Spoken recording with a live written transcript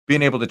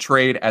being able to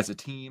trade as a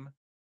team.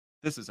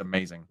 This is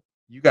amazing.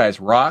 You guys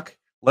rock.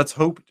 Let's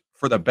hope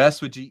for the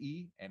best with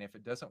GE. And if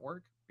it doesn't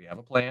work, we have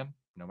a plan.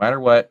 No matter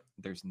what,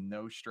 there's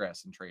no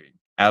stress in trading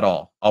at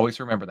all. Always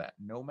remember that.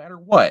 No matter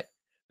what,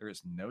 there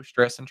is no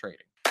stress in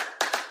trading.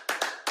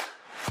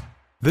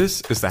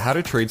 This is the How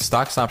to Trade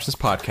Stocks Options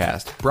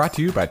podcast, brought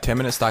to you by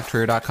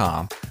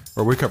 10MinuteStockTrader.com,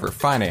 where we cover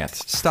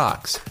finance,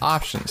 stocks,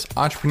 options,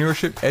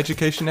 entrepreneurship,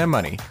 education, and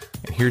money.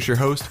 And here's your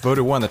host,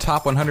 voted one of the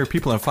top 100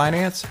 people in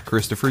finance,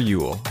 Christopher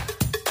Uhl.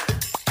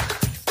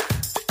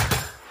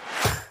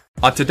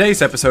 On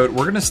today's episode,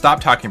 we're going to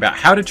stop talking about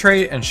how to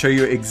trade and show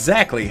you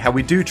exactly how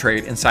we do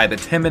trade inside the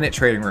 10-minute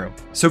trading room.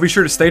 So be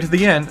sure to stay to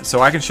the end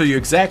so I can show you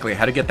exactly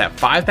how to get that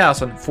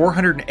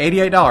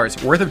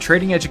 $5,488 worth of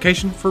trading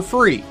education for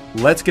free.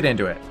 Let's get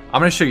into it.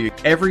 I'm going to show you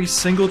every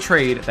single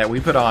trade that we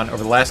put on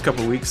over the last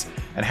couple of weeks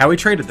and how we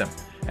traded them.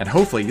 And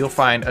hopefully you'll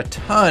find a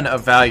ton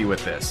of value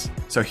with this.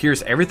 So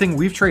here's everything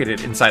we've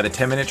traded inside the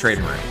 10-minute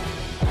trading room.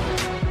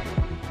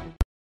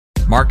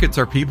 Markets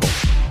are people.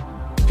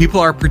 People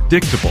are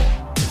predictable.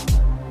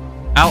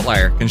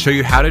 Outlier can show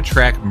you how to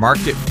track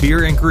market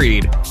fear and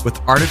greed with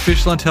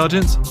artificial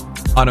intelligence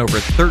on over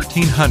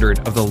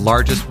 1,300 of the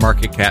largest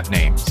market cap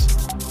names.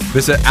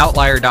 Visit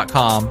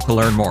outlier.com to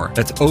learn more.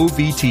 That's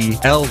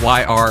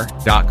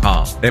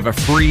OVTLYR.com. They have a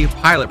free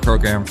pilot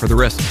program for the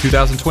rest of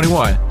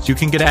 2021, so you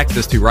can get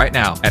access to right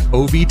now at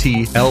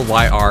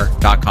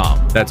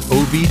OVTLYR.com. That's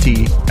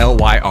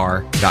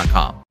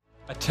OVTLYR.com.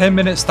 A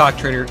 10-minute stock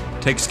trader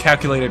takes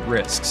calculated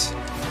risks,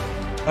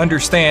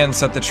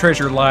 understands that the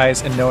treasure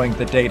lies in knowing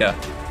the data,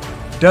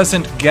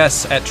 doesn't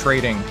guess at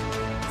trading,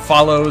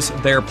 follows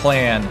their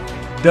plan,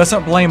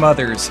 doesn't blame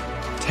others,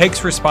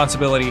 takes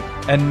responsibility,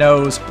 and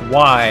knows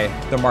why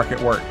the market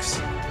works.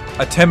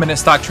 A 10-minute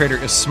stock trader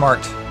is smart.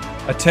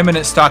 A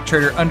 10-minute stock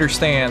trader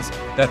understands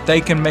that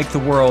they can make the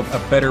world a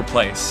better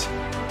place.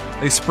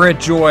 They spread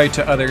joy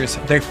to others,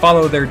 they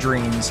follow their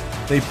dreams,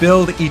 they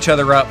build each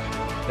other up,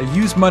 they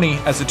use money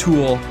as a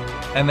tool,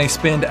 and they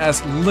spend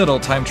as little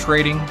time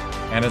trading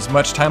and as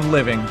much time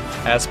living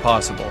as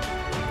possible.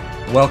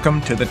 Welcome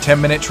to the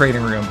 10-minute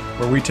trading room,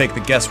 where we take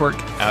the guesswork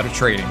out of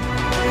trading.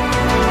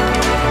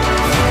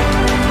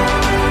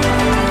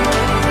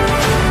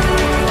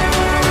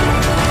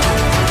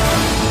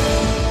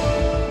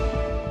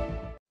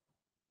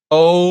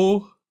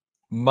 Oh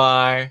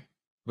my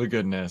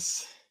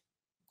goodness.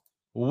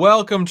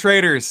 Welcome,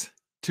 traders,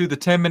 to the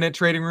 10-minute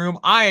trading room.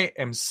 I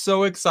am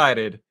so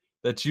excited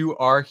that you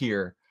are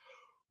here.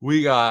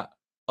 We got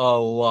a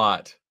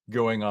lot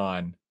going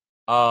on.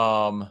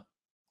 I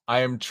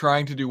am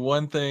trying to do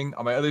one thing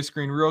on my other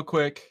screen real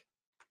quick.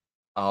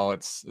 Oh,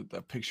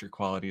 the picture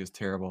quality is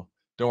terrible.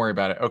 Don't worry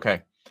about it.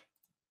 Okay.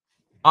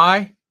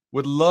 I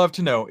would love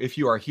to know if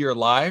you are here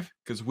live,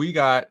 because we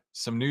got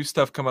some new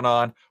stuff coming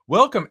on.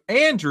 Welcome,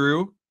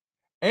 Andrew.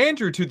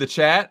 Andrew to the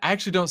chat. I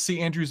actually don't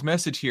see Andrew's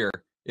message here.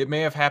 It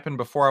may have happened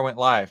before I went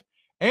live.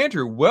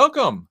 Andrew,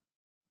 welcome.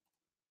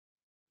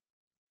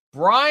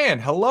 Brian,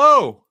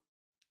 hello.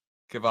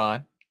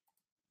 Kevon.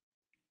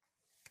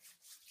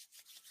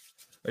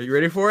 Are you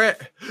ready for it?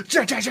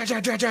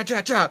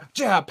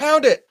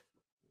 Pound it.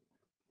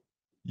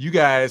 You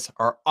guys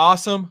are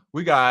awesome.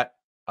 We got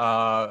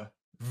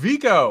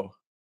Vico.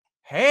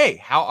 Hey,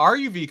 how are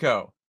you,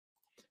 Vico?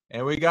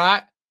 And we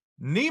got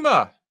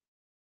Nima.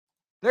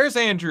 There's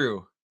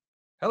Andrew.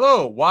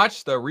 Hello.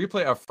 Watch the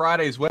replay of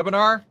Friday's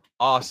webinar.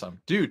 Awesome.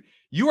 Dude,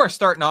 you are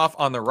starting off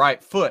on the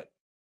right foot.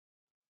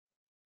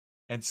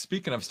 And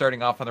speaking of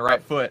starting off on the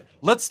right foot,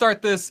 let's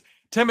start this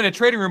 10-minute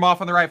trading room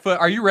off on the right foot.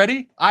 Are you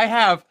ready? I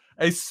have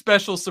a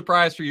special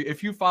surprise for you.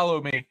 If you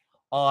follow me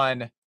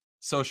on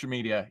social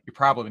media, you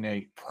probably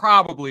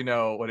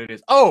know what it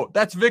is. Oh,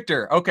 that's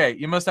Victor. Okay,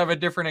 you must have a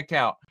different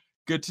account.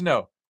 Good to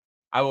know.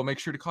 I will make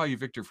sure to call you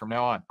Victor from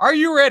now on. Are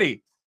you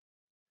ready?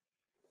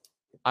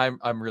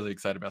 I'm really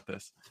excited about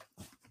this.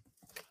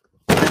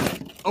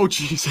 Oh,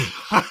 jeez.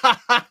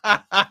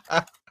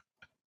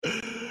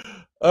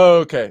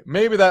 Okay,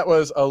 maybe that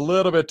was a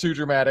little bit too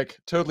dramatic.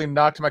 Totally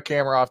knocked my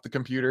camera off the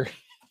computer.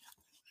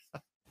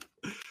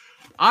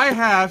 I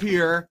have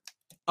here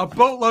a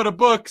boatload of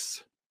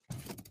books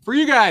for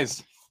you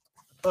guys.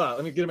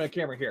 Let me get my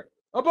camera here.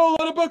 A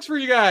boatload of books for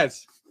you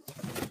guys.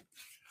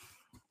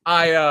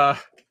 I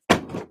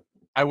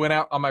went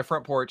out on my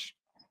front porch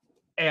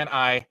and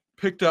I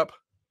picked up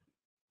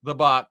the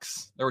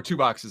box. There were two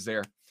boxes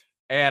there.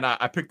 And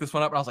I picked this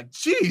one up and I was like,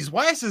 geez,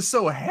 why is this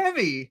so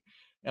heavy?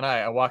 And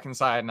I walk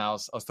inside and I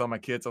was telling my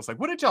kids, I was like,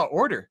 what did y'all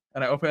order?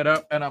 And I open it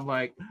up and I'm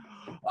like,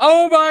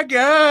 oh my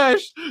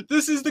gosh,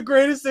 this is the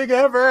greatest thing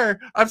ever.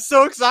 I'm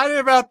so excited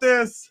about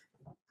this.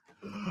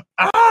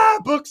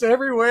 Books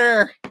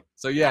everywhere.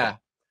 So yeah,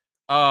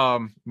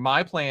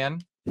 my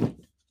plan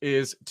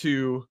is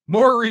to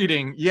more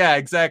reading. Yeah,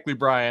 exactly,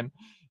 Brian.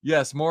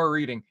 Yes, more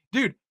reading.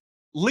 Dude,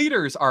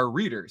 leaders are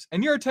readers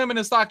and you're a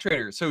 10-minute stock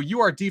trader. So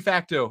you are de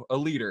facto a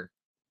leader.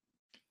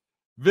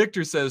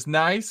 Victor says,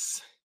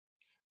 nice.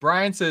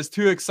 Brian says,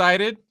 too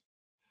excited.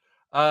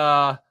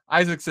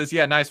 Isaac says,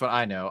 yeah, nice one.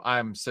 I know.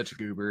 I'm such a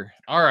goober.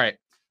 All right.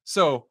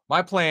 So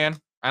my plan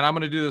and I'm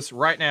going to do this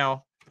right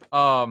now.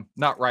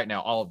 Not right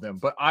now, all of them,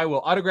 but I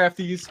will autograph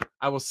these.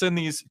 I will send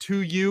these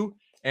to you,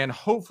 and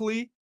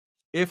hopefully,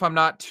 if I'm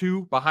not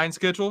too behind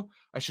schedule,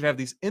 I should have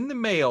these in the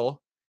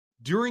mail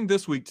during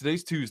this week.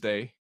 Today's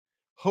Tuesday.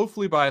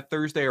 Hopefully by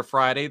Thursday or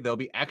Friday, they'll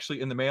be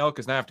actually in the mail,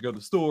 because now I have to go to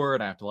the store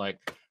and I have to like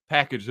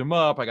package them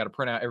up. I got to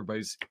print out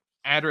everybody's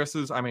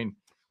addresses. I mean,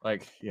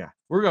 like, yeah,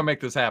 we're going to make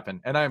this happen.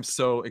 And I'm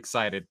so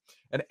excited.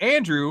 And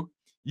Andrew,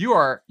 you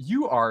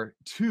are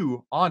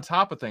too on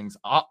top of things.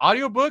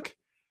 Audiobooks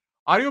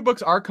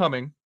are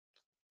coming.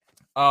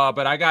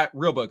 But I got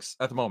real books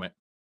at the moment,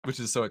 which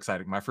is so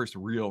exciting. My first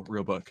real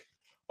book.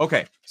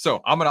 Okay.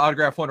 So I'm going to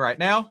autograph one right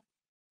now.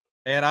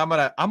 And I'm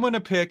going to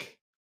pick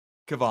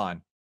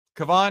Kevon.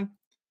 Kevon,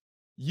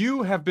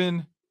 you have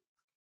been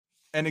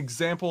an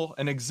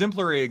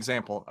exemplary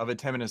example of a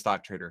 10-minute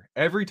stock trader.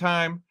 Every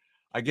time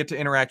I get to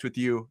interact with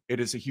you, it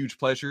is a huge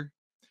pleasure.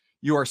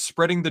 You are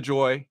spreading the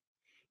joy.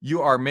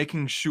 You are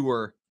making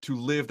sure to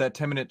live that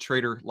 10-minute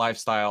trader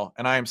lifestyle,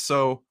 and I am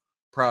so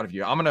proud of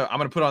you. I'm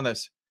gonna put on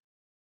this.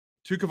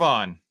 To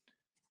Kevon,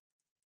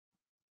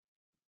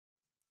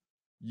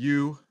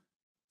 you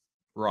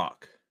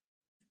rock.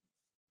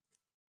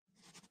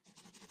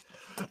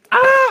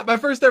 My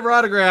first ever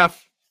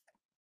autograph.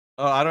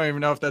 Oh, I don't even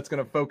know if that's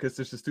going to focus.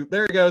 It's just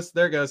there it goes.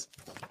 There it goes.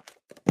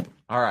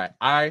 All right.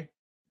 I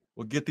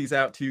will get these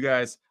out to you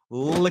guys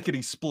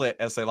lickety split,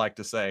 as they like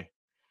to say.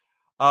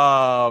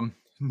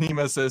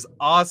 Nima says,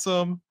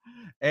 awesome.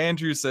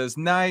 Andrew says,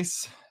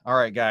 nice. All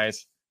right,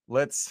 guys.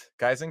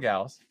 Guys and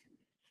gals,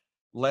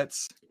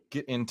 let's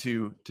get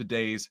into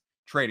today's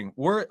trading.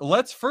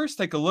 Let's first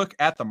take a look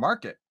at the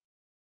market.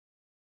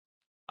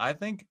 I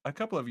think a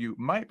couple of you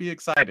might be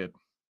excited.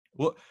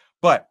 Well,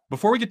 but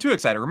before we get too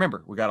excited,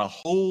 remember, we got a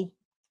whole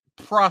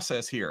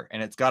process here,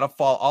 and it's got to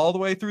fall all the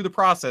way through the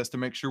process to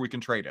make sure we can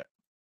trade it.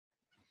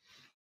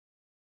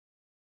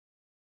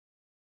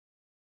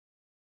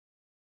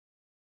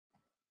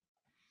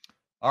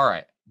 All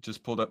right,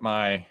 just pulled up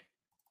my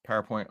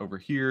PowerPoint over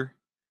here.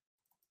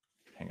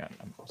 Hang on,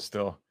 I'm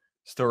still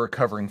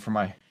recovering from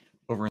my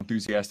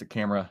over-enthusiastic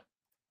camera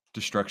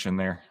destruction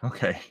there.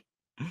 Okay.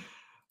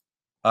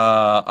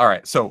 All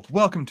right, so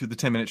welcome to the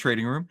 10-minute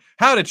trading room.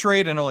 How to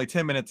trade in only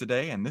 10 minutes a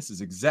day, and this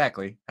is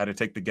exactly how to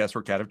take the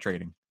guesswork out of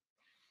trading.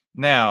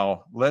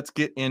 Now, let's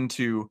get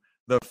into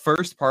the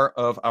first part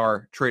of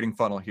our trading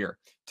funnel here.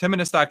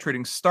 10-minute stock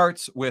trading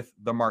starts with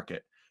the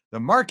market. The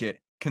market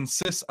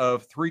consists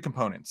of three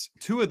components.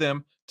 Two of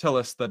them tell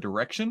us the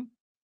direction,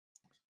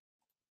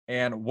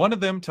 and one of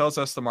them tells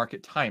us the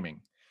market timing.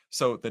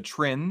 So the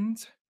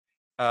trend,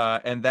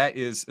 and that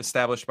is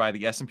established by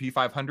the S&P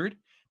 500.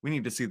 We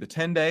need to see the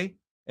 10-day.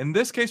 In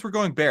this case, we're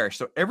going bearish.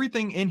 So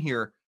everything in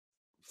here,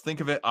 think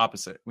of it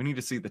opposite. We need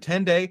to see the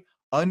 10-day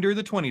under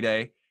the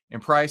 20-day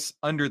and price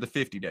under the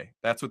 50-day.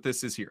 That's what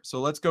this is here. So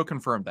let's go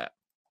confirm that.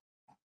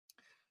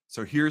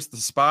 So here's the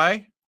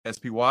SPY,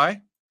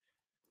 SPY.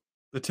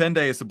 The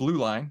 10-day is the blue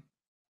line.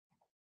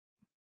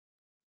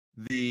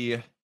 The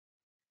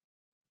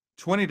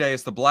 20-day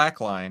is the black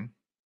line.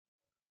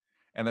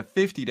 And the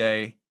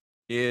 50-day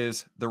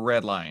is the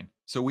red line.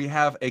 So we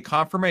have a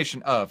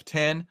confirmation of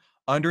 10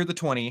 under the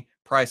 20,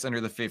 price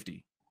under the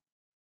 50.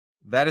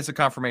 That is a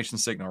confirmation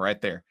signal right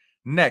there.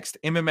 Next,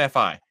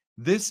 MMFI.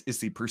 This is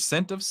the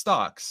percent of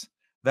stocks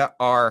that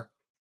are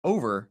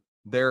over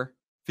their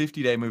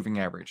 50-day moving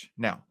average.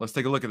 Now, let's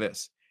take a look at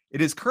this. It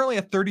is currently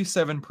at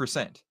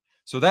 37%.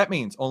 So that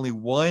means only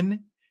 1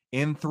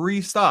 in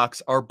 3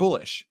 stocks are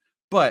bullish.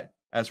 But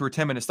as we're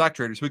 10-minute stock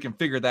traders, we can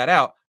figure that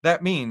out.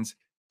 That means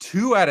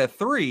 2 out of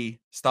 3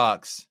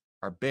 stocks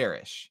are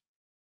bearish.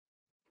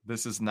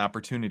 This is an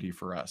opportunity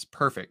for us.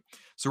 Perfect.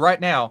 So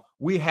right now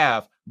we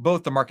have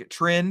both the market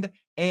trend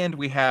and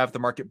we have the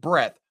market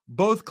breadth,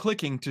 both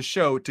clicking to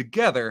show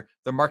together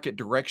the market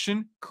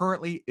direction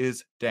currently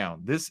is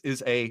down. This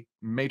is a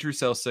major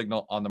sell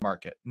signal on the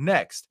market.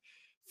 Next,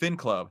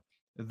 FinClub.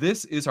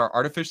 This is our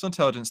artificial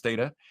intelligence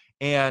data,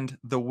 and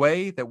the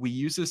way that we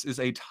use this is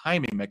a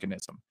timing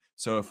mechanism.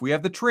 So if we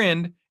have the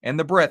trend and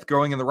the breadth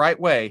going in the right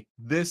way,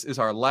 this is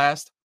our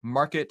last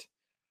market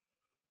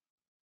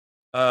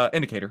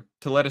indicator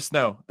to let us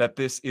know that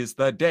this is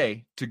the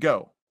day to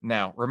go.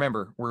 Now,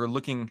 remember, we're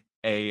looking,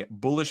 a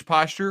bullish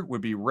posture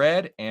would be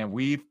red, and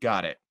we've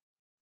got it.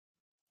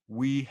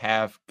 We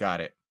have got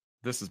it.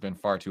 This has been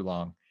far too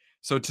long.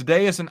 So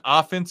today is an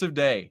offensive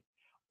day.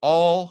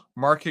 All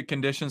market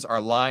conditions are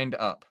lined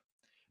up.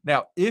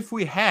 Now, if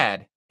we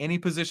had any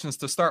positions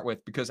to start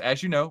with, because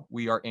as you know,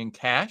 we are in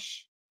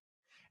cash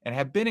and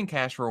have been in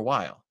cash for a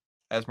while,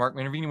 as Mark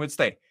Minervini would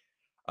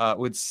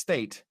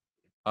state,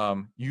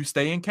 you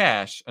stay in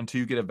cash until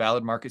you get a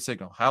valid market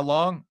signal. How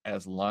long?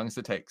 As long as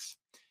it takes.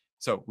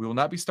 So we will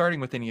not be starting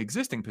with any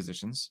existing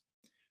positions,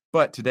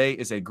 but today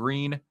is a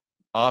green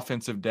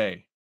offensive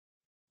day.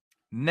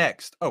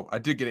 Next, oh, I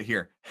did get it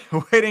here.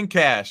 Waiting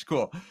cash.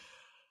 Cool.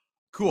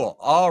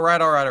 All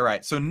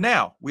right. So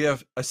now we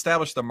have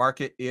established the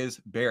market is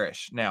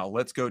bearish. Now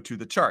let's go to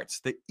the charts.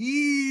 The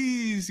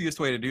easiest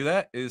way to do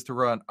that is to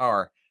run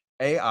our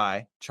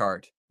AI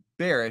chart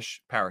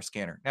bearish power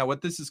scanner. Now,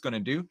 what this is going to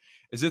do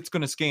is it's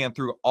going to scan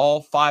through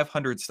all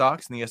 500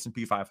 stocks in the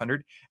S&P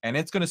 500, and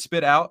it's going to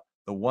spit out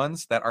the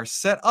ones that are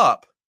set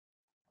up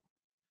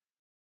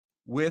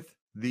with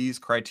these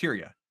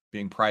criteria,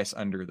 being price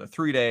under the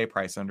 3-day,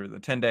 price under the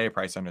 10-day,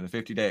 price under the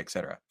 50-day,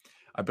 etc.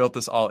 I built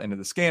this all into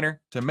the scanner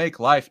to make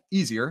life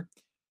easier.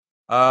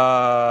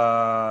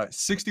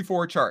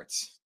 64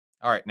 charts.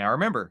 All right, now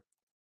remember,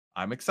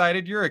 I'm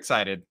excited, you're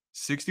excited.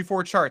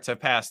 64 charts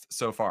have passed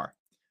so far.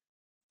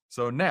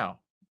 So now,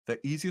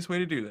 the easiest way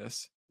to do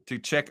this, to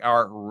check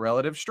our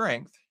relative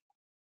strength,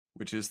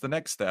 which is the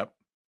next step,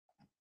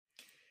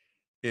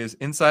 is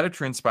inside of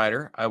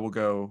TrendSpider. I will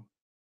go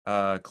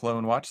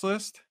clone watch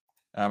list.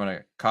 I'm going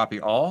to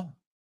copy all,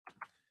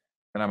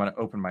 and I'm going to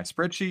open my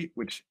spreadsheet,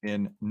 which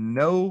the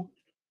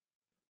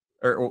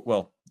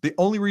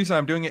only reason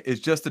I'm doing it is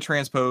just to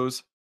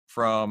transpose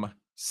from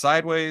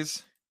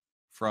sideways,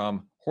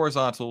 from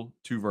horizontal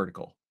to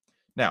vertical.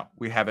 Now,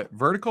 we have it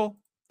vertical.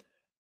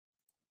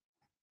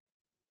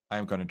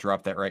 I'm going to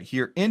drop that right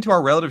here into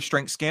our relative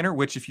strength scanner,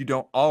 which if you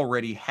don't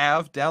already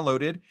have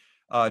downloaded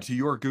to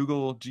your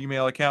Google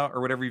Gmail account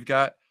or whatever you've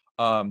got,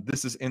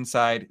 this is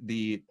inside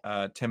the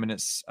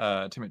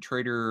 10-minute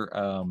trader,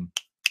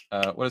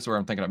 what is the word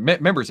I'm thinking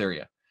of? Members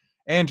area.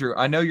 Andrew,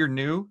 I know you're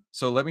new,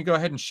 so let me go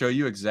ahead and show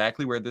you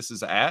exactly where this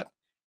is at.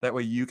 That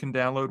way you can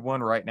download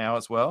one right now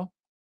as well.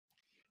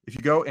 If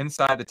you go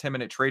inside the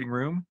 10-minute trading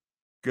room,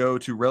 go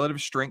to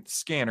relative strength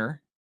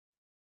scanner,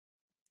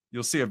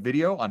 you'll see a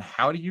video on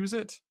how to use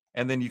it,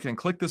 and then you can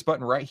click this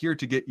button right here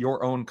to get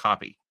your own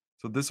copy.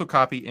 So this will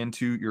copy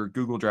into your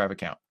Google Drive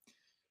account.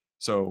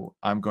 So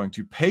I'm going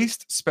to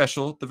paste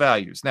special the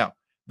values. Now,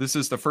 this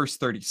is the first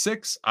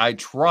 36. I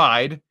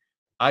tried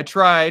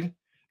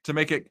to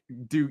make it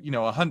do,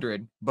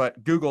 100,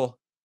 but Google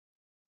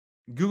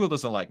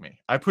doesn't like me.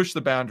 I push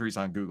the boundaries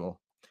on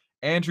Google.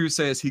 Andrew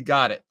says he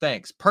got it.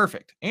 Thanks.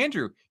 Perfect.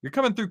 Andrew, you're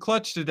coming through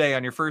clutch today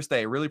on your first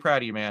day. Really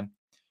proud of you, man.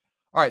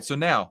 All right, so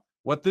now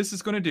what this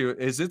is going to do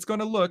is it's going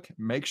to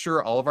make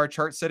sure all of our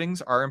chart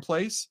settings are in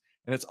place,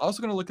 and it's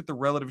also going to look at the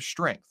relative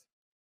strength.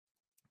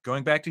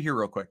 Going back to here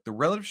real quick, the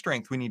relative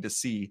strength we need to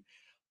see,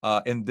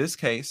 in this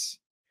case,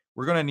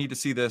 we're going to need to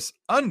see this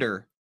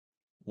under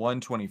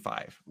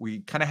 125. We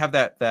kind of have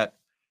that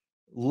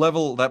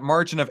level, that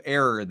margin of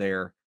error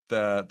there,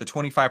 the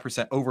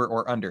 25% over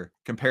or under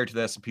compared to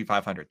the S&P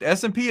 500. The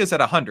S&P is at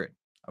 100,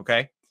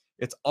 okay?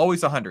 It's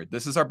always 100.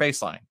 This is our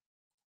baseline.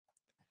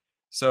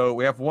 So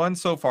we have one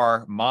so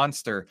far,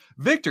 Monster.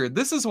 Victor,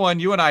 this is one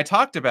you and I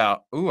talked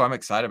about. Ooh, I'm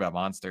excited about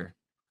Monster.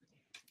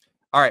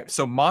 All right,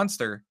 so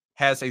Monster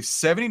has a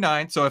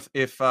 79. So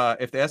if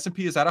the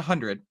S&P is at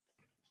 100,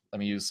 let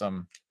me use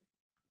some.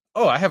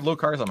 Oh, I have low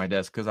cars on my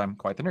desk because I'm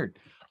quite the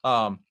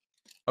nerd.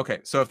 Okay,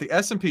 so if the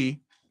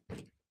S&P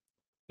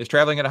is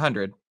traveling at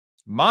 100,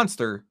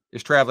 Monster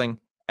is traveling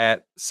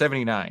at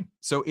 79.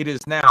 So it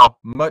is now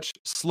much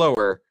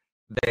slower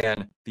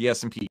than the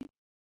S&P.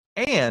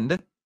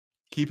 And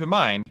keep in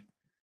mind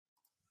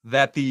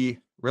that the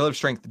relative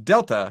strength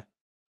delta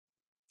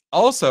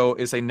also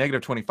is a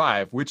negative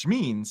 25, which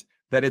means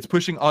that it's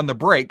pushing on the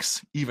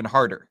brakes even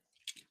harder.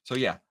 So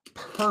yeah,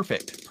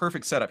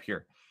 perfect setup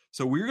here.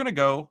 So we're going to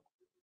go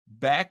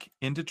back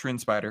into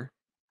TrendSpider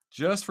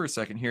just for a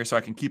second here so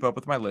I can keep up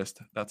with my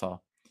list. That's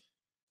all.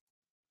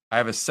 I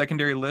have a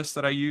secondary list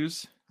that I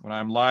use when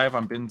I'm live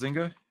on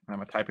Benzinga. I'm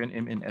going to type in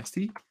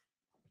MNST.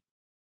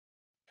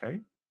 Okay.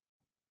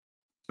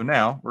 So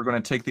now we're going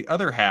to take the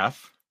other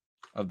half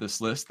of this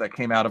list that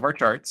came out of our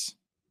charts,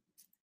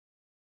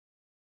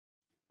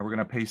 and we're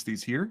going to paste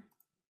these here.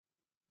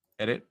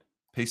 Edit,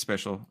 paste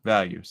special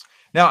values.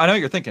 Now, I know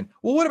you're thinking,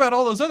 well, what about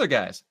all those other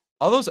guys?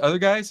 All those other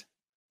guys,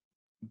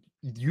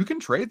 you can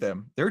trade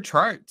them. Their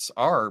charts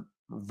are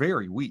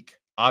very weak,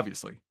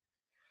 obviously.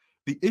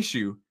 The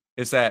issue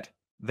is that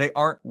they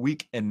aren't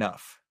weak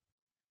enough.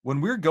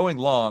 When we're going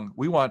long,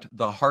 we want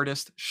the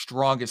hardest,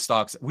 strongest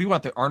stocks. We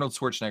want the Arnold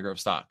Schwarzenegger of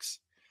stocks.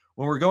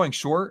 When we're going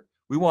short,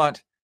 we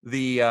want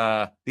the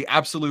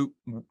absolute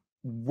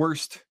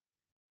worst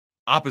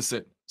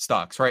opposite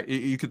stocks, right?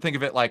 You could think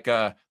of it like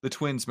the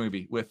Twins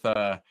movie with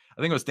I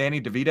think it was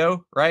Danny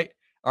DeVito, right?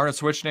 Arnold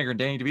Schwarzenegger and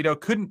Danny DeVito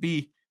couldn't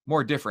be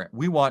more different.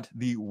 We want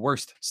the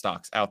worst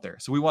stocks out there.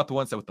 So we want the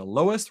ones that with the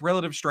lowest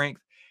relative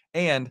strength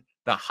and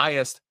the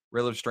highest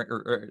relative strength,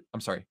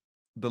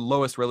 the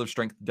lowest relative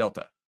strength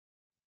delta.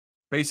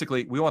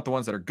 Basically, we want the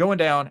ones that are going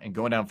down and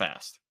going down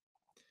fast.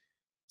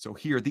 So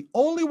here, the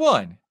only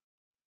one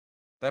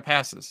that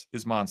passes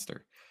is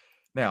Monster.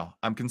 Now,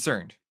 I'm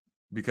concerned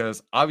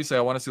because obviously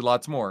I want to see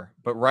lots more,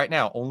 but right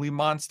now, only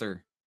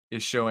Monster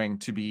is showing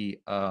to be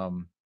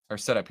our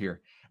setup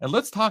here. And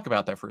let's talk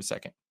about that for a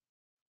second.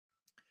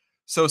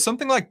 So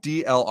something like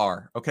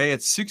DLR, okay,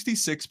 it's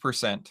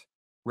 66%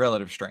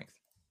 relative strength.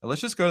 Now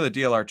let's just go to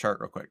the DLR chart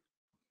real quick.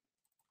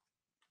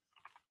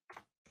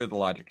 The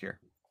logic here.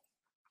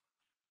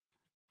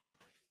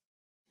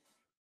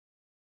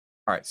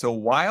 All right, so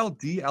while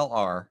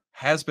DLR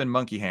has been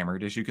monkey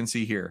hammered, as you can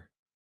see here,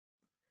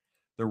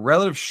 the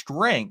relative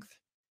strength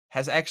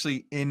has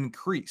actually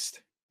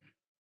increased.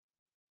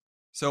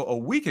 So a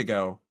week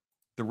ago,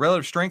 the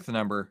relative strength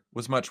number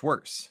was much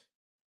worse.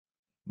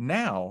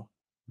 Now,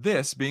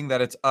 this being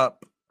that it's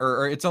up,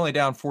 or it's only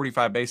down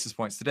 45 basis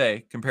points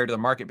today compared to the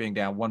market being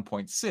down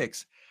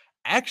 1.6,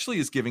 actually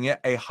is giving it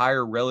a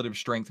higher relative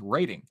strength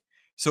rating.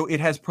 So it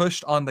has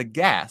pushed on the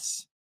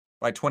gas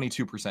by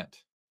 22%.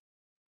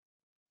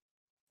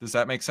 Does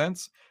that make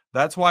sense?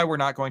 That's why we're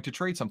not going to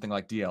trade something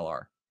like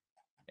DLR.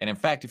 And in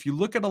fact, if you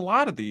look at a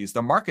lot of these,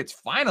 the market's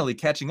finally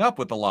catching up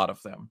with a lot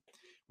of them.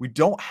 We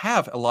don't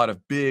have a lot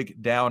of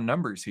big down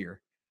numbers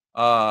here.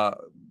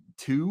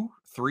 2,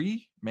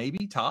 3,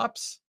 maybe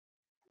tops.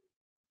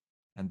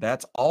 And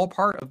that's all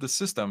part of the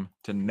system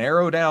to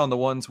narrow down the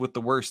ones with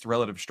the worst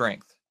relative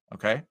strength.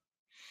 Okay.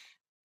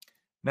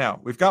 Now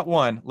we've got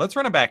one. Let's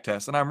run a back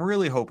test. And I'm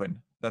really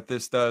hoping that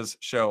this does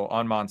show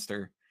on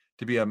Monster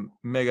to be a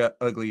mega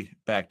ugly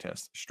back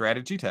test.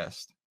 Strategy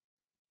test.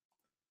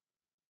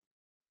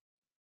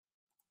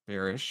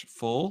 Bearish,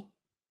 full.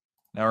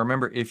 Now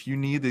remember, if you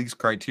need these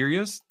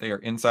criterias, they are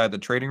inside the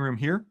trading room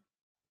here.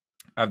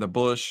 I have the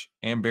bullish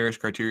and bearish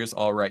criterias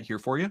all right here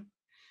for you.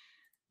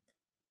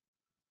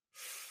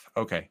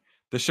 Okay,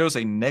 this shows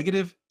a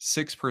negative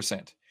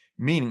 6%,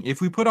 meaning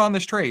if we put on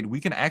this trade, we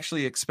can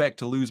actually expect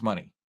to lose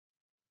money.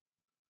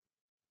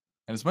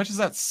 And as much as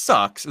that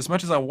sucks, as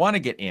much as I want to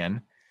get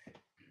in,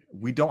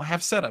 we don't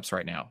have setups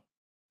right now.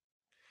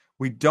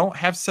 We don't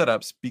have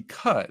setups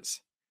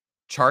because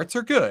charts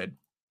are good.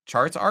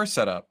 Charts are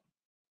set up.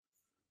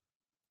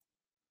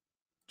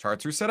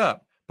 Charts are set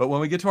up. But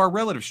when we get to our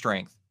relative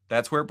strength,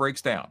 that's where it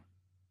breaks down.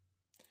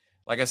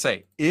 Like I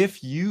say,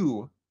 if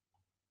you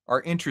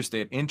are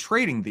interested in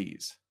trading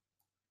these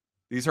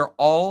are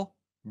all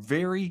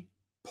very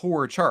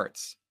poor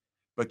charts.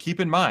 But keep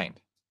in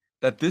mind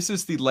that this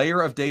is the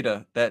layer of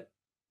data that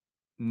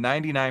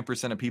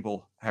 99% of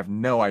people have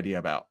no idea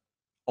about.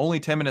 Only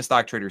 10-minute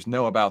stock traders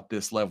know about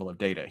this level of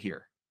data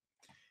here.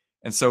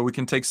 And so we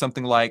can take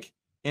something like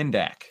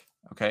NDAQ,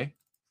 okay?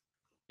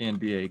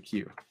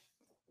 NBAQ.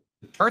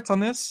 The charts on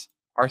this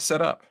are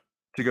set up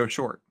to go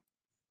short.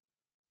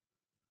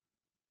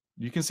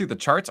 You can see the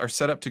charts are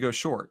set up to go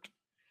short,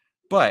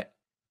 but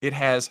it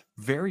has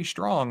very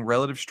strong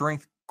relative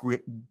strength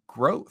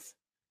growth,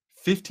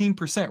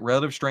 15%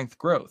 relative strength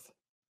growth.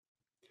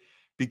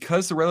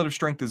 Because the relative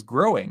strength is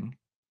growing,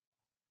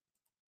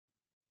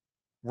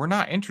 we're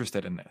not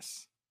interested in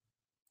this.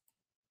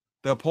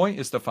 The point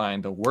is to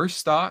find the worst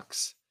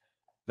stocks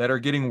that are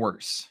getting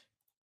worse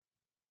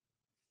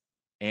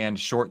and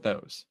short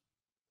those.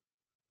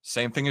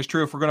 Same thing is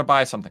true if we're going to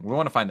buy something. We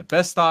want to find the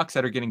best stocks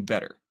that are getting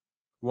better.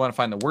 We want to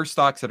find the worst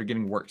stocks that are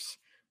getting worse.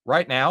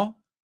 Right now,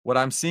 what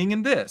I'm seeing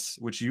in this,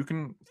 which you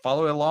can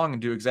follow along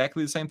and do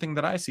exactly the same thing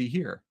that I see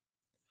here.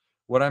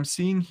 What I'm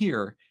seeing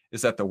here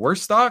is that the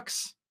worst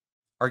stocks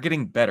are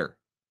getting better.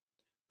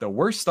 The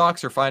worst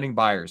stocks are finding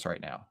buyers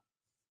right now.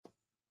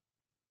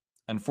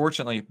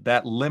 Unfortunately,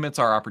 that limits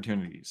our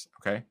opportunities,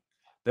 okay?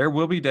 There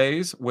will be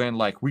days when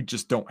we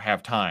just don't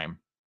have time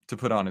to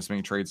put on as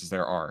many trades as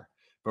there are.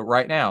 But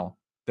right now,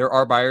 there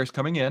are buyers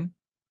coming in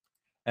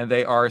and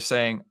they are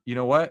saying, you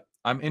know what?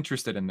 I'm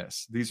interested in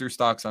this. These are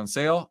stocks on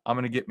sale. I'm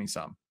going to get me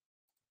some.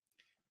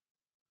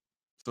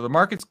 So the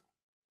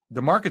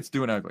market's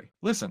doing ugly.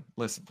 Listen.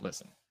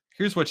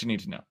 Here's what you need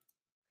to know.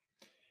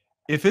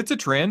 If it's a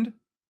trend,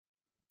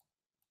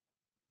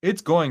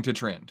 it's going to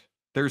trend.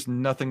 There's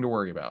nothing to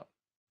worry about.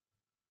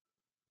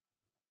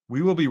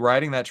 We will be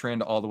riding that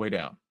trend all the way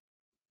down.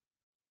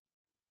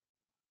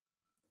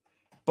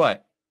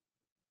 But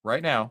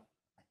right now,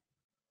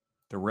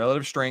 the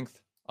relative strength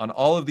on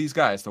all of these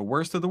guys, the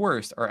worst of the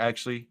worst, are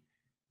actually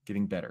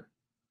getting better.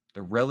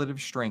 The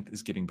relative strength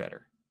is getting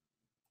better.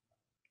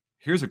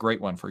 Here's a great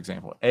one, for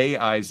example,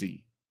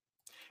 AIZ.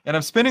 And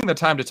I'm spending the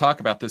time to talk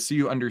about this so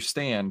you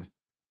understand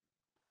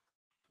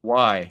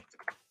why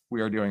we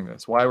are doing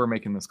this, why we're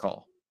making this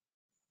call.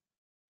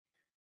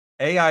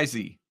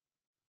 AIZ.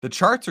 The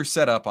charts are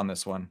set up on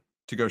this one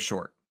to go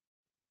short.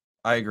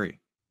 I agree.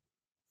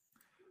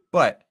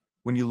 But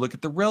when you look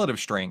at the relative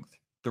strength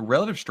of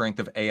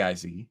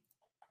AIZ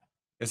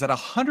is at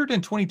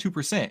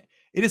 122%.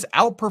 It is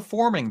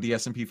outperforming the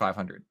S&P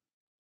 500.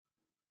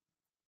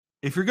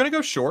 If you're going to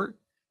go short,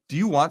 do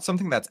you want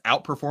something that's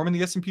outperforming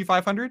the S&P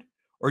 500?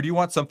 Or do you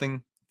want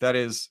something that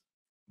is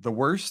the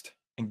worst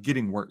and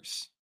getting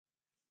worse?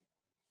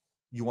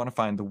 You want to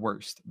find the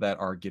worst that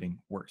are getting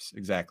worse.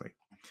 Exactly.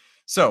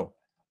 So,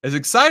 as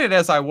excited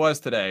as I was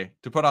today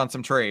to put on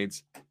some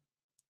trades,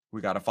 we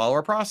got to follow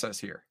our process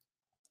here.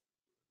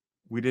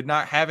 We did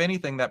not have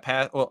anything that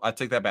passed. Well, I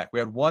take that back. We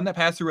had one that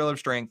passed through relative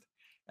strength,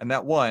 and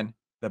that one,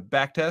 the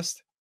back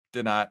test,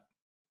 did not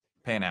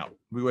pan out.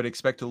 We would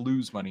expect to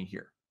lose money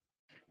here.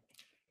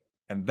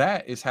 And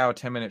that is how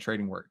 10-minute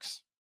trading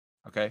works.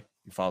 Okay?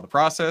 You follow the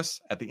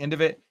process. At the end of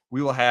it,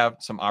 we will have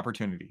some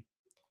opportunity.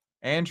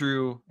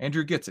 Andrew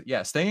gets it.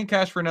 Yeah, stay in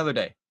cash for another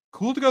day.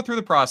 Cool to go through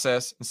the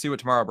process and see what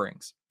tomorrow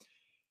brings.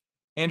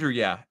 Andrew,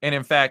 yeah. And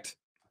in fact,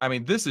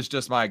 this is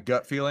just my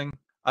gut feeling.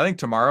 I think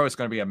tomorrow is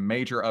going to be a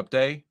major up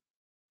day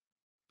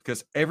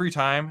because every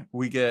time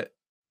we get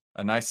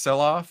a nice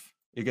sell-off,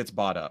 it gets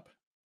bought up.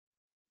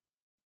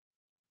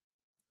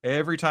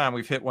 Every time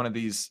we've hit one of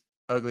these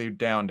ugly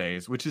down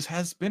days, which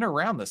has been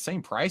around the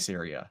same price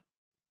area,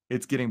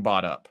 it's getting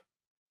bought up.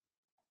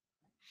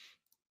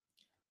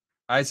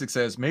 Isaac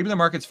says, maybe the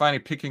market's finally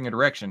picking a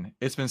direction.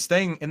 It's been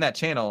staying in that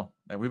channel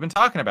that we've been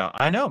talking about.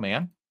 I know,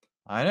 man.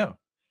 I know.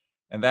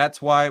 And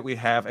that's why we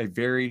have a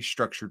very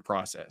structured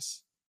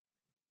process.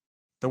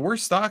 The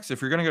worst stocks,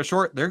 if you're going to go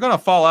short, they're going to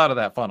fall out of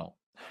that funnel.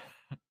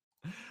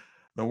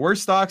 The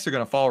worst stocks are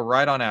going to fall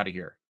right on out of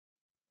here.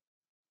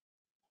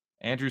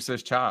 Andrew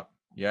says chop.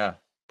 Yeah,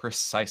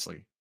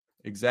 precisely.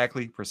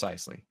 Exactly,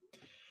 precisely.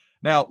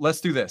 Now,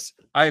 let's do this.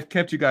 I've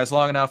kept you guys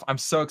long enough. I'm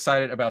so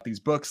excited about these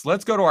books.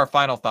 Let's go to our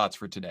final thoughts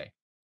for today.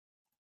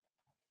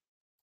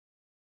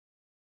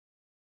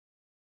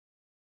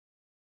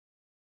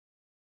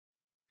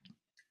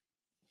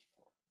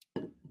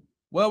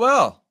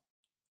 Well.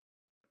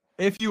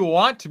 If you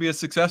want to be a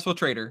successful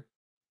trader,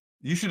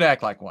 you should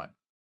act like one.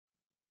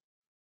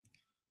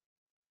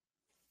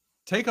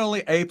 Take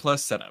only A+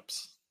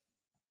 setups.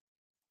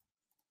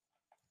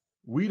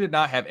 We did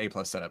not have A+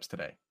 setups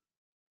today.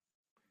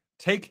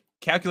 Take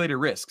calculated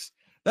risks.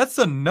 That's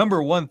the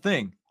number one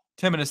thing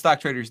 10-minute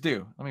stock traders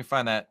do. Let me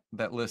find that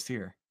list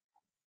here.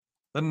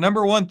 The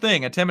number one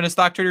thing a 10-minute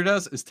stock trader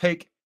does is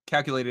take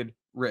calculated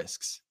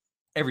risks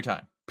every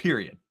time,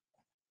 period.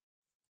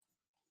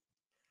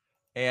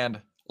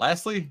 And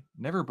lastly,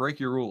 never break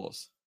your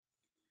rules.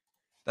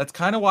 That's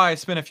kind of why I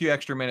spent a few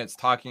extra minutes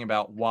talking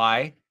about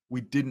why we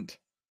didn't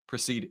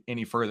proceed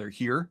any further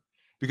here,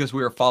 because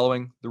we are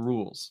following the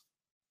rules.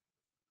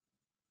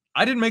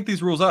 I didn't make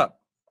these rules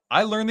up.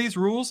 I learned these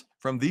rules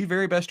from the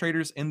very best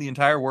traders in the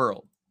entire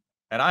world.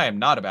 And I am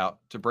not about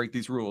to break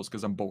these rules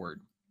because I'm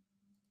bored.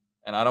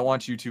 And I don't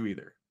want you to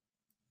either.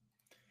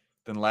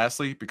 Then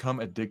lastly, become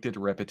addicted to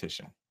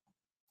repetition.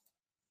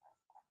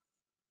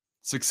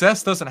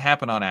 Success doesn't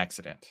happen on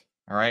accident.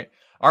 All right.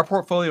 Our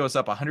portfolio is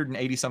up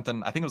 180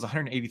 something. I think it was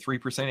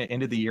 183% at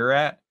end of the year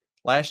at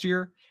last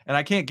year. And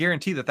I can't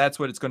guarantee that that's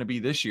what it's going to be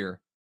this year.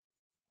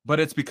 But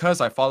it's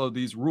because I followed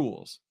these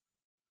rules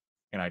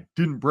and I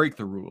didn't break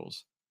the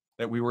rules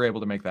that we were able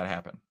to make that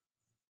happen.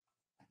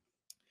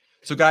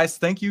 So guys,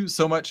 thank you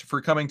so much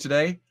for coming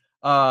today.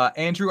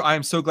 Andrew, I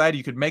am so glad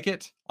you could make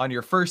it on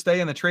your first day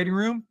in the trading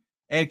room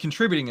and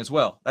contributing as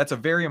well. That's a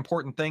very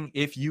important thing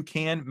if you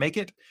can make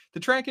it, to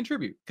try and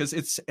contribute, because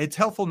it's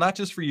helpful not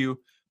just for you,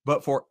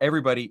 but for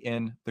everybody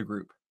in the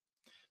group.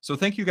 So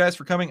thank you guys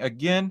for coming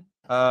again.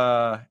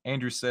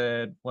 Andrew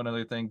said one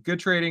other thing. Good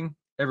trading,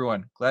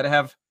 everyone. Glad to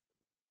have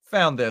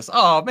found this.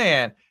 Oh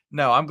man,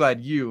 no, I'm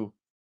glad you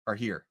are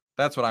here.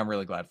 That's what I'm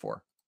really glad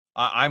for.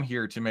 I'm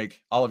here to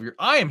make all of your,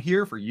 I am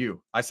here for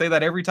you. I say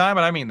that every time,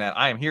 and I mean that.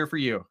 I am here for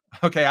you.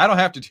 Okay, I don't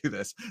have to do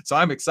this. So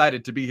I'm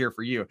excited to be here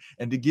for you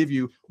and to give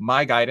you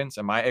my guidance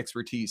and my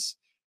expertise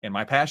and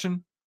my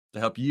passion to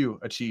help you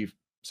achieve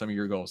some of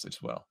your goals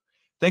as well.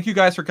 Thank you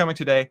guys for coming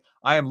today.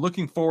 I am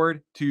looking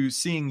forward to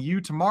seeing you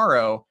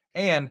tomorrow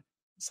and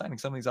signing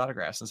some of these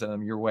autographs and sending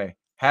them your way.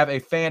 Have a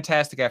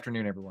fantastic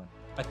afternoon, everyone.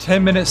 A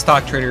 10-minute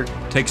stock trader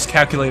takes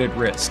calculated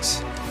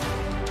risks,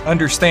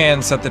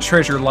 understands that the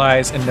treasure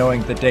lies in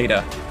knowing the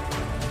data,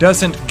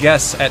 doesn't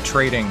guess at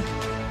trading,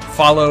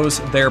 follows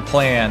their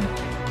plan,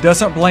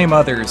 doesn't blame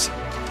others,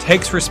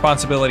 takes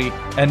responsibility,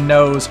 and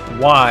knows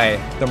why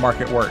the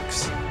market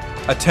works.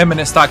 A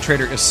 10-minute stock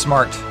trader is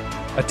smart.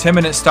 A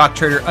 10-minute stock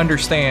trader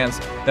understands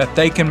that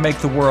they can make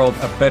the world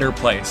a better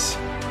place.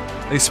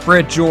 They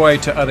spread joy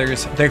to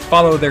others, they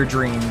follow their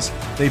dreams,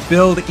 they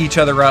build each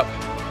other up,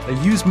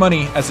 they use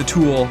money as a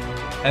tool,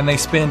 and they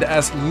spend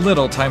as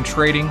little time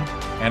trading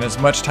and as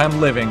much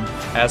time living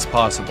as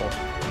possible.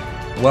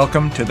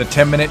 Welcome to the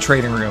 10-Minute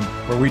Trading Room,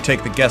 where we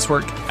take the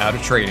guesswork out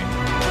of trading.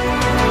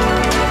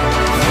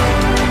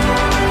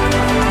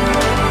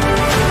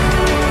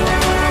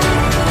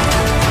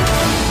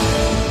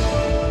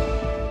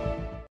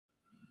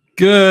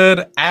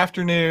 Good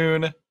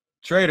afternoon,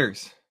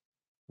 traders.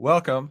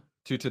 Welcome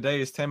to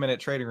today's 10-Minute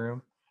Trading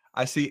Room.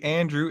 I see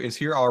Andrew is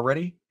here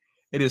already.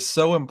 It is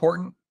so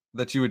important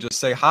that you would just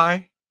say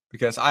hi,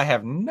 because I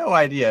have no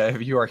idea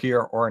if you are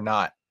here or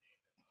not.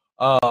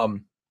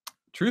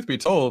 Truth be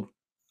told,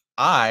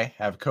 I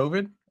have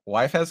COVID.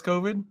 Wife has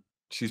COVID.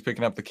 She's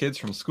picking up the kids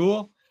from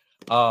school.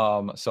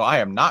 So I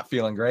am not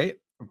feeling great.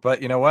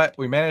 But you know what?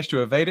 We managed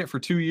to evade it for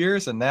 2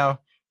 years, and now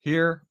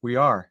here we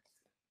are.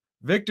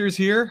 Victor's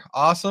here.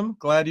 Awesome.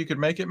 Glad you could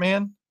make it,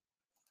 man.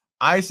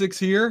 Isaac's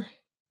here.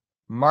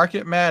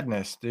 Market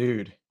madness,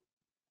 dude.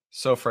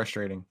 So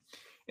frustrating.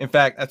 In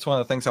fact, that's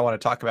one of the things I want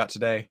to talk about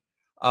today.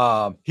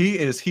 He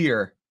is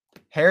here.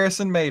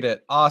 Harrison made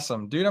it.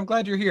 Awesome. Dude, I'm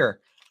glad you're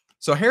here.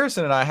 So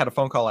Harrison and I had a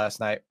phone call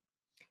last night.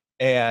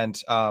 And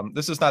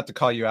this is not to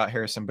call you out,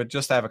 Harrison, but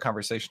just to have a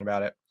conversation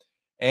about it.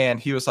 And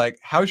he was like,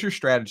 how's your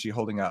strategy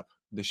holding up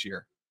this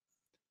year?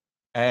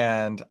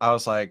 And I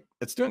was like,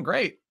 it's doing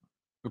great.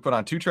 We put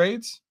on 2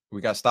 trades. We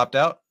got stopped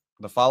out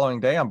the following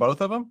day on both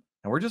of them.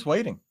 And we're just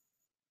waiting.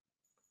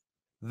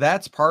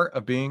 That's part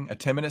of being a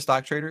 10-minute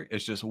stock trader,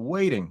 is just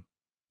waiting,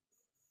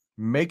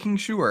 making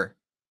sure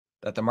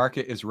that the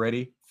market is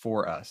ready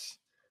for us.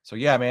 So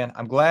yeah, man,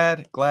 I'm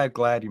glad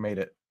you made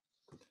it.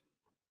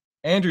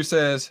 Andrew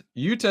says,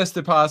 you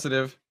tested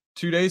positive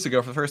 2 days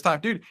ago for the first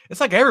time. Dude,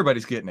 it's like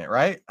everybody's getting it,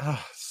 right?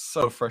 Oh,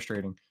 so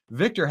frustrating.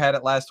 Victor had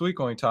it last week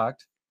when we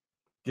talked.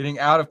 Getting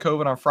out of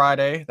COVID on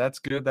Friday. That's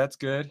good. That's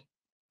good.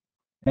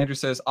 Andrew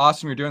says,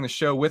 awesome, you're doing the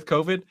show with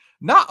COVID.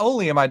 Not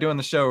only am I doing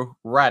the show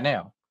right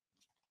now,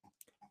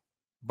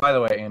 by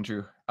the way,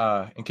 Andrew,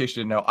 in case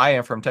you didn't know, I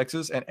am from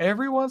Texas, and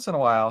every once in a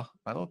while,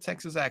 my little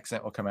Texas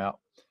accent will come out.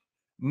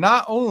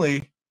 Not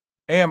only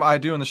am I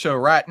doing the show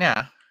right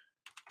now,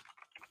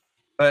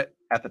 but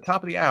at the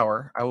top of the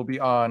hour, I will be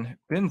on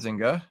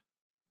Benzinga.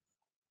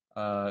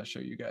 Show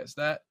you guys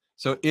that.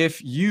 So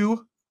if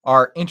you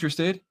are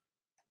interested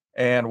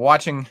in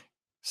watching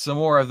some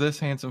more of this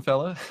handsome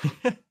fella,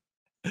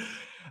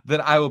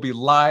 then I will be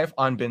live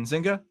on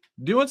Benzinga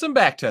doing some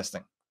back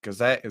testing, because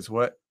that is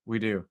what we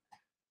do.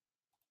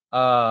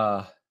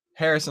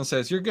 Harrison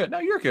says, you're good. No,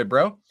 you're good,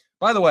 bro.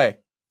 By the way,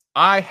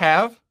 I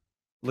have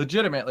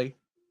legitimately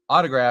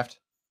autographed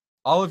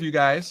all of you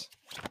guys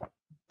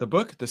the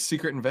book, The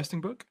Secret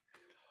Investing Book,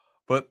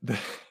 but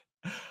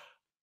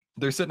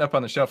they're sitting up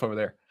on the shelf over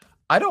there.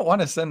 I don't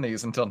want to send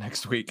these until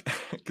next week,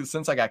 because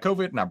since I got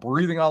COVID and I'm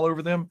breathing all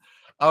over them,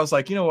 I was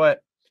like, you know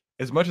what?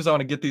 As much as I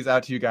want to get these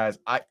out to you guys,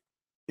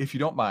 if you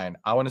don't mind,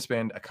 I want to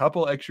spend a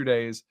couple extra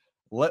days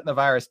letting the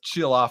virus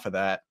chill off of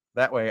that.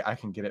 That way I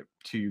can get it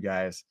to you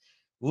guys.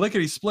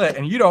 Lickety split,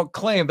 and you don't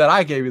claim that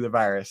I gave you the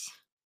virus.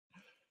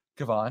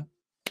 Come on.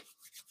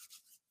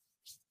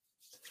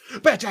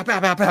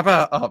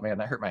 Oh man,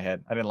 that hurt my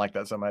head. I didn't like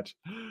that so much.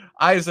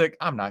 Isaac,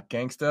 I'm not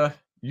gangsta.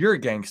 You're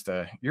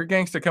gangsta. You're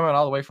gangsta coming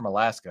all the way from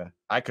Alaska.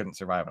 I couldn't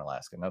survive in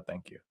Alaska. No,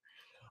 thank you.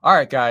 All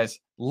right, guys,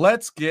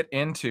 let's get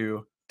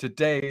into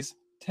today's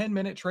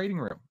 10-minute trading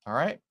room. All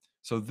right.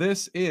 So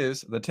this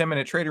is the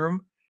 10-minute trading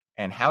room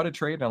and how to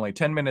trade in only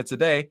 10 minutes a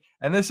day.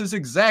 And this is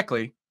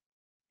exactly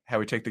how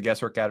we take the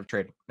guesswork out of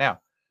trading.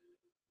 Now,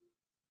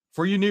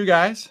 for you new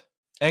guys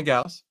and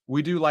gals,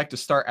 we do like to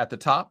start at the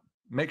top,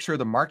 make sure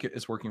the market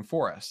is working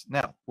for us.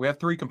 Now, we have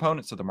 3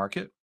 components of the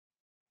market.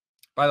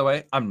 By the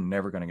way, I'm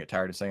never going to get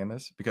tired of saying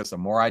this, because the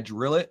more I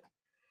drill it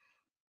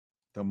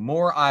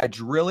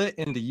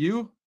into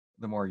you,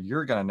 the more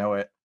you're going to know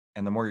it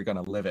and the more you're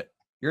going to live it.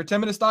 You're a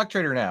 10-minute stock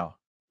trader now.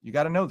 You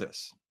got to know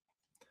this.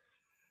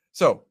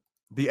 So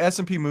the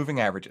S&P moving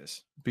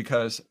averages,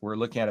 because we're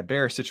looking at a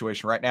bearish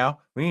situation right now,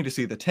 we need to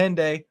see the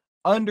 10-day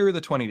under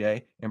the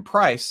 20-day and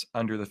price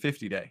under the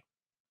 50-day.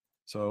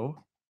 So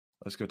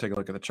let's go take a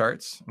look at the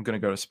charts. I'm going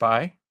to go to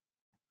SPY.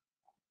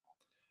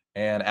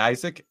 And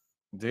Isaac,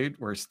 dude,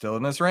 we're still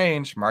in this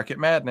range. Market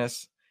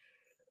madness.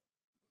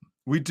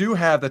 We do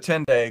have the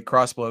 10-day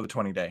cross below the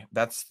 20-day.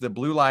 That's the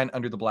blue line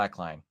under the black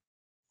line.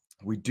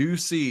 We do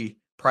see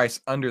price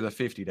under the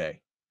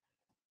 50-day.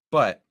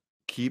 But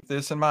keep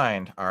this in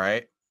mind, all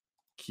right?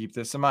 Keep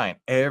this in mind.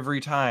 Every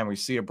time we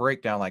see a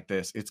breakdown like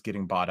this, it's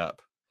getting bought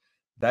up.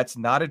 That's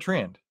not a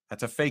trend.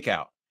 That's a fake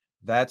out.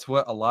 That's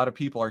what a lot of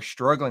people are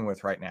struggling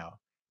with right now,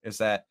 is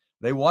that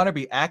they want to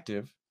be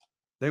active.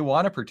 They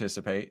want to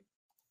participate,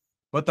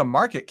 but the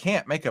market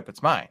can't make up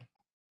its mind.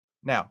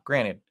 Now,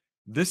 granted,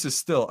 this is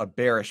still a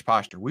bearish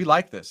posture. We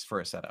like this for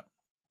a setup.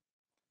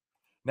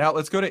 Now,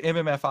 let's go to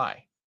MMFI.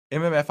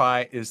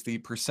 MMFI is the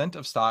percent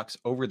of stocks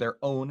over their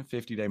own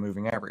 50-day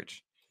moving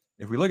average.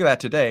 If we look at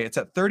that today, it's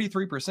at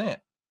 33%. Let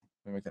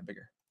me make that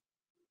bigger.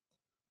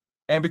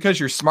 And because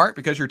you're smart,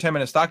 because you're a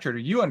 10-minute stock trader,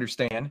 you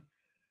understand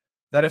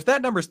that if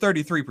that number is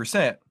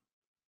 33%,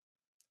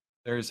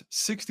 there's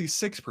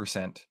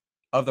 66%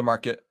 of the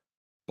market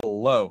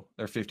below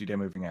their 50-day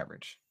moving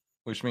average,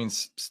 which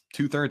means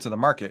 2/3 of the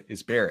market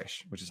is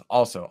bearish, which is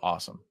also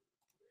awesome.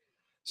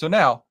 So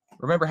now,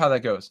 remember how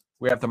that goes.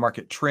 We have the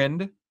market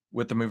trend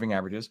with the moving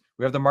averages.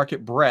 We have the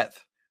market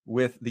breadth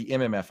with the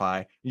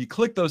MMFI. You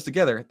click those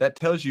together, that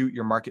tells you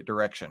your market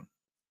direction.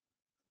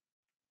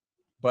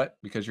 But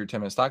because you're a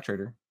 10-minute stock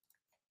trader,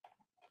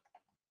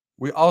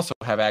 we also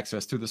have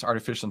access to this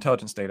artificial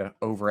intelligence data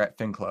over at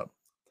FinClub.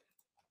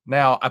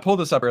 Now, I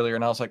pulled this up earlier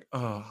and I was like,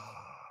 oh,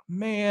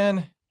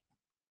 man.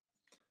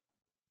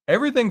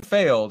 Everything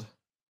failed,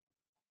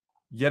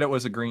 yet it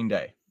was a green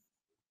day.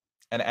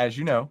 And as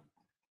you know,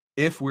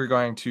 if we're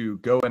going to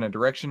go in a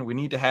direction, we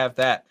need to have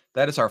that.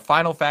 That is our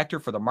final factor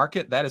for the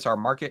market. That is our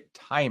market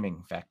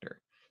timing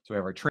factor. So we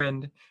have our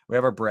trend, we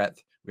have our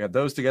breadth, we have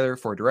those together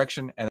for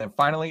direction, and then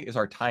finally is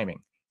our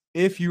timing.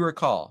 If you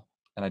recall,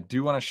 and I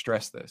do want to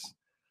stress this,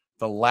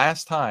 the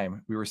last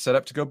time we were set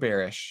up to go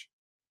bearish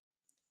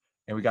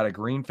and we got a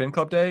green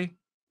FinClub day,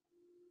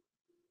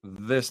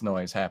 this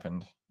noise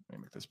happened. Let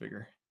me make this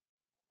bigger.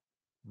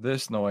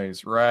 This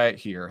noise right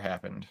here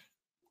happened.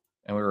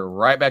 And we were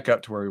right back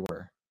up to where we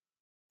were.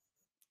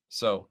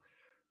 So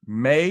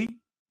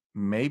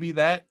maybe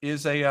that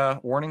is a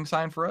warning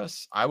sign for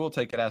us. I will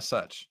take it as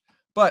such.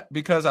 But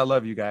because I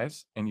love you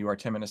guys and you are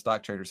 10-minute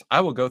stock traders,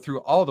 I will go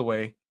through all the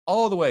way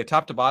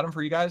top to bottom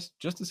for you guys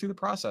just to see the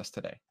process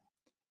today.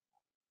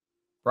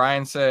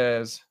 Brian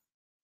says,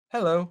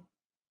 hello.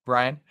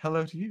 Brian,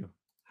 hello to you.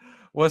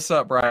 What's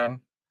up,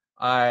 Brian?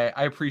 I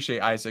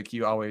appreciate, Isaac,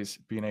 you always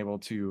being able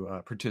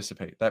to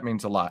participate. That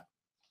means a lot.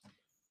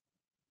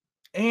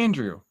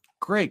 Andrew,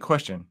 Great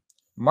question.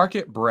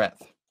 Market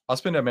breadth. I'll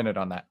spend a minute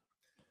on that.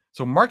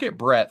 So market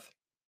breadth,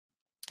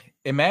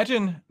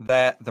 imagine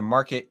that the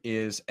market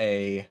is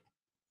a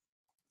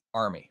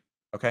army,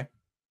 okay?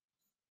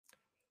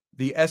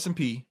 The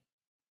S&P,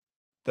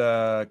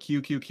 the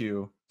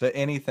QQQ, the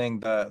anything,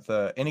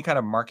 the any kind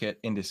of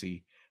market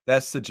indice,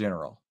 that's the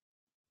general.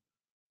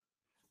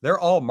 They're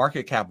all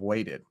market cap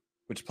weighted,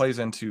 which plays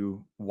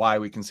into why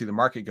we can see the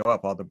market go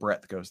up while the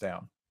breadth goes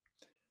down.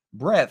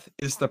 Breadth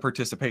is the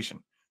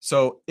participation.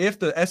 So if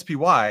the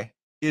SPY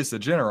is the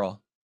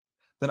general,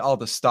 then all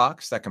the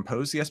stocks that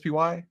compose the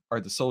SPY are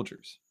the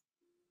soldiers.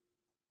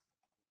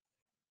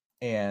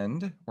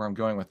 And where I'm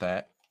going with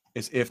that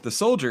is if the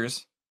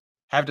soldiers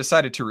have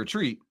decided to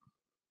retreat,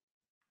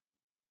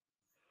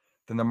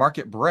 then the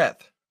market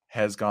breadth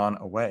has gone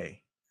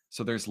away.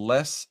 So there's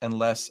less and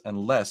less and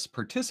less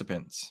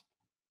participants,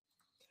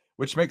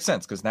 which makes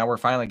sense because now we're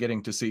finally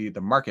getting to see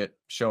the market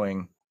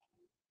showing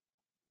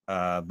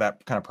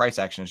that kind of price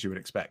action as you would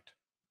expect.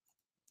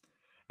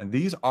 And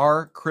these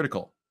are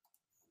critical.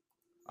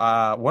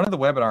 One of the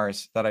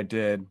webinars that I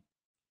did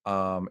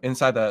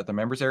inside the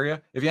members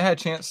area, if you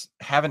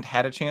haven't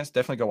had a chance,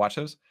 definitely go watch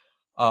those.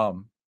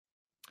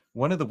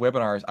 One of the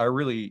webinars, I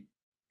really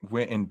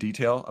went in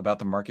detail about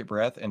the market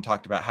breadth and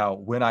talked about how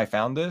when I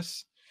found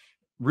this,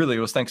 really it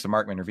was thanks to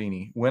Mark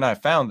Minervini. When I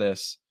found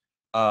this,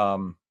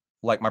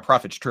 like my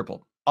profits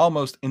tripled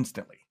almost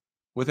instantly.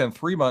 Within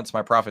 3 months,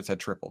 my profits had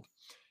tripled.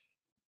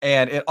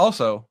 And it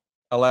also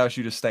allows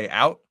you to stay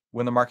out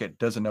when the market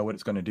doesn't know what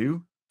it's going to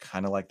do,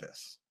 kind of like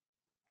this.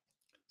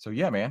 So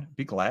yeah, man,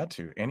 be glad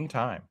to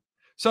anytime.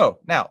 So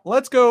now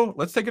let's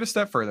take it a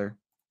step further.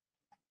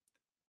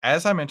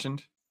 As I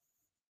mentioned,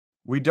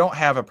 we don't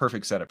have a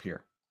perfect setup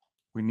here.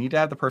 We need to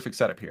have the perfect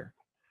setup here.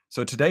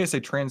 So today is a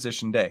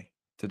transition day.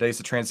 Today's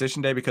a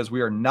transition day because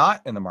we are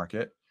not in the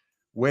market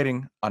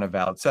waiting on a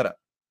valid setup.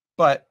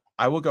 But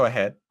I will go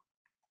ahead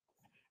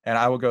and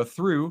I will go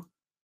through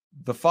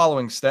the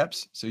following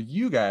steps so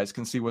you guys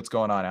can see what's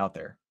going on out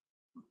there.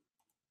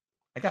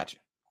 I got you.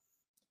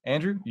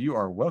 Andrew, you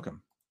are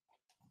welcome.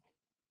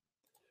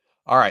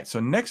 All right, so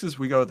next is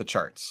we go to the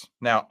charts.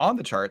 Now, on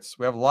the charts,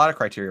 we have a lot of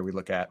criteria we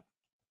look at,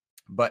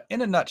 but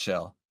in a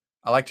nutshell,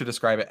 I like to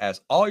describe it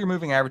as all your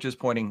moving averages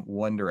pointing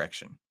one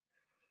direction.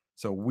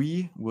 So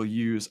we will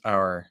use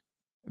our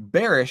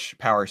bearish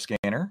power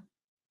scanner.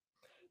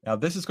 Now,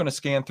 this is going to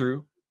scan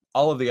through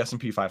all of the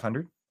S&P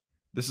 500.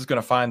 This is going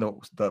to find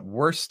the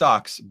worst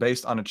stocks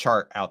based on a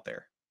chart out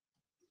there.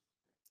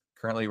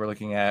 Currently, we're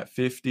looking at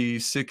 50,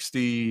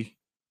 60,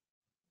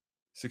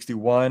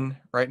 61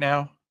 right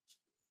now.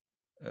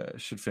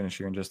 Should finish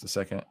here in just a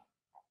second,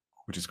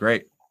 which is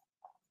great.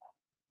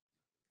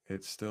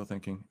 It's still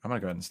thinking. I'm going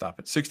to go ahead and stop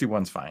it.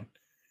 61's fine.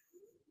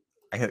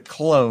 I hit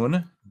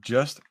clone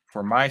just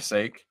for my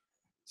sake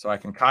so I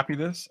can copy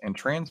this and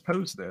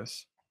transpose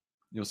this.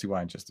 You'll see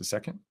why in just a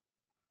second.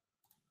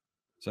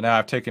 So now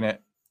I've taken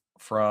it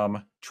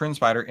from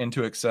TrendSpider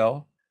into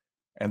Excel.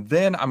 And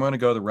then I'm going to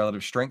go to the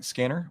relative strength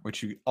scanner,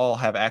 which you all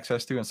have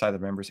access to inside the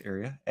members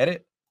area.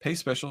 Edit,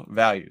 paste special,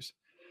 values.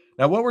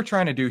 Now what we're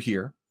trying to do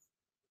here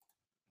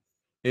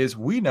is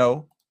we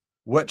know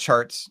what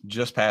charts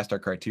just passed our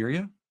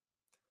criteria,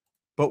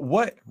 but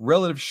what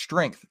relative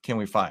strength can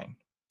we find?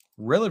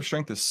 Relative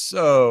strength is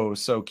so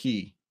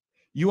key.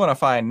 You want to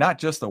find not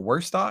just the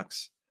worst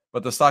stocks,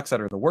 but the stocks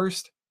that are the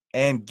worst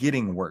and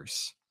getting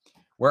worse.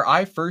 Where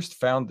I first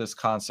found this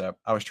concept,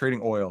 I was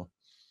trading oil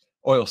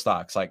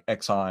stocks like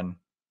Exxon,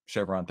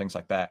 Chevron, things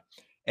like that.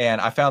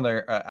 And I found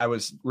I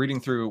was reading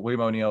through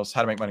William O'Neill's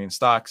How to Make Money in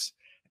Stocks,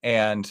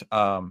 and he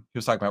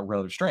was talking about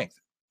relative strength.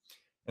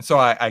 And so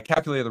I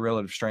calculated the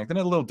relative strength in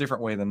a little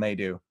different way than they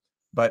do,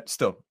 but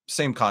still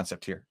same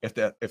concept here. If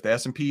the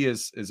S&P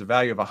is a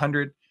value of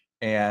 100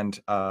 and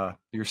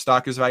your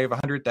stock is a value of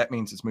 100, that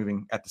means it's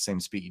moving at the same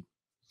speed.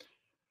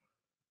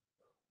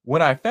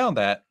 When I found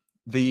that,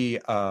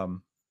 the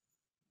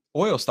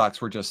oil stocks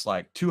were just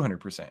like 200%,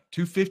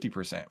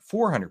 250%,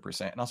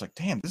 400%. And I was like,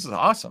 damn, this is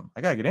awesome.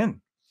 I got to get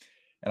in.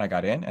 And I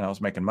got in and I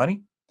was making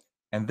money.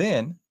 And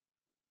then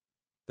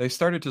they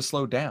started to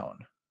slow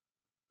down.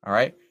 All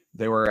right.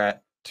 They were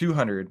at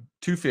 200,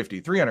 250,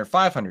 300,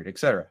 500,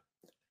 etc.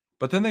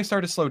 But then they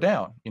started to slow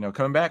down,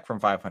 coming back from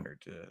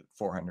 500 to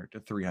 400 to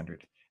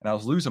 300. And I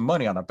was losing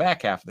money on the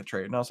back half of the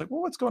trade. And I was like,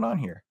 well, what's going on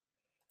here?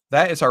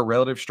 That is our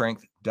relative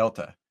strength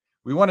delta.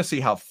 We want to see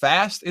how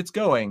fast it's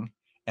going.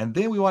 And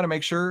then we want to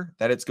make sure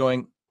that it's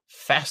going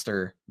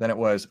faster than it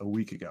was a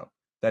week ago,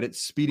 that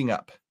it's speeding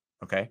up.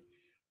 Okay.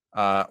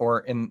 Or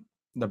in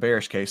the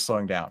bearish case,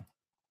 slowing down.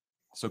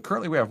 So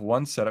currently we have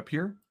one setup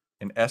here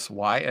in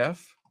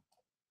SYF.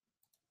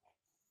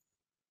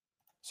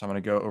 So I'm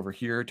going to go over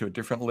here to a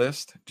different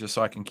list just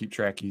so I can keep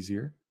track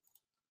easier.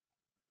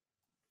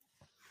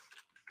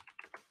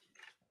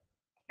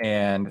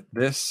 And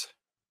this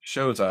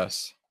shows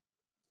us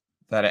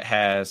that it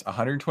has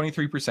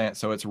 123%.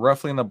 So it's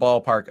roughly in the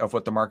ballpark of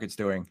what the market's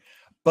doing.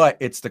 But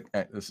it's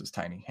this is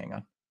tiny. Hang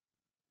on.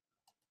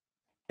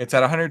 It's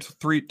at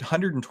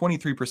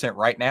 123%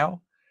 right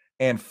now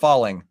and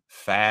falling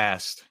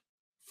fast,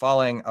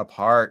 falling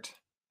apart.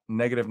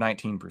 negative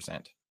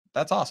 19%.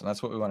 That's awesome.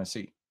 That's what we want to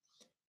see.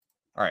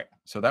 All right.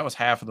 So that was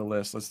half of the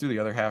list. Let's do the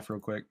other half real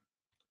quick.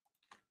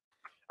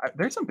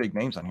 There's some big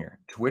names on here.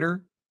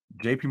 Twitter,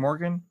 JP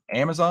Morgan,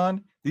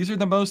 Amazon. These are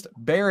the most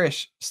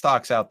bearish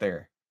stocks out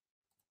there.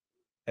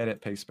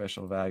 Edit pay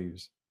special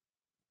values.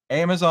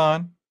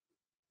 Amazon,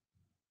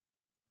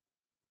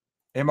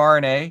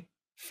 mRNA,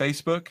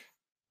 Facebook,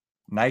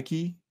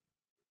 Nike,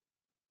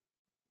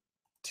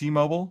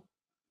 T-Mobile,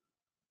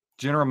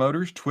 General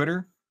Motors,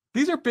 Twitter.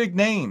 These are big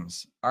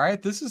names. All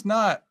right. This is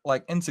not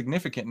like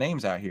insignificant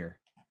names out here.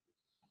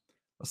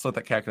 Let's let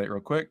that calculate real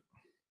quick.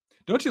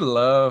 Don't you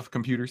love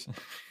computers?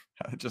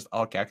 It just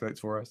all calculates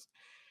for us.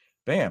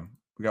 Bam.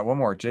 We got one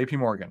more. JP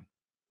Morgan.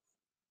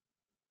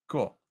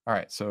 Cool. All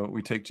right. So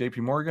we take JP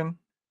Morgan.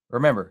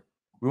 Remember,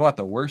 we want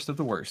the worst of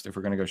the worst if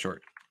we're going to go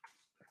short.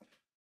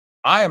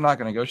 I am not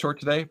going to go short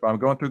today, but I'm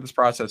going through this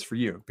process for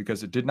you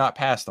because it did not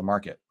pass the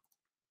market.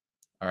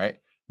 All right.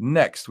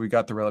 Next, we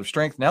got the relative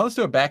strength. Now let's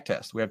do a back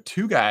test. We have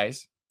two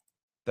guys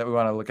that we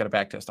want to look at a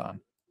back test on.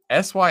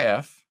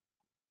 SYF.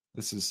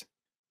 This is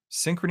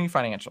Synchrony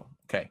Financial.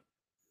 Okay.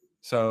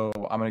 So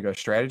I'm going to go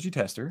strategy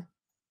tester.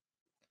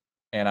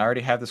 And I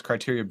already have this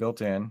criteria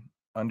built in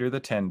under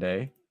the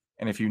 10-day.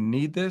 And if you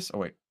need this, oh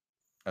wait,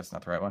 that's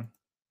not the right one.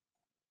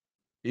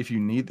 If you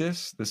need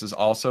this, this is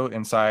also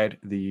inside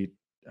the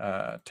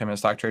 10-minute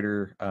stock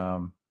trader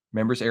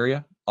members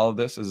area. All of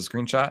this is a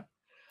screenshot. I'm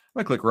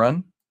going to click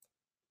run.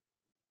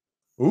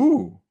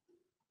 Ooh.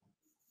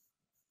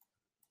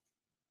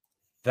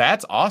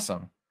 That's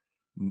awesome.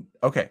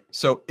 Okay.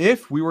 So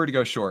if we were to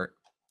go short,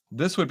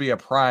 this would be a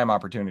prime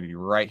opportunity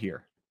right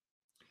here,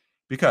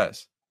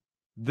 because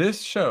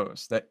this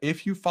shows that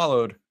if you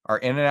followed our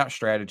in and out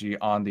strategy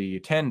on the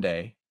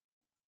 10-day,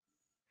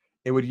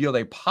 it would yield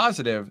a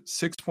positive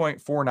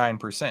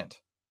 6.49%,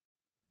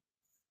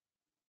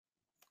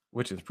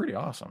 which is pretty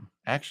awesome,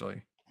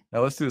 actually.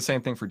 Now let's do the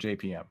same thing for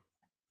JPM.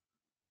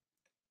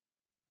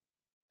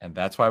 And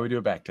that's why we do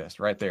a back test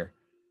right there.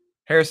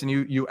 Harrison,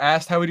 you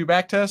asked how we do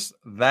back tests.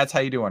 That's how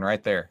you do one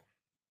right there.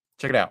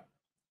 Check it out.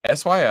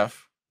 SYF,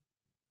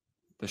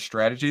 the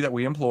strategy that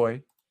we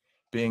employ,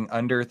 being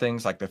under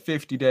things like the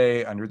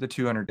 50-day, under the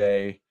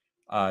 200-day,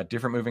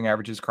 different moving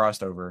averages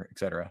crossed over,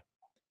 etc.,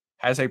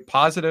 has a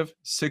positive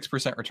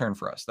 6% return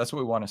for us. That's what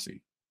we want to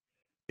see.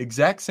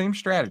 Exact same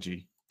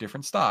strategy,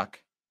 different stock,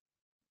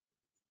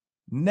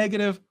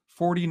 negative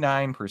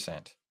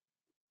 49%.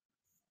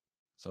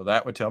 So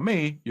that would tell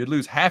me you'd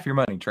lose half your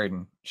money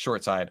trading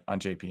short side on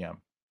JPM.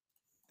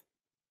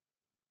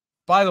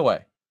 By the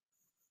way,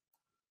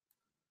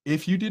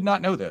 if you did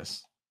not know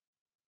this,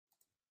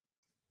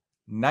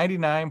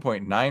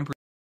 99.9%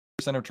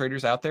 of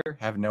traders out there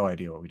have no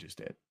idea what we just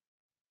did.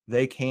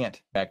 They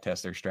can't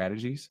backtest their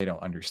strategies. They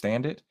don't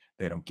understand it.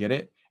 They don't get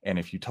it. And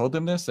if you told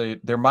them this,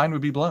 their mind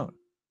would be blown.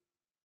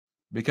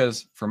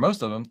 Because for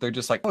most of them, they're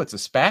just like, oh, it's a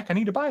SPAC. I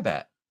need to buy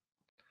that.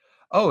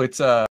 Oh, it's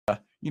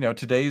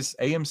today's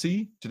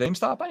AMC, today's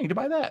GameStop. I need to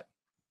buy that.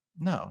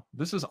 No,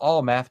 this is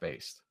all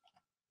math-based.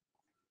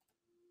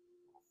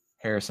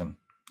 Harrison.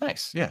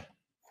 Nice. Yeah.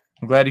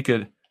 I'm glad you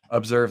could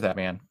observe that,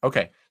 man.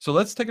 Okay. So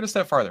let's take it a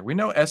step farther. We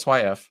know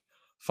SYF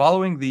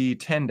following the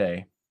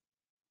 10-day.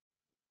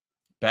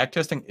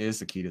 Backtesting is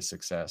the key to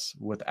success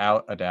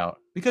without a doubt,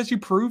 because you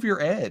prove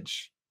your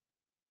edge.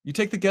 You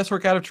take the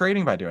guesswork out of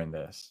trading by doing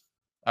this.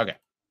 Okay.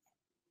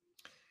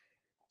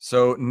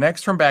 So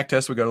next from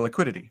backtest, we go to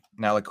liquidity.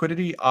 Now,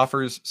 liquidity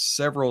offers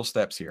several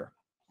steps here.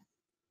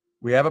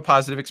 We have a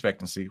positive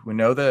expectancy. We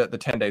know that the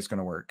 10-day is going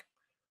to work.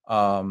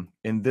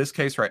 In this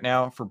case right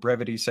now, for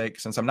brevity's sake,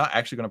 since I'm not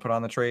actually going to put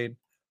on the trade,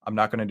 I'm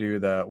not going to do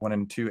the 1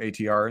 and 2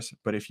 ATRs.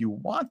 But if you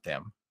want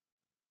them,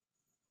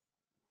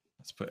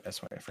 let's put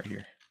SYF right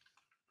here.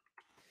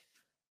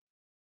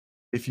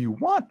 If you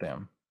want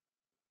them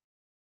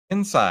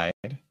inside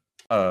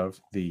of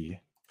the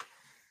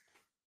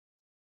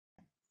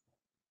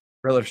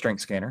relative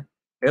strength scanner,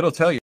 it'll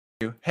tell you,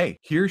 hey,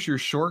 here's your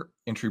short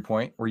entry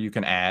point where you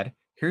can add.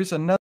 Here's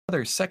another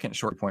second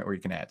short point where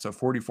you can add. So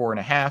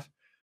 44.5,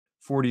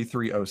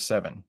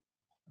 43.07.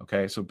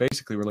 Okay, so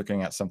basically we're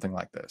looking at something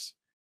like this.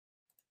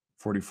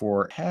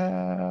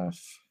 44.5.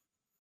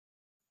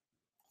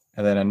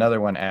 And then another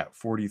one at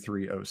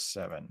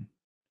 43.07.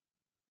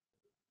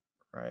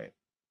 Right.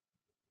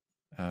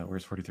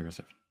 Where's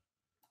 43.07?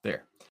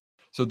 There.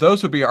 So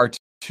those would be our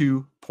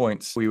 2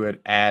 points we would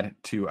add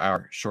to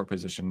our short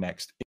position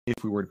next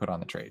if we were to put on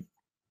the trade.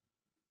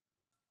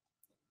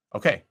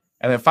 Okay.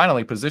 And then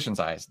finally, position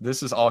size.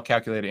 This is all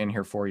calculated in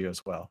here for you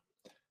as well.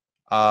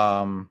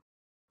 But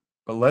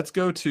let's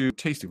go to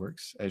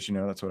Tastyworks. As you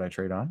know, that's what I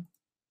trade on.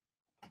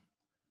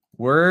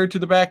 Word to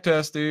the back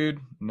test,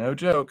 dude. No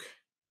joke.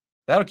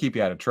 That'll keep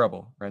you out of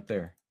trouble right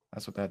there.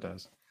 That's what that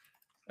does.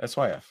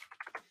 SYF.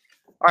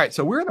 All right,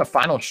 so we're in the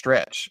final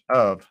stretch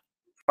of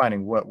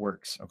finding what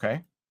works,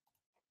 okay?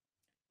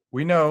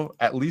 We know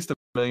at least 1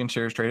 million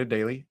shares traded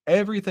daily.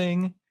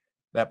 Everything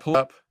that pulls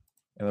up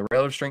in the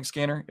relative strength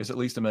scanner is at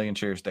least 1 million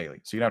shares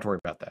daily. So you don't have to worry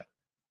about that.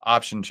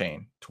 Option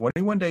chain,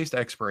 21 days to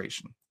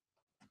expiration.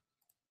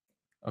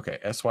 Okay,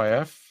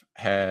 SYF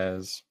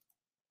has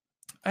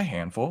a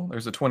handful.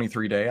 There's a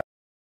 23-day.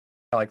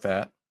 I like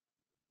that.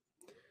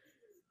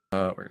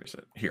 Where is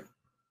it? Here.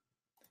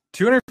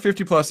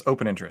 250 plus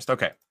open interest.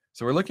 Okay.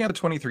 So we're looking at the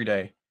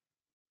 23-day,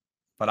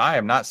 but I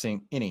am not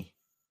seeing any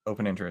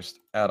open interest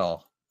at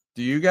all.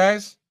 Do you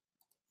guys?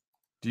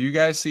 Do you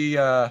guys see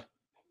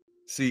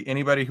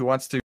anybody who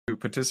wants to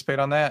participate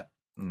on that?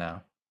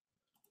 No.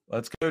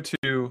 Let's go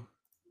to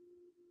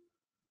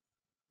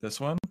this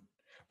one.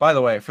 By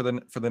the way, for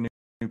the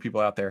new people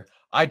out there,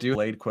 I do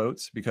Blade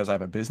quotes because I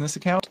have a business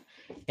account,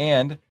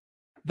 and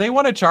they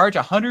want to charge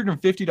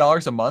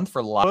 $150 a month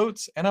for live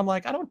quotes, and I'm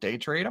like, I don't day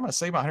trade. I'm gonna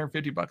save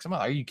 $150 a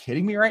month. Are you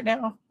kidding me right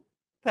now?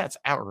 That's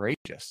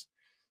outrageous.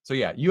 So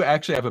yeah, you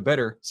actually have a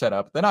better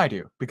setup than I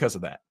do because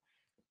of that.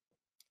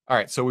 All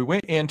right, so we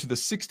went into the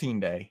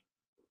 16-day,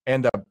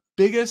 and the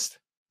biggest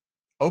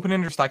open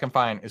interest I can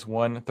find is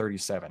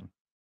 137.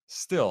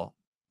 Still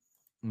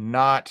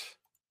not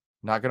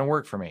going to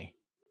work for me.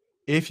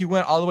 If you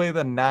went all the way to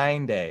the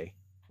 9-day,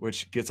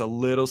 which gets a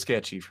little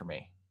sketchy for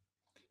me.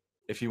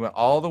 If you went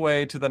all the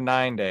way to the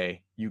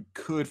 9-day, you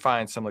could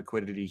find some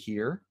liquidity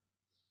here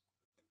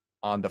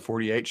on the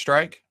 48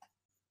 strike,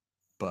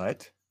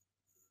 but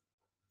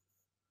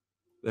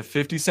the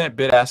 50-cent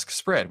bid-ask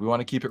spread, we want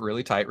to keep it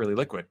really tight, really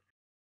liquid.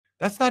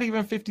 That's not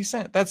even 50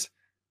 cents. That's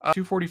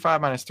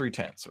 245 minus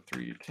 310. So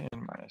 310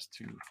 minus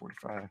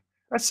 245.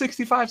 That's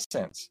 65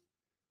 cents.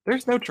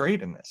 There's no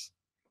trade in this.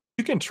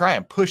 You can try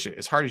and push it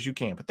as hard as you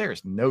can, but there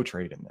is no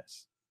trade in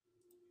this.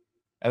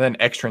 And then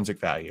extrinsic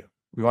value.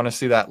 We want to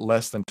see that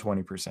less than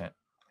 20%,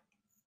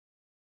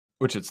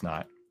 which it's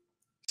not.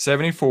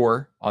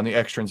 74 on the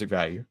extrinsic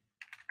value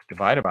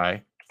divided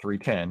by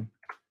 310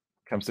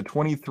 comes to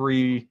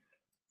 23.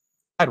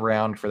 I'd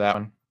round for that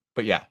one.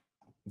 But yeah,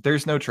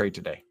 there's no trade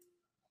today.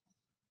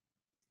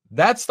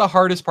 That's the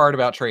hardest part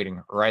about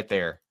trading right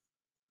there.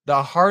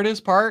 The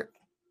hardest part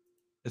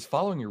is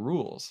following your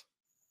rules.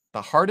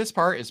 The hardest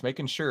part is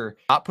making sure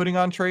not putting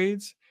on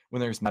trades when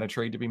there's not a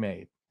trade to be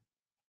made.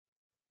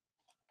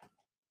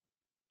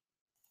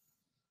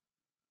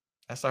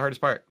 That's the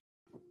hardest part,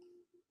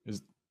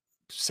 is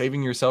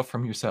saving yourself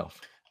from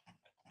yourself.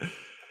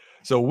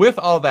 So with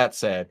all that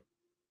said,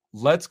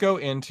 let's go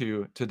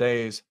into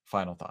today's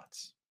final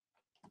thoughts.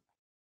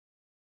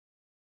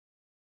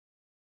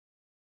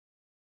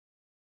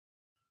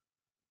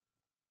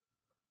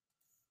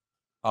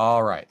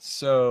 All right,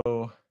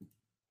 so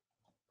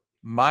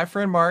my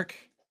friend Mark,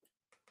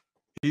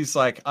 he's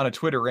like on a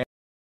Twitter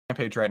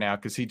rampage right now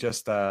because he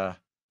just found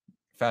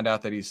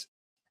out that he's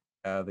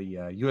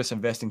the U.S.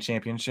 Investing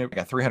Championship,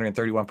 got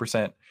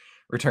 331%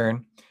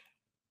 return.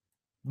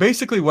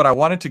 Basically, what I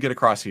wanted to get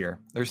across here,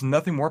 there's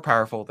nothing more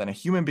powerful than a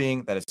human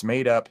being that has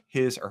made up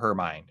his or her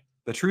mind.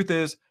 The truth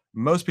is,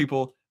 most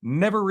people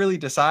never really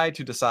decide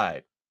to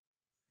decide.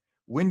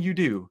 When you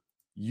do,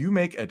 you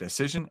make a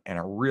decision and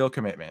a real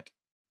commitment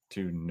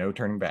to no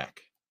turning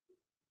back.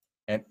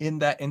 And in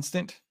that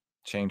instant,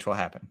 change will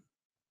happen.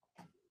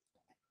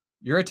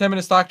 You're a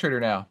 10-minute stock trader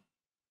now.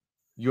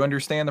 You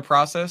understand the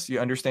process. You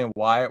understand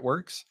why it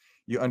works.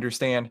 You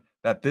understand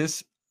that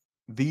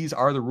these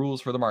are the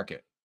rules for the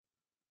market.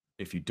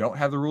 If you don't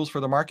have the rules for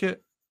the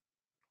market,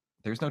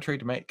 there's no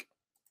trade to make.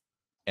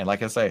 And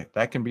like I say,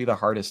 that can be the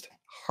hardest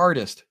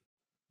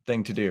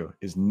thing to do,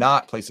 is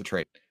not place a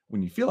trade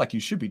when you feel like you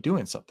should be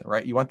doing something,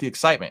 right? You want the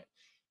excitement.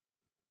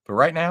 But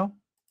right now,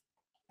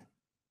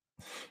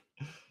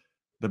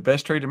 the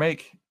best trade to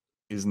make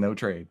is no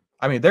trade.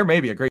 I mean, there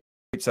may be a great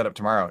setup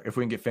tomorrow. If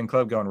we can get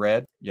FinClub going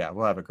red, yeah,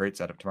 we'll have a great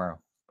setup tomorrow.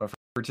 But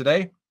for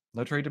today,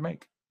 no trade to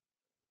make.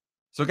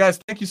 So guys,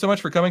 thank you so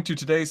much for coming to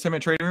today's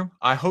 10-minute trading room.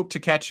 I hope to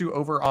catch you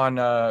over on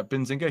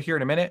Benzinga here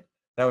in a minute.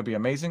 That would be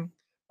amazing.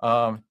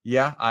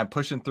 Yeah, I'm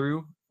pushing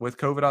through with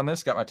COVID on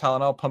this. Got my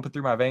Tylenol pumping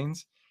through my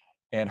veins,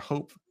 and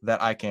hope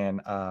that I can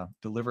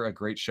deliver a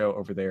great show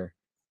over there,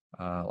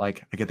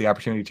 like I get the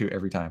opportunity to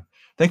every time.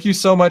 Thank you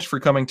so much for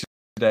coming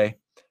today,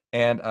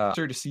 and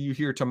sure to see you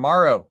here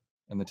tomorrow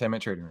in the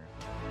 10-minute trading room.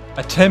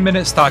 A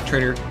 10-minute stock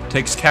trader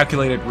takes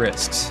calculated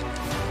risks,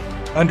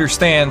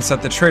 understands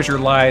that the treasure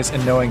lies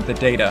in knowing the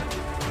data,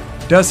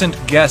 doesn't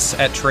guess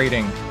at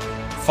trading,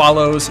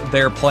 follows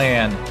their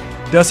plan,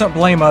 doesn't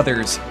blame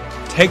others,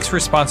 takes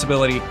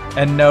responsibility,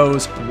 and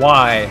knows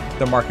why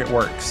the market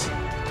works.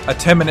 A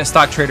 10-minute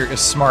stock trader is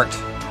smart.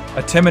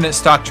 A 10-minute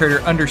stock trader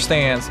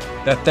understands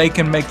that they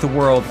can make the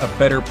world a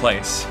better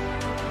place.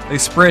 They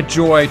spread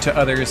joy to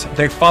others,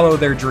 they follow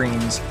their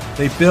dreams,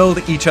 they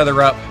build each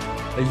other up,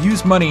 they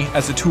use money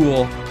as a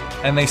tool,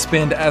 and they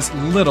spend as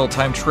little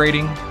time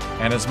trading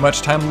and as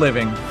much time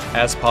living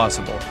as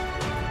possible.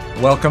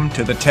 Welcome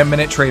to the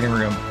 10-minute trading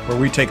room, where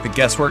we take the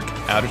guesswork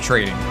out of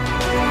trading.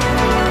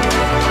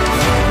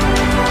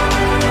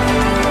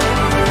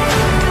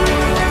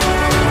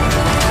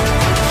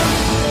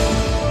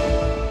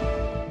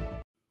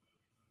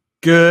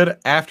 Good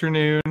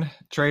afternoon,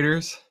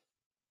 traders.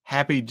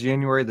 Happy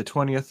January the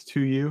 20th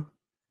to you.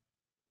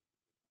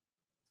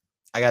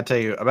 I got to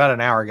tell you, about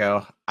an hour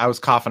ago, I was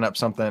coughing up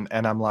something,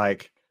 and I'm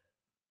like,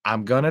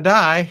 I'm going to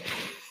die.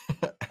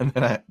 And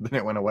then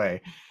it went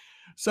away.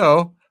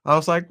 So I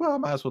was like, well, I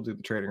might as well do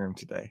the trading room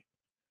today.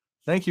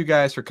 Thank you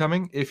guys for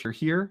coming. If you're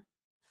here,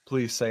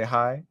 please say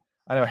hi.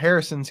 I know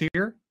Harrison's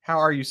here. How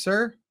are you,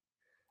 sir?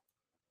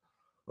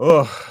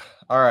 Oh,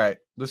 all right.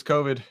 This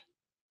COVID,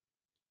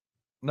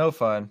 no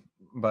fun,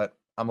 but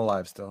I'm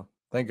alive still.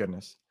 Thank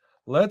goodness.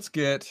 Let's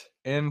get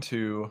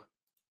into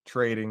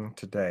trading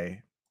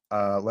today.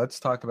 Let's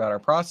talk about our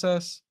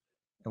process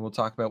and we'll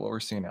talk about what we're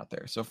seeing out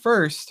there. So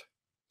first,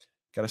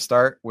 got to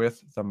start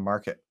with the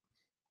market.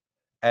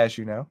 As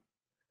you know,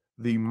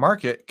 the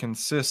market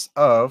consists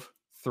of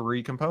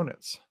 3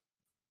 components.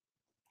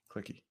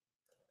 Clicky.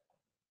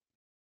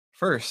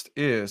 First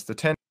is the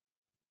 10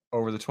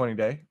 over the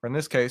 20-day, or in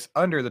this case,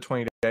 under the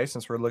 20-day,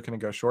 since we're looking to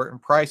go short,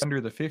 and price under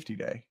the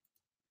 50-day.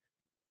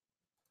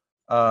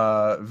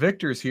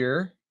 Victor's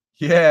here.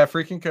 Yeah,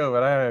 freaking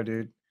COVID. I know,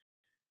 dude.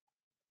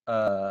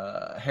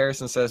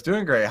 Harrison says,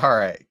 doing great. All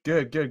right.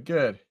 Good.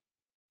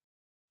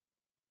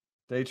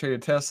 Day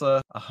traded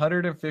Tesla,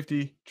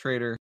 150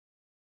 trader,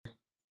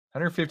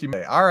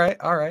 150. All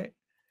right.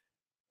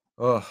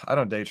 Oh, I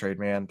don't day trade,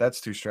 man.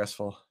 That's too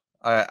stressful.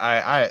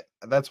 I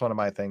that's one of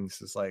my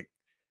things is like,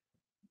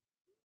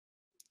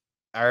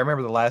 I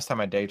remember the last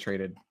time I day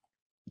traded,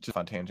 just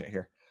on tangent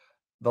here.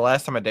 The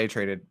last time I day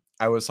traded,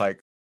 I was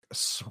like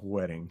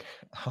sweating.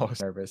 I was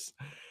nervous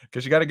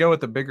because you got to go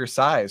with the bigger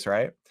size,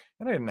 right?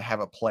 And I didn't have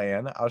a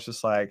plan. I was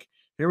just like,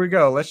 here we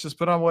go. Let's just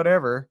put on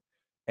whatever.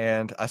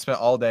 And I spent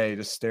all day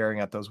just staring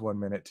at those 1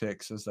 minute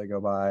ticks as they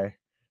go by.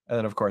 And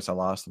then, of course, I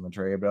lost in the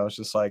trade. But I was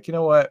just like, you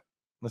know what?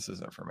 This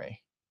isn't for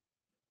me.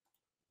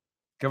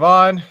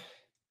 Kevon,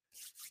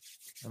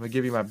 I'm going to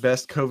give you my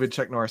best COVID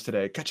Chuck Norris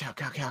today. Ka-chow.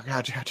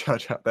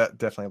 That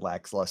definitely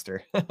lacks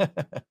luster.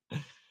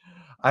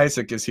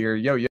 Isaac is here.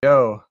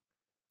 Yo.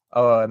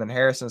 Oh, and then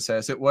Harrison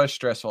says, it was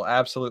stressful.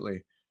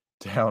 Absolutely.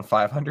 Down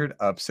 500,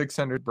 up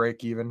 600,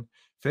 break even.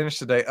 Finished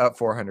the day up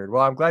 400.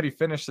 Well, I'm glad you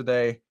finished the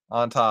day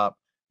on top.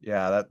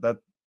 Yeah,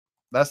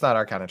 that's not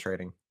our kind of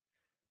trading.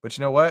 But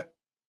you know what?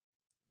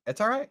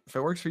 It's all right. If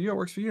it works for you, it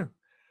works for you.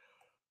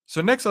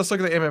 So next, let's look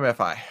at the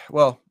MMFI.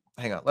 Well,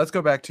 hang on. Let's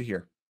go back to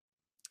here.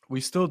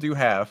 We still do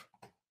have,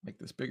 make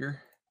this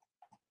bigger.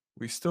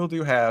 We still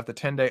do have the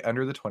 10-day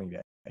under the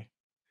 20-day.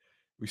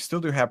 We still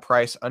do have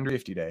price under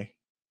 50-day.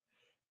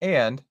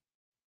 And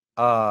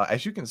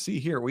as you can see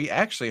here, we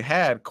actually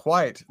had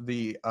quite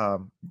the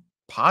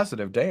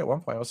positive day at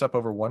one point. It was up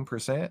over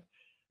 1%.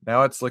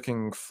 Now it's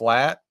looking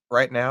flat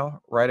right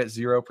now, right at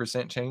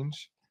 0%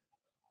 change.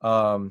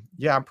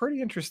 Yeah, I'm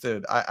pretty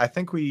interested. I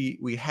think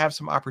we have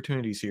some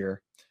opportunities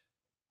here.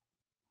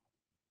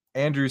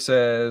 Andrew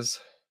says,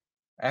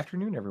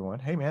 afternoon, everyone.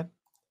 Hey, man.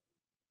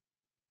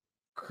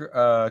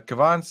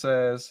 Kevon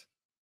says,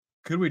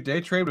 could we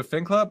day trade with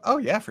FinClub? Oh,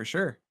 yeah, for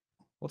sure.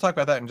 We'll talk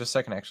about that in just a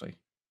second, actually.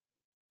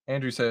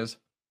 Andrew says,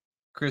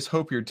 Chris,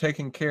 hope you're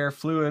taking care.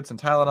 Fluids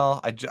and Tylenol.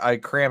 I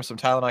crammed some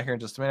Tylenol here in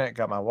just a minute.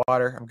 Got my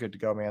water. I'm good to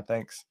go, man.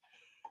 Thanks.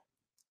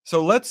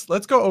 So let's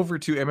go over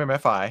to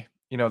MMFI.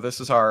 You know,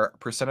 this is our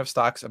percent of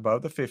stocks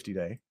above the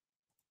 50-day.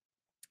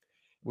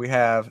 We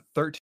have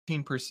 13%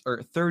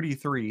 or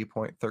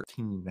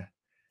 33.13.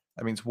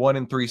 That means 1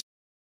 in 3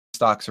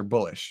 stocks are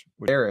bullish.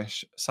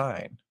 Bearish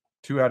sign.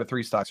 2 out of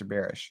 3 stocks are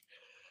bearish.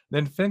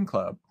 Then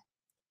FinClub.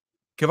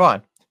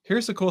 Kevon,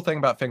 here's the cool thing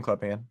about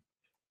FinClub, man.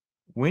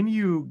 When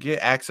you get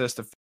access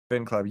to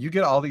FinClub, you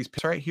get all these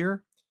picks right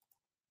here.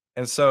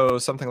 And so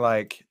something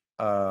like,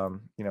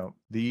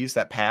 these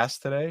that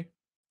passed today,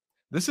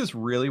 this is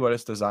really what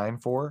it's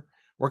designed for.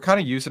 We're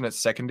kind of using its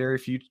secondary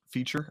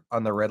feature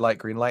on the red light,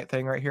 green light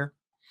thing right here.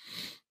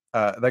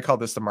 They call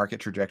this the market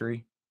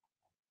trajectory.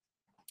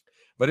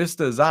 But it's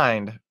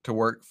designed to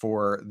work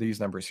for these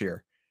numbers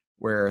here,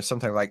 where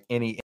something like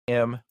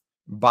NEM,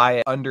 buy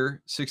it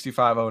under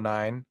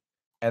 65.09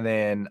 and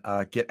then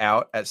get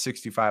out at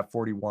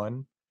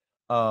 65.41.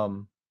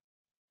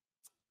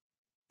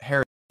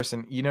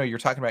 Harrison, you're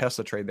talking about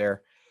Tesla trade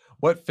there.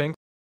 What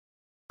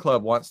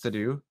FinClub wants to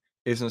do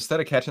is instead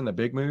of catching the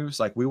big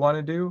moves like we want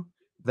to do,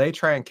 they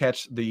try and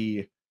catch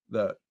the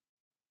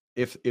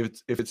if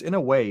it's in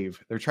a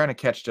wave, they're trying to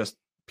catch just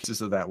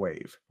pieces of that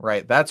wave,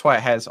 right? That's why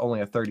it has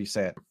only a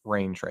 30-cent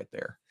range right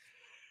there.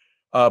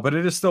 But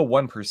it is still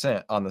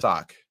 1% on the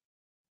stock.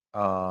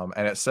 And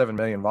at 7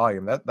 million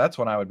volume, that's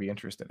one I would be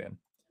interested in.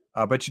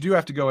 But you do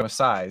have to go in a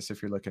size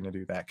if you're looking to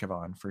do that,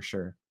 Kevon, for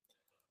sure.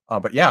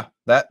 But yeah,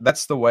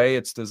 that's the way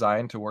it's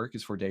designed to work,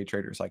 is for day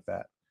traders like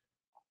that.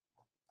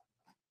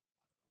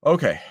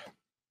 Okay,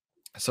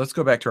 so let's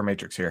go back to our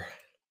matrix here.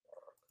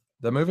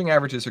 The moving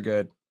averages are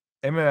good.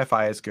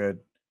 MMFI is good,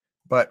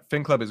 but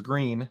FinClub is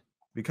green.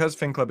 Because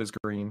FinClub is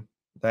green,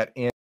 that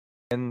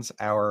ends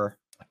our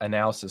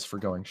analysis for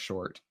going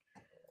short.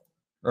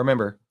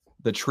 Remember,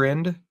 the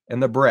trend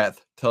and the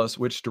breadth tell us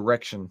which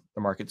direction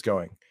the market's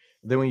going.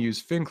 Then we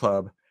use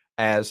FinClub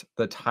as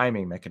the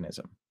timing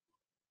mechanism.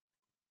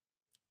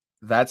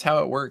 That's how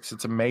it works.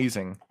 It's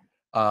amazing.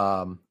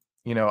 A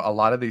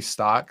lot of these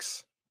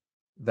stocks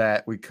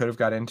that we could have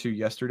got into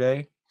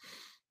yesterday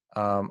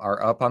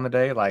are up on the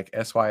day, like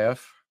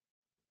SYF,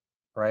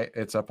 right?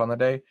 It's up on the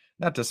day.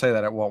 Not to say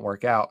that it won't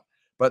work out,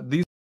 but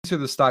these these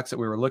are the stocks that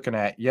we were looking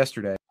at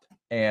yesterday.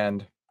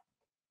 And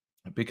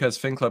because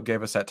FinClub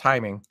gave us that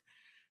timing,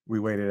 we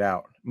waited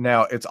out.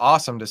 Now, it's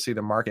awesome to see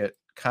the market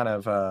kind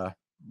of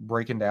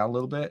breaking down a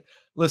little bit.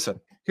 Listen,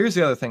 here's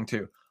the other thing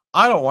too.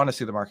 I don't want to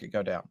see the market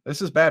go down.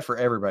 This is bad for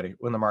everybody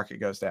when the market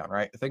goes down,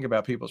 right? Think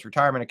about people's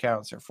retirement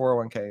accounts, their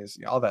 401ks,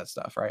 all that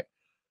stuff, right?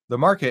 The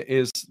market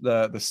is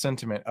the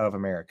sentiment of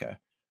America.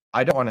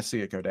 I don't want to see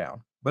it go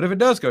down. But if it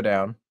does go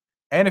down,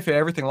 and if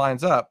everything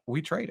lines up,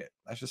 we trade it.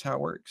 That's just how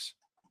it works.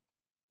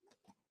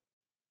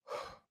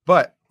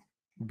 But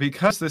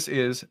because this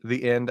is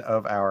the end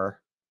of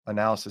our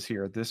analysis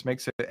here, this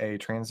makes it a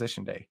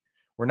transition day.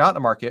 We're not in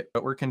the market,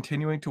 but we're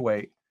continuing to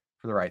wait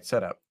for the right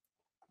setup.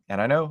 And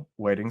I know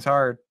waiting's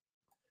hard.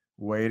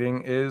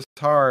 Waiting is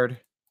hard,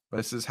 but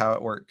this is how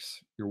it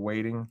works. You're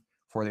waiting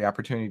for the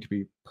opportunity to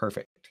be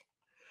perfect.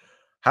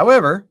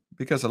 However,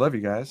 because I love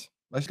you guys,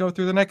 let's go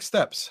through the next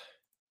steps.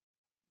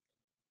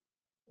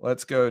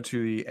 Let's go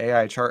to the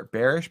AI chart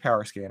bearish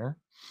power scanner.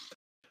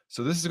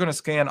 So this is going to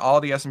scan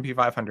all the S&P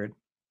 500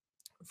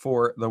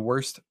 for the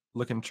worst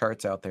looking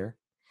charts out there.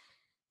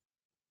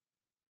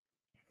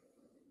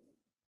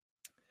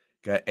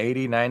 Got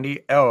 80,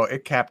 90. Oh,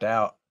 it capped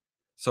out.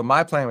 So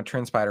my plan with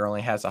TrendSpider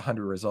only has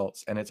 100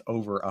 results, and it's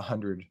over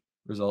 100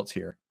 results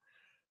here.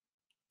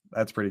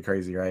 That's pretty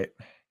crazy, right?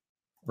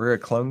 We're going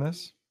to clone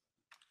this.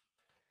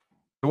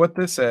 So what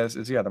this says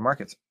is, yeah, the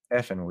market's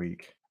effing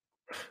weak.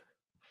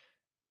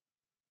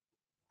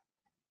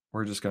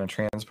 We're just going to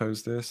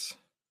transpose this.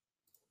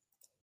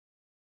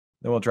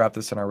 Then we'll drop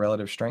this in our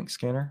relative strength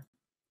scanner.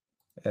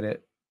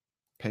 Edit,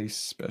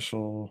 paste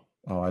special.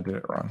 Oh, I did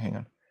it wrong. Hang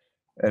on.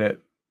 Edit,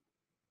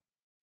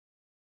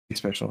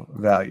 special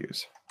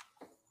values.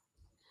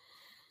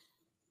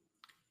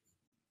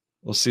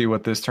 We'll see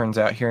what this turns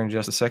out here in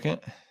just a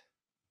second.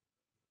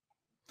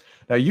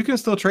 Now, you can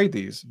still trade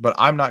these, but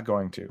I'm not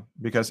going to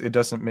because it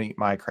doesn't meet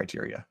my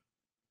criteria.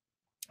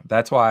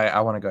 That's why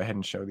I want to go ahead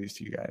and show these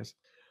to you guys.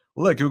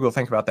 We'll let Google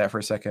think about that for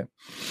a second.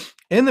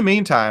 In the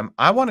meantime,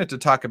 I wanted to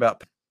talk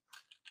about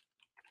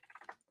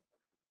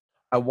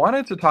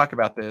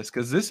this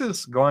because this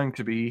is going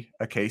to be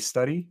a case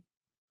study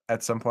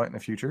at some point in the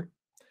future.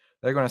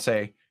 They're going to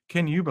say,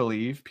 can you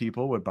believe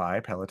people would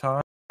buy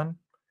Peloton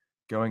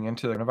going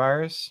into the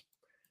coronavirus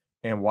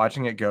and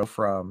watching it go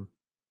from,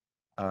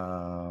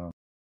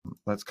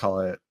 let's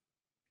call it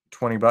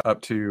 $20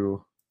 up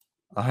to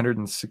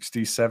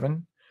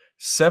 167,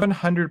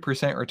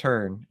 700%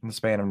 return in the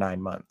span of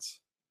 9 months.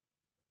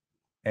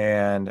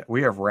 And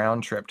we have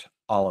round tripped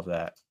all of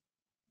that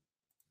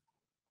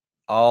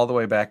all the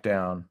way back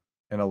down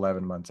in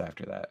 11 months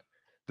after that.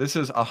 This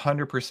is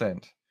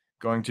 100%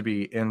 going to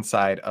be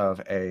inside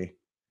of a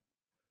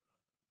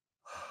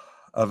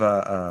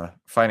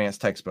finance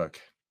textbook.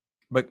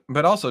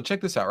 But also check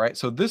this out, right?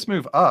 So this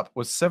move up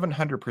was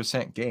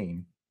 700%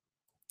 gain.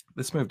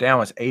 This move down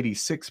was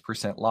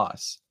 86%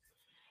 loss.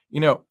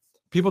 You know,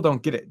 people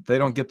don't get it. They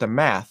don't get the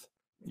math.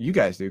 You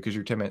guys do because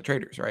you're 10-minute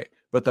traders, right?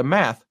 But the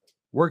math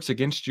works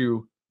against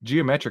you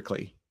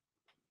geometrically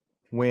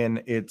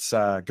when it's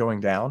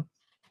going down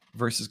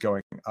versus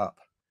going up.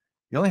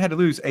 You only had to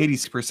lose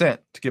 80%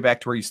 to get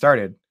back to where you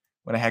started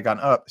when it had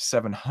gone up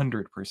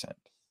 700%.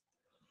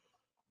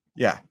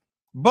 Yeah.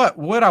 But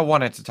what I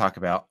wanted to talk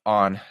about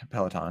on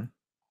Peloton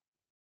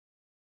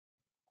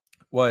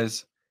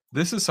was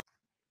this is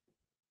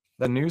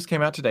the news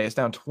came out today. It's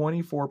down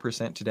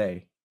 24%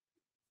 today.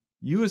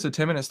 You as a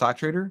 10-minute stock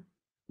trader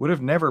would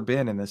have never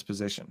been in this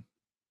position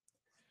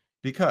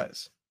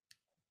because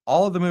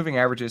all of the moving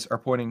averages are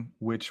pointing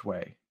which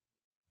way?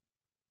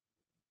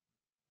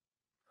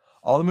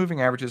 All the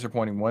moving averages are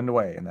pointing one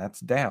way, and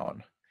that's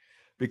down.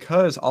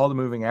 Because all the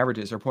moving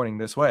averages are pointing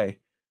this way,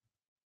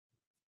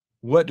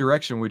 what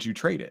direction would you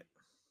trade it?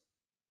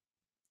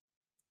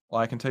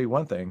 Well, I can tell you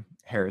one thing,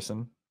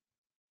 Harrison.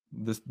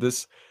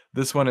 This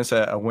one is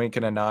a wink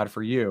and a nod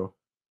for you.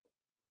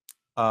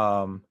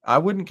 I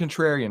wouldn't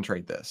contrarian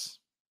trade this,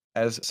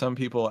 as some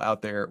people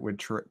out there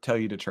would tell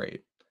you to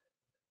trade.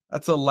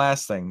 That's the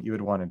last thing you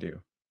would want to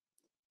do.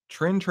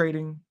 Trend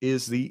trading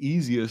is the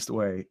easiest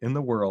way in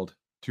the world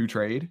to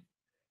trade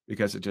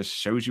because it just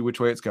shows you which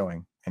way it's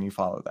going and you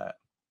follow that.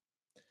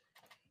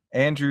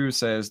 Andrew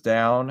says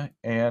down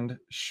and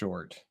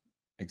short.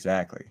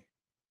 Exactly.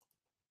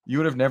 You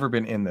would have never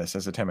been in this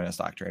as a 10-minute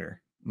stock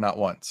trader. Not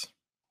once.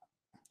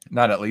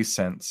 Not at least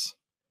since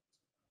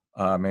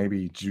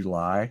maybe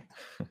July.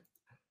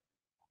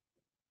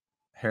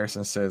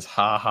 Harrison says,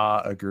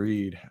 ha,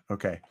 agreed.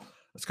 Okay,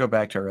 let's go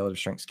back to our relative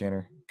strength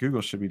scanner.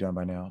 Google should be done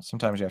by now.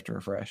 Sometimes you have to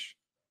refresh.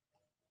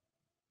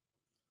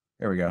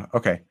 There we go.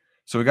 Okay,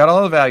 so we got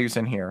all the values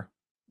in here,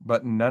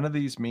 but none of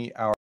these meet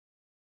our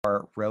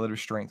relative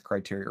strength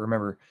criteria.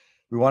 Remember,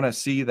 we want to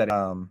see that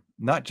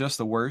not just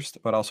the worst,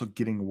 but also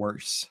getting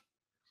worse.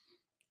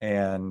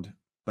 And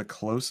the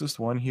closest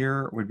one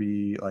here would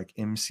be like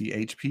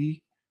MCHP.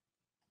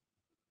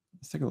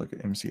 Let's take a look at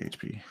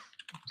MCHP.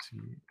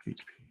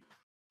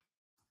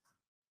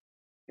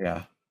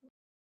 Yeah,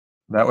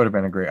 that would have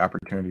been a great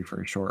opportunity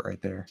for a short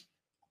right there.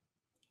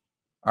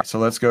 All right, so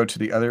let's go to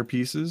the other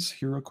pieces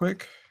here real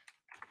quick.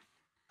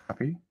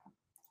 Copy.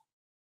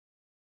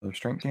 The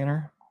strength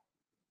scanner.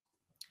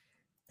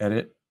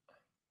 Edit.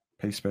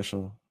 Paste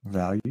special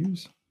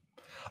values.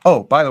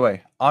 Oh, by the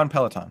way, on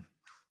Peloton.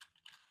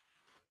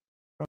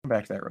 Going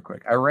back to that real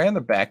quick. I ran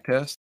the back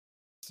test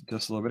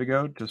just a little bit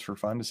ago, just for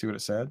fun to see what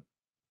it said.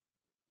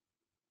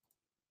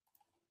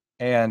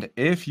 And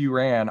if you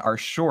ran our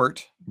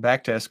short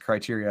backtest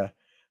criteria,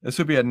 this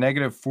would be a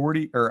negative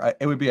 40, or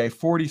it would be a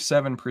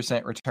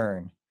 47%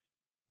 return.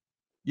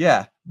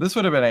 Yeah, this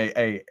would have been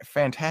a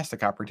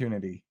fantastic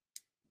opportunity.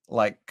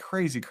 Like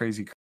crazy,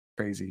 crazy,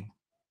 crazy.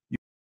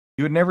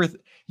 You would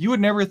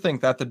never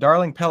think that the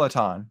darling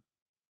Peloton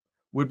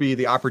would be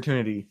the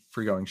opportunity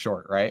for going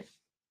short, right?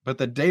 But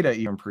the data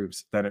even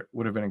proves that it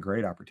would have been a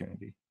great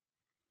opportunity.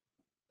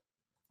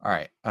 All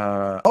right.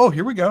 Oh,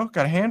 here we go.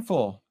 Got a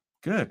handful.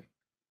 Good.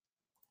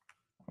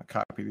 I'm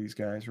gonna copy these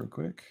guys real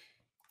quick.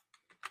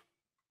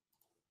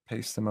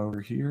 Paste them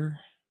over here.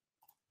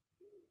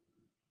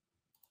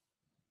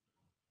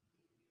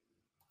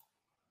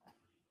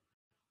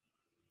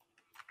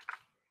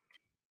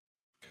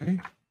 Okay.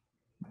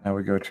 Now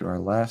we go to our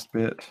last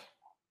bit.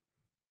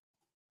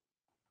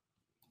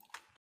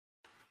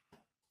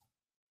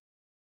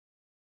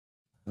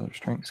 Another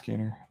strength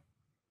scanner.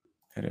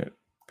 Edit.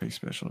 Paste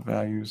special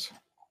values.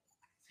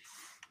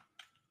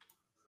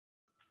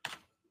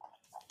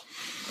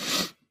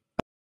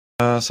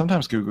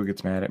 Sometimes Google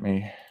gets mad at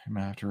me. I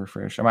might have to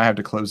refresh. I might have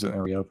to close it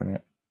and reopen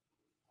it.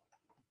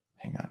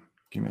 Hang on.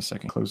 Give me a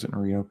second. Close it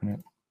and reopen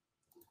it.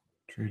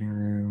 Trading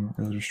room,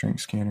 realtor strength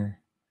scanner.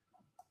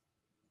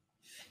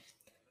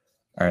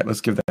 All right,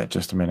 let's give that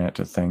just a minute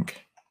to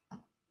think.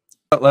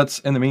 But let's,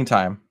 in the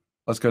meantime,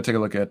 let's go take a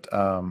look at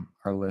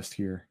our list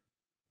here.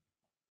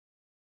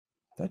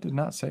 That did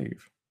not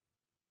save.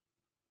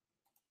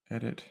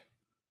 Edit.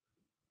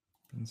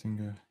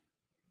 Benzinga.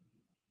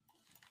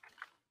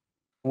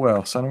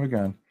 Well, son of a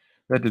gun.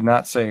 That did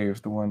not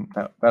save the one.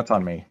 That's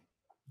on me.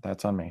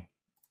 That's on me.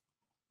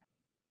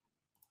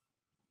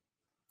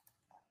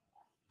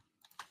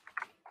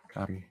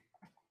 Copy.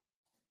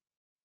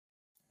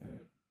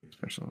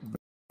 Special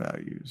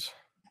values.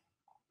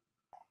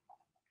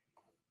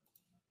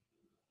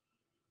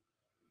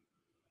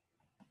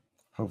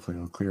 Hopefully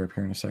it'll clear up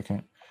here in a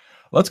second.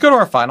 Let's go to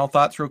our final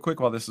thoughts real quick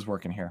while this is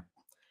working here.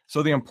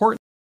 So the importance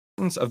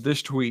of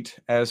this tweet,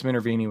 as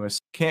Minervini was,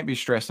 can't be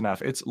stressed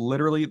enough. It's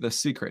literally the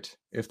secret,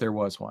 if there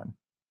was one.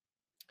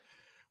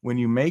 When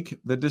you make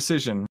the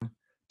decision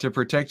to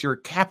protect your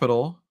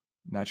capital,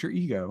 not your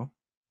ego,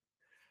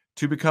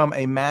 to become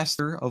a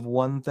master of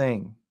one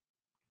thing,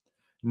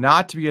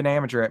 not to be an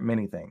amateur at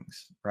many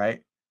things,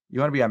 right? You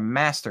want to be a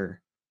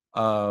master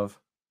of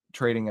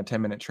trading a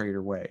 10-minute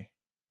trader way.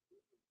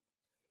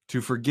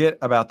 To forget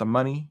about the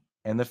money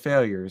and the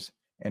failures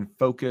and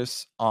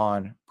focus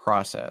on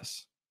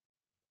process.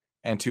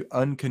 And to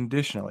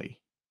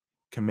unconditionally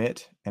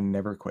commit and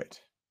never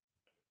quit.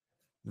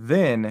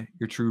 Then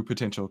your true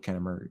potential can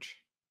emerge.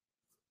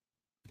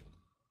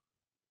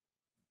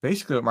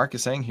 Basically, what Mark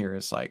is saying here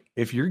is like,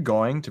 if you're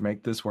going to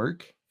make this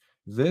work,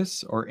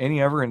 this or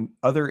any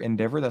other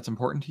endeavor that's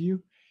important to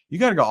you, you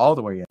got to go all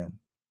the way in.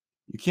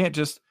 You can't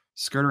just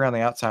skirt around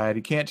the outside.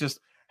 You can't just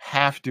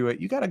half do it.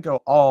 You got to go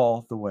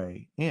all the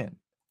way in.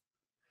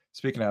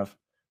 Speaking of,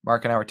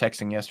 Mark and I were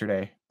texting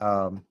yesterday.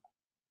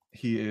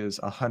 He is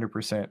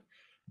 100%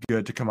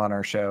 good to come on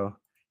our show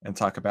and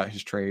talk about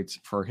his trades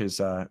for his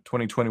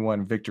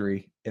 2021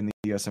 victory in the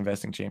U.S.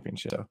 Investing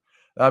Championship. So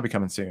that'll be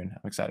coming soon.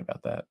 I'm excited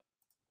about that.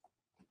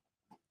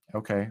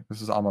 Okay,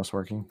 this is almost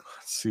working.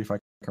 Let's see if I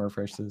can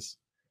refresh this.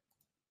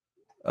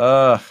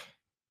 Here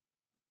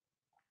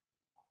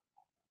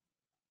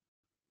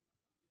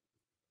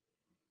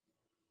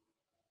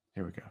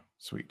we go.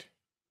 Sweet.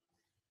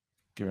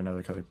 Give it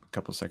another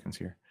couple seconds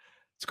here.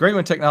 It's great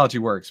when technology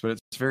works, but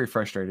it's very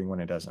frustrating when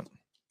it doesn't.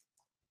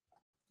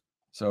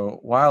 So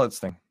while it's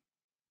thing,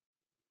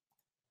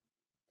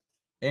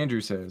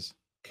 Andrew says,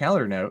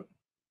 calendar note,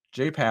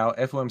 JPOW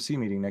FOMC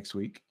meeting next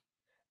week.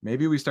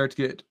 Maybe we start to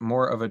get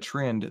more of a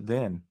trend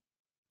then.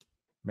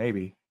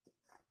 Maybe.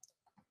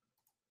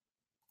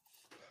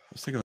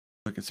 Let's take a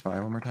look at SPY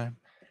one more time.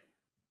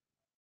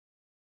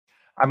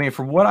 I mean,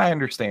 from what I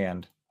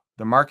understand,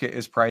 the market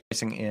is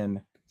pricing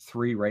in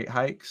 3 rate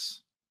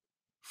hikes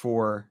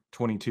for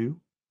 22.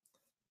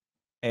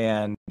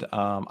 And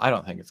I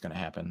don't think it's going to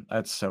happen.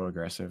 That's so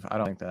aggressive. I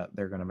don't think that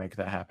they're going to make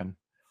that happen.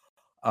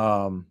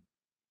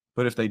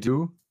 But if they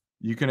do,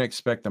 you can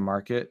expect the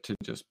market to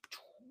just,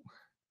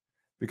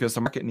 because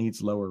the market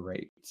needs lower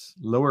rates.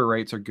 Lower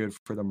rates are good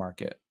for the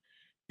market.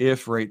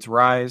 If rates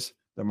rise,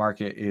 the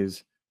market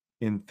is,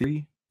 in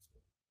theory,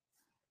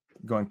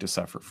 going to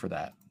suffer for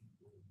that.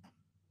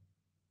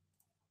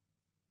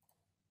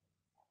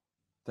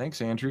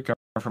 Thanks, Andrew. Coming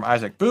from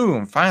Isaac.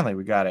 Boom. Finally,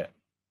 we got it.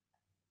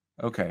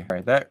 Okay. All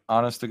right. That,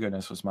 honest to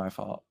goodness, was my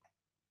fault.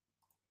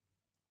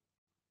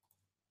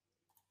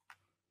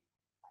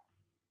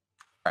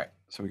 All right.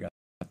 So we got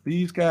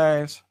these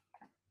guys.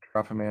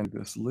 Drop them in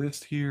this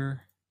list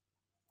here.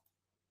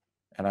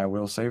 And I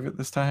will save it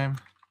this time.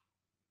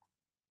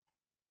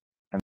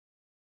 And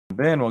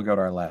then we'll go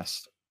to our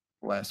last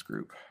last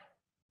group.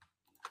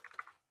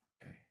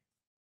 Okay.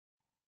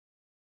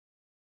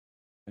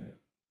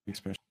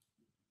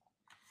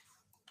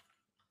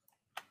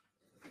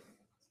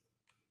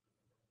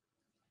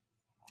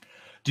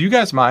 Do you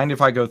guys mind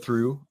if I go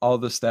through all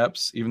the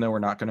steps, even though we're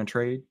not going to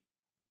trade?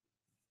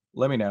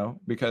 Let me know,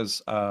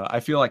 because I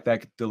feel like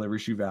that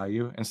delivers you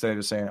value instead of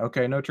just saying,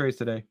 okay, no trades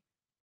today.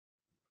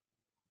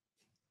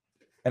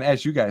 And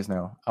as you guys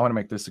know, I want to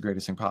make this the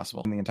greatest thing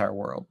possible in the entire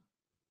world.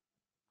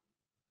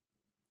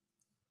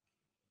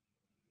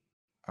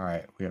 All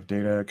right, we have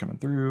data coming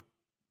through.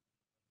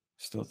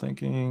 Still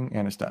thinking,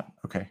 and it's done.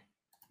 Okay,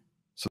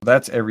 so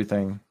that's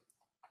everything.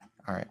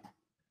 All right,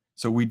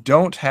 so we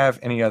don't have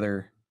any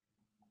other.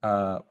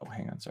 Oh,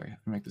 hang on, sorry.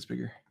 Let me make this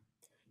bigger.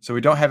 So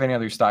we don't have any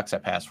other stocks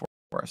that pass for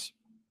us.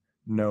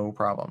 No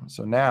problem.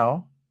 So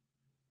now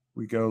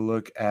we go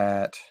look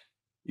at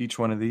each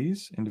one of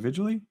these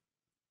individually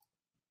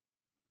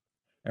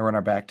and run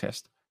our back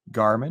test.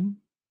 Garmin.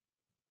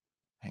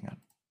 Hang on.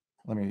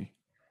 Let me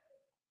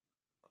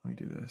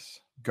do this.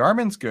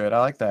 Garmin's good.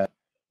 I like that.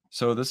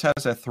 So this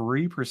has a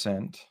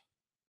 3%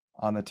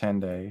 on the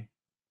 10-day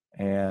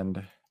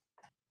and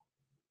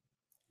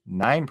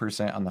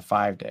 9% on the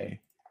 5-day.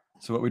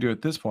 So what we do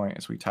at this point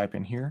is we type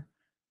in here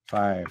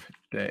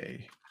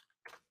 5-day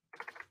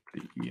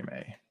the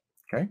EMA.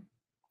 Okay.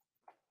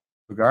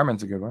 So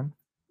Garmin's a good one.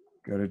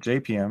 Go to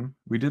JPM.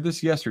 We did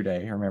this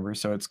yesterday, remember?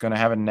 So it's going to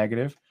have a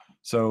negative.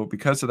 So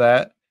because of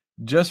that,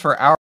 just for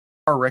our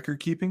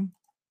record keeping,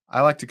 I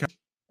like to come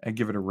and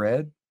give it a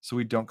red so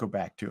we don't go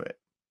back to it.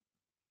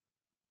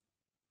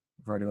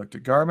 We've already looked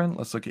at Garmin.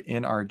 Let's look at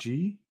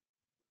NRG.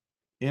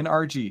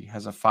 NRG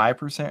has a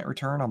 5%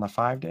 return on the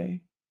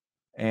 5-day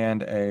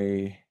and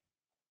a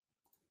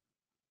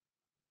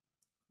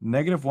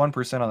negative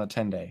 1% on the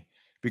 10-day.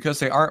 Because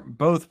they aren't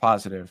both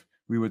positive,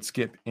 we would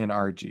skip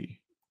NRG.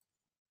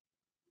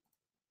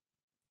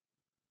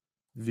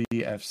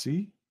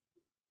 VFC,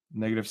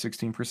 negative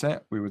 16%,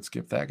 we would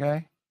skip that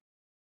guy.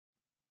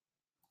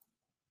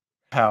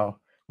 How,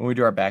 when we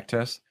do our back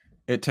test,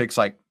 it takes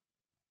like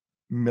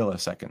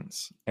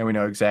milliseconds, and we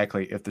know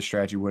exactly if the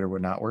strategy would or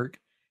would not work.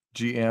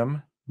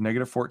 GM,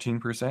 negative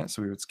 14%,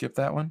 so we would skip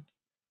that one.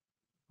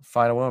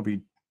 Final one would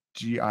be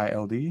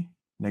GILD,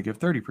 negative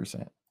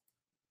 30%.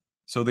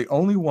 So the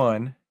only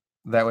one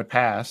that would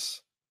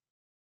pass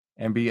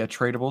and be a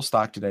tradable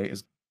stock today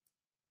is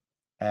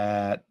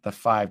at the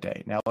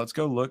 5-day. Now let's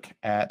go look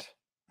at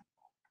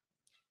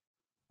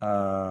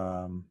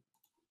Andrew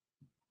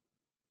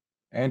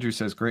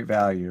says great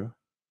value.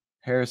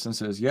 Harrison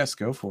says yes,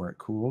 go for it.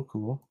 Cool,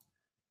 cool.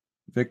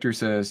 Victor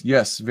says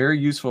yes, very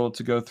useful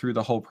to go through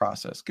the whole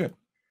process. Good.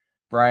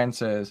 Brian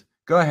says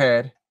go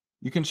ahead.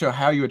 You can show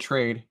how you would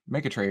trade,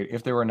 make a trade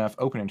if there were enough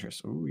open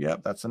interest. Oh,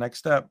 yep, that's the next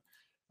step.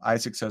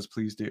 Isaac says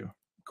please do.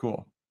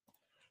 Cool.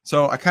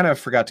 So I kind of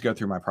forgot to go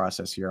through my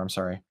process here. I'm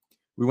sorry.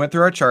 We went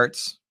through our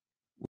charts.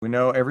 We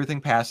know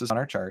everything passes on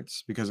our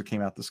charts because it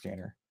came out the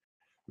scanner.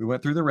 We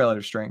went through the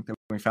relative strength and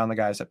we found the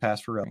guys that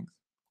passed for relative strength.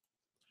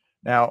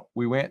 Now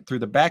we went through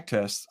the back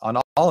tests on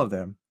all of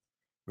them.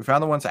 We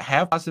found the ones that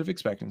have positive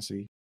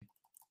expectancy,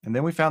 and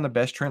then we found the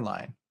best trend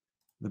line.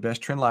 The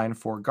best trend line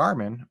for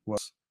Garmin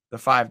was the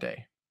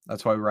 5-day.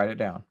 That's why we write it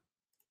down.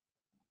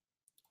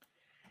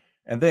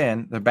 And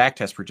then the back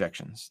test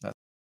projections. That's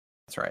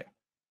right.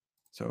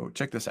 So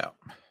check this out.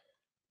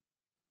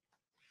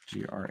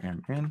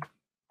 GRMN.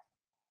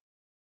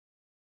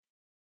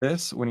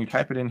 This, when you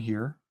type it in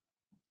here,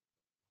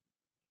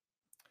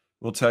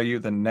 will tell you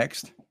the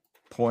next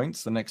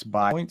points, the next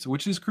buy points,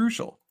 which is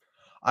crucial.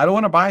 I don't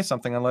want to buy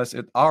something unless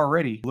it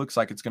already looks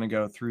like it's going to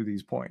go through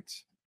these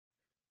points.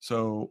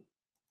 So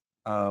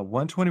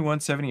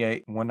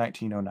 121.78,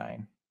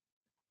 119.09.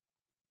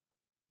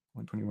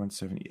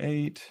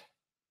 121.78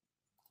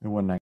 and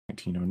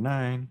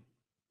 119.09.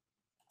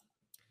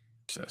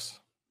 This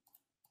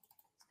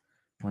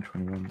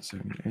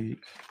 121.78.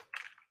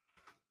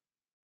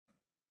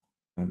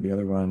 And the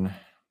other one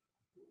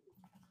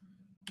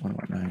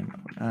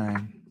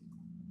 119.09.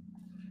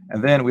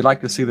 And then we'd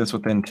like to see this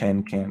within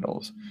 10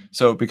 candles.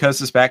 So because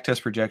this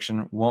backtest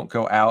projection won't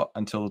go out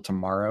until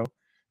tomorrow,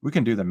 we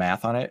can do the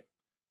math on it.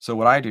 So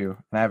what I do,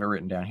 and I have it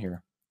written down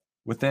here,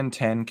 within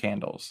 10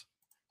 candles.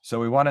 So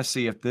we want to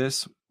see if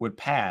this would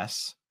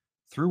pass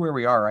through where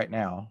we are right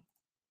now.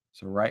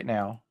 So right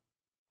now,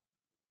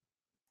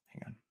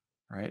 hang on,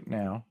 right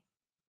now,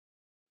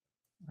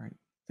 right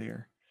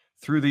there,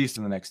 through these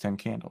in the next 10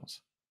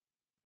 candles.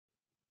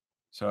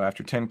 So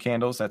after 10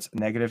 candles, that's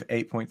negative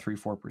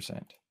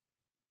 8.34%.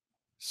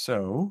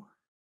 So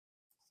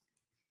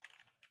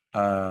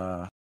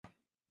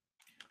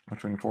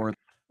 124,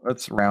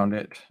 let's round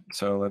it.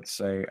 So let's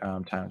say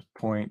times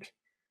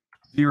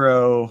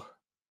 0.0,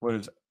 what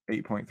is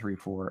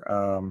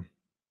 8.34?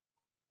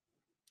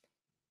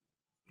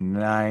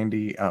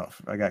 90, oh,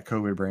 I got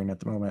COVID brain at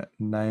the moment.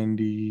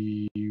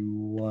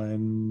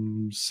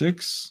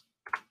 91.6,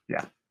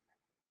 yeah,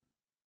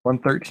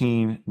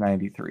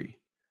 113.93.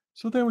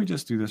 So then we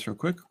just do this real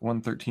quick.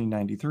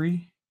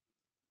 113.93.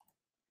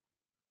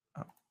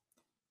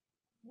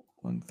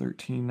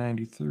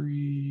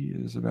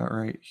 113.93 is about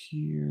right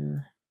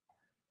here.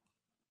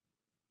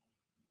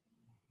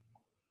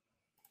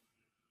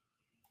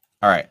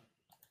 All right.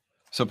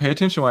 So pay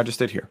attention to what I just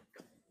did here.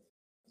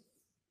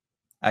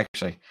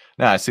 Actually,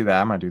 no, I see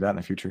that. I'm going to do that in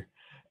the future.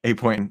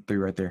 8.3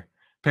 right there.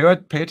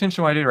 Pay attention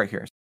to what I did right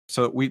here.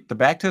 So the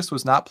back test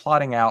was not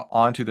plotting out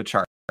onto the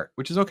chart,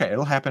 which is okay.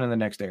 It'll happen in the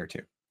next day or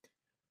two.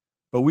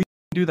 But we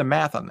do the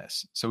math on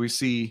this. So we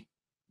see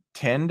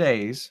 10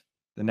 days,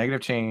 the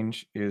negative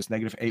change is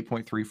negative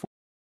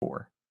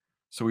 8.34.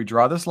 So we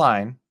draw this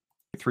line,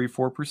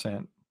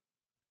 0.34%,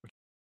 which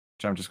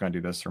I'm just going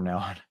to do this from now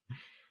on,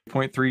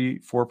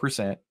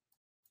 0.34%.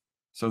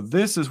 So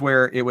this is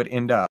where it would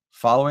end up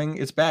following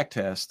its back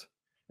test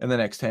in the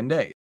next 10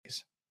 days.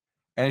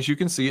 And as you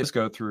can see, it's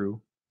go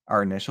through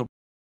our initial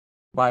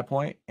buy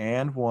point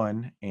and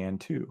 1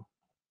 and 2.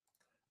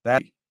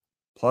 That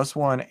plus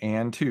 1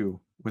 and 2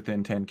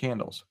 within 10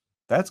 candles.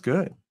 That's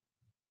good.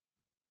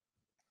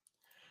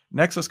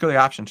 Next, let's go to the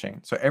option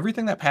chain. So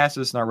everything that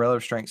passes in our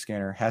relative strength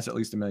scanner has at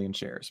least 1 million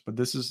shares, but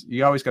this is,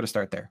 you always got to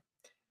start there.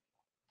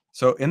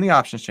 So in the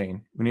options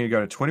chain, we need to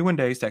go to 21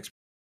 days to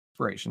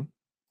expiration.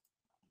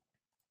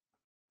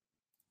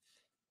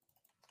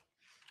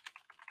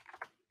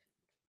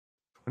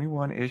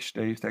 21-ish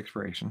days to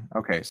expiration.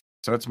 Okay,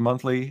 so it's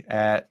monthly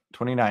at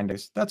 29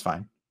 days. That's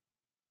fine.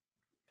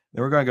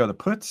 Then we're going to go to the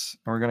puts,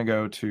 and we're going to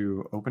go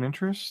to open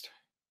interest.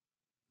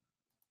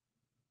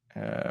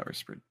 There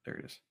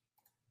it is.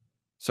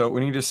 So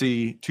we need to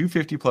see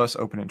 250 plus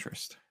open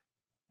interest.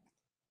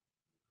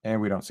 And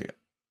we don't see it.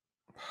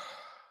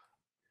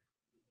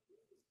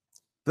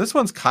 This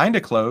one's kind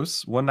of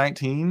close,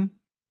 119.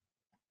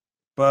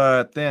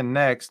 But then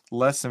next,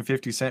 less than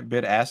 50 cent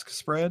bid ask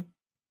spread.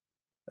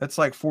 That's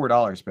like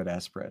 $4 bid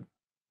ask spread.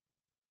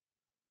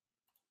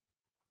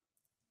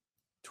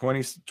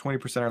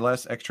 20% or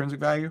less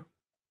extrinsic value.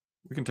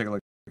 We can take a look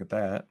at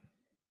that.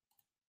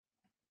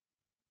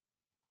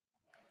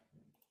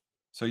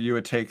 So you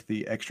would take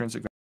the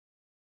extrinsic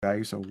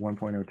value, so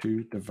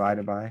 1.02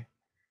 divided by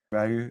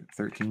value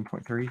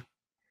 13.3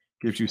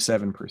 gives you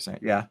 7%.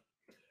 Yeah.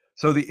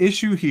 So the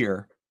issue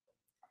here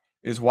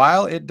is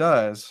while it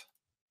does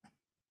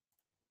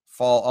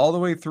fall all the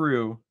way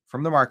through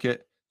from the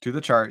market to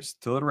the charts,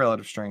 to the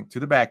relative strength, to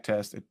the back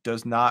test, it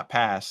does not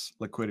pass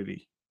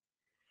liquidity.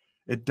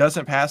 It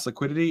doesn't pass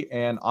liquidity,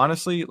 and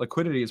honestly,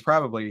 liquidity is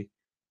probably,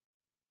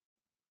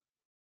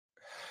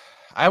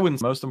 I wouldn't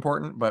say most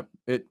important, but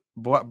it,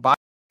 by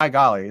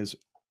golly, is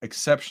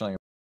exceptionally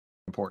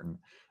important.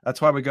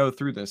 That's why we go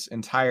through this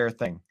entire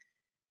thing.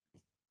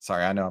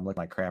 Sorry, I know I'm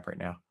looking like crap right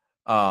now.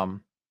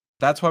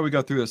 That's why we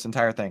go through this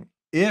entire thing.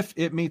 If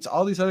it meets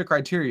all these other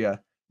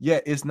criteria,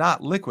 yet is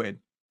not liquid,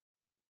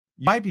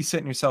 you might be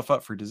setting yourself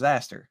up for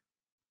disaster,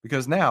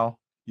 because now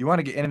you want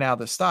to get in and out of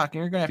the stock, and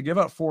you're going to have to give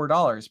up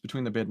 $4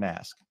 between the bid and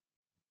ask.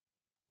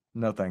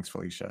 No thanks,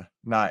 Felicia.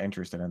 Not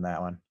interested in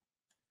that one.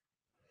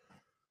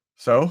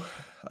 So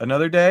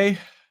another day,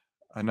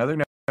 another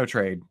no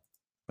trade,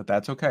 but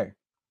that's okay.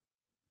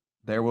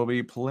 There will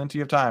be plenty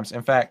of times.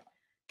 In fact,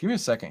 give me a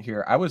second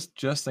here. I was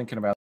just thinking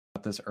about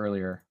this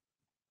earlier.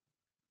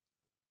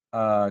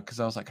 Because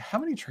I was like, how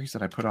many trades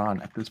did I put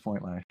on at this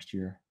point last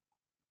year?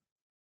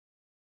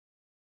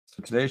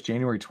 So today is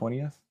January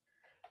 20th.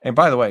 And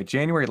by the way,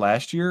 January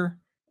last year,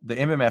 the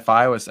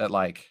MMFI was at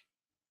like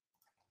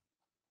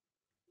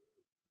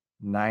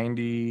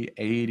 90,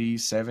 80,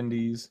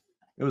 70s.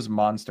 It was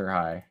monster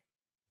high.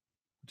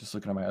 Just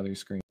looking at my other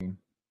screen.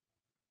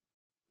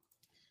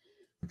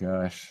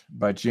 Gosh,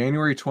 by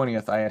January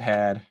 20th, I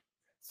had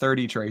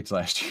 30 trades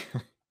last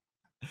year.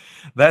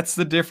 That's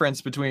the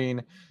difference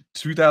between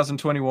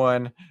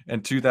 2021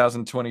 and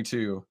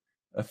 2022.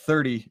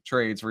 30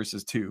 trades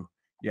versus 2.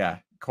 Yeah,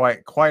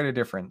 quite a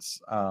difference.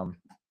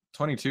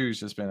 22 has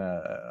just been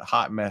a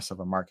hot mess of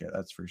a market,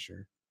 that's for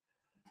sure.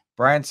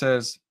 Brian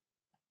says,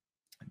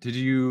 did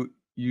you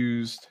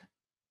use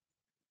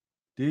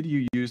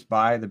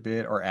buy, the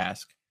bid, or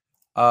ask?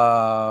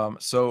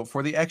 So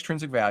for the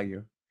extrinsic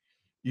value,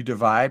 you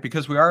divide,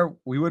 because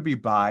we would be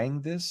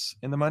buying this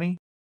in the money.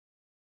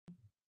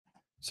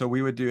 So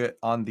we would do it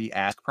on the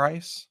ask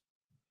price.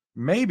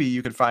 Maybe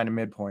you could find a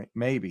midpoint,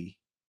 maybe.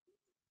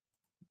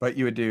 But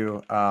you would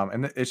do,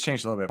 and it's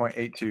changed a little bit,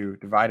 0.82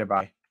 divided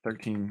by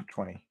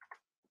 1320.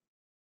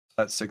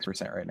 That's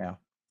 6% right now.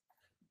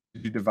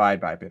 You divide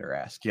by bid or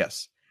ask.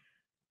 Yes.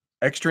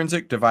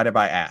 Extrinsic divided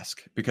by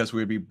ask, because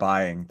we'd be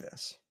buying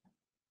this.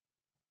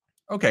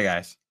 Okay,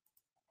 guys.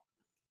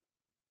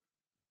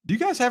 Do you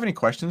guys have any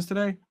questions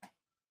today?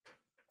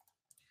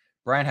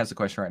 Brian has a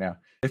question right now.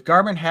 If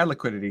Garmin had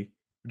liquidity,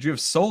 would you have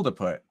sold a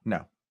put?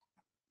 No.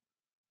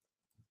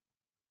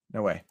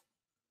 No way.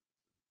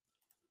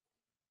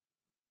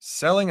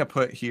 Selling a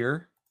put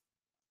here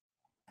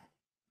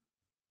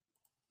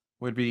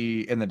would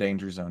be in the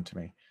danger zone to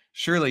me.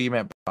 Surely you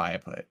meant buy a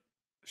put.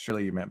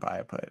 Surely you meant buy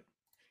a put.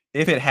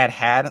 If it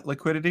had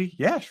liquidity,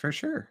 yeah, for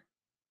sure.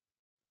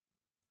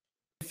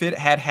 If it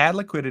had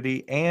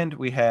liquidity and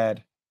we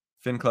had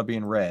FinClub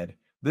being red,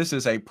 this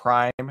is a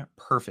prime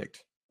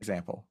perfect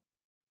example.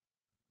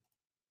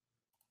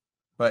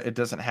 but it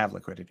doesn't have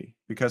liquidity.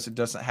 Because it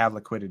doesn't have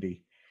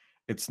liquidity,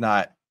 it's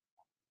not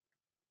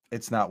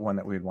one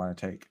that we'd want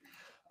to take.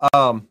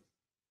 I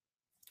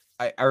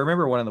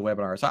remember one of the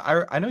webinars.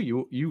 I know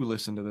you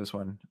listened to this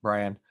one,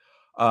 Brian.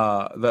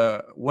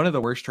 The one of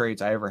the worst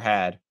trades I ever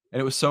had, and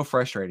it was so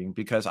frustrating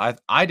because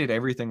I did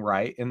everything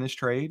right in this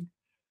trade,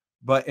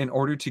 but in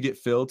order to get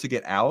filled to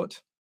get out,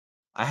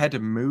 I had to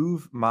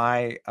move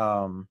my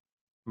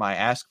my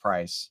ask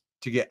price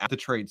to get out the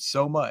trade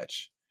so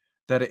much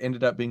that it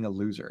ended up being a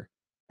loser.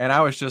 And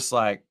I was just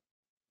like,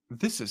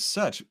 this is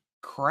such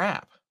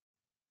crap.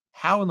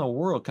 How in the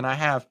world can I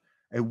have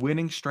a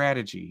winning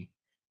strategy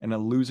and a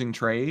losing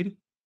trade?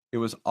 It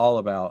was all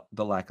about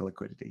the lack of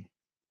liquidity.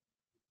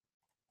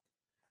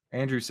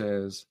 Andrew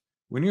says,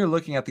 when you're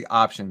looking at the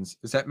options,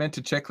 is that meant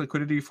to check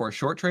liquidity for a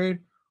short trade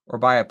or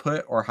buy a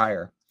put or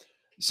higher?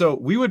 So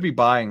we would be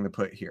buying the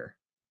put here.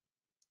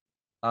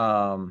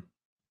 I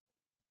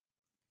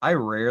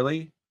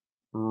rarely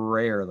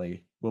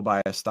will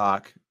buy a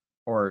stock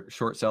or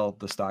short sell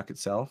the stock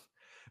itself,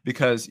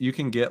 because you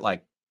can get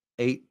like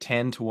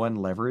 8-10 to 1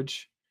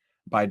 leverage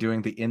by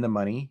doing the in the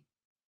money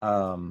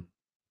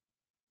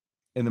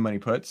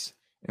puts.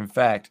 In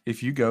fact,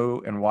 if you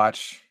go and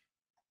watch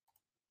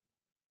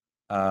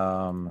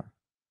Andrew,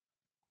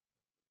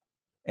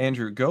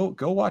 go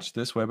watch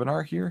this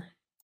webinar here.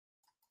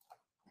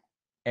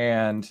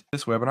 And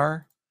this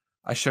webinar,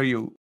 I show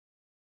you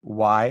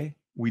why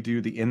we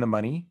do the in the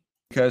money,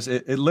 because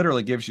it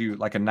literally gives you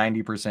like a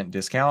 90%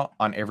 discount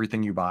on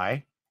everything you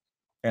buy.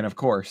 And of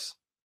course,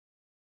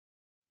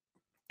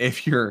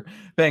 if you're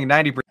paying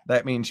 90%,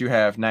 that means you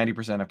have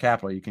 90% of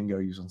capital you can go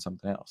use on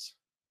something else.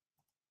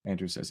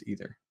 Andrew says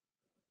either.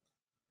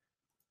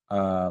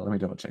 Let me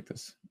double check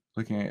this.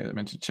 Looking at it,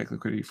 meant to check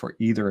liquidity for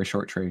either a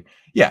short trade.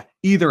 Yeah,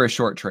 either a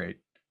short trade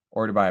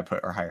or to buy a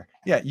put or higher.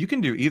 Yeah, you can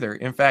do either.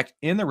 In fact,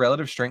 in the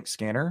relative strength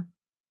scanner,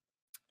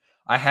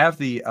 I have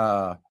the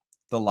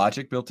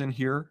logic built in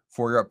here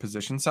for your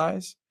position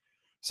size.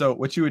 So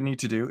what you would need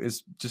to do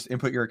is just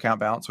input your account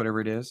balance,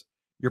 whatever it is,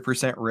 your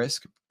percent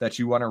risk that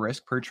you want to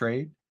risk per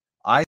trade.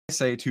 I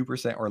say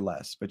 2% or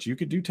less, but you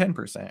could do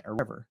 10% or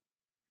whatever.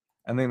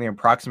 And then the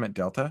approximate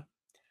delta.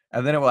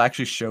 And then it will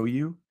actually show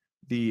you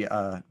the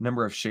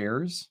number of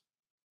shares,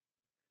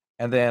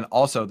 and then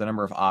also the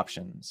number of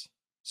options.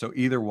 So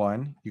either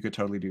one you could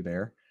totally do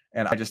there.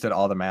 And I just did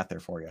all the math there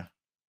for you.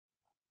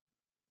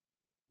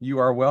 You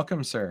are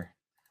welcome, sir.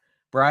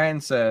 Brian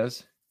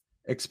says,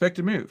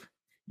 expected move.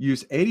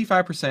 Use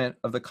 85%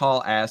 of the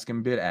call ask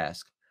and bid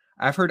ask.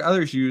 I've heard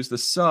others use the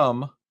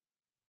sum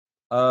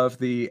of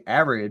the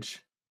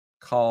average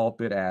call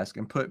bid ask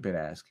and put bid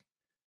ask.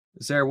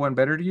 Is there one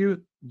better to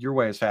you? Your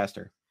way is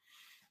faster.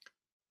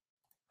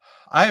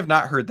 I have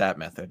not heard that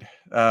method.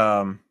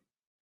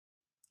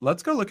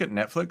 Let's go look at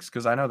Netflix,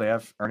 because I know they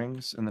have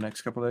earnings in the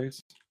next couple of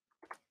days.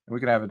 And we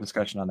can have a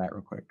discussion on that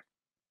real quick.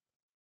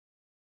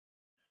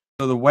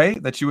 So the way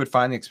that you would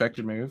find the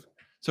expected move.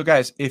 So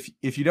guys,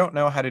 if you don't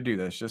know how to do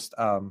this, just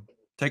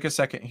take a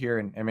second here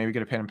and maybe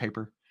get a pen and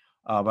paper.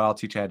 But I'll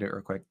teach you how to do it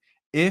real quick.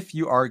 If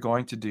you are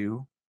going to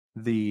do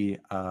the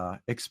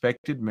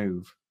expected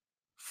move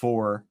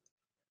for,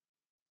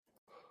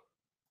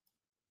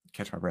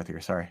 catch my breath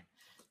here, sorry.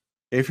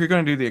 If you're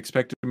going to do the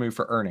expected move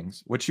for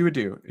earnings, what you would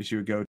do is you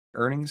would go to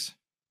earnings,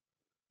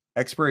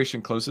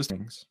 expiration, closest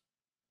earnings.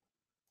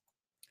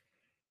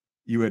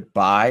 You would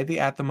buy the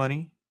at the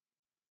money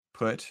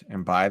put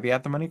and buy the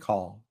at the money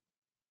call.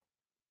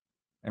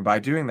 And by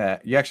doing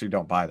that, you actually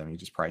don't buy them, you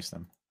just price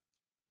them.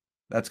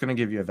 That's going to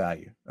give you a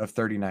value of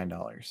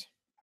 $39.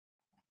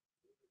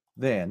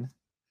 Then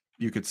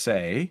you could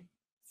say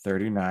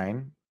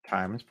 39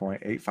 times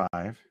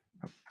 0.85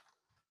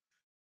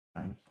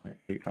 times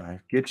 0.85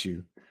 gets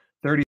you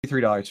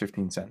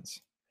 $33.15.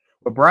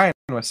 What Brian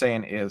was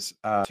saying is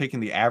taking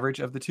the average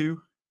of the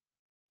two,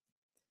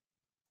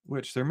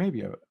 which there may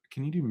be a,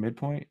 can you do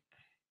midpoint?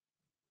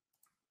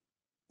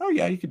 Oh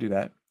yeah, you could do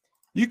that.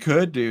 You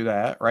could do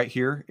that right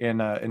here in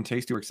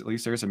Tastyworks. At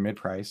least there's a mid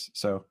price,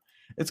 so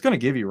it's going to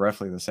give you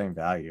roughly the same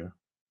value.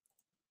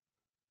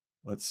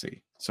 Let's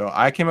see. So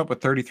I came up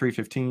with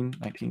 33.15,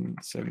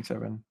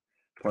 1977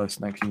 plus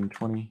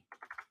 1920.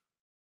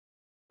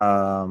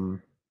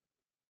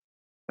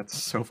 That's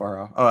so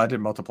far off. Oh, I did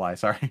multiply.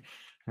 Sorry.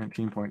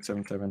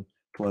 19.77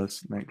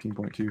 plus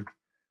 19.2.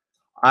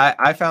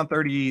 I found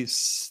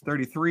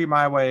 33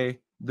 my way.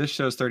 This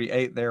shows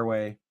 38 their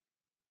way.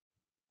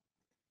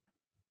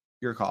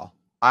 Your call.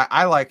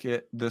 I like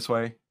it this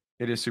way.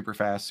 It is super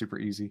fast, super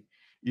easy.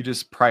 You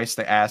just price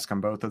the ask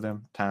on both of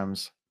them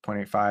times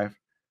 0.85.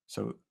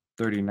 So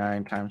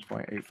 39 times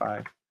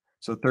 0.85.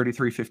 So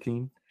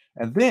 33.15.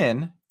 And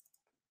then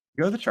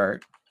go to the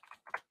chart.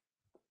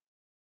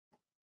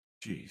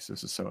 Jeez,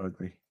 this is so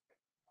ugly.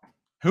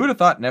 Who would have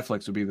thought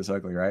Netflix would be this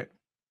ugly, right?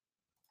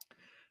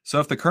 So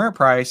if the current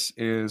price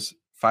is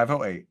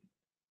 $5.08,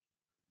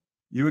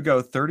 you would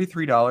go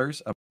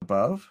 $33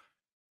 above.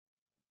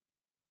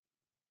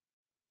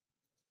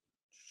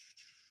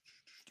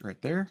 Right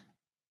there.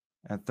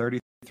 And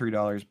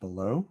 $33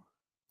 below.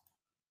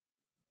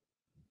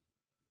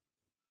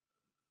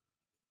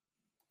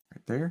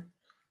 right there.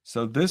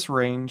 So this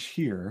range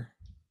here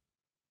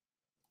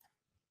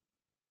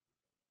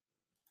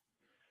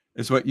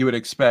is what you would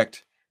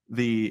expect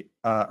the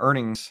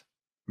earnings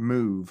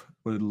move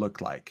would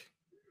look like.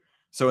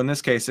 So in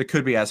this case, it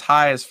could be as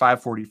high as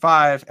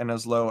 545 and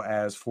as low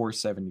as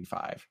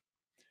 475.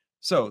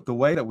 So the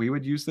way that we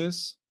would use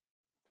this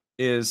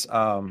is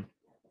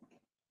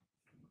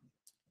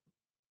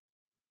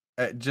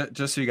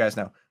just so you guys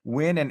know,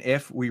 when and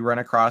if we run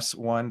across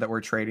one that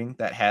we're trading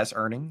that has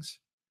earnings,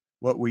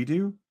 what we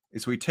do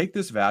is we take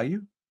this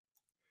value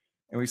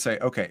and we say,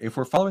 okay, if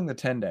we're following the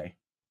 10-day,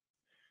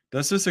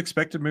 does this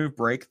expected move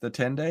break the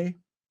 10-day?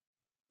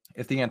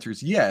 If the answer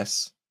is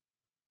yes,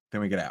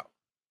 then we get out.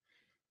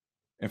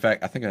 In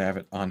fact, I think I have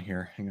it on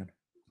here. Hang on.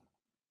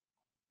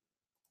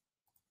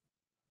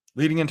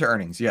 Leading into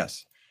earnings,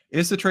 yes.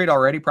 Is the trade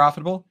already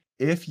profitable?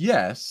 If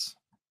yes,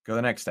 go to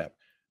the next step.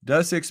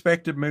 Does the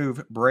expected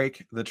move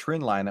break the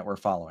trend line that we're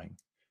following?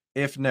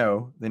 If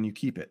no, then you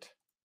keep it.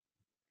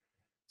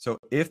 So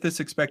if this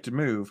expected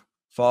move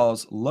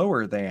falls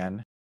lower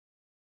than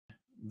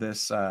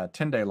this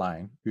 10-day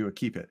line, we would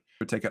keep it.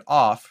 We would take it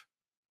off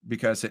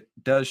because it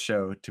does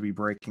show to be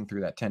breaking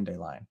through that 10-day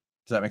line.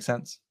 Does that make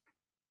sense?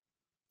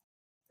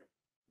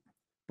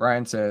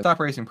 Brian says, stop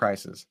raising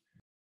prices.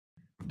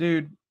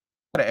 Dude,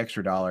 got an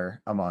extra $1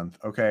 a month.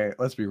 Okay,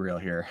 let's be real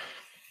here.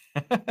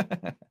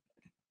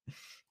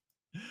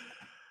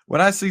 When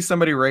I see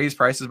somebody raise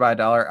prices by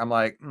 $1, I'm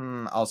like,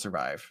 I'll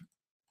survive.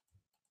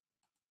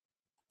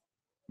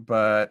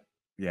 But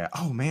yeah.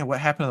 Oh man, what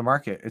happened to the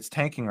market? It's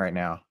tanking right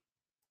now.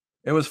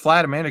 It was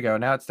flat a minute ago.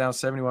 Now it's down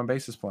 71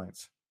 basis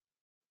points.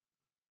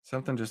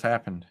 Something just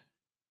happened.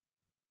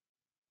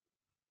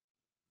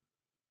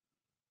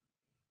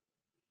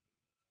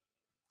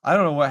 I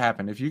don't know what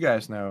happened. If you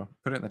guys know,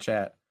 put it in the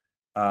chat.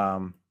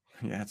 Yeah,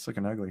 it's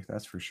looking ugly.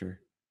 That's for sure.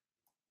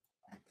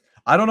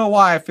 I don't know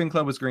why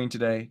FinClub was green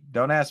today.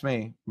 Don't ask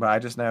me, but I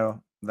just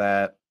know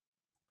that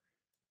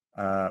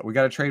we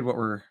got to trade what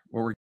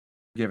we're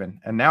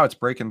given, and now it's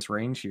breaking this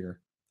range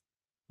here.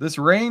 This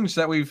range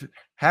that we've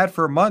had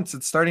for months,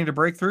 it's starting to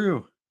break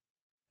through.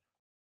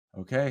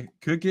 Okay,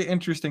 could get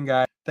interesting,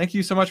 guys. Thank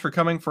you so much for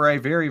coming for a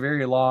very,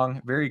 very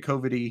long, very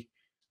COVID-y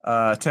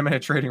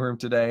 10-minute trading room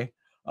today.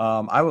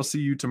 I will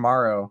see you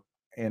tomorrow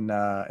in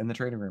the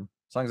trading room,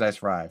 as long as I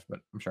survive, but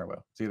I'm sure I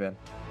will. See you then.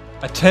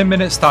 A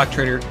 10-minute stock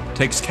trader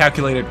takes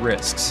calculated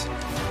risks,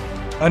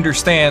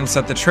 understands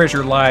that the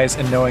treasure lies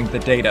in knowing the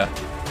data,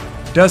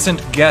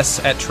 doesn't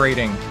guess at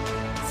trading,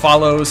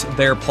 follows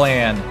their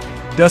plan,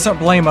 doesn't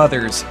blame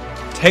others,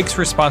 takes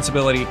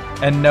responsibility,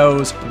 and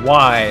knows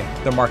why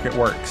the market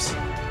works.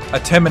 A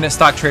 10-minute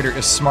stock trader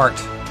is smart.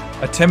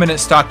 A 10-minute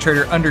stock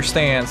trader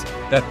understands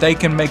that they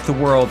can make the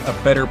world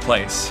a better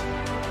place.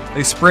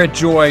 They spread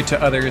joy to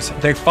others,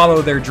 they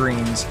follow their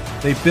dreams,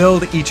 they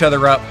build each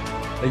other up,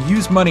 they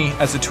use money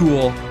as a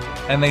tool,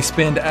 and they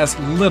spend as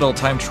little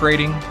time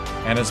trading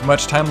and as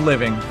much time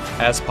living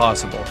as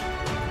possible.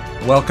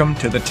 Welcome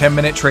to the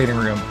 10-Minute Trading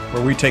Room,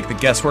 where we take the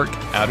guesswork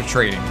out of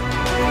trading.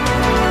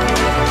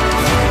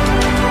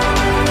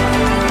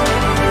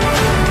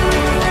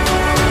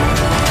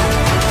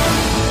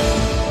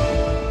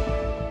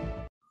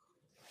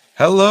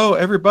 Hello,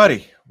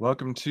 everybody.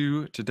 Welcome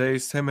to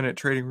today's 10-Minute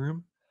Trading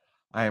Room.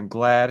 I am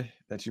glad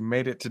that you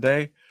made it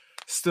today.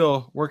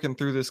 Still working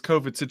through this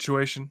COVID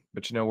situation,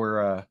 but you know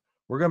we're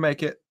gonna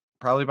make it.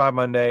 Probably by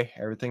Monday,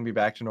 everything be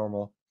back to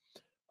normal.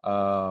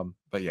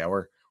 But yeah,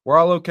 we're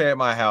all okay at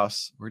my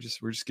house. We're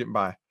just getting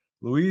by.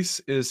 Luis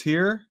is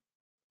here.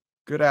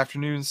 Good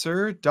afternoon,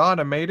 sir.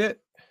 Donna made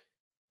it.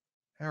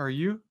 How are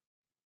you?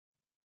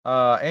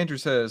 Andrew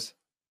says,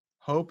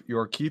 hope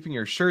you're keeping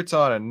your shirts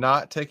on and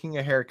not taking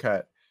a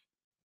haircut.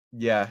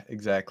 Yeah,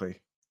 exactly.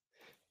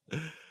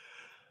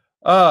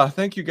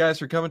 Thank you guys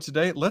for coming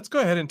today. Let's go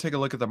ahead and take a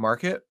look at the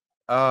market.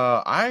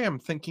 I am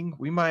thinking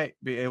we might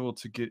be able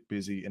to get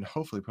busy and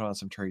hopefully put on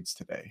some trades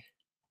today.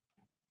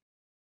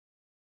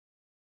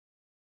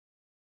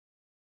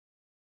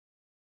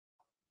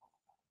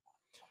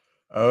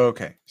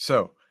 Okay,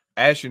 so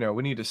as you know,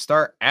 we need to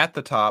start at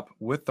the top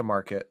with the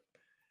market.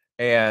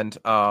 And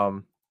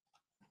I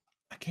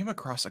came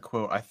across a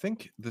quote. I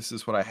think this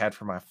is what I had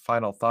for my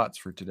final thoughts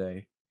for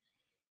today.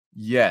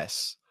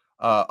 Yes.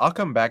 I'll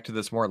come back to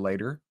this more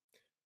later.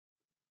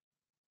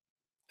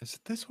 Is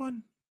it this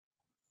one?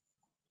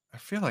 I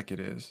feel like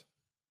it is.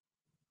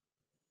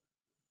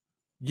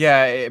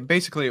 Yeah,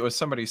 basically it was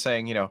somebody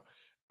saying,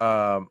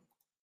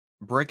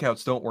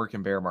 breakouts don't work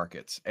in bear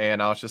markets.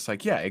 And I was just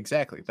like, yeah,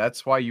 exactly.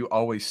 That's why you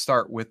always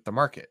start with the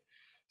market.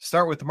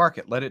 Start with the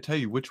market. Let it tell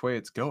you which way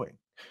it's going.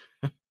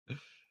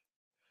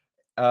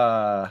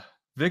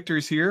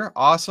 Victor's here.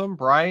 Awesome.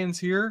 Brian's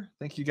here.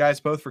 Thank you guys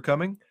both for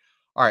coming.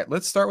 All right,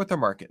 let's start with the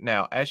market.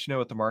 Now, as you know,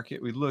 with the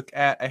market, we look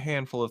at a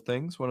handful of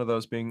things, one of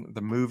those being the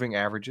moving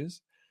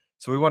averages.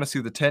 So we want to see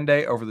the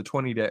 10-day over the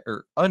 20-day,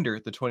 or under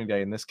the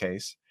 20-day in this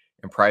case,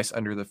 and price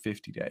under the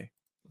 50-day.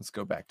 Let's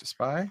go back to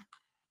SPY.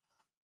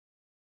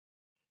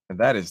 And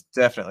that is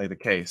definitely the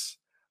case.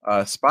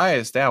 SPY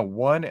is down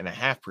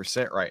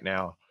 1.5% right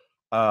now.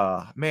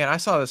 Man, I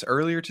saw this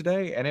earlier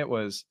today and it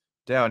was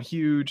down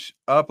huge,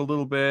 up a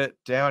little bit,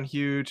 down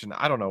huge, and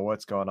I don't know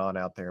what's going on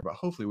out there, but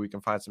hopefully we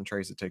can find some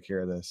trades to take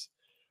care of this.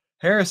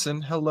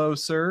 Harrison, hello,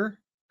 sir.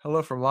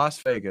 Hello from Las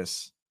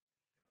Vegas.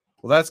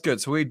 Well, that's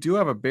good. So we do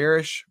have a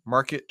bearish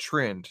market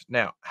trend.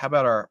 Now, how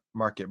about our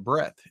market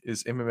breadth?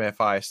 Is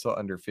MMFI still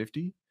under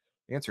 50?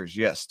 The answer is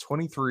yes,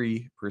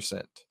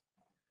 23%.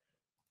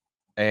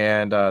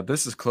 And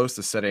this is close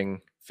to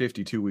setting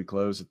 52-week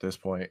lows at this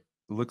point. It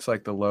looks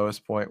like the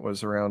lowest point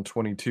was around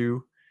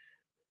 22.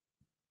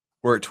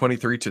 We're at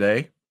 23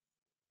 today.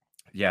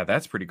 Yeah,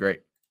 that's pretty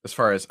great as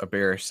far as a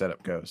bearish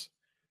setup goes.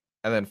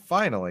 And then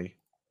finally,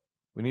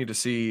 we need to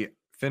see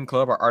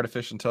FinClub, our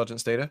artificial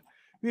intelligence data.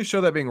 We need to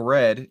show that being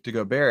red to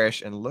go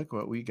bearish. And look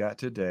what we got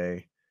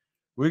today.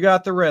 We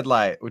got the red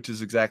light, which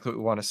is exactly what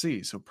we want to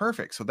see. So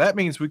perfect. So that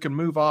means we can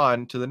move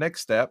on to the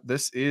next step.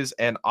 This is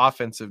an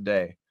offensive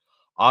day.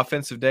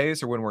 Offensive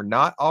days are when we're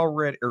not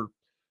already, or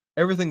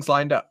everything's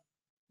lined up.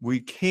 We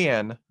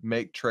can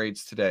make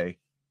trades today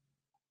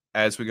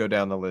as we go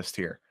down the list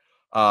here.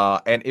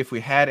 And if we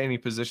had any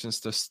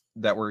positions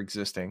that were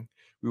existing,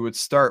 we would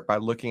start by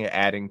looking at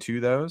adding to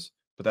those,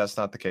 but that's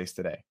not the case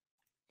today.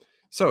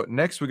 So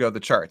next we go to the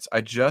charts.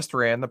 I just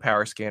ran the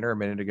power scanner a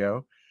minute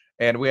ago,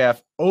 and we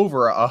have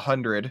over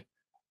 100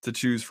 to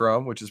choose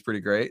from, which is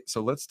pretty great.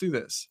 So let's do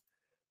this.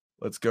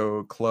 Let's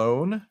go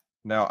clone.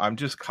 Now I'm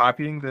just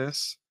copying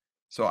this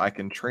so I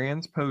can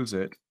transpose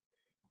it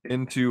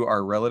into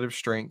our relative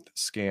strength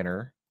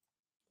scanner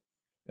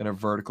in a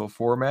vertical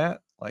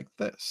format like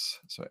this.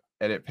 So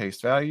edit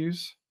paste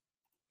values.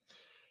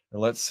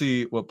 And let's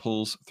see what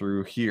pulls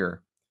through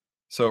here.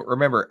 So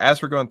remember, as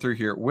we're going through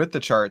here with the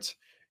charts,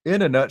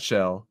 in a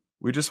nutshell,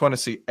 we just want to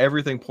see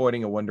everything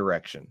pointing in one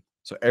direction.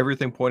 So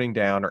everything pointing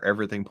down or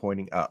everything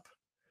pointing up.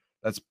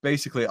 That's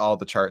basically all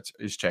the charts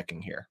is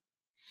checking here.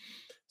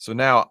 So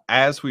now,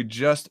 as we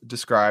just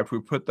described, we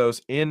put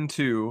those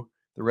into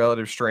the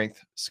relative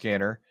strength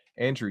scanner.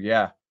 Andrew,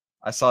 yeah,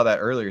 I saw that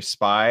earlier.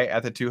 SPY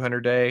at the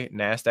 200-day,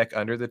 NASDAQ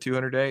under the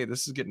 200-day.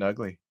 This is getting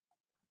ugly.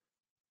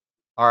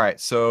 All right,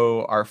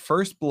 so our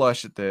first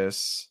blush at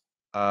this,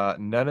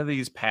 none of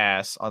these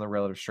pass on the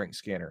relative strength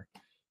scanner.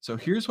 So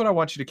here's what I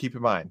want you to keep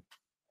in mind.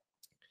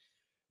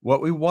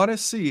 What we want to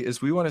see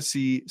is we want to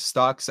see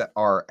stocks that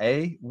are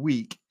A,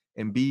 weak,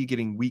 and B,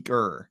 getting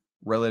weaker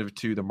relative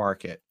to the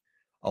market.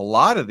 A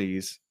lot of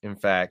these, in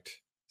fact,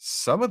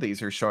 some of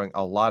these are showing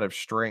a lot of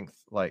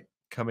strength, like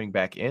coming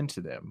back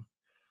into them.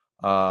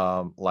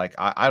 Like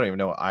I don't even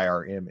know what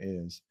IRM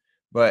is,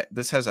 but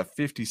this has a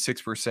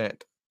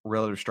 56%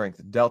 relative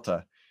strength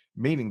delta,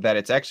 meaning that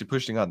it's actually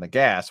pushing on the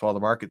gas while the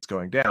market's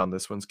going down.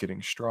 This one's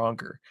getting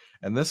stronger.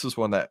 And this is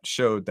one that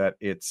showed that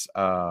its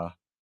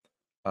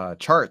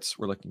charts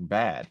were looking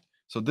bad.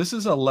 So this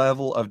is a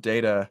level of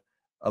data,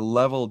 a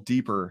level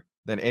deeper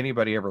than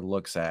anybody ever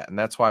looks at. And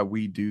that's why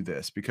we do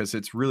this, because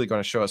it's really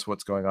going to show us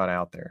what's going on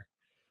out there.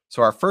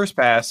 So our first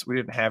pass, we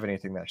didn't have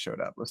anything that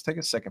showed up. Let's take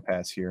a second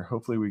pass here.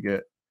 Hopefully we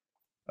get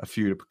a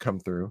few to come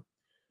through.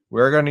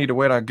 We're going to need to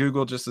wait on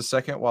Google just a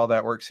second while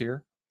that works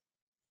here.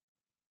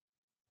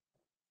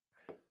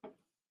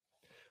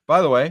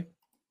 By the way,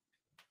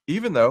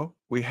 even though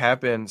we have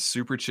been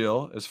super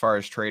chill as far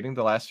as trading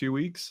the last few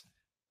weeks,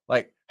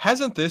 like,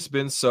 hasn't this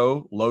been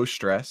so low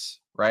stress,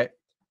 right?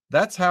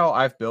 That's how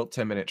I've built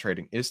 10-minute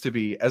trading, is to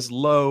be as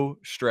low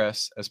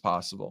stress as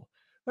possible.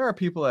 There are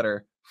people that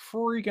are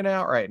freaking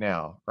out right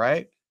now,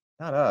 right?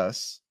 Not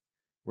us.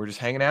 We're just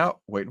hanging out,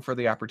 waiting for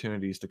the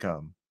opportunities to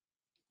come.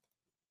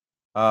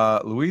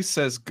 Luis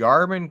says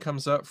Garmin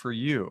comes up for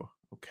you.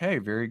 Okay,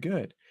 very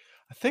good.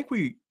 I think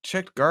we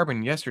checked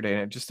Garmin yesterday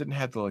and it just didn't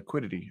have the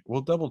liquidity.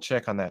 We'll double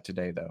check on that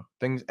today, though.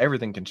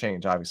 Everything can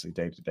change, obviously,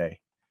 day to day.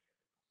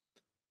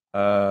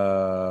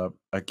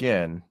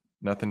 Again,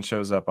 nothing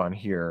shows up on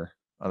here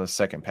on the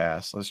second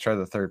pass. Let's try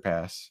the third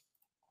pass.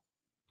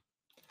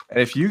 And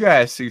if you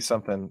guys see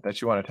something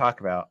that you want to talk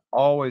about,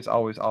 always,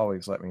 always,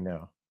 always let me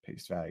know.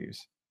 Paste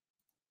values.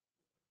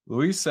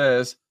 Luis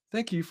says,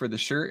 thank you for the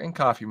shirt and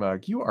coffee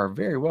mug. You are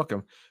very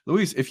welcome.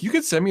 Luis, if you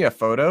could send me a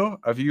photo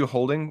of you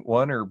holding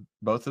one or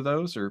both of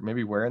those, or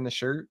maybe wearing the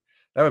shirt,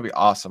 that would be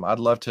awesome. I'd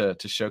love to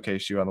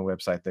showcase you on the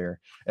website there.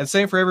 And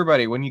same for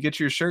everybody. When you get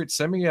your shirt,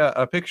 send me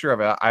a picture of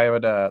it. I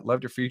would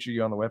love to feature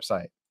you on the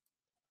website.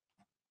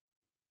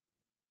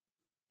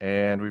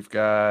 And we've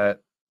got...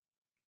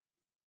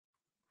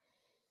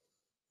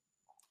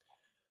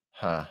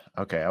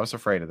 Okay, I was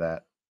afraid of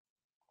that.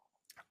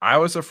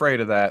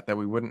 That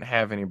we wouldn't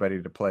have anybody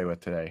to play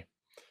with today.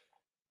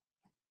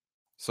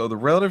 So the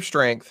relative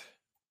strength,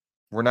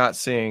 we're not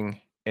seeing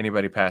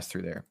anybody pass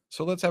through there.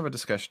 So let's have a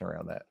discussion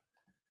around that.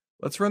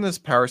 Let's run this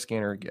power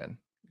scanner again,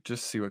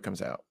 just see what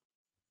comes out.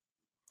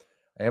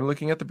 I am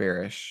looking at the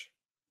bearish.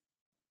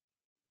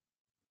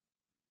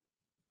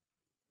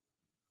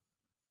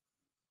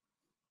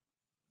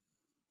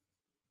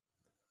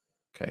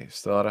 Okay,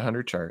 still at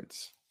 100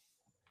 charts.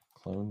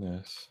 Clone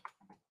this.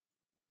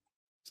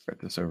 Start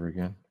this over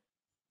again.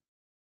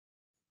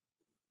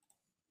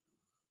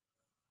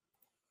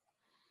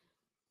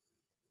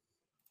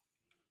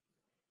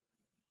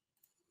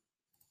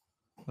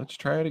 let's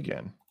try it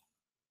again.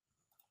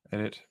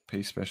 Edit,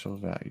 pay special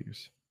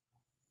values.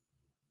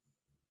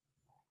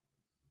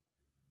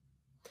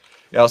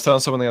 Yeah, I was telling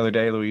someone the other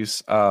day,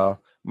 Luis,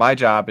 my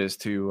job is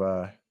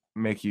to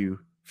make you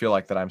feel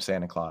like that I'm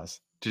Santa Claus,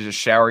 to just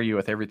shower you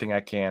with everything I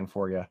can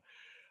for you.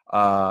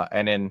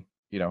 And in,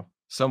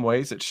 some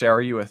ways it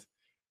shower you with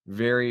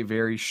very,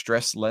 very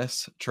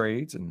stress-less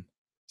trades. And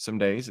some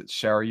days it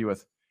shower you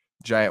with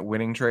giant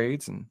winning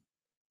trades. And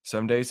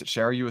some days it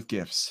shower you with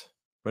gifts.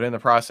 But in the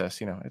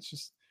process,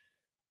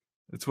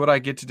 it's what I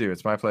get to do.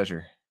 It's my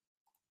pleasure.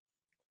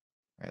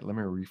 All right, let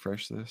me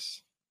refresh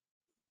this.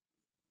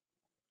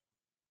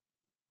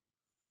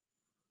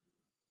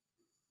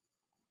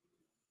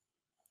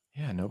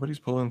 Yeah, nobody's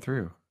pulling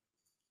through.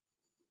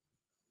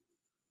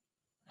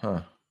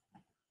 Huh.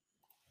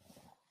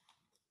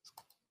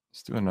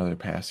 Let's do another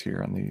pass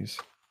here on these.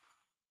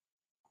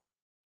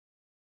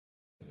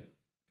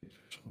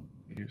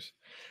 And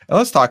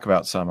let's talk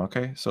about some,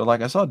 okay? So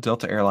like I saw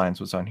Delta Airlines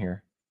was on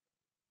here.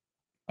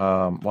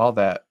 While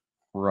that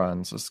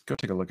runs, let's go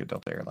take a look at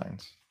Delta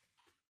Airlines.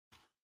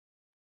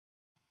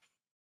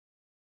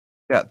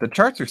 Yeah, the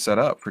charts are set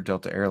up for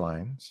Delta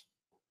Airlines.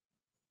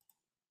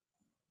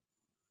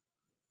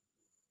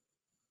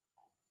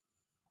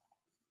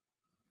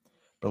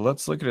 But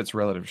let's look at its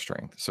relative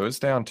strength. So it's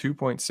down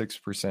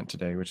 2.6%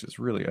 today, which is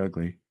really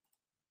ugly.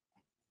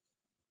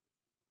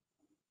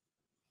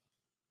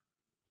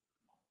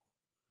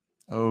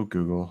 Oh,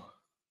 Google.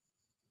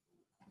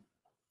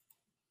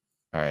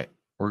 All right,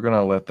 we're going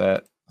to let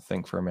that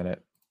think for a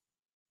minute.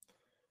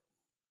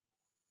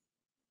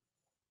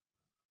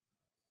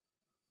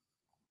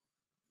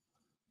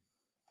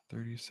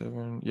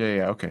 $37.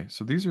 Yeah, okay.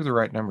 So these are the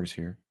right numbers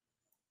here.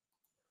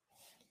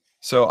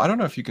 So I don't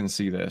know if you can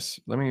see this.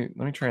 Let me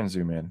try and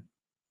zoom in.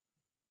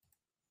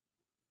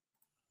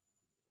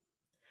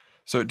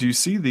 So do you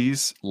see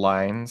these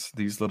lines,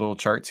 these little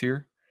charts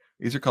here?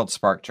 These are called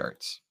spark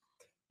charts.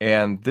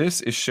 And this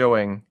is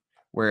showing,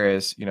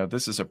 whereas,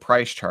 this is a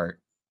price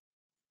chart.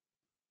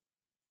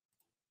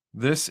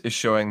 This is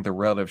showing the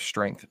relative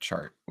strength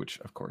chart, which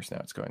of course now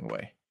it's going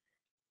away.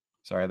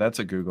 Sorry, that's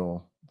a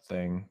Google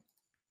thing.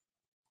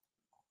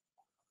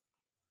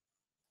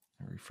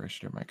 I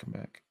refreshed it, it might come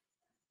back.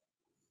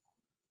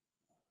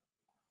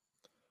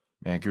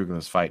 Man, Google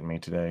is fighting me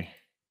today.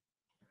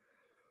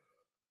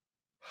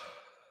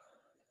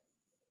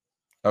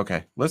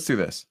 Okay, let's do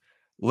this.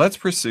 Let's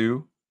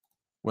pursue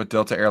what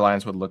Delta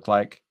Airlines would look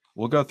like.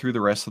 We'll go through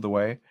the rest of the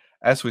way.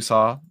 As we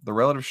saw, the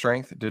relative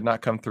strength did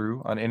not come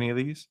through on any of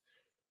these.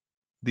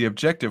 The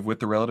objective with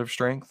the relative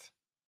strength,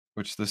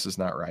 which this is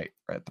not right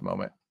at the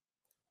moment.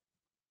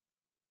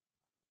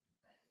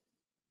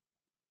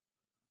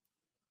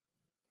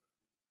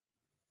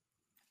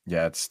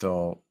 Yeah, it's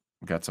still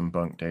got some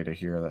bunk data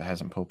here that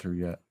hasn't pulled through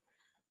yet.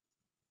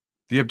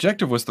 The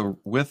objective was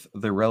with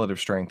the relative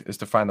strength is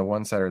to find the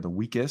ones that are the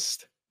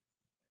weakest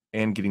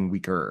and getting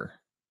weaker.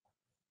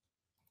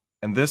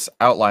 And this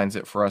outlines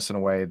it for us in a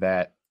way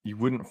that you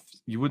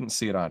wouldn't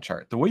see it on a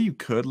chart. The way you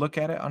could look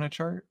at it on a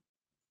chart.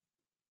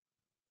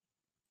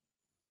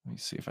 Let me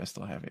see if I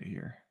still have it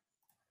here.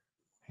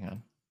 Hang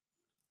on.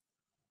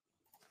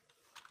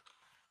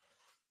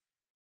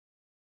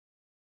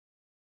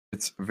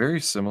 It's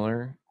very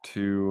similar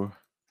to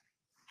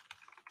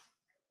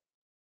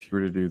if you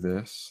were to do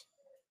this.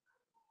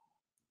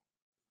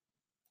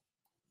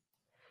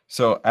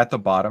 So at the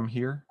bottom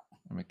here,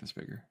 I'll make this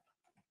bigger.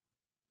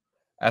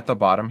 At the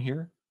bottom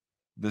here,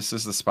 this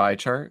is the SPY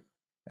chart.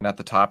 And at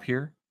the top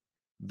here,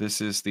 this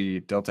is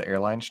the Delta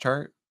Airlines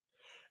chart.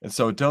 And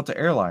so Delta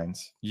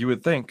Airlines, you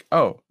would think,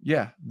 oh,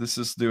 yeah, this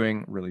is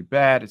doing really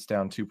bad. It's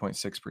down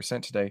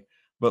 2.6% today.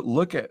 But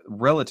look at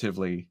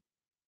relatively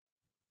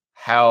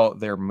how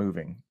they're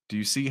moving. Do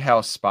you see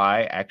how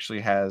SPY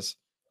actually has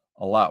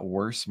a lot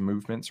worse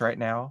movements right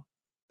now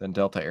than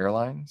Delta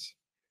Airlines?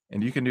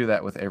 And you can do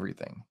that with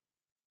everything.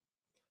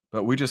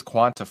 But we just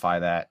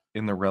quantify that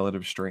in the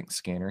relative strength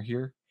scanner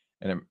here.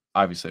 And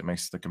obviously it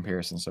makes the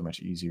comparison so much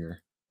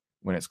easier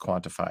when it's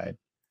quantified.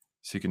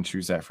 So you can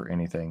choose that for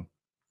anything.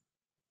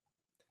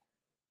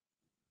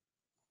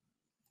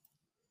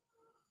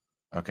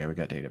 Okay, we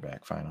got data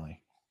back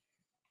finally.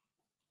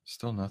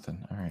 Still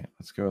nothing. All right,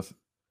 let's go with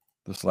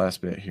this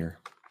last bit here.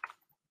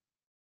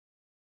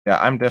 Yeah,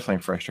 I'm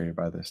definitely frustrated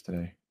by this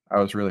today. I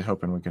was really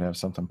hoping we could have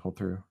something pull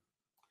through.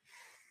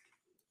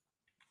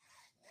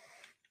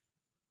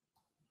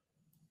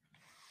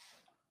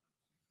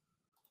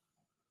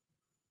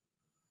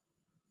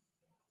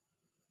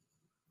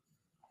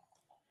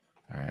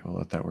 All right, we'll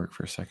let that work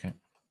for a second.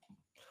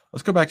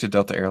 Let's go back to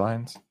Delta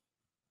Airlines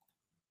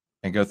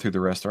and go through the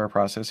rest of our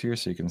process here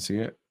so you can see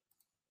it.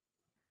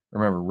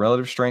 Remember,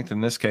 relative strength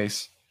in this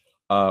case,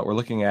 we're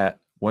looking at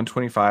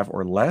 125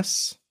 or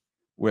less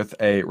with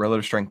a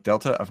relative strength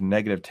delta of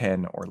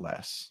 -10 or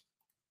less.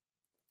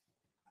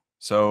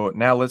 So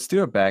now let's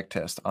do a back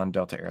test on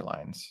Delta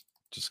Airlines,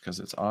 just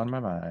because it's on my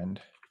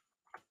mind.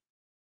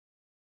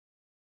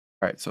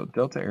 All right, so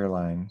Delta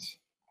Airlines,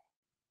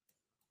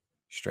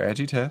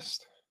 strategy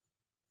test,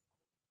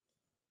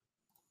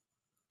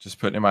 Just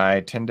put in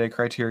my 10-day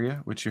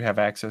criteria, which you have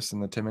access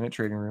in the 10-minute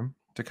trading room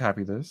to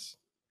copy this.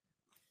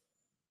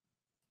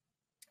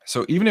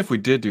 So even if we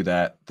did do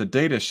that, the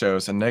data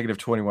shows a negative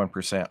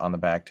 21% on the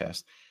back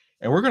test.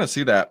 And we're going to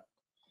see that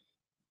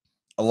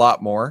a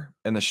lot more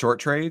in the short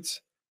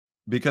trades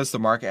because the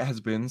market has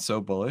been so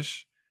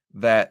bullish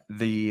that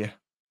the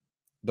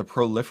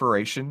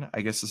proliferation,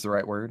 I guess is the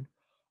right word,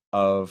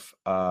 of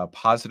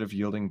positive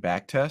yielding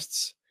back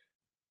tests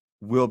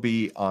will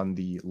be on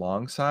the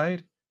long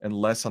side and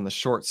less on the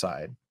short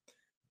side.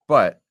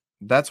 But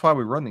that's why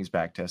we run these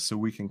back tests, so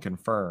we can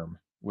confirm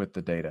with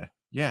the data.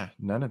 Yeah,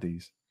 none of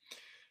these.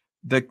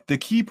 The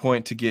key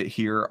point to get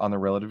here on the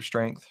relative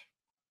strength,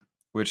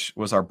 which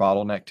was our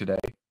bottleneck today,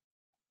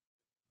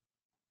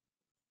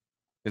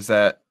 is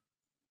that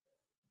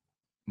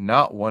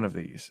not one of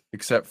these,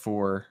 except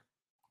for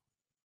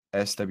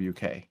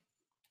SWK.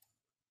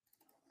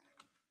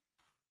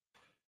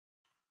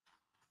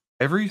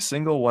 Every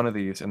single one of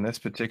these in this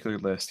particular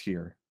list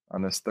here,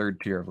 on this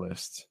third tier of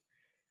lists,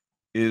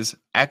 is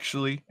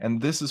actually, and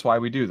this is why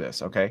we do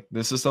this, okay?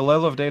 This is the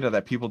level of data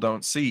that people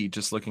don't see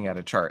just looking at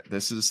a chart.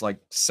 This is like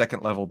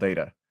second level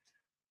data.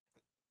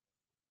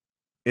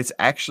 It's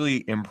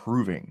actually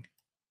improving.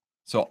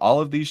 So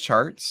all of these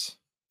charts,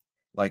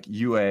 like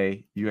UA,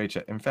 UH,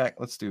 in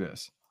fact, let's do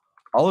this.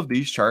 All of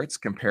these charts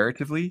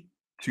comparatively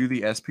to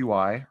the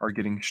SPY are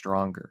getting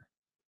stronger.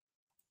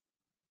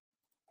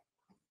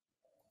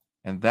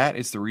 And that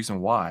is the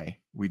reason why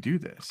we do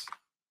this.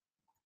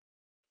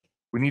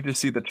 We need to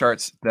see the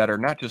charts that are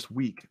not just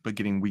weak, but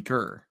getting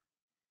weaker.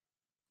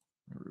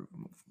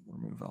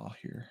 Remove all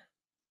here.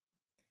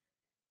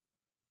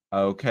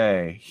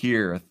 Okay,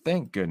 here,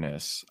 thank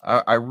goodness.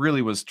 I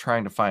really was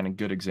trying to find a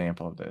good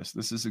example of this.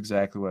 This is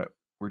exactly what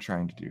we're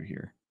trying to do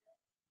here.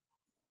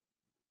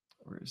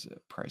 Where is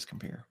it? Price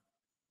compare.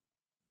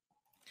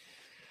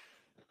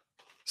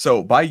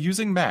 So by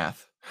using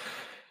math,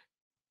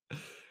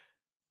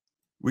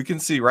 we can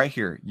see right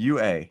here,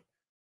 UA,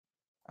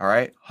 all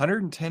right,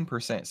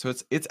 110%. So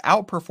it's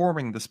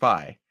outperforming the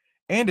SPY,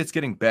 and it's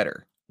getting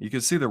better. You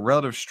can see the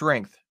relative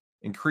strength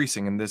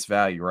increasing in this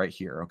value right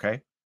here,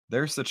 okay?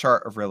 There's the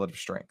chart of relative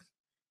strength.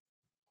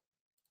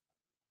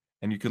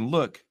 And you can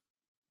look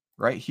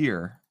right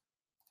here,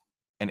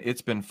 and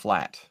it's been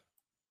flat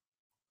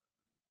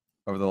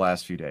over the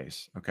last few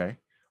days, okay?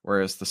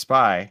 Whereas the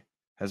SPY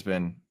has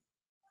been,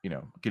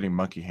 getting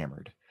monkey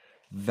hammered.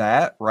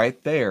 That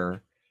right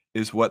there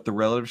is what the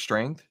relative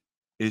strength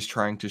is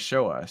trying to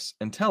show us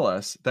and tell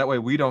us. That way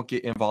we don't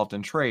get involved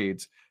in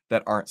trades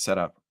that aren't set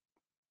up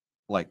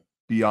like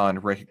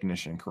beyond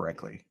recognition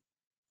correctly.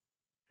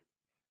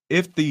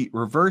 If the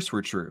reverse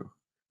were true,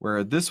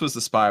 where this was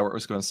the SPY where it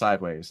was going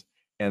sideways,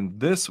 and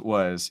this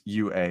was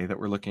UA that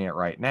we're looking at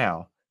right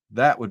now,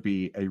 that would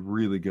be a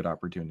really good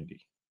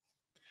opportunity.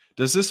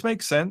 Does this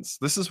make sense?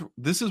 This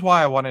is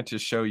why I wanted to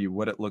show you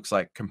what it looks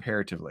like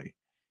comparatively.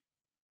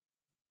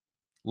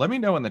 Let me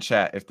know in the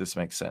chat if this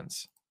makes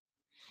sense.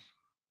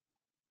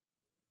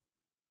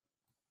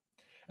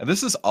 And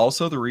this is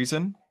also the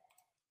reason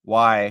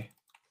why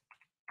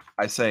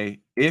I say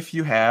if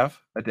you have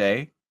a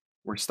day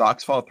where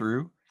stocks fall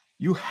through,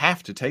 you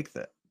have to take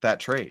that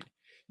trade.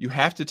 You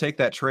have to take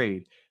that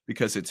trade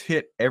because it's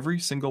hit every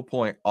single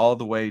point all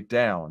the way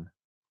down.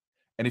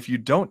 And if you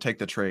don't take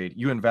the trade,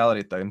 you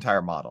invalidate the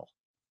entire model.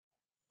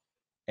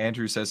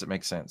 Andrew says it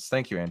makes sense.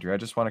 Thank you, Andrew. I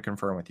just want to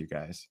confirm with you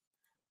guys.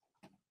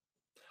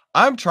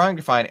 I'm trying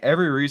to find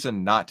every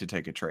reason not to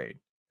take a trade.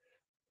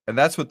 And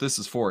that's what this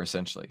is for,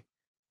 essentially.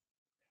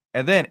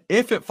 And then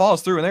if it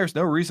falls through and there's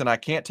no reason I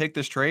can't take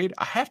this trade,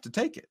 I have to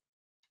take it.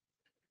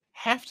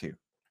 Have to.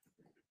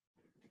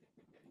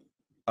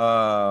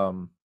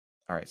 All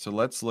right, so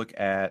let's look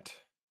at,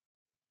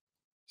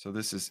 so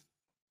this is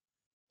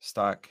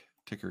stock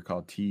ticker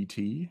called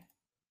TT.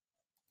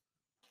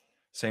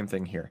 Same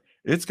thing here.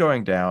 It's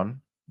going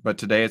down, but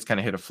today it's kind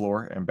of hit a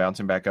floor and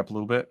bouncing back up a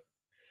little bit.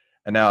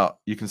 And now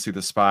you can see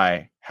the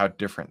SPY, how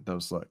different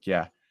those look.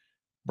 Yeah.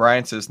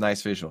 Brian says,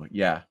 nice visual.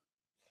 Yeah.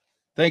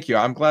 Thank you.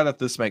 I'm glad that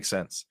this makes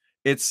sense.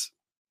 It's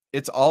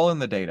all in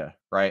the data,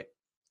 right?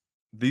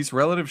 These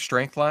relative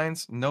strength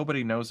lines,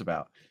 nobody knows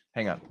about.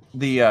 Hang on.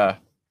 The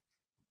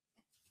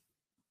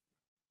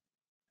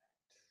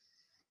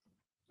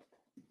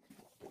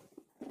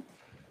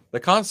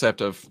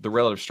concept of the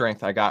relative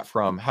strength I got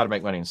from How to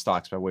Make Money in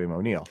Stocks by William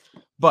O'Neill.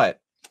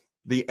 But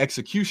the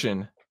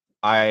execution,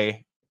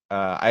 I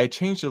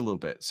changed it a little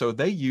bit. So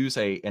they use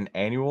an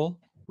annual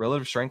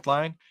relative strength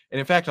line. And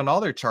in fact, on all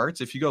their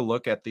charts, if you go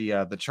look at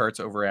the charts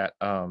over at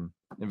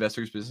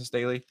Investors Business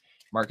Daily,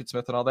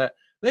 MarketSmith and all that,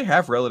 they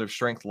have relative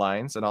strength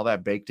lines and all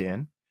that baked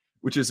in,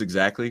 which is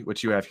exactly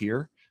what you have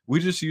here.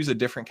 We just use a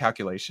different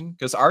calculation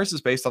because ours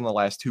is based on the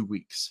last 2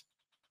 weeks.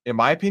 In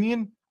my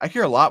opinion, I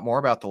care a lot more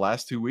about the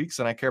last 2 weeks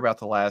than I care about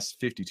the last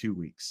 52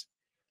 weeks.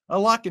 A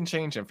lot can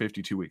change in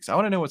 52 weeks. I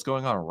want to know what's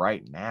going on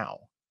right now.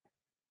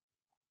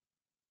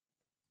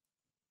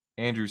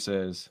 Andrew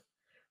says,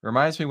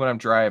 reminds me when I'm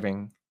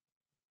driving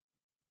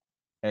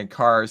and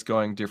cars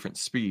going different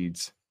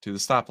speeds to the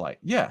stoplight.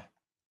 Yeah,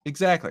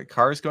 Exactly.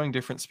 Cars going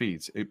different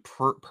speeds. A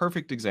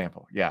perfect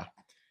example. Yeah.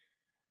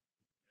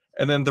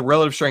 And then the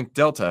relative strength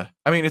delta.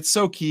 I mean, it's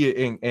so key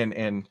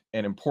and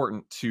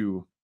important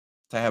to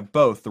have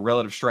both the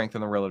relative strength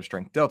and the relative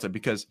strength delta,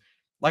 because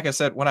like I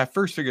said, when I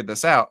first figured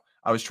this out,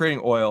 I was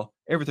trading oil,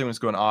 everything was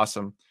going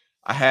awesome.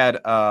 I had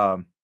it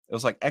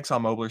was like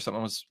ExxonMobil or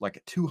something was like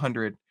at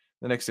 200.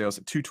 The next day I was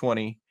at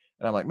 220,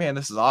 and I'm like, man,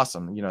 this is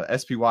awesome. You know,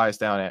 SPY is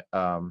down at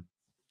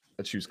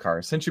let's choose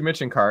cars. Since you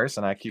mentioned cars,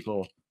 and I keep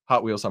little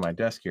Hot Wheels on my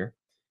desk here.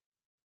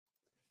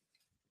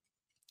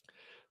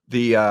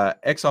 The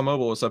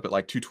ExxonMobil was up at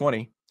like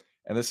 220,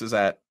 and this is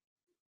at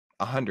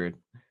 100.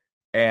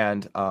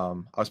 And I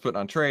was putting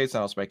on trades and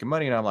I was making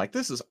money, and I'm like,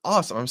 this is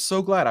awesome. I'm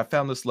so glad I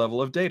found this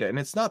level of data. And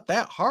it's not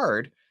that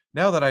hard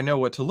now that I know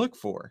what to look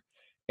for.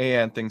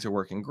 And things are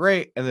working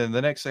great. And then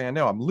the next thing I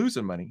know, I'm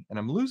losing money and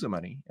I'm losing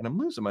money and I'm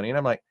losing money. And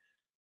I'm like,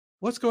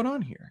 what's going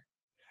on here?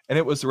 And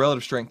it was the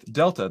relative strength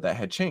delta that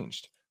had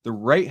changed. The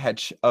rate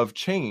had of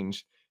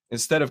change,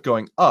 instead of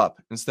going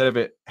up, instead of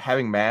it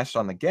having mashed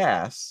on the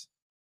gas,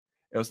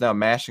 it was now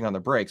mashing on the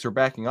brakes or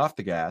backing off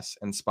the gas,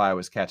 and SPY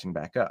was catching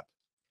back up.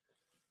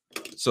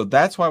 So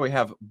that's why we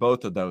have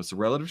both of those: the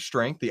relative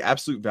strength, the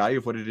absolute value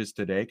of what it is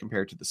today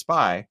compared to the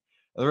SPY, and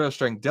the relative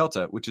strength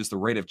delta, which is the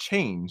rate of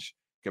change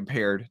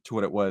compared to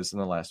what it was in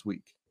the last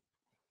week.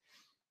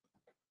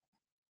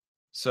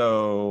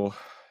 So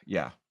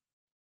yeah,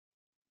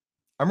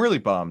 I'm really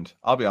bummed.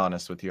 I'll be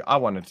honest with you. I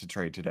wanted to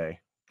trade today.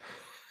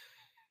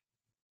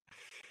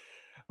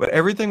 But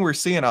everything we're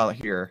seeing out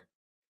here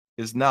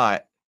is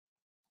not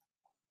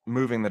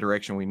moving the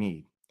direction we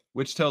need,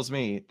 which tells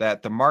me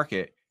that the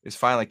market is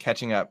finally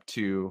catching up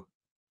to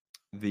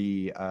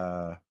the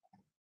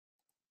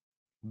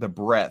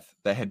breadth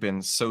that had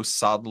been so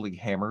solidly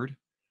hammered,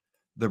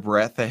 the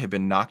breadth that had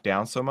been knocked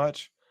down so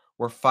much.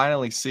 We're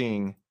finally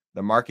seeing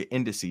the market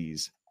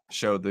indices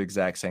show the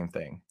exact same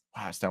thing.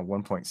 Wow, it's down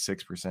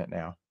 1.6%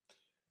 now.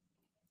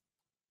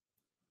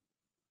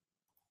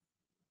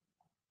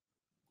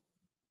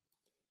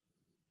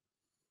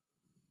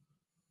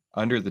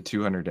 Under the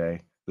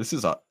 200-day. This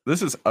is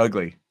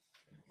ugly.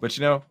 But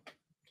you know,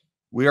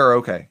 we are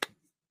okay.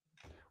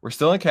 We're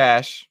still in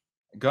cash.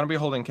 Going to be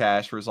holding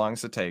cash for as long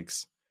as it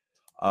takes.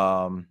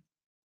 I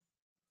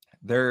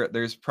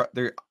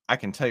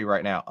can tell you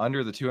right now,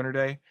 under the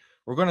 200-day,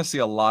 we're going to see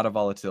a lot of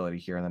volatility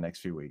here in the next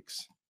few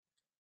weeks.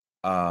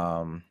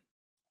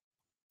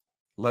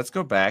 Let's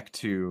go back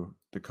to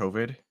the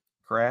COVID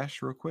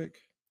crash real quick.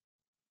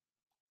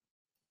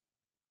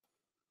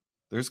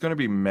 There's going to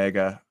be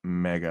mega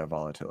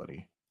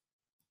volatility.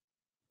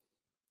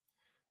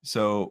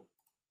 So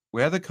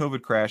we had the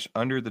COVID crash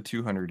under the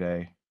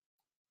 200-day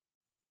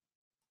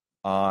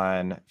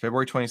on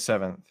February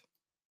 27th. A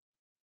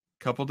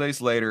couple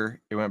days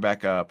later, it went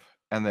back up.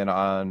 And then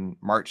on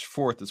March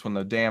 4th is when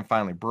the dam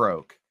finally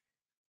broke.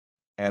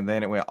 And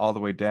then it went all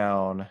the way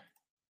down.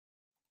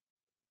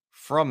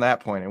 From that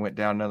point, it went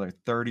down another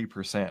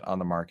 30% on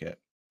the market.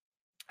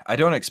 I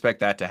don't expect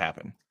that to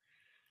happen.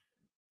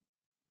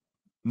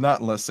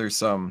 Not unless there's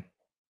some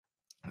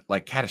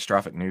like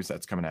catastrophic news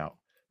that's coming out.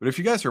 But if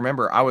you guys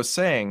remember, I was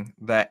saying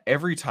that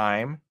every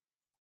time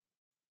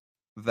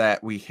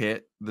that we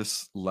hit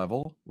this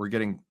level, we're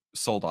getting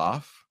sold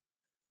off.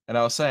 And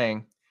I was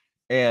saying,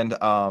 and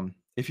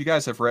if you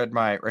guys have read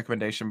my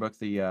recommendation book,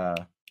 the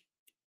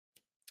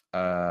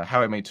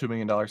How I Made $2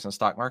 Million in the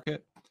Stock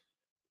Market,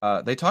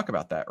 they talk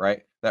about that,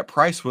 right? That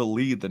price will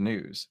lead the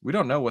news. We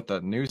don't know what the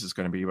news is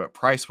going to be, but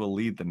price will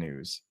lead the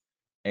news.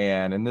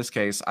 And in this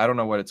case, I don't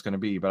know what it's going to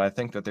be, but I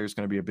think that there's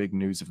going to be a big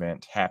news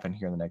event happen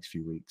here in the next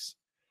few weeks.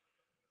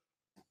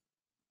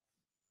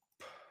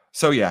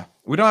 So yeah,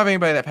 we don't have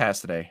anybody that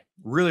passed today.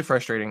 Really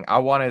frustrating. I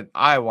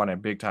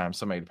wanted big time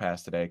somebody to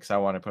pass today because I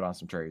want to put on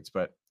some trades,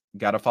 but you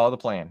got to follow the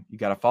plan. You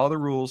got to follow the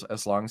rules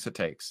as long as it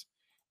takes.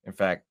 In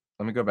fact,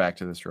 let me go back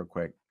to this real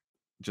quick,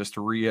 just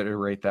to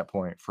reiterate that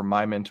point from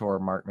my mentor,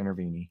 Mark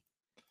Minervini.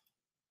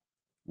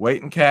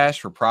 Wait in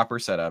cash for proper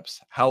setups.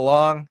 How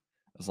long?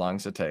 As long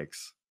as it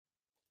takes.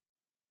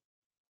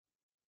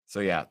 So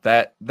yeah,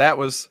 that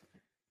was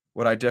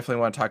what I definitely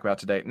want to talk about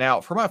today.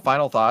 Now, for my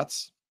final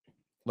thoughts,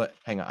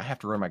 hang on, I have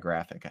to run my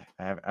graphic.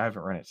 I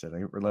haven't run it today.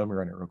 Let me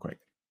run it real quick.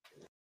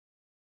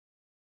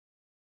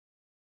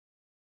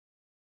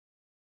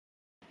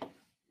 All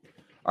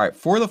right,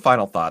 for the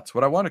final thoughts,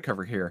 what I want to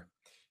cover here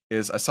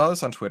is I saw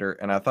this on Twitter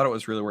and I thought it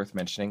was really worth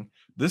mentioning.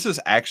 This is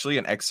actually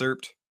an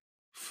excerpt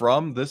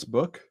from this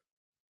book.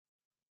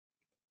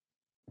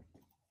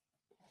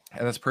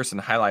 And this person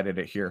highlighted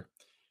it here.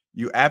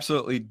 You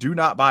absolutely do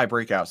not buy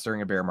breakouts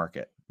during a bear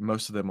market.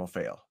 Most of them will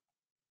fail.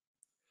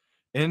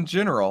 In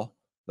general,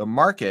 the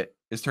market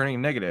is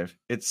turning negative.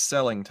 It's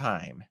selling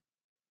time.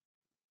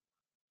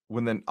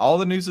 When then all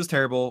the news is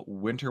terrible,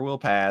 winter will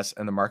pass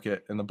and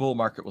the bull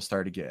market will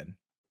start again.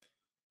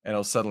 And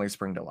it'll suddenly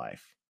spring to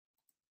life.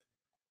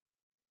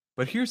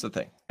 But here's the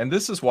thing. And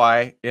this is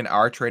why in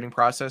our trading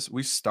process,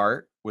 we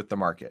start with the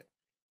market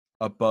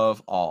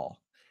above all.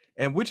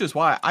 And which is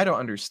why I don't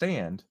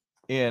understand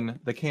in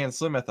the CAN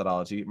SLIM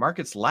methodology,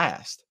 markets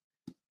last.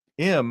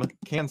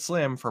 Can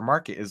Slim for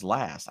market is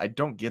last. I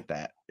don't get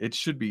that. It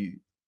should be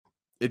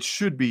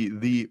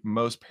the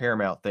most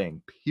paramount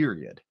thing,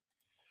 period.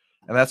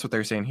 And that's what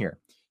they're saying here.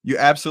 You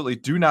absolutely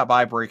do not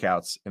buy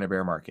breakouts in a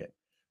bear market.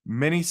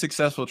 Many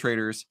successful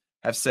traders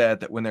have said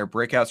that when their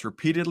breakouts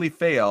repeatedly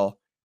fail,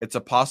 it's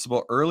a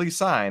possible early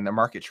sign the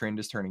market trend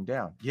is turning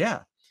down. Yeah.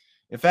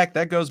 In fact,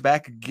 that goes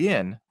back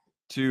again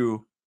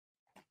to,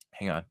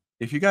 hang on.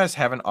 If you guys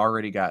haven't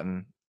already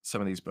gotten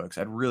some of these books,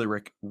 I'd really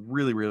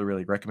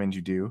recommend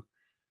you do.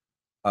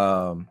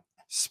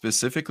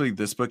 Specifically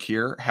this book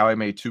here, How I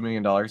Made $2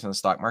 Million in the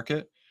Stock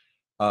Market.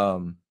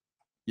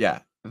 Yeah.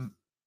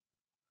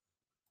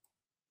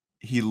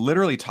 He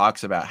literally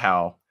talks about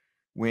how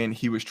when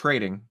he was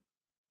trading,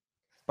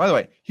 by the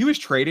way, he was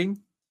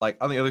trading like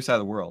on the other side of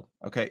the world.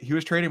 Okay. He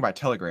was trading by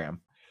Telegram.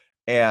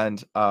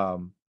 And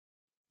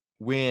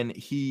when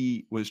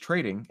he was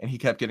trading and he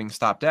kept getting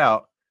stopped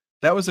out,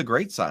 that was a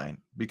great sign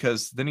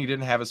because then he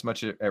didn't have as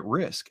much at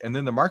risk. And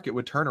then the market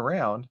would turn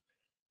around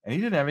and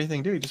he didn't have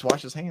anything to do. He just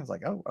washed his hands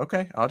like, oh,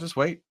 okay, I'll just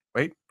wait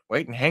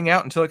and hang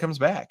out until it comes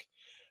back.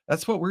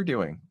 That's what we're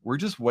doing. We're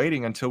just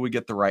waiting until we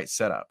get the right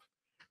setup.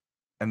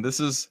 And this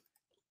is,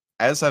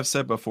 as I've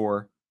said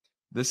before,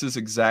 this is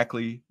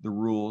exactly the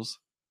rules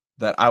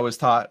that I was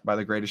taught by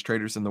the greatest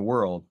traders in the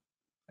world.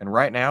 And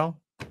right now,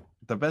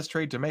 the best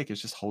trade to make is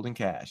just holding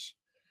cash.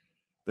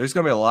 There's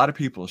going to be a lot of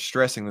people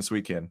stressing this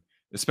weekend,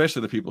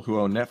 especially the people who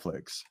own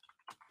Netflix.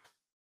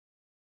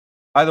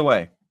 By the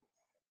way,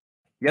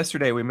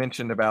 yesterday we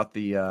mentioned about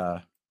the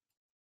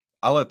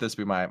I'll let this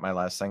be my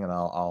last thing and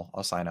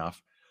I'll sign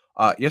off.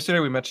 Yesterday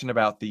we mentioned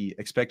about the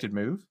expected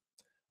move,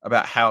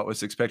 about how it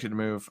was expected to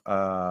move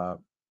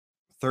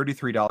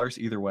 $33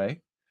 either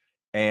way,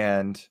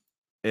 and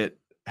it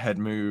had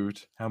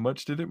moved. How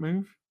much did it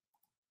move?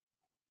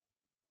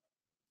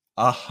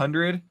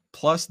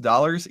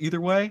 $100+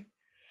 either way.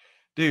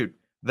 Dude,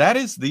 that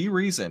is the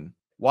reason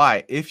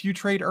why if you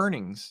trade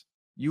earnings,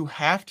 you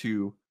have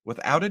to,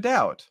 without a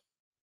doubt,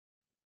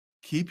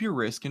 keep your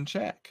risk in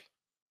check.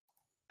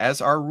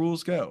 As our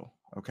rules go,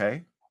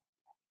 okay?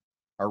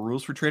 Our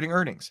rules for trading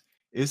earnings.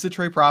 Is the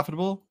trade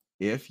profitable?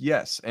 If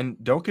yes,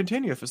 and don't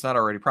continue if it's not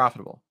already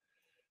profitable.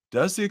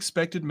 Does the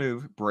expected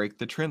move break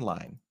the trend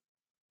line?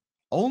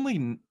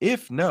 Only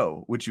if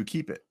no, would you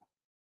keep it?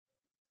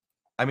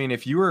 I mean,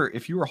 if you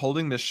were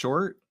holding this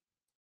short,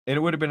 and it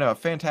would have been a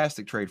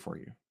fantastic trade for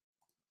you.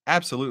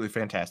 Absolutely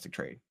fantastic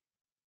trade.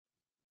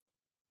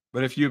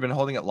 But if you've been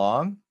holding it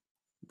long,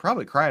 you're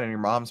probably crying on your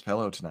mom's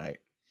pillow tonight.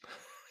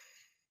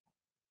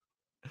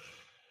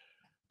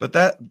 But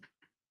that,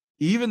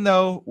 even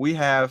though we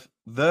have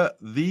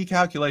the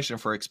calculation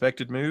for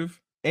expected move,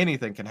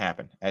 anything can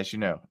happen, as you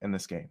know, in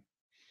this game.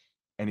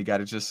 And you got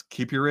to just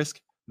keep your risk.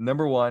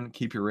 Number one,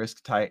 keep your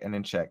risk tight and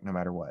in check no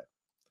matter what.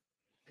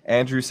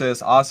 Andrew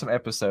says, awesome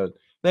episode.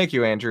 Thank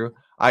you, Andrew.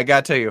 I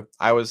got to tell you,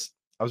 I was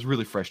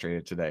really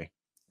frustrated today.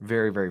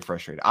 Very, very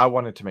frustrated. I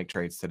wanted to make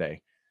trades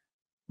today,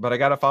 but I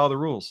got to follow the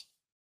rules.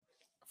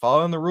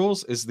 Following the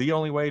rules is the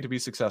only way to be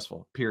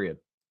successful, period.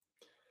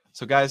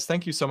 So guys,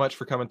 thank you so much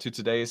for coming to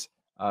today's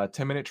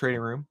 10-minute trading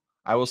room.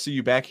 I will see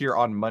you back here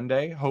on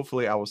Monday.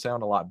 Hopefully I will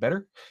sound a lot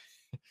better.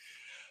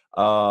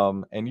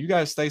 And you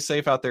guys stay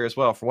safe out there as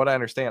well. From what I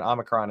understand,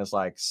 Omicron is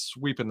like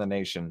sweeping the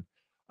nation.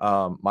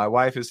 My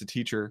wife is a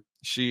teacher.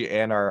 She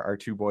and our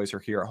two boys are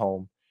here at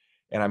home.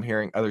 And I'm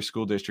hearing other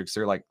school districts,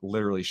 they're like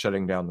literally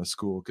shutting down the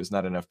school because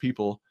not enough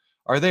people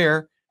are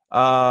there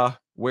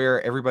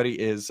where everybody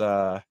is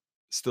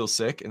still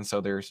sick. And so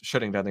they're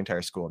shutting down the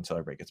entire school until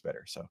everybody gets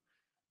better. So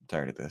I'm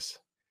tired of this.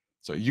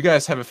 So you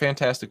guys have a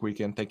fantastic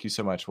weekend. Thank you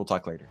so much. We'll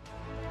talk later.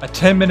 A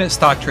 10-minute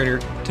stock trader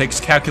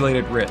takes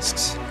calculated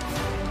risks,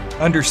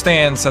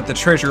 understands that the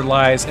treasure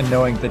lies in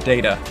knowing the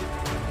data,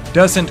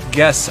 doesn't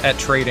guess at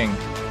trading,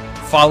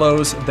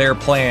 follows their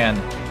plan,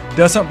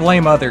 doesn't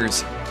blame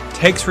others,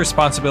 takes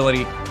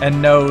responsibility,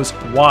 and knows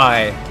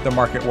why the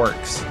market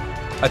works.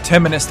 A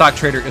 10-minute stock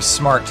trader is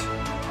smart.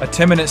 A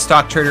 10-minute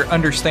stock trader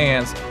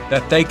understands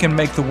that they can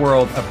make the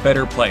world a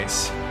better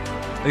place.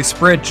 They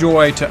spread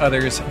joy to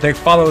others. They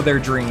follow their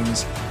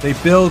dreams. They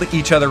build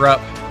each other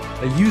up.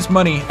 They use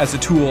money as a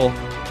tool,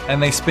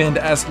 and they spend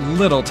as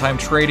little time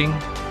trading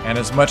and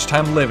as much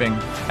time living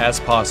as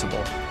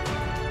possible.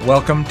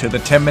 Welcome to the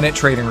 10-minute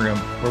trading room,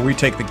 where we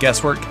take the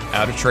guesswork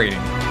out of trading.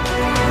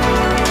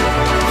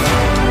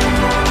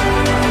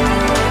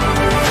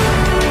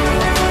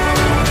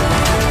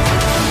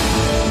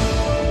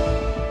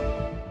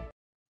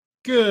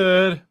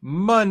 Good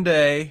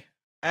Monday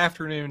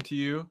afternoon to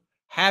you.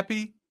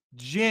 Happy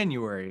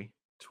January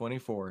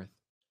 24th.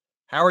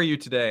 How are you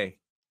today?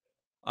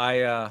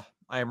 I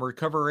am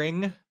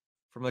recovering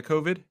from the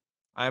COVID.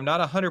 I am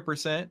not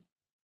 100%,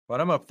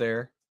 but I'm up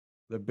there.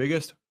 The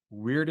biggest,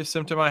 weirdest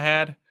symptom I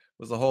had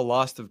was the whole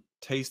loss of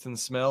taste and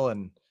smell,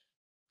 and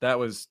that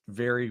was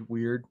very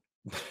weird.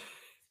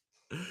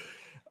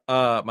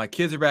 My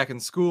kids are back in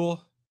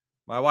school.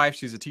 My wife,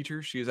 she's a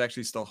teacher. She is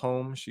actually still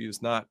home. She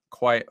is not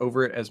quite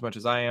over it as much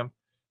as I am,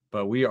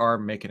 but we are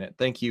making it.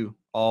 Thank you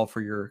all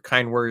for your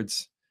kind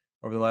words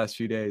over the last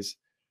few days.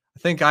 I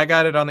think I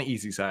got it on the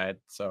easy side.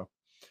 So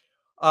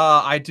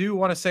I do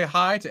want to say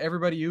hi to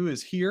everybody who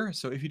is here.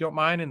 So if you don't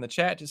mind in the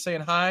chat, just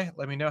saying hi,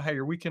 let me know how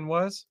your weekend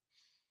was.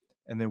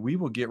 And then we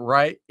will get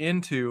right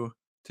into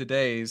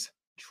today's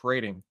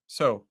trading.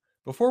 So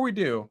before we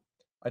do,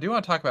 I do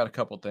want to talk about a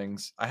couple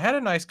things. I had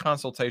a nice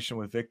consultation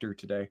with Victor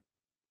today,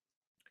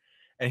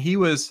 and he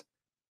was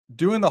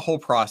doing the whole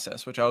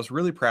process, which I was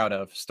really proud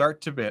of,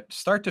 start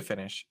to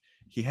finish.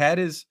 He had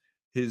his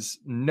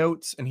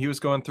notes and he was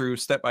going through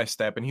step by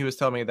step, and he was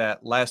telling me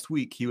that last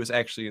week he was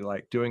actually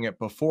like doing it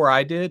before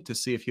I did to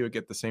see if he would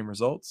get the same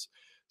results.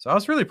 So I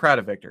was really proud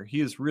of Victor. He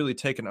has really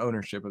taken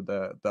ownership of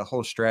the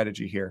whole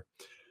strategy here.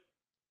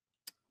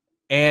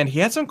 And he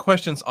had some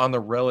questions on the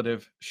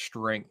relative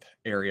strength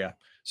area.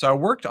 So I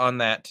worked on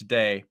that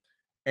today,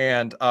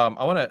 and I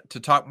want to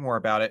talk more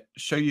about it,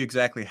 show you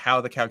exactly how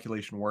the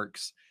calculation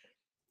works.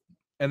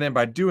 And then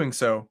by doing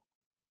so,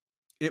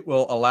 it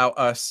will allow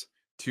us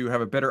to have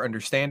a better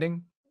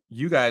understanding.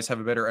 You guys have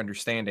a better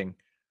understanding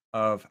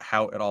of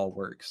how it all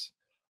works.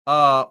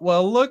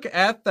 Well, look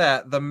at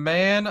that. The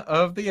man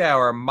of the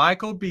hour,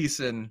 Michael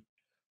Beeson.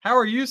 How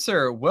are you,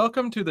 sir?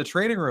 Welcome to the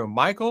trading room.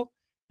 Michael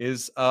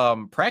is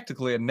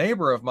practically a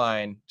neighbor of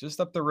mine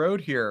just up the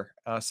road here.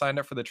 Signed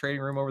up for the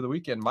trading room over the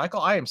weekend. Michael,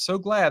 I am so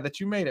glad that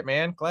you made it,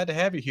 man. Glad to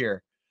have you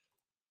here.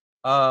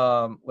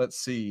 Let's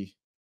see.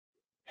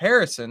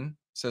 Harrison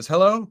says,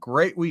 hello,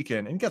 great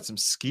weekend. And got some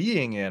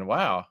skiing in.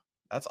 Wow,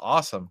 that's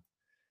awesome.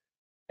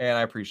 And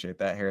I appreciate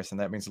that, Harrison.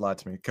 That means a lot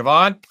to me.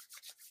 Kevon,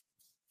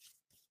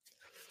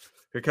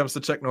 here comes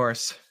the Chuck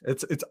Norris.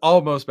 It's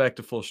almost back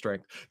to full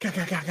strength.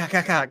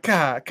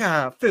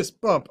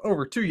 Fist bump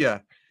over to you.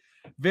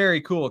 Very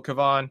cool,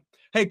 Kevon.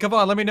 Hey,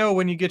 Kevon, let me know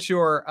when you get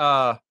your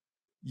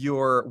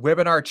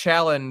webinar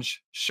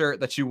challenge shirt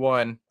that you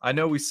won. I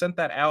know we sent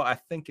that out. I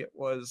think it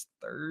was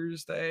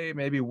Thursday,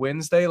 maybe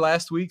Wednesday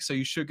last week. So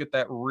you should get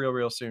that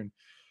real soon.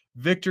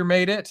 Victor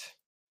made it.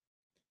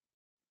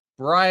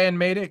 Brian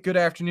made it. Good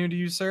afternoon to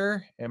you,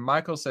 sir. And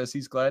Michael says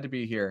he's glad to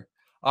be here.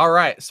 All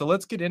right, so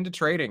let's get into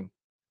trading.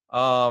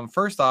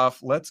 First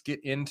off, let's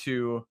get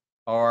into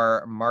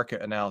our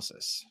market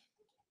analysis.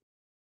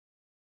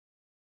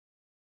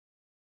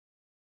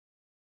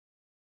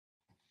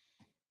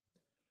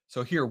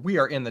 So here we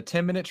are in the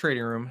 10-minute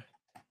trading room,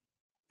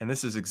 and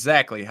this is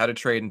exactly how to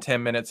trade in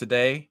 10 minutes a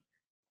day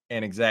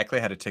and exactly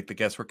how to take the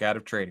guesswork out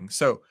of trading.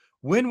 So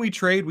when we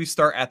trade, we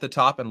start at the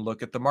top and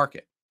look at the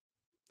market.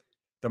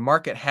 The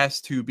market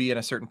has to be in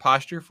a certain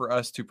posture for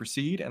us to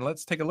proceed, and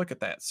let's take a look at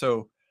that.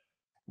 So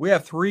we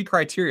have three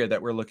criteria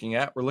that we're looking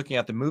at. We're looking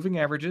at the moving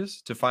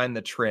averages to find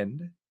the trend.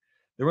 Then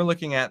we're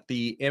looking at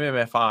the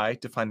MMFI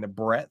to find the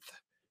breadth.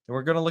 Then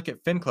we're going to look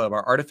at FinClub,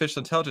 our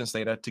artificial intelligence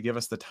data, to give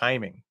us the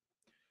timing.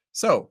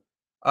 So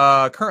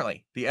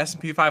currently, the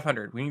S&P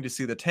 500, we need to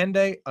see the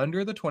 10-day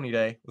under the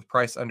 20-day with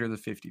price under the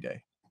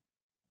 50-day.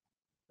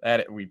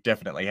 That we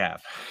definitely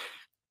have.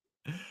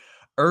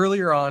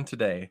 Earlier on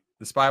today,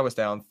 the SPY was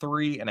down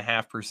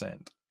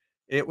 3.5%.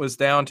 It was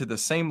down to the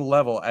same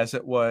level as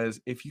it was,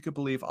 if you could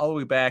believe, all the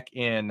way back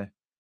in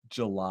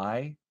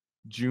June,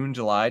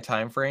 July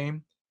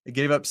timeframe. It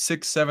gave up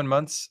 6-7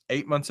 months,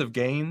 8 months of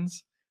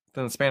gains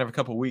within the span of a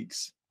couple of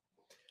weeks.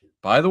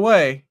 By the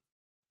way,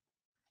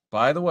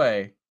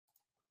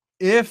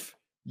 if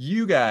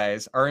you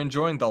guys are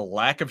enjoying the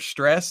lack of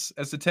stress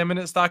as a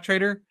 10-minute stock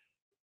trader,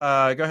 go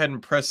ahead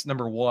and press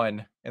number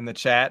 1 in the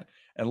chat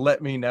and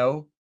let me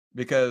know,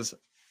 because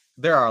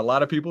there are a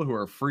lot of people who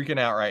are freaking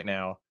out right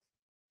now,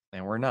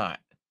 and we're not.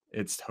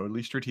 It's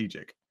totally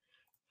strategic.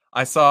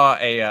 I saw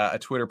a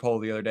Twitter poll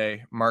the other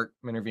day. Mark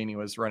Minervini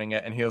was running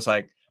it, and he was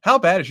like, how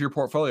bad is your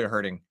portfolio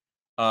hurting?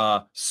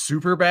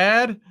 Super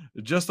bad?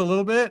 Just a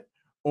little bit?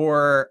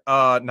 Or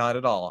not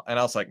at all? And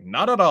I was like,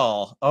 not at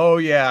all. Oh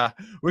yeah,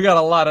 we got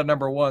a lot of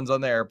number ones on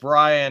there.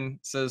 Brian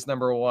says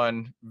number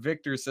 1.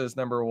 Victor says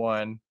number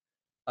 1.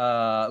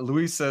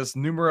 Luis says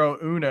numero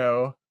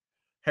uno.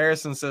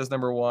 Harrison says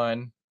number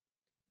 1.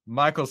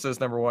 Michael says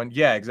number 1.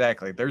 Yeah,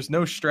 exactly. There's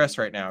no stress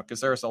right now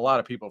because there's a lot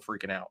of people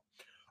freaking out.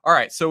 All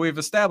right, so we've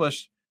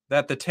established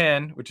that the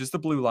 10, which is the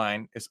blue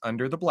line, is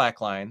under the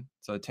black line.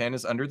 So the 10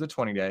 is under the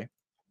 20-day.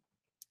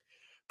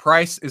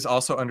 Price is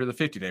also under the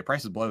 50-day.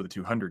 Price is below the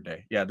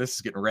 200-day. Yeah, this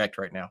is getting wrecked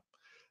right now.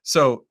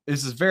 So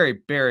this is very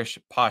bearish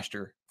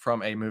posture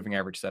from a moving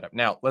average setup.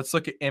 Now, let's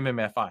look at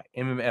MMFI.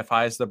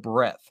 MMFI is the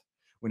breadth.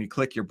 When you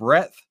click your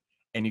breadth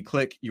and you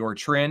click your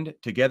trend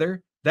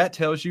together, that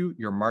tells you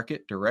your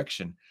market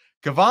direction.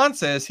 Kevon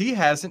says he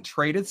hasn't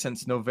traded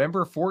since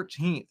November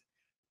 14th.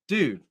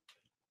 Dude,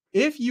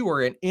 if you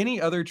were in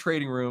any other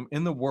trading room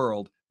in the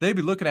world, they'd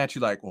be looking at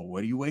you like, well,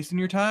 what are you wasting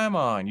your time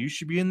on? You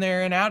should be in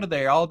there and out of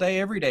there all day,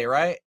 every day,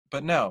 right?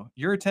 But no,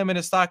 you're a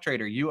 10-minute stock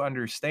trader. You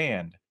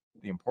understand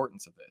the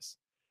importance of this.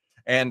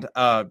 And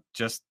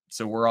just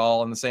so we're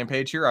all on the same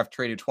page here, I've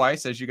traded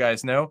twice, as you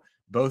guys know.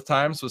 Both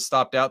times was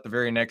stopped out the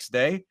very next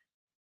day.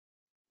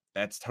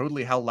 That's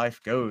totally how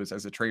life goes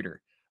as a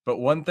trader. But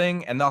one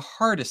thing, and the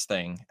hardest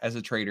thing as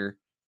a trader,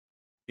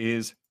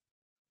 is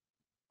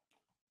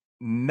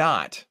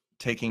not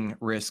taking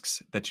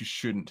risks that you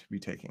shouldn't be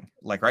taking.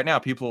 Like right now,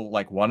 people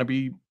like want to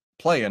be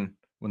playing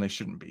when they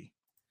shouldn't be.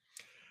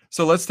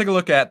 So let's take a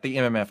look at the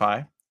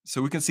MMFI.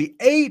 So we can see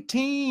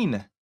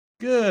 18.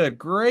 Good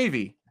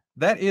gravy.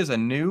 That is a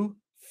new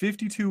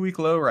 52-week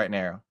low right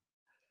now.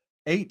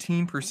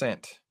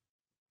 18%.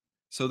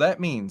 So that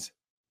means,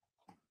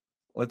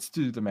 let's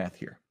do the math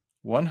here.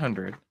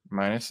 100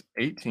 minus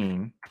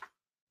 18,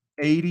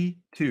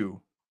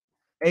 82.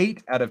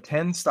 8 out of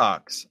 10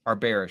 stocks are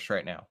bearish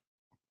right now.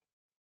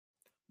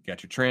 You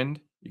got your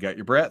trend, you got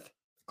your breadth.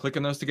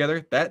 Clicking those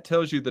together, that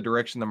tells you the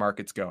direction the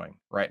market's going.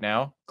 Right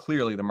now,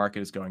 clearly the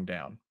market is going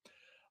down.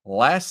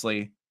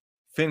 Lastly,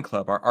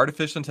 FinClub, our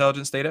artificial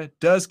intelligence data,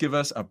 does give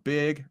us a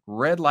big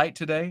red light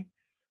today,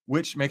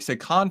 which makes a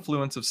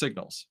confluence of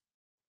signals.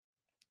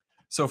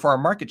 So for our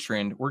market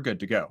trend, we're good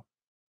to go.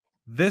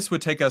 This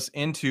would take us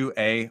into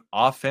an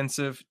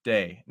offensive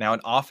day. Now,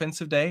 an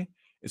offensive day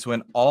is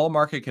when all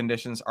market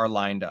conditions are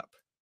lined up.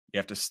 You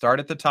have to start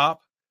at the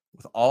top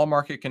with all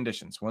market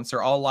conditions. Once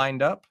they're all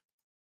lined up,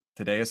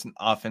 today is an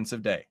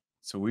offensive day.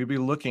 So we'll be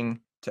looking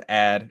to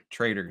add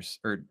traders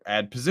or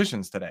add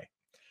positions today.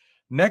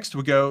 Next,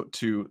 we go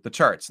to the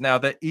charts. Now,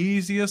 the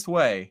easiest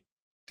way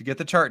to get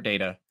the chart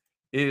data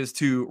is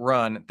to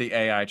run the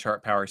AI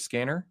Chart Power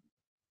Scanner,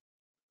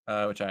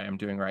 which I am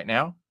doing right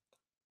now.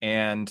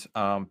 And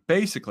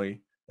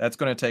basically, that's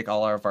going to take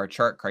all of our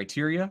chart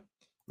criteria,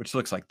 which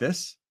looks like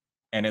this.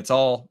 And it's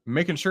all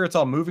making sure it's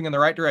all moving in the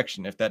right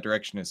direction. If that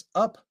direction is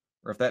up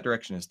or if that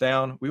direction is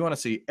down, we want to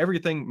see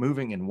everything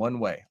moving in one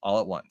way all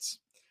at once.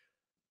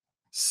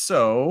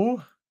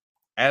 So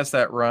as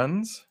that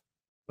runs,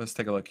 let's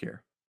take a look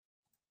here.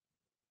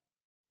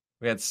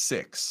 We had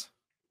 6.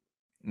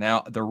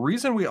 Now, the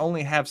reason we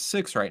only have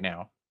 6 right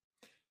now,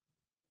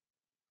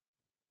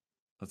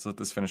 let's let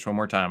this finish one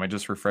more time. I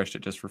just refreshed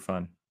it just for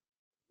fun.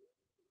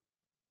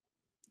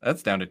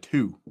 That's down to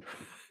 2.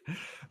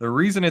 The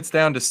reason it's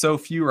down to so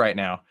few right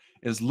now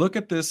is look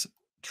at this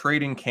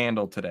trading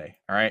candle today.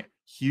 All right.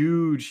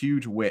 Huge,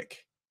 huge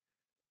wick.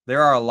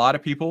 There are a lot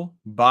of people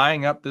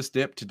buying up this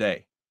dip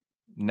today,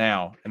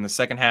 now in the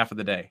second half of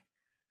the day.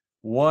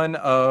 One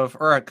of,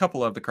 or a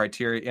couple of the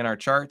criteria in our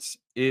charts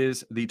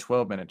is the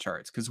 12-minute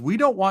charts, because we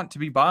don't want to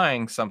be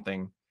buying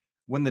something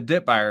when the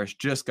dip buyers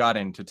just got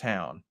into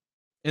town.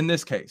 In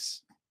this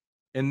case,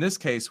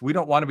 we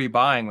don't want to be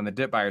buying when the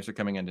dip buyers are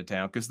coming into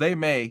town, because they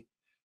may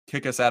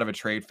kick us out of a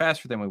trade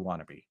faster than we want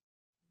to be.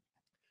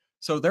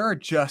 So there are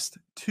just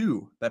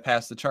 2 that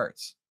pass the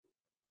charts.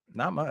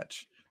 Not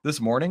much. This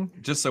morning,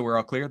 just so we're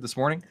all clear, this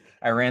morning,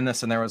 I ran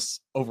this and there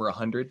was over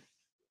 100.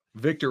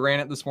 Victor ran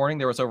it this morning.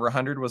 There was over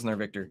 100, wasn't there,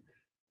 Victor?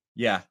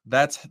 Yeah,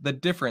 that's the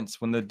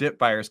difference when the dip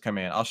buyers come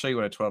in. I'll show you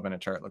what a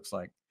 12-minute chart looks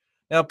like.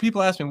 Now,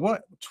 people ask me,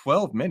 what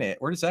 12-minute?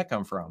 Where does that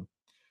come from?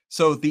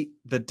 So the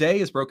day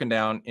is broken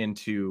down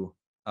into,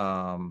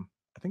 I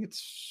think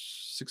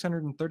it's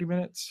 630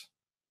 minutes.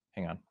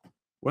 Hang on.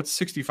 What's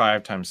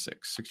 65 times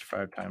 6?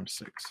 65 times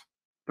 6.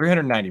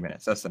 390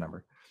 minutes. That's the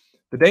number.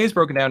 The day is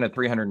broken down to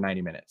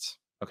 390 minutes.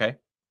 Okay.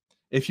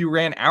 If you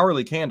ran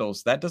hourly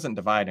candles, that doesn't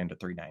divide into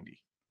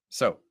 390.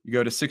 So you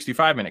go to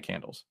 65-minute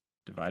candles,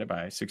 divided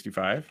by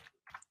 65,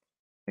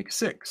 make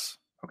 6.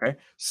 Okay.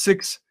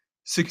 6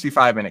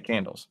 65-minute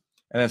candles.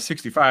 And then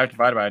 65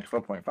 divided by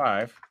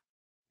 12.5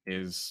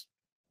 is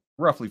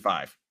roughly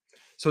 5.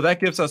 So that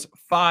gives us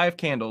 5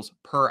 candles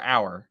per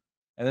hour.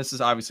 And this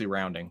is obviously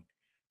rounding.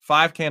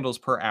 5 candles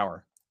per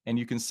hour. And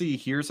you can see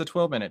here's a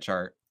 12-minute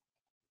chart.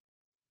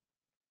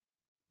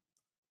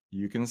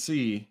 You can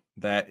see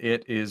that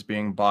it is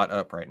being bought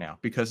up right now.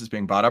 Because it's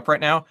being bought up right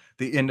now,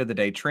 the end of the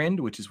day trend,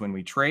 which is when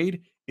we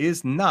trade,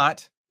 is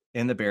not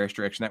in the bearish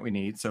direction that we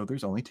need. So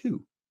there's only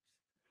 2.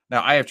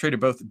 Now, I have traded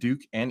both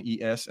Duke and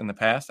ES in the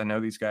past. I know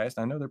these guys.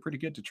 I know they're pretty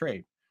good to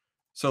trade.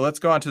 So let's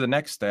go on to the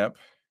next step,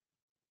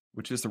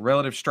 which is the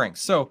relative strength.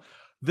 So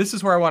this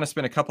is where I want to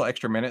spend a couple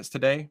extra minutes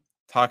today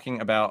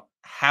talking about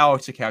how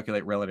to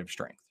calculate relative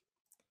strength.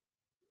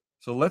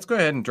 So let's go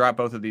ahead and drop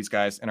both of these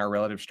guys in our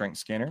relative strength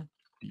scanner,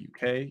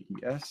 DUK,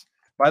 ES.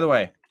 By the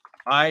way,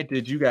 I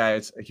did you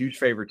guys a huge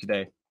favor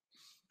today.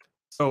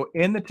 So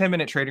in the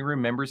 10-minute trading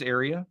room members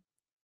area,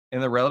 in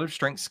the relative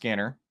strength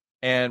scanner,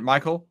 and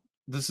Michael,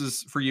 this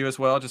is for you as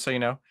well, just so you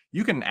know,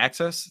 you can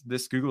access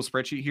this Google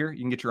spreadsheet here.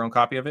 You can get your own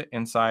copy of it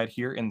inside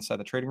here, inside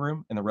the trading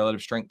room in the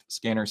relative strength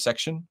scanner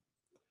section.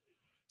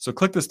 So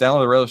click this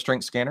download the relative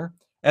strength scanner.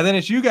 And then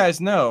as you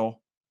guys know,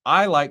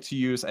 I like to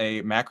use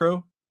a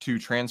macro to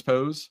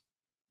transpose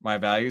my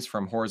values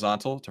from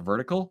horizontal to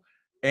vertical.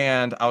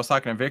 And I was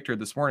talking to Victor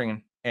this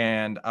morning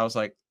and I was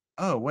like,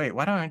 oh, wait,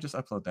 why don't I just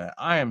upload that?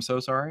 I am so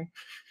sorry.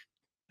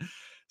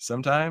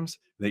 Sometimes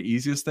the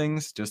easiest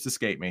things just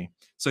escape me.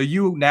 So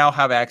you now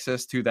have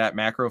access to that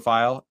macro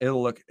file.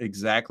 It'll look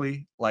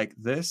exactly like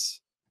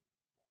this.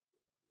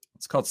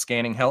 It's called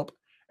scanning help.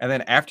 And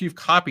then after you've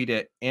copied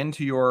it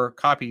into your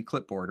copy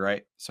clipboard,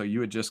 right? So you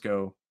would just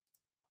go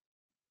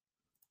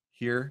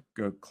here,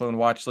 go clone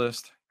watch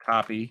list,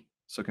 copy.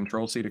 So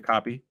Control C to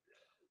copy. You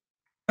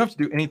don't have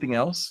to do anything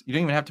else. You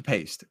don't even have to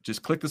paste.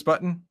 Just click this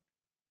button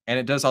and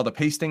it does all the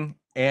pasting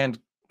and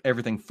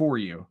everything for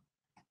you.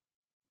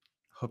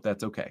 Hope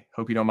that's okay.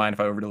 Hope you don't mind if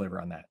I over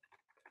deliver on that.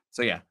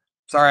 So yeah,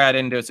 sorry I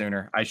didn't do it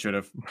sooner. I should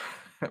have,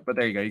 but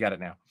there you go. You got it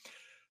now.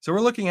 So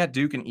we're looking at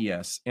Duke and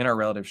ES in our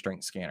relative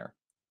strength scanner.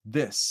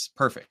 This,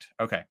 perfect.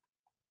 Okay.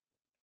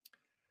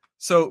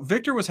 So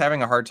Victor was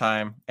having a hard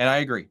time, and I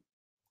agree,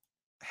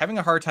 having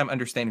a hard time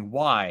understanding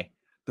why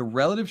the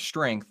relative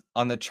strength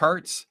on the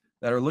charts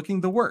that are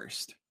looking the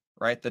worst,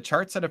 right? The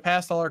charts that have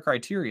passed all our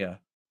criteria,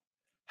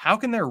 how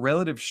can their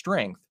relative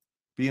strength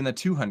be in the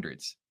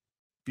 200s,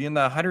 be in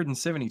the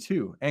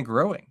 172 and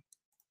growing?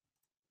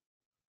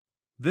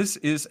 This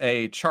is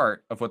a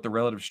chart of what the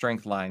relative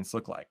strength lines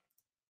look like.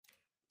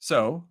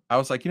 So I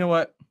was like, you know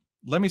what?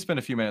 Let me spend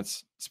a few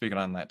minutes speaking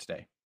on that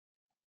today.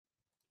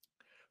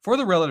 For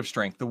the relative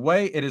strength, the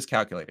way it is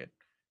calculated,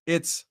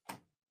 it's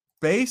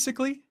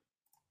basically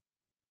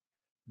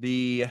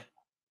turn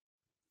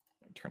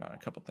on a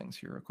couple things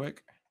here real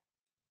quick.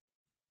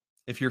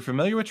 If you're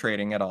familiar with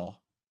trading at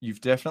all,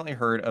 you've definitely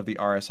heard of the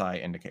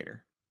RSI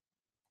indicator.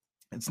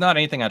 It's not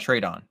anything I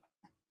trade on.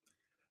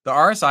 The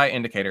RSI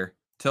indicator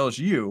tells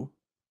you,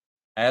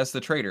 as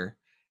the trader,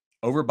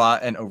 overbought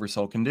and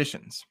oversold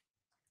conditions.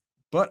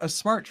 But a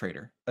smart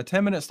trader, a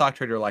 10-minute stock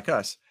trader like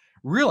us,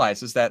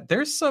 realizes that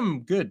there's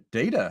some good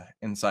data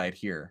inside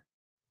here.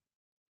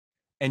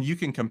 And you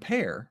can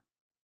compare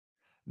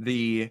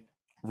the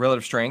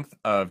relative strength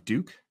of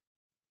Duke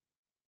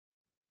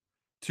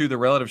to the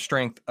relative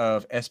strength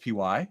of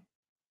SPY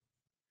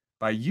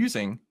by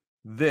using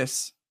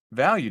this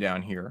value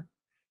down here,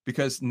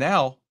 because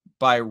now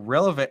by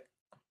relative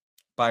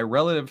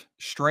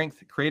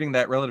strength, creating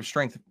that relative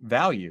strength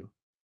value,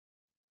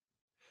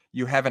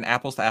 you have an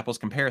apples to apples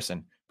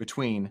comparison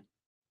between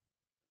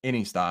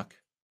any stock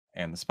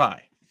and the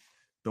SPY.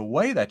 The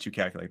way that you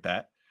calculate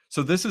that,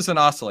 so this is an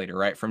oscillator,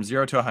 right? From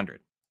 0 to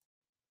 100.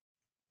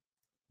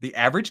 The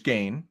average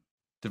gain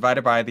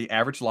divided by the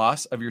average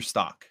loss of your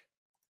stock.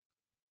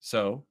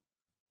 So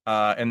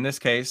in this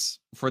case,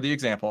 for the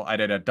example, I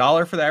did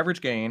 $1 for the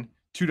average gain,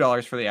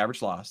 $2 for the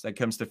average loss. That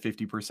comes to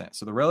 50%.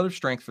 So the relative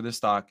strength for this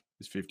stock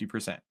is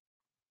 50%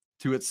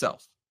 to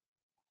itself.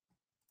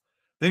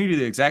 Then you do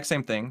the exact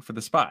same thing for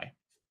the SPY.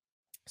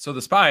 So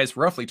the SPY is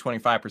roughly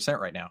 25%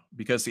 right now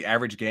because the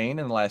average gain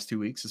in the last 2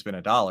 weeks has been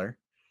 $1,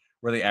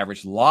 where the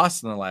average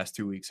loss in the last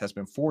 2 weeks has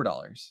been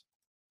 $4.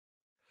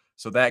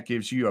 So that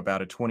gives you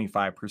about a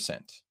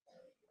 25%.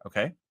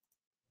 Okay.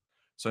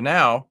 So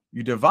now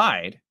you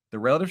divide the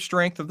relative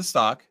strength of the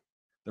stock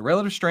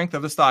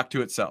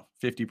to itself,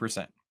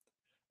 50%.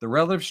 The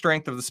relative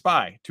strength of the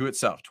SPY to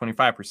itself,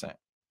 25%.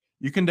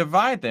 You can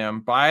divide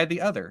them by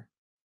the other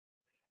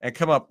and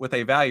come up with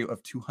a value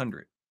of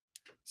 200.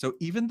 So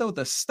even though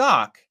the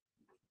stock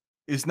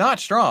is not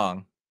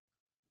strong,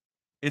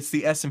 it's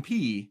the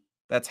S&P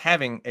that's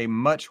having a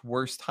much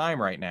worse time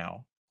right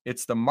now.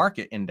 It's the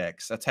market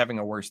index that's having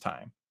a worse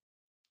time.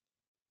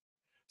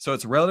 So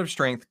it's relative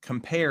strength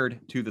compared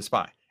to the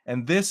SPY.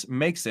 And this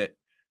makes it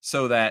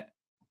so that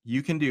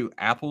you can do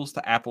apples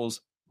to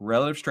apples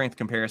relative strength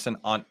comparison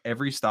on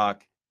every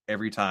stock,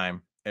 every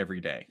time,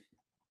 every day.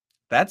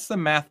 That's the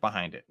math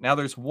behind it. Now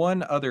there's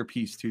one other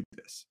piece to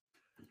this,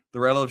 the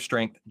relative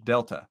strength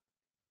delta.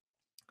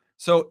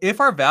 So if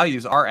our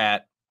values are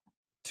at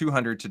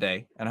 200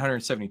 today and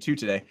 172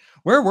 today,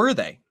 where were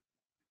they?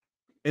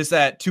 Is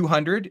that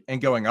 200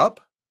 and going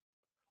up?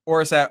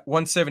 Or is that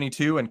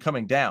 172 and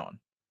coming down?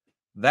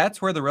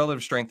 That's where the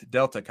relative strength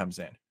delta comes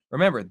in.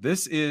 Remember,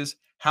 this is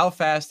how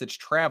fast it's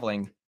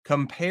traveling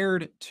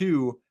compared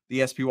to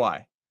the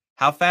SPY.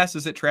 How fast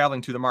is it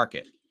traveling to the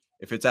market?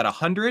 If it's at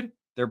 100,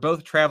 they're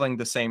both traveling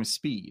the same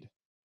speed.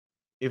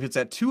 If it's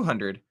at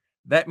 200,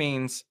 that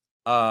means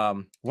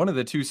one of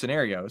the two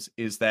scenarios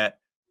is that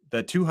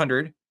the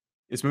 200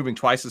 is moving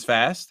twice as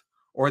fast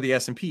or the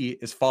S&P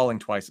is falling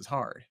twice as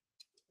hard.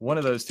 One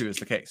of those two is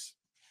the case.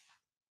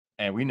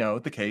 And we know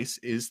the case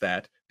is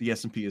that the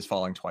S&P is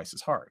falling twice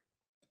as hard.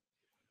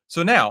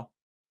 So now,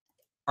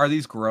 are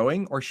these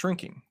growing or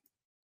shrinking?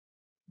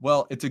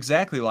 Well, it's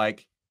exactly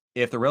like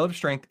if the relative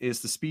strength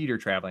is the speed you're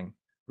traveling,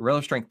 the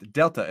relative strength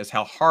delta is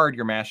how hard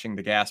you're mashing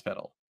the gas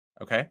pedal.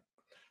 Okay?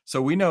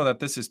 So we know that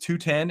this is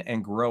 210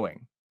 and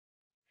growing.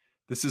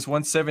 This is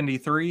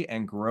 173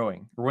 and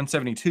growing, or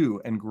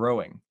 172 and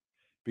growing.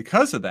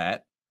 Because of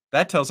that,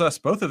 that tells us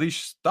both of these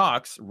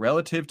stocks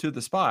relative to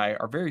the SPY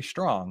are very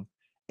strong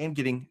and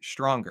getting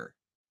stronger.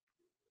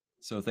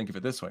 So think of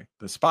it this way.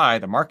 The SPY,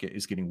 the market,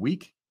 is getting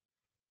weak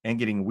and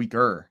getting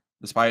weaker.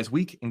 The SPY is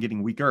weak and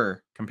getting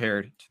weaker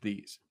compared to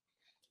these.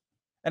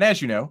 And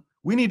as you know,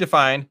 we need to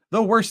find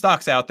the worst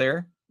stocks out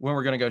there when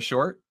we're going to go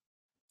short.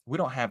 We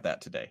don't have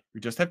that today.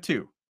 We just have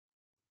two.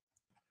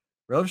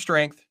 Relative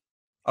strength.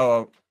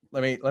 Oh,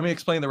 let me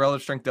explain the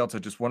relative strength delta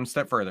just one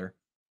step further.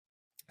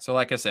 So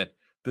like I said,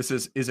 this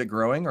is it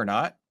growing or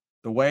not?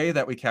 The way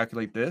that we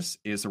calculate this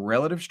is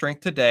relative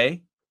strength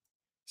today.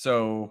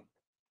 So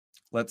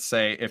let's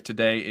say if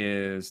today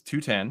is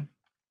 210,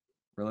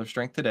 relative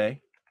strength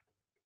today,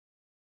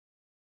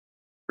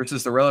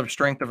 versus the relative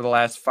strength over the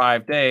last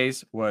 5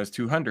 days was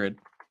 200.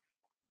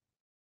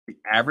 The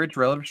average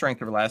relative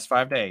strength over the last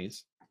 5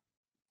 days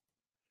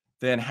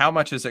then how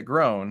much has it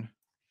grown?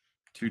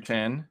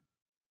 210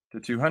 to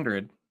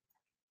 200.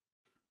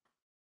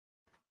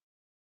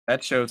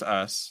 That shows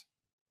us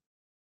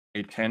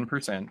a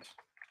 10%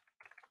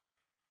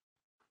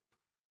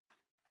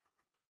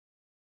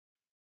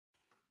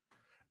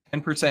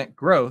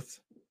 growth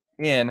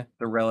in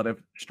the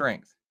relative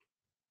strength.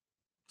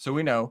 So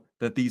we know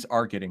that these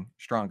are getting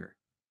stronger.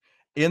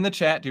 In the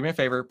chat, do me a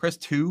favor, press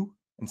 2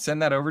 and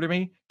send that over to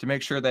me to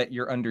make sure that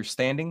you're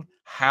understanding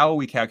how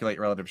we calculate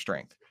relative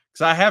strength.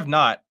 Because I have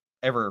not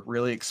ever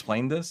really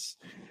explained this.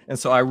 And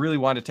so I really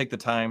want to take the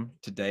time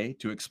today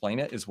to explain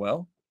it as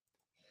well.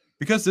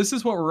 Because this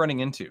is what we're running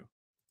into,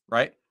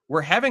 right?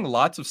 We're having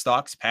lots of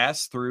stocks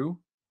pass through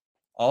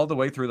all the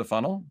way through the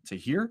funnel to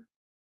here,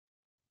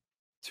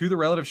 to the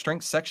relative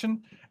strength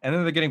section, and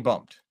then they're getting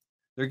bumped.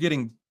 They're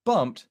getting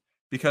bumped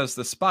because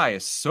the SPY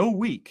is so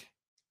weak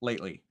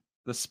lately.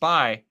 The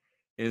SPY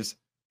is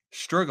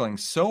struggling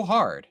so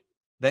hard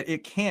that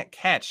it can't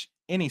catch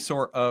any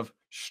sort of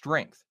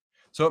strength.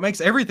 So it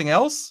makes everything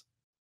else,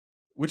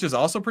 which is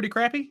also pretty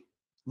crappy,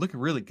 look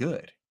really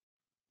good.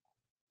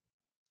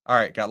 All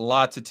right, got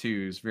lots of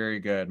 2s. Very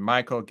good.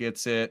 Michael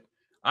gets it.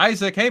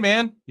 Isaac, hey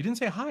man, you didn't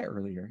say hi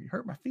earlier. You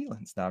hurt my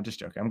feelings. No, I'm just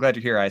joking. I'm glad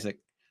you're here, Isaac.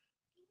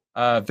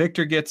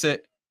 Victor gets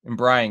it and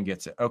Brian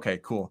gets it. Okay,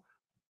 cool.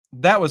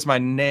 That was my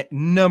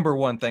number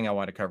one thing I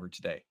want to cover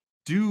today.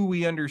 Do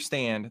we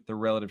understand the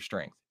relative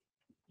strength?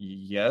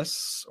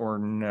 Yes or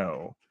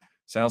no?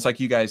 Sounds like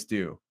you guys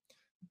do.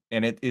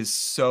 And it is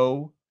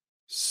so,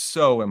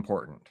 so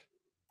important.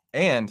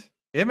 And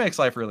it makes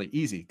life really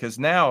easy because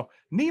now,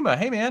 Nima,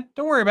 hey man,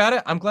 don't worry about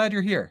it. I'm glad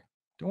you're here.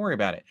 Don't worry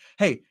about it.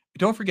 Hey,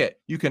 don't forget,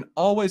 you can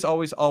always,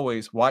 always,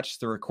 always watch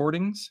the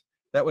recordings.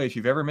 That way, if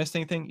you've ever missed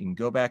anything, you can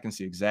go back and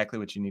see exactly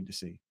what you need to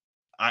see.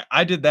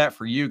 I did that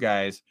for you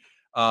guys.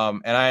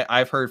 And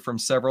I've heard from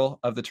several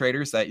of the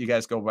traders that you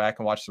guys go back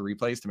and watch the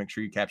replays to make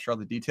sure you capture all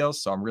the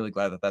details. So I'm really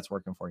glad that that's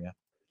working for you.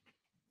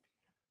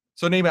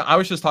 So Nima, I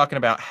was just talking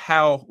about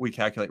how we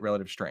calculate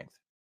relative strength.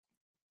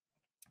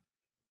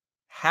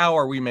 How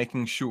are we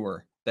making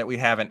sure that we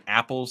have an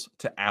apples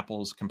to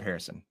apples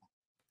comparison?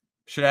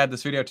 Should add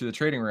this video to the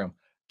trading room.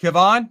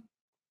 Kevon,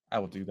 I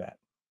will do that.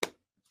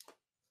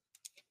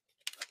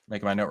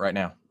 Making my note right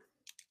now.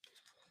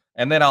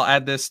 And then I'll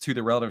add this to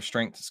the relative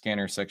strength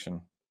scanner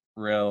section.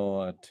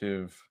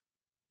 Relative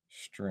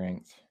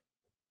strength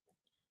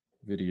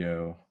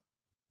video.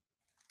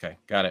 Okay,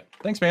 got it.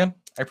 Thanks, man.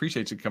 I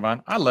appreciate you,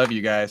 Kevon. I love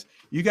you guys.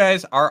 You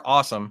guys are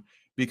awesome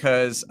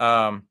because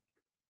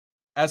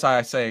as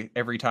I say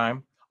every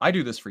time, I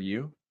do this for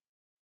you.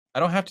 I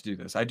don't have to do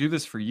this. I do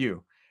this for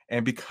you.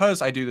 And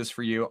because I do this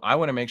for you, I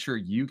want to make sure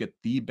you get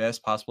the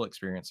best possible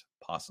experience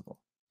possible.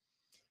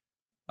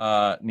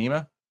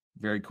 Nima,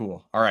 very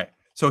cool. All right.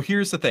 So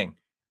here's the thing.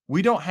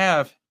 We don't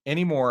have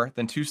any more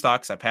than 2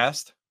 stocks that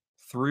passed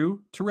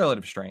through to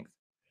relative strength.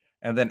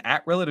 And then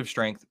at relative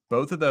strength,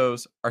 both of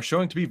those are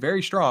showing to be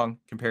very strong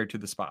compared to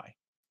the SPY.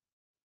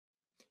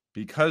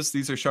 Because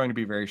these are showing to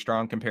be very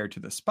strong compared to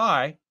the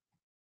SPY,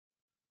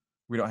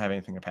 we don't have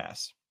anything to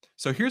pass.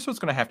 So here's what's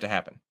going to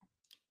happen.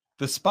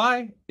 The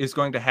SPY is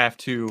going to have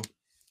to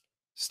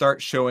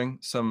start showing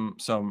some,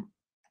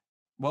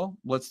 well,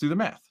 let's do the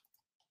math.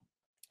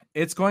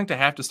 It's going to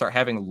have to start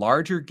having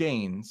larger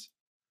gains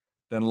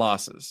than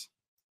losses.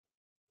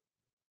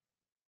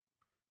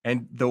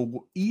 And the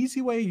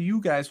easy way you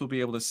guys will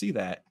be able to see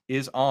that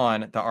is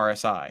on the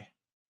RSI.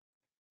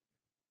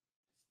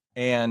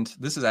 And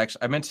this is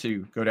actually, I meant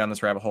to go down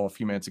this rabbit hole a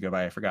few minutes ago,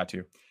 but I forgot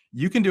to.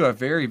 You can do a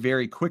very,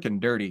 very quick and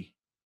dirty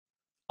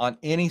on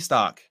any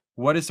stock.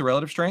 What is the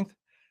relative strength?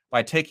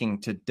 By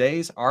taking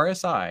today's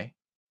RSI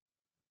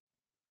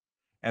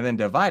and then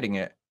dividing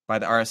it by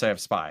the RSI of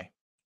SPY.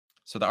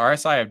 So the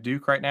RSI of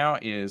Duke right now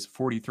is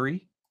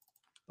 43.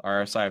 The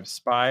RSI of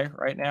SPY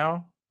right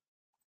now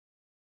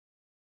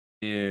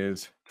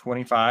is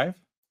 25.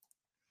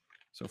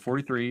 So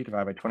 43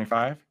 divided by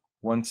 25,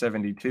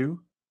 172.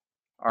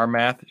 Our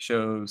math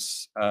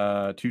shows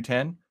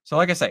 210. So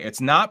like I say,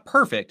 it's not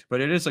perfect, but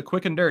it is a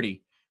quick and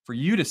dirty for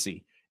you to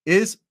see.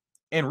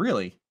 And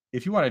really,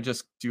 if you want to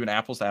just do an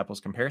apples to apples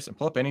comparison,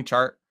 pull up any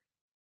chart,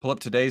 pull up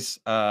today's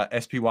SPY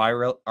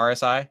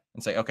RSI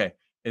and say, okay,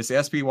 is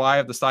the SPY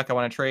of the stock I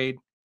want to trade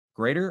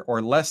greater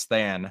or less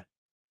than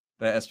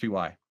the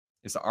SPY?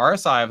 Is the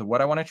RSI of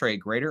what I want to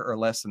trade greater or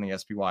less than the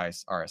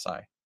SPY's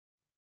RSI?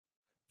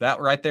 That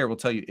right there will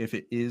tell you if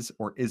it is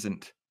or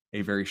isn't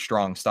a very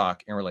strong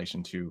stock in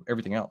relation to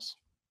everything else.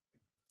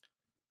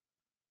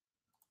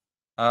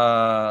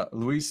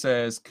 Luis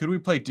says, could we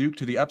play Duke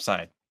to the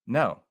upside?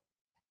 No.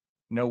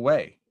 No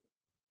way.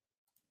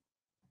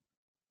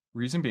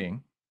 Reason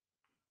being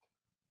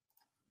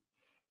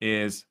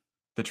is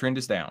the trend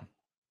is down.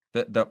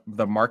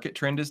 The market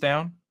trend is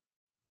down.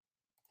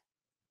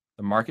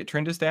 The market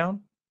trend is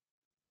down.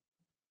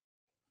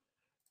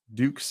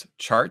 Duke's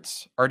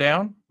charts are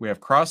down. We have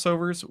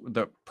crossovers.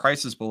 The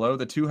price is below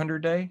the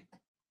 200-day.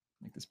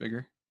 Make this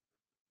bigger.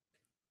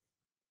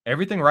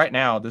 Everything right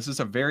now, this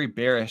is a very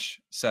bearish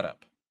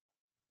setup.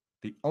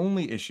 The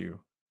only issue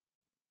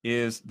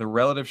is the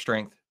relative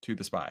strength to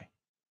the SPY.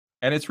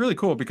 And it's really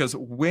cool because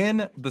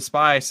when the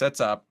SPY sets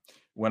up,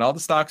 when all the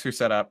stocks are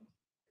set up,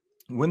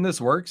 when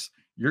this works,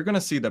 you're going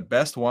to see the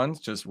best ones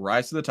just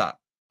rise to the top.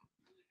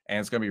 And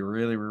it's going to be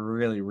really,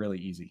 really, really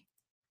easy.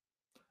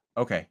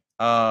 Okay.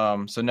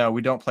 So no,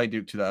 we don't play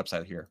Duke to the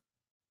upside here.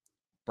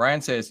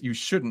 Brian says you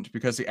shouldn't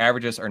because the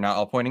averages are not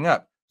all pointing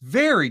up.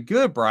 Very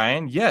good,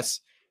 Brian.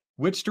 Yes.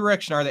 Which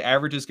direction are the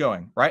averages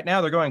going? Right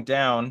now, they're going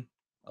down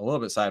a little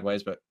bit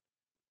sideways, but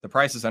the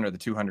price is under the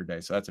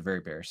 200-day. So that's a very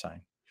bearish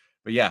sign.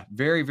 But yeah,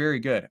 very, very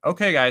good.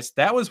 Okay, guys,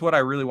 that was what I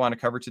really want to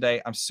cover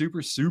today. I'm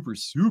super, super,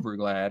 super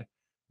glad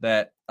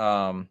that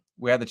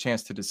we had the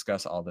chance to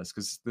discuss all this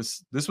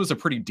because this was a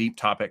pretty deep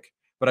topic,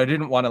 but I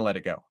didn't want to let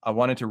it go. I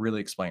wanted to really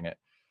explain it.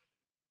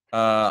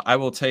 I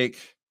will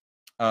take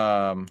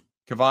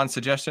Kavan's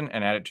suggestion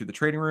and add it to the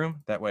trading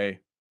room. That way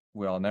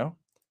we all know.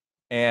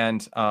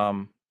 And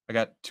I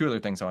got two other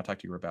things I want to talk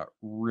to you about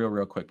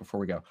real quick before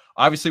we go.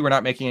 Obviously, we're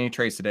not making any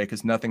trades today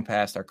because nothing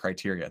passed our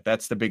criteria.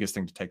 That's the biggest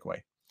thing to take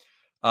away.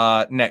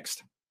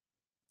 Next,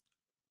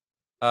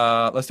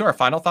 let's do our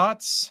final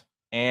thoughts.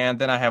 And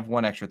then I have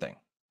one extra thing.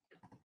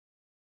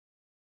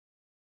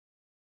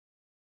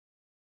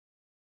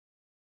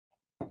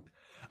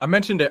 I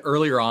mentioned it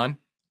earlier on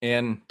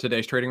in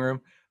today's trading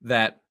room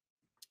that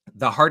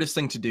the hardest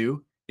thing to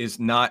do is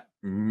not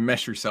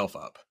mess yourself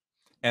up.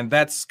 And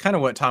that's kind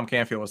of what Tom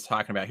Canfield was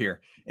talking about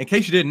here. In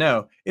case you didn't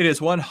know, it is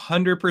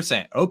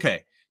 100%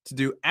 okay to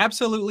do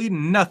absolutely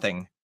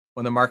nothing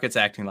when the market's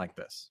acting like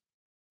this.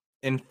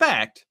 In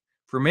fact,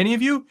 for many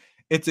of you,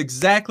 it's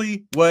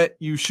exactly what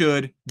you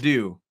should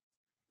do.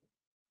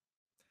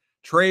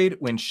 Trade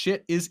when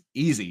shit is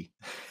easy.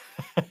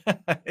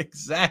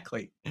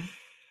 Exactly.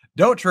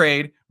 Don't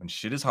trade when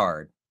shit is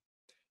hard.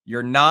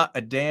 You're not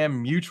a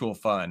damn mutual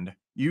fund.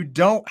 You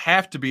don't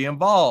have to be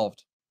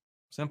involved.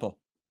 Simple.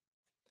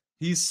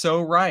 He's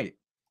so right.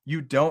 You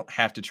don't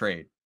have to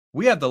trade.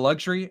 We have the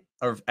luxury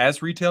of,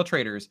 as retail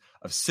traders,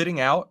 of sitting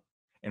out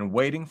and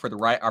waiting for the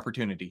right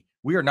opportunity.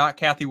 We are not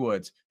Cathie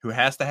Woods, who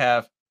has to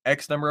have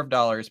X number of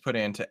dollars put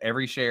into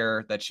every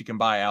share that she can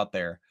buy out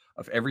there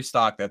of every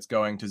stock that's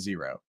going to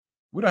zero.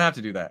 We don't have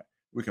to do that.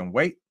 We can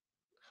wait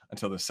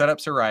until the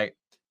setups are right,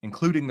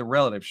 including the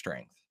relative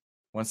strength.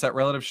 Once that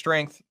relative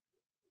strength,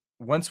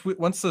 once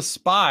the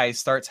SPY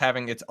starts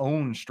having its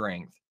own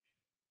strength,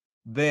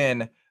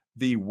 then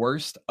the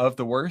worst of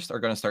the worst are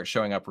going to start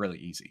showing up really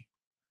easy.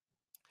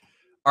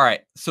 All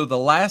right. So the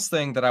last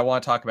thing that I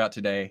want to talk about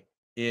today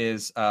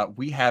is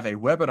we have a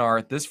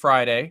webinar this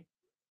Friday.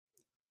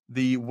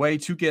 The way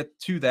to get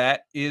to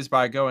that is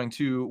by going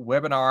to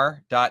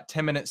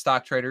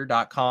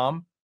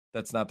webinar.10minutestocktrader.com.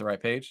 That's not the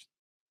right page.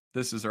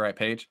 This is the right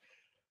page.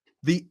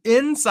 The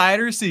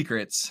insider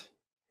secrets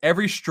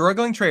every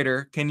struggling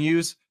trader can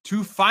use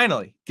to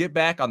finally get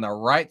back on the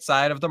right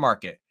side of the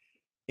market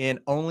in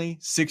only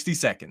 60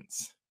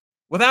 seconds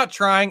without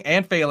trying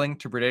and failing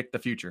to predict the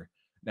future.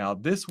 Now,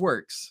 this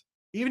works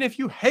even if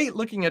you hate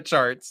looking at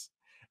charts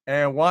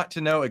and want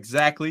to know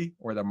exactly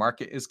where the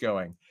market is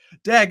going.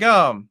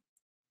 Daggum.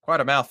 Quite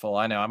a mouthful.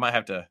 I know. I might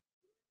have to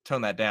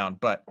tone that down,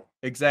 but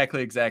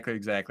exactly.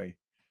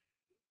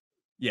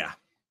 Yeah.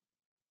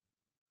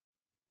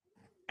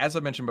 As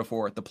I mentioned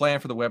before, the plan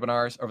for the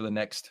webinars over the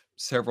next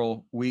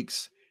several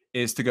weeks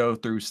is to go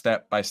through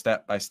step by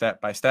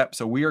step.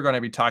 So we are going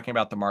to be talking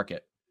about the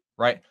market,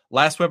 right?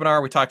 Last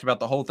webinar, we talked about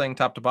the whole thing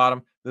top to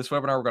bottom. This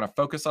webinar, we're going to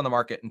focus on the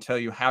market and tell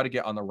you how to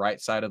get on the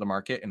right side of the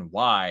market and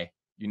why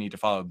you need to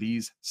follow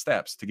these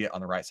steps to get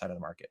on the right side of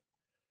the market.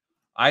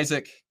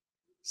 Isaac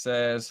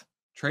says,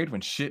 trade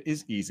when shit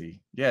is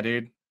easy. Yeah,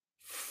 dude,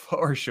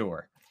 for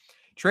sure.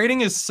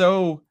 Trading is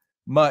so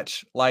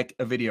much like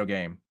a video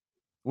game.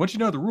 Once you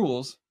know the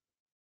rules,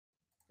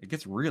 it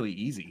gets really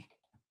easy.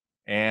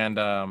 And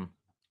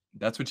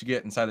that's what you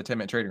get inside the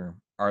 10-minute trading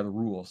room are the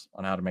rules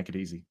on how to make it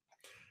easy.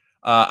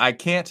 I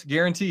can't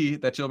guarantee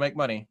that you'll make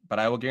money, but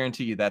I will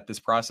guarantee you that this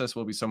process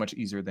will be so much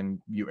easier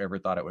than you ever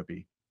thought it would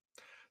be.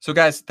 So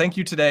guys, thank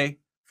you today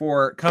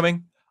for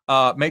coming.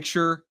 Make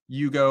sure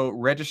you go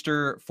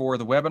register for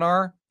the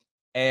webinar.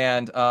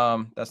 And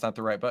that's not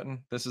the right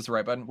button. This is the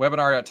right button.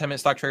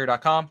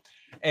 Webinar.10minutestocktrader.com.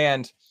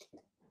 And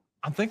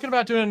I'm thinking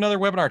about doing another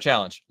webinar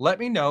challenge. Let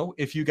me know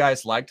if you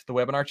guys liked the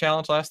webinar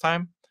challenge last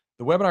time.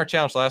 The webinar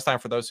challenge last time,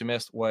 for those who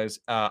missed, was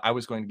I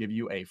was going to give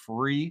you a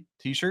free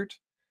t-shirt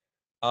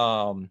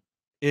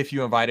if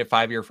you invited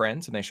 5 of your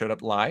friends and they showed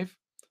up live.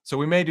 So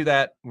we may do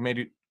that. We may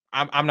do.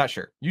 I'm not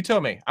sure. You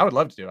tell me. I would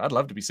love to do it. I'd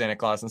love to be Santa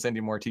Claus and send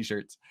you more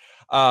t-shirts.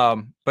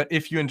 But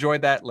if you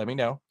enjoyed that, let me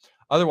know.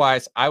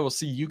 Otherwise, I will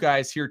see you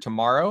guys here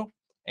tomorrow,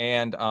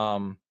 and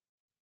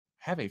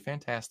have a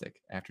fantastic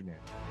afternoon.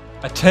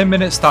 A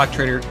 10-minute stock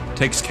trader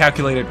takes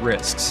calculated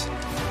risks,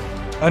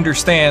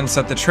 understands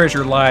that the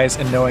treasure lies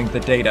in knowing the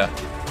data,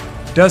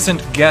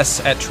 doesn't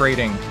guess at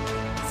trading,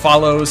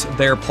 follows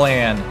their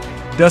plan,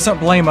 doesn't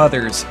blame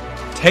others,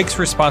 takes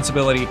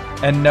responsibility,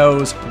 and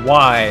knows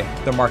why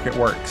the market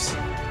works.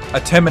 A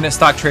 10-minute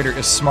stock trader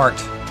is smart.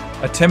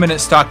 A 10-minute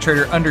stock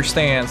trader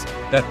understands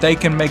that they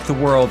can make the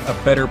world a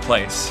better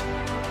place.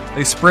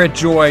 They spread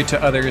joy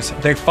to others.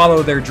 They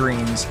follow their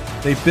dreams.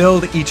 They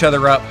build each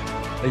other up.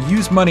 They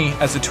use money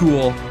as a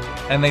tool,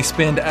 and they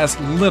spend as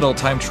little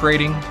time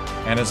trading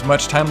and as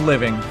much time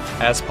living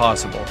as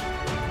possible.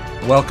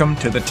 Welcome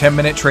to the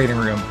 10-Minute Trading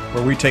Room,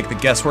 where we take the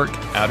guesswork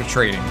out of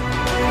trading.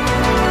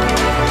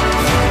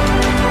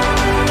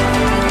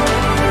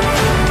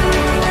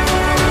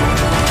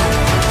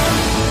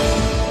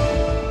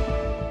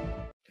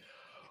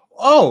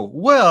 Oh,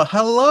 well,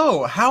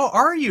 hello. How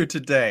are you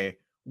today?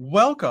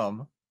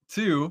 Welcome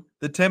to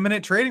the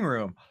 10-Minute Trading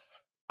Room.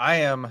 I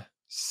am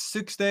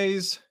 6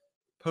 days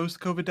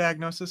post-COVID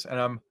diagnosis, and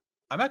I'm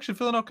actually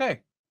feeling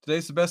okay.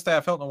 Today's the best day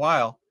I felt in a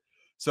while.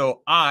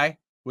 So I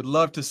would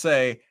love to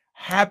say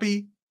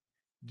happy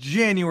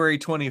January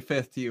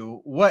 25th to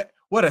you. What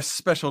a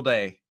special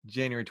day,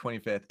 January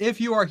 25th. If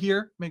you are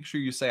here, make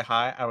sure you say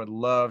hi. I would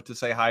love to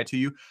say hi to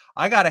you.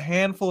 I got a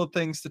handful of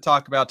things to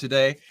talk about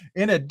today.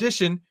 In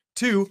addition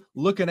to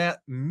looking at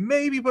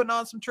maybe putting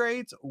on some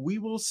trades, we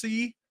will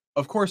see.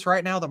 Of course,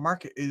 right now the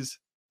market is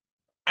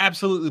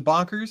absolutely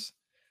bonkers.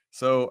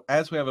 So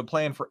as we have a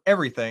plan for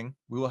everything,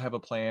 we will have a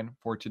plan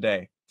for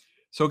today.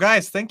 So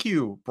guys, thank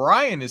you.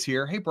 Brian is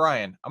here. Hey,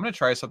 Brian, I'm going to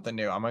try something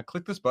new. I'm going to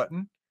click this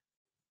button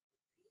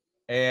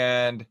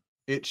and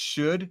it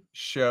should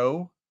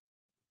show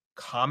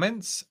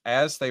comments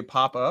as they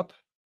pop up.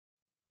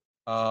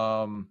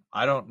 I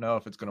don't know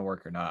if it's going to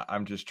work or not.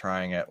 I'm just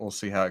trying it. We'll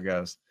see how it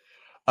goes.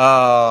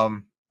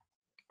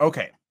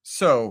 Okay,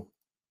 so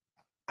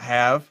I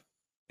have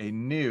a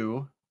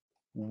new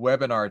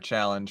webinar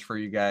challenge for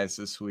you guys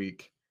this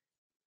week.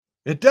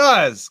 It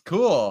does.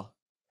 Cool.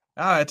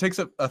 It takes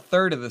up a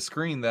third of the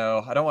screen,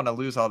 though. I don't want to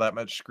lose all that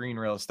much screen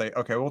real estate.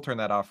 Okay, we'll turn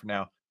that off for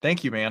now.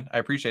 Thank you, man. I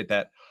appreciate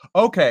that.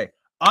 Okay,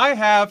 I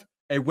have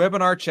a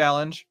webinar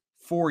challenge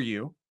for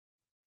you.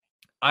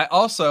 I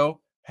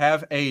also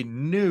have a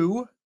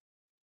new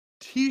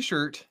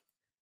t-shirt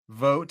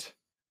vote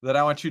that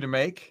I want you to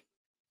make,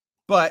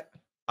 but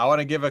I want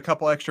to give a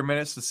couple extra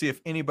minutes to see if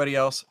anybody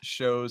else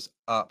shows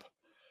up.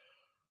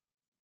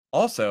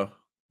 Also,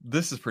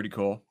 this is pretty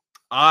cool.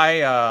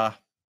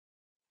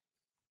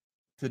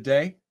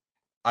 Today,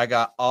 I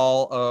got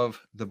all of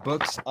the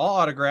books all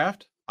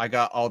autographed. I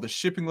got all the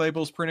shipping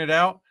labels printed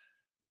out,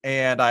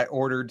 and I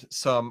ordered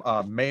some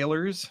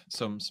mailers,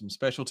 some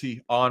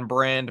specialty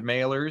on-brand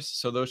mailers.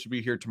 So those should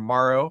be here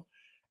tomorrow.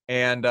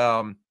 And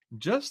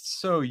just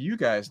so you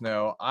guys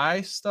know, I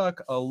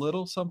stuck a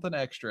little something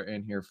extra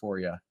in here for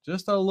you.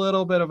 Just a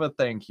little bit of a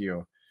thank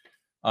you.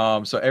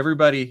 So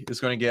everybody is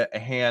going to get a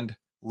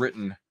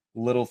handwritten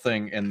little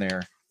thing in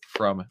there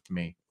from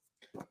me.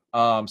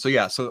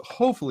 So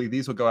hopefully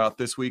these will go out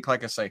this week.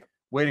 Like I say,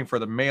 waiting for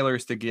the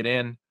mailers to get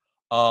in.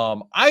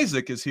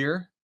 Isaac is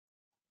here.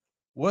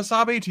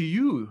 Wasabi to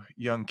you,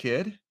 young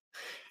kid.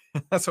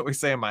 That's what we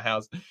say in my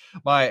house.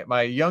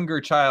 My younger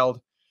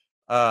child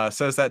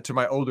says that to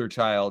my older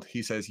child.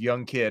 He says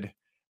young kid,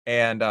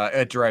 and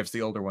it drives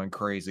the older one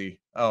crazy.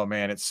 Oh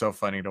man, it's so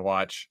funny to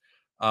watch.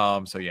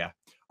 So yeah.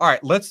 All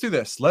right, let's do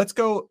this. Let's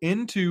go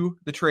into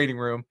the trading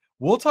room.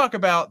 We'll talk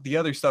about the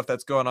other stuff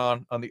that's going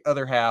on the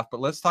other half, but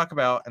let's talk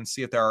about and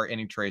see if there are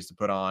any trades to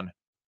put on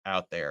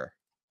out there.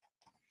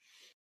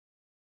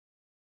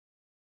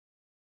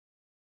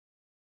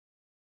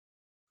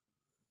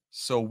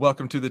 So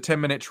welcome to the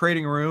 10-Minute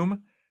Trading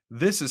Room.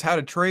 This is how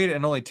to trade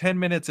in only 10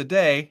 minutes a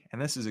day,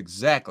 and this is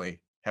exactly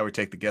how we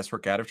take the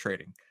guesswork out of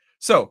trading.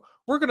 So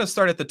we're going to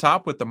start at the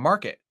top with the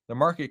market. The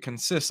market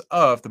consists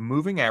of the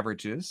moving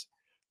averages,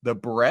 the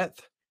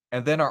breadth,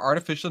 and then our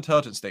artificial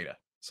intelligence data.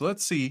 So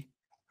let's see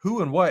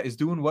who and what is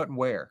doing what and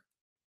where.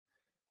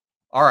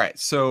 All right,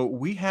 so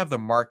we have the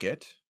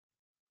market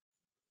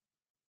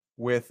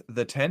with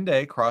the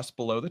 10-day crossed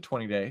below the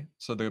 20-day.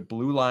 So the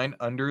blue line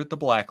under the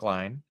black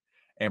line,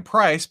 and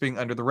price being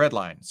under the red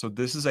line. So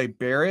this is a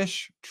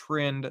bearish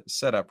trend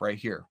setup right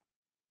here.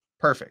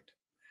 Perfect.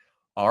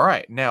 All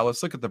right, now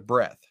let's look at the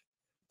breadth.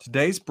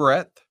 Today's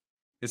breadth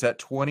is at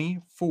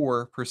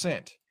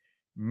 24%,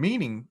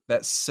 meaning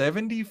that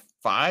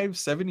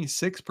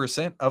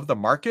 76% of the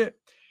market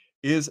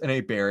is in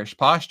a bearish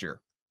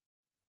posture.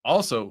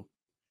 Also,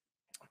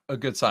 a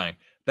good sign.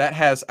 That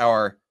has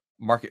our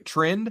market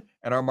trend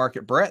and our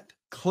market breadth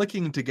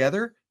clicking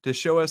together to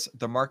show us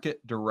the market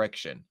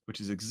direction,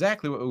 which is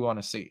exactly what we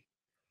want to see.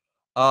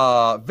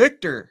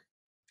 Victor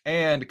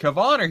and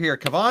Kavan are here.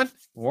 Kavan,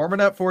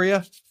 warming up for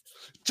you.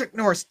 Chuck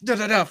Norris,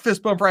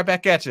 fist bump right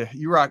back at you.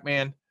 You rock,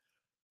 man.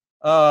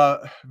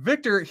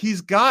 Victor,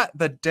 he's got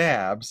the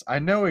dabs. I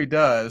know he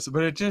does,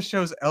 but it just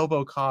shows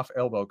elbow cough,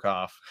 elbow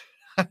cough.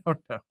 I don't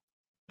know.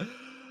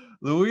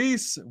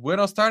 Luis,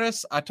 buenos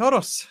tardes a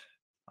todos.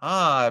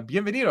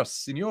 Bienvenidos,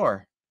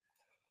 señor.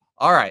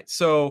 All right,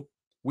 so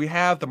we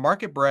have the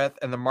market breadth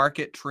and the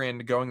market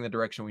trend going in the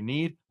direction we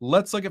need.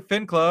 Let's look at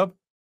FinClub.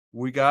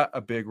 We got a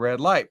big red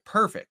light.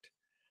 Perfect.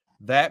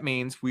 That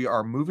means we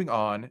are moving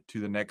on to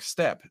the next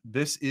step.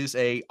 This is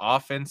an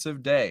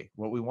offensive day,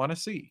 what we want to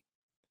see.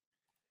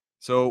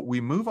 So we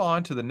move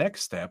on to the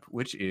next step,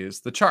 which is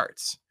the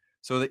charts.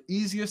 So the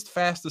easiest,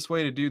 fastest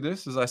way to do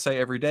this, as I say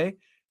every day,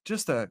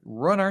 just to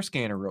run our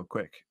scanner real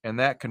quick, and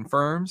that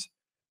confirms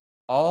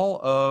all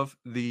of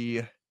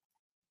the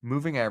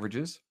moving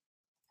averages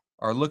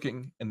are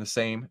looking in the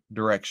same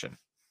direction.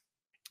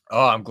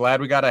 Oh, I'm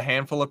glad we got a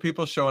handful of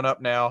people showing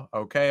up now.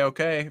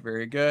 Okay,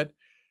 very good.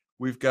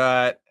 We've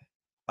got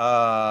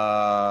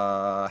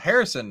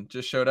Harrison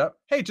just showed up.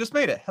 Hey, just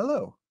made it.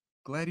 Hello.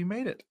 Glad you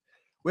made it.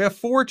 We have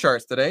 4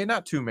 charts today,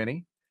 not too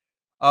many.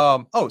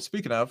 Oh,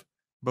 speaking of,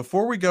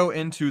 before we go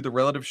into the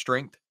relative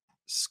strength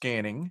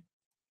scanning,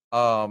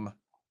 on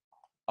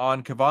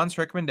Kevon's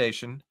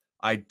recommendation,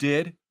 I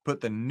did put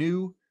the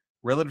new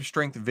relative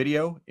strength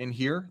video in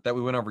here that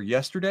we went over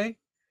yesterday,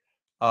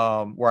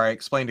 where I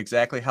explained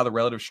exactly how the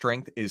relative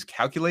strength is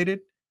calculated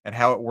and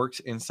how it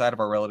works inside of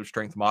our relative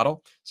strength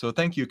model. So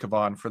thank you,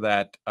 Kevon, for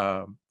that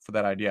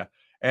idea.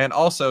 And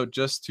also,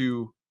 just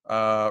to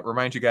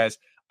remind you guys,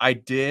 I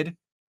did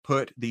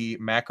put the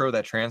macro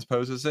that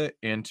transposes it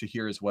into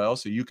here as well,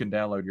 so you can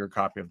download your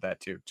copy of that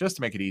too, just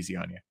to make it easy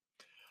on you.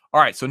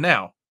 All right, so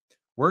now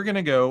we're going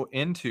to go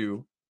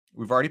into,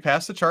 we've already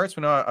passed the charts.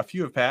 We know a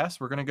few have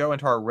passed. We're going to go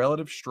into our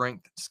relative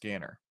strength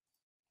scanner.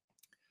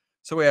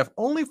 So we have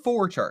only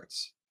 4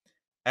 charts.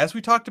 As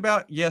we talked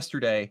about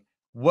yesterday,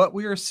 what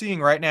we are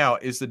seeing right now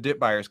is the dip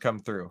buyers come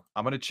through.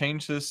 I'm going to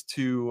change this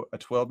to a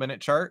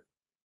 12-minute chart.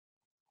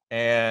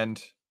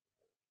 And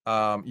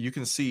you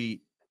can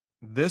see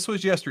this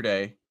was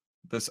yesterday,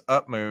 this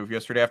up move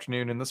yesterday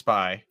afternoon in the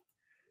SPY.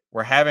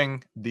 We're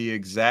having the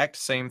exact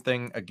same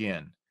thing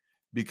again.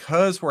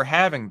 Because we're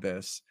having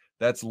this,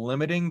 that's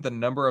limiting the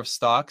number of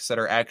stocks that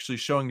are actually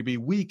showing to be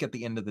weak at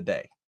the end of the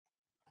day.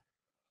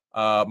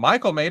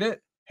 Michael made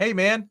it. Hey,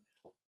 man,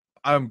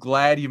 I'm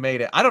glad you made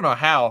it. I don't know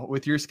how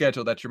with your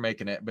schedule that you're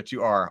making it, but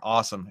you are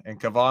awesome. And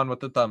Kevon with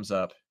the thumbs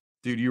up.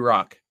 Dude, you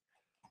rock.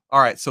 All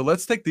right, so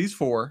let's take these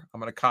 4. I'm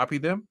going to copy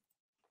them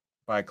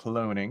by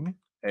cloning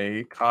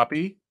a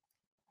copy.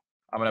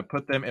 I'm going to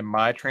put them in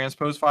my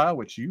transpose file,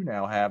 which you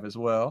now have as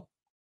well.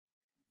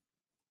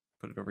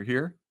 Put it over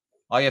here.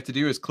 All you have to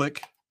do is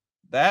click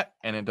that,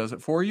 and it does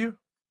it for you.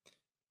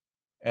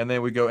 And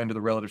then we go into the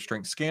relative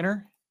strength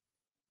scanner,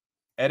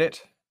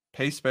 edit,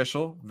 paste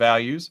special,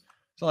 values.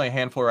 It's only a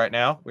handful right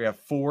now. We have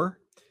 4.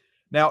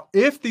 Now,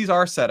 if these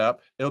are set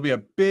up, it'll be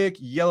a big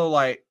yellow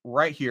light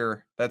right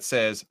here that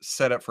says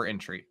set up for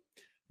entry.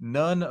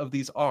 None of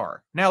these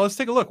are. Now, let's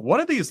take a look. One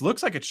of these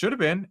looks like it should have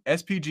been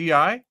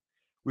SPGI.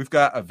 We've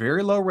got a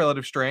very low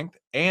relative strength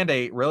and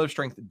a relative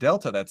strength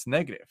delta that's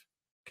negative.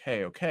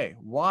 Okay.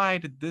 Why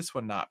did this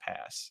one not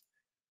pass?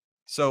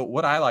 So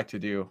what I like to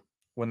do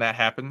when that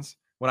happens,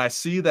 when I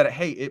see that,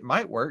 hey, it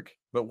might work,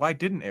 but why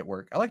didn't it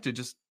work? I like to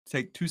just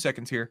take 2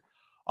 seconds here.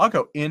 I'll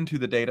go into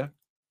the data.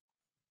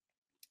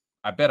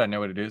 I bet I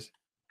know what it is.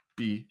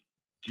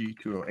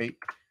 BG208.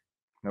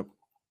 Nope.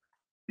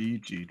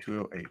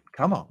 BG208.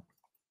 Come on.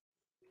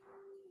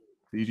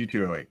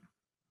 BG208.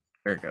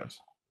 There it goes.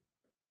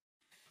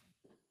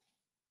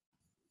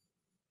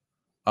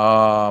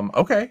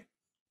 Okay.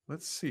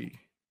 Let's see.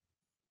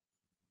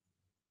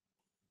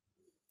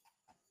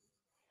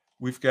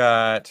 We've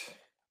got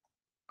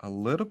a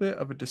little bit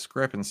of a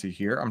discrepancy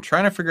here. I'm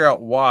trying to figure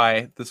out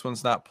why this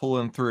one's not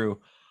pulling through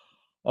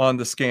on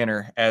the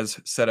scanner as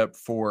set up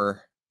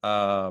for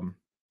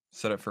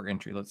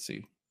entry. Let's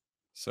see.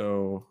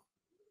 So,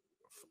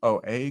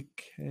 AK,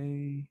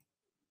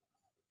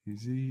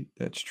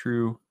 that's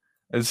true.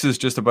 This is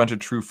just a bunch of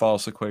true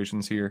false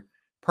equations here.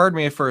 Pardon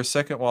me for a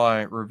second while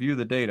I review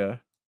the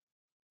data,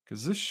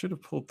 because this should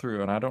have pulled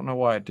through, and I don't know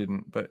why it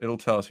didn't, but it'll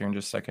tell us here in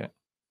just a second.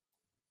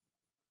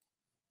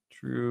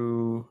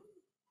 True.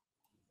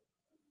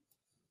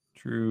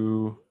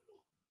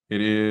 It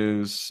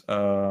is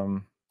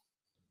over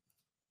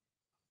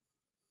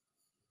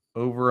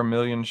 1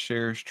 million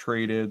shares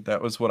traded.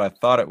 That was what I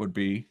thought it would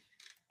be.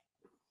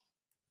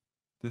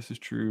 This is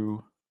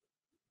true.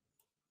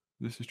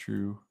 This is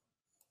true.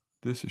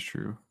 This is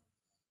true.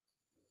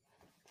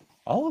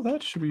 All of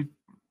that should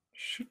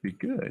be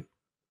good.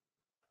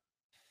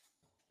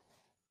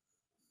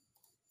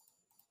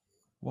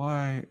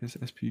 Why is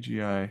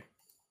SPGI?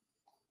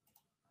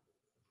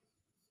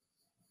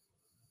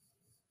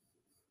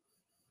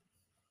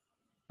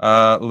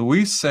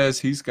 Luis says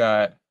he's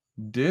got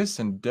DIS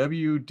and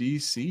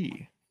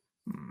WDC.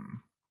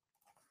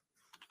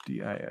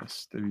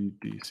 DIS,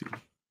 WDC.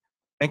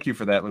 Thank you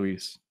for that,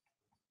 Luis.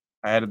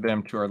 I added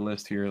them to our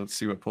list here. Let's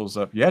see what pulls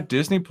up. Yeah,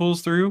 Disney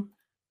pulls through.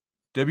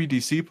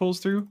 WDC pulls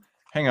through.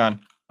 Hang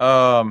on.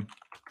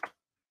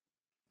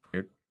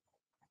 Here.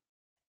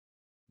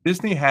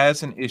 Disney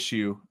has an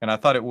issue, and I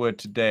thought it would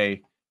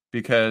today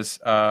because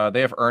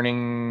they have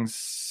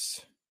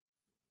earnings.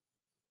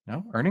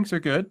 No, earnings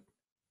are good.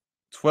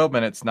 12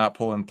 minutes not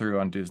pulling through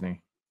on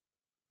Disney.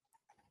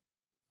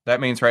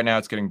 That means right now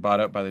it's getting bought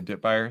up by the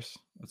dip buyers.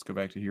 Let's go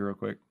back to here real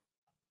quick.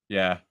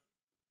 Yeah,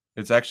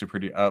 it's actually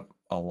pretty up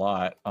a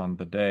lot on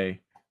the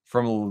day.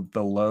 From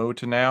the low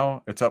to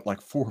now, it's up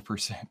like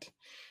 4%.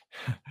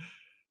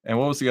 And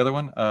what was the other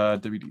one?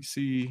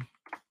 WDC.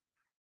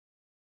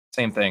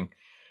 Same thing.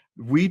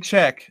 We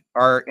check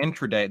our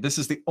intraday. This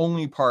is the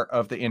only part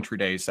of the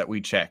intradays that we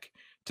check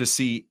to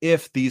see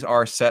if these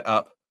are set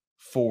up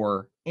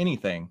for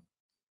anything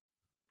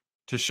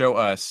to show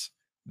us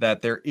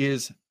that there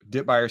is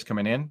dip buyers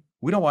coming in.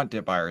 We don't want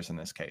dip buyers in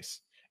this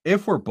case.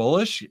 If we're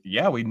bullish,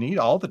 yeah, we need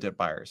all the dip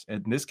buyers.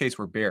 In this case,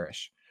 we're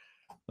bearish.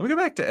 Let me go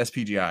back to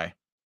SPGI.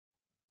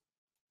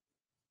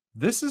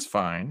 This is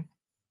fine.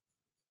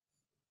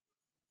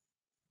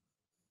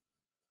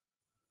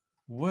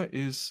 What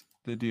is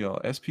the deal?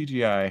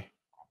 SPGI.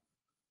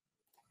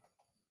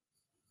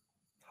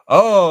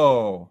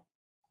 Oh,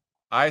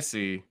 I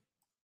see.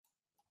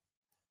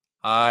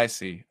 I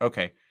see.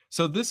 Okay.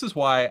 So this is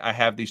why I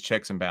have these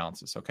checks and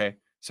balances. Okay.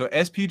 So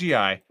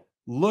SPGI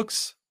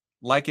looks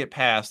like it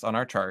passed on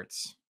our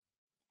charts.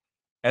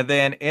 And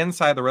then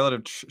inside the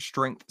relative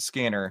strength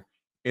scanner,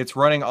 it's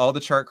running all the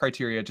chart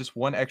criteria just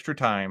one extra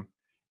time.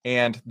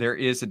 And there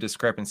is a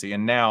discrepancy.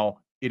 And now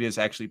it is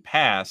actually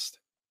past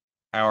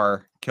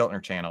our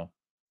Keltner channel.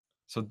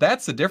 So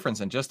that's the difference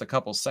in just a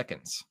couple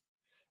seconds.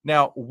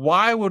 Now,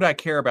 why would I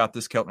care about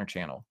this Keltner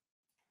channel?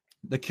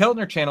 The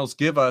Keltner channels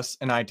give us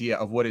an idea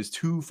of what is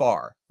too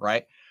far,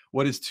 right?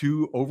 What is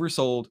too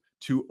oversold,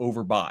 too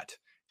overbought.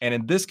 And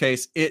in this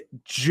case, it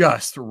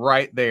just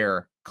right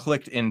there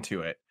clicked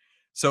into it.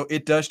 So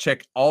it does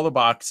check all the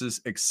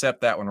boxes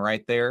except that one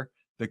right there.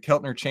 The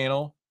Keltner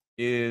channel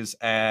is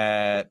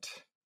at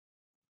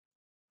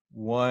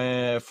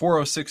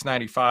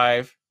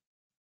 406.95.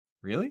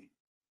 Really?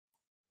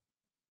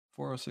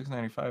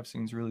 406.95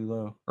 seems really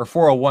low. Or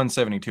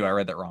 401.72. I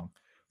read that wrong.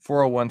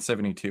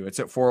 401.72. It's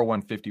at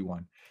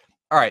 401.51.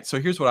 All right,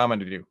 so here's what I'm going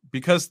to do.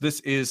 Because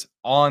this is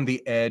on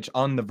the edge,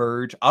 on the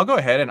verge, I'll go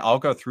ahead and I'll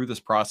go through this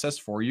process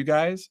for you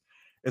guys.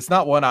 It's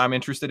not one I'm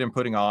interested in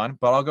putting on,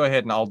 but I'll go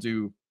ahead and I'll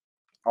do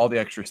all the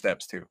extra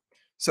steps too.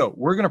 So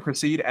we're going to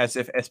proceed as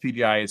if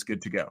SPGI is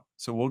good to go.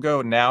 So we'll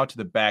go now to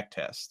the back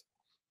test.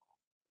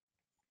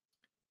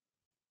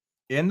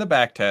 In the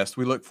back test,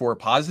 we look for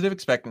positive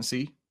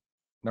expectancy,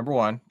 number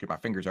one, get my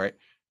fingers right.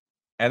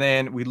 And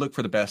then we look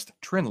for the best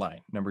trend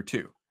line, number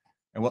two.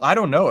 And well, I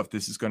don't know if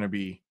this is going to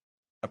be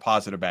a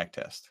positive back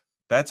test.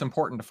 That's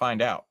important to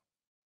find out.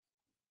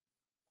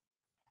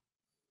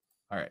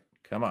 All right,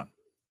 come on.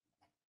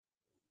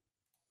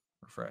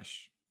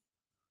 Refresh.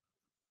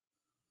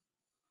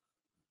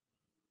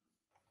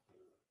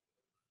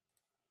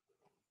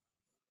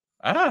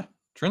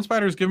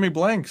 TrendSpider's giving me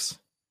blanks.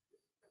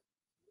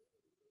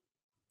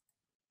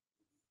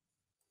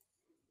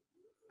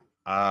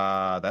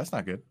 That's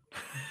not good.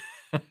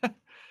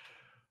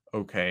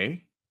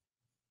 Okay.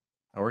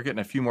 Oh, we're getting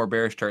a few more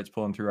bearish charts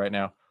pulling through right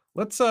now.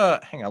 Let's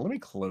hang on, let me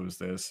close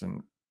this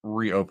and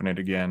reopen it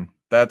again.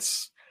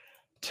 That's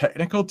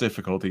technical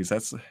difficulties.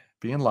 That's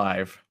being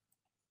live.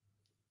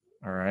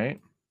 All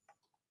right.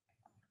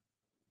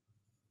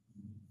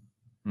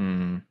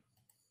 All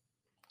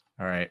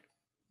right.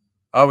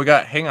 Oh,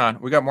 hang on.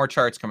 We got more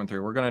charts coming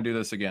through. We're going to do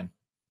this again.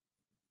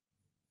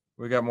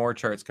 We got more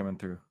charts coming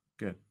through.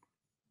 Good.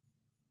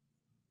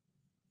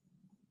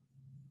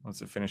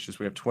 Once it finishes,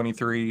 we have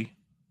 23.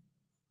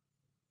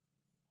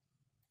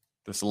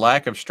 This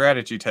lack of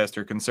strategy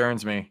tester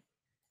concerns me.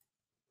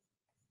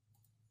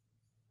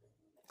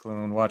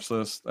 Clone watch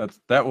list.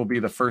 That will be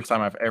the first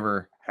time I've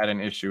ever had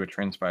an issue with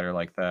TrendSpider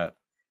like that.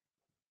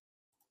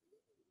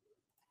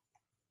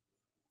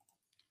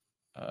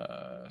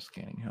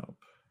 Scanning help.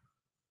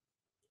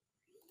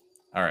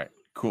 All right,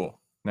 cool.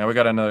 Now we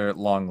got another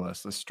long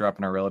list. Let's drop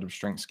in our relative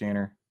strength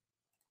scanner.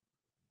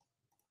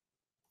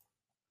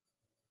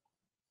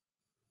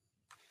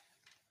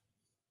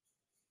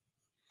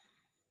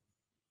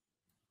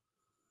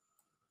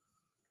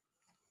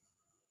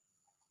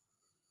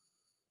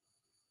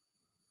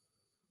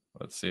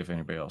 Let's see if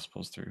anybody else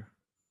pulls through.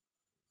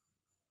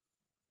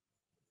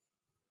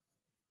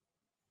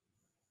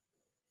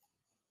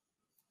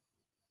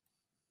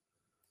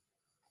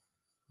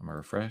 I'm gonna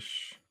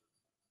refresh.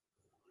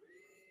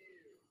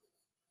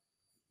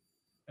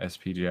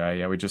 SPGI,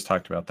 yeah, we just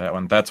talked about that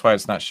one. That's why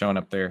it's not showing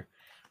up there.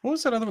 What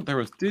was that other one? There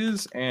was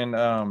Diz and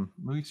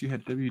Luis, you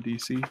had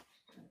WDC.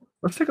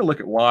 Let's take a look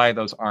at why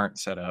those aren't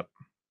set up.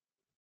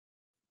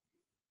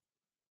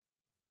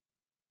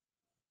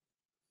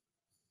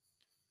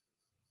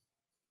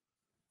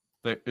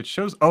 It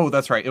shows, oh,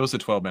 that's right. It was the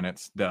 12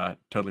 minutes. Duh,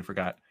 totally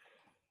forgot.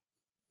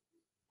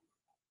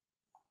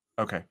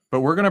 Okay, but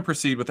we're going to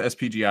proceed with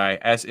SPGI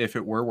as if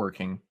it were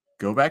working.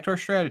 Go back to our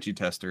strategy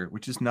tester,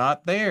 which is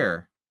not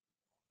there.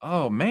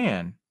 Oh,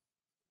 man.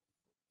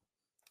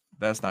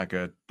 That's not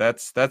good.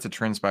 That's a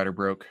TrendSpider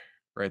broke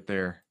right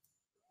there.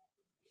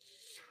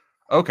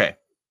 Okay.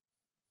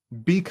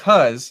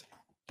 Because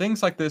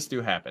things like this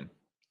do happen.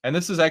 And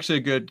this is actually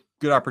a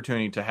good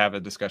opportunity to have a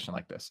discussion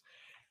like this.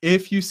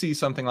 If you see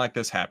something like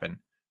this happen,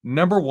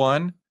 number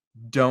one,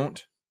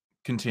 don't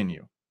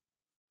continue.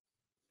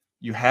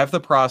 You have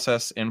the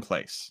process in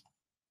place.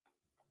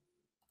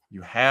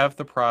 You have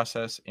the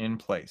process in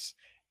place.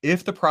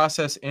 If the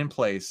process in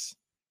place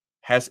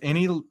has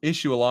any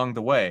issue along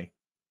the way,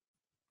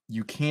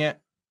 you can't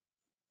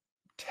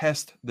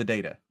test the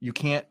data. You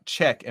can't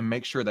check and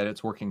make sure that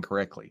it's working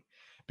correctly.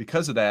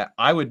 Because of that,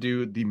 I would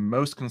do the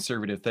most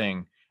conservative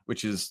thing,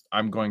 which is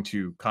I'm going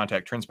to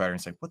contact TrendSpider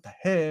and say, what the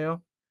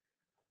hell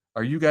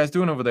are you guys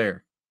doing over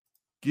there?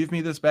 Give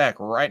me this back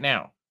right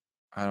now.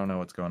 I don't know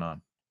what's going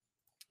on.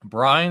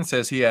 Brian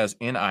says he has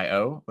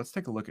NIO. Let's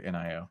take a look at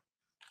NIO.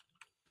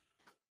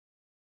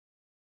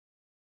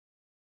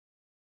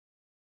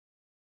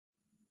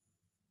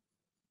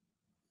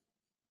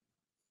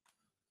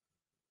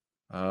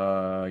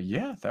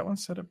 Yeah, that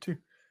one's set up too.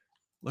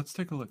 Let's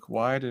take a look.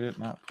 Why did it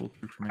not pull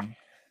through for me?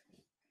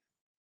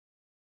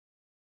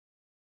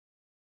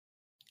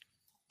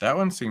 That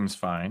one seems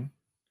fine.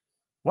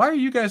 Why are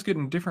you guys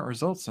getting different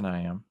results than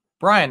I am?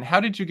 Brian, how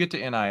did you get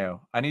to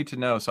NIO? I need to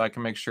know so I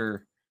can make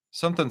sure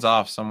something's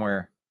off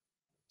somewhere.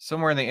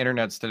 Somewhere in the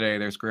internets today,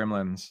 there's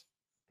gremlins.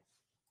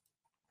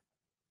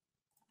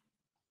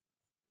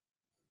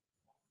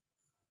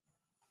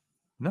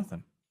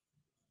 Nothing.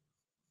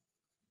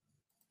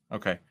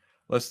 Okay,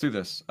 let's do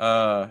this.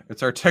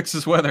 It's our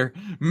Texas weather.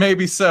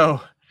 Maybe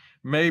so.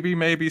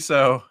 Maybe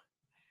so.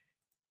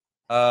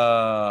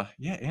 Yeah,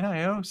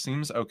 NIO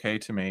seems okay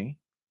to me.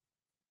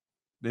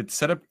 It's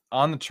set up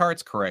on the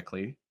charts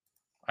correctly.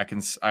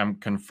 I'm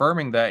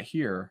confirming that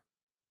here.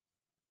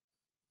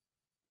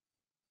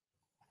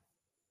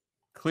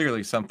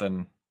 Clearly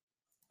something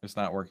is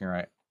not working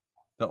right.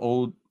 The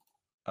old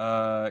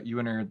you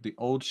entered the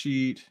old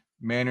sheet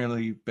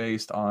manually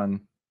based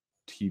on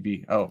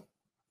TV. Oh,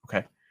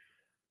 okay.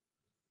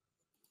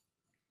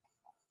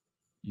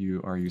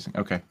 You are using,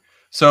 okay.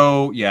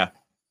 So yeah,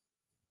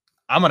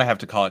 I'm gonna have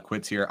to call it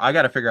quits here. I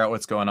got to figure out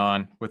what's going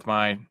on with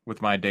my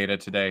data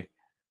today.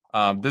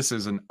 This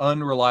is an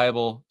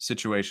unreliable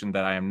situation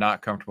that I am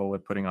not comfortable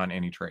with putting on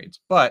any trades.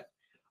 But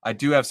I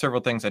do have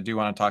several things I do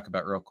want to talk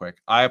about real quick.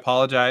 I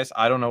apologize.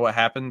 I don't know what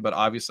happened, but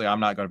obviously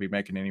I'm not going to be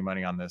making any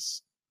money on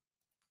this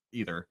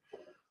either.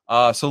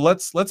 So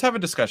let's have a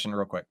discussion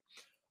real quick.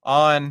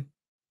 On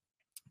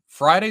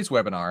Friday's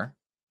webinar,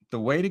 the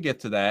way to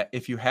get to that,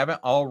 if you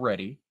haven't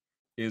already,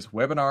 is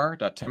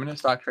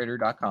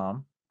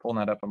webinar.10minutestocktrader.com. Pulling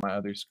that up on my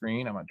other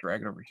screen. I'm going to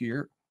drag it over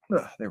here.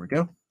 There we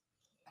go.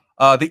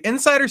 The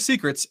insider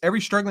secrets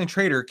every struggling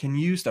trader can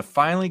use to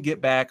finally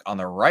get back on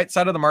the right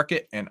side of the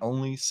market in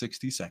only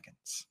 60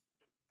 seconds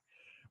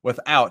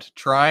without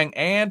trying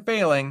and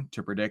failing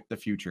to predict the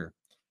future.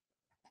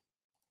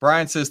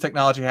 Brian says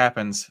technology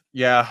happens.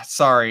 Yeah,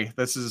 sorry.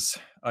 This is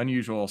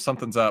unusual.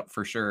 Something's up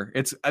for sure.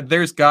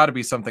 There's got to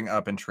be something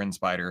up in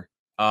TrendSpider.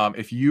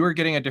 If you are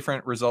getting a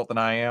different result than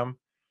I am,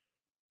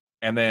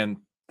 and then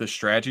the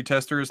strategy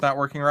tester is not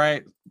working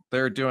right,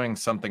 they're doing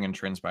something in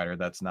TrendSpider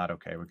that's not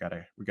okay.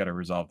 We gotta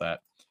resolve that.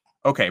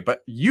 Okay,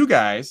 but you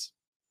guys,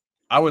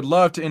 I would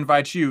love to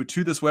invite you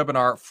to this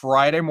webinar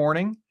Friday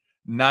morning,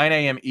 9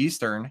 a.m.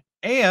 Eastern,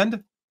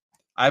 and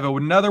I have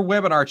another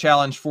webinar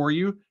challenge for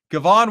you.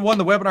 Kevon won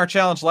the webinar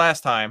challenge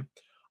last time.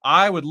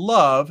 I would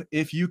love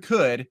if you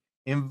could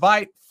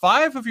invite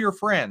 5 of your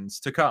friends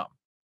to come,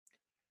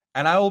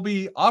 and I will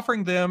be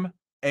offering them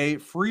a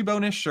free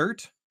bonus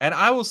shirt. And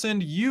I will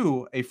send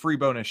you a free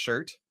bonus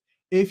shirt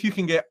if you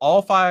can get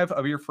all 5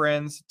 of your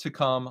friends to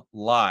come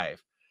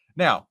live.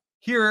 Now,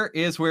 here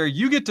is where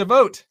you get to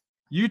vote.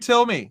 You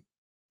tell me,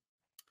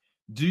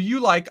 do you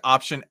like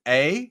option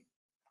A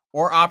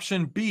or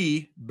option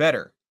B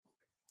better?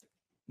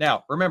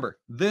 Now, remember,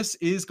 this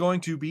is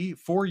going to be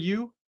for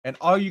you, and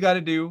all you got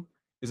to do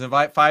is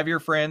invite 5 of your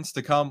friends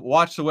to come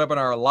watch the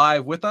webinar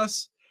live with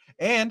us.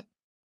 And,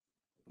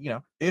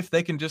 if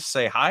they can just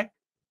say hi,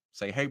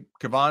 say, hey,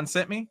 Kevon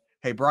sent me.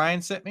 Hey,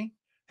 Brian sent me.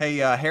 Hey,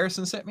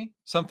 Harrison sent me.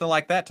 Something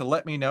like that to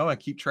let me know and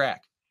keep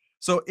track.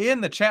 So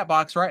in the chat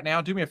box right now,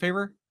 do me a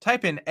favor.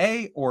 Type in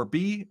A or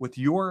B with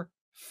your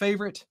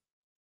favorite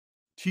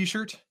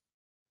t-shirt.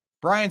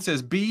 Brian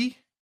says B.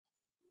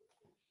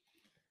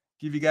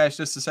 Give you guys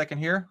just a second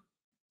here.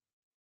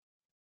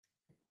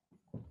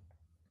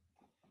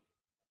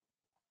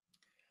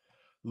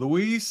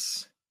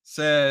 Luis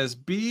says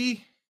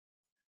B.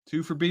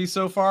 2 for B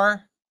so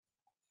far.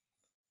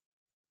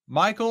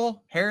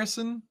 Michael,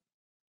 Harrison,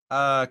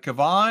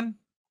 Kevon,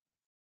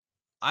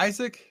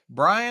 Isaac,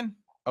 Brian.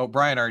 Oh,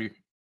 Brian already.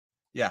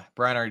 Yeah,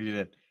 Brian already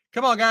did.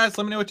 Come on, guys.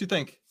 Let me know what you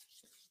think.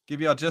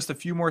 Give y'all just a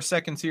few more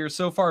seconds here.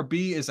 So far,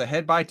 B is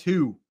ahead by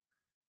 2.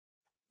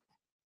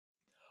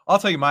 I'll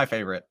tell you my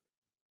favorite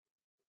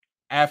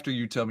after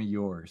you tell me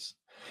yours.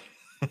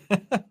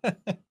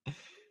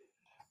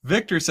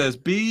 Victor says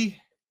B.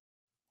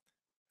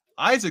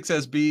 Isaac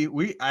says B.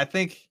 I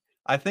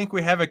think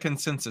we have a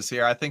consensus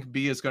here. I think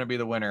B is going to be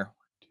the winner.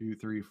 2,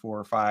 3,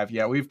 4, 5.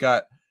 Yeah, we've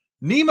got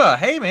Nima.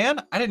 Hey, man,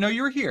 I didn't know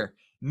you were here.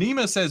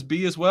 Nima says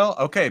B as well.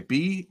 Okay,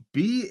 B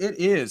it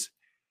is.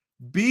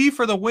 B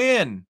for the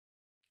win.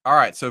 All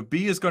right, so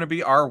B is going to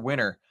be our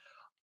winner.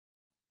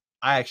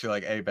 I actually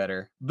like A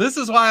better. This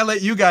is why I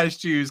let you guys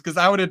choose, because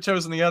I would have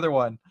chosen the other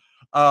one.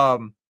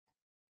 Because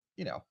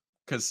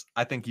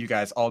I think you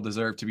guys all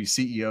deserve to be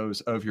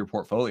CEOs of your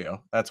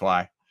portfolio. That's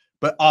why.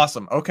 But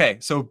awesome. Okay,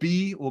 so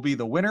B will be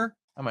the winner.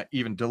 I'm going to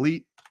even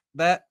delete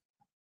that.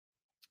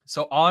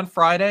 So on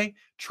Friday,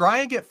 try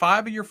and get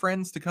 5 of your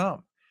friends to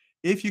come.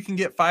 If you can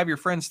get 5 of your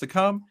friends to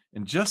come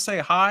and just say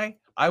hi,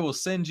 I will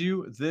send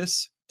you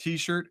this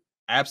t-shirt,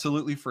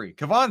 absolutely free.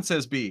 Kavan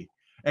says B.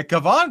 And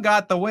Kavan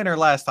got the winner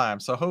last time,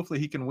 so hopefully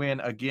he can win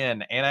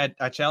again. And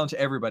I challenge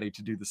everybody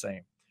to do the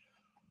same.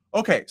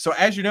 Okay, so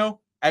as you know,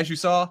 as you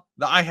saw,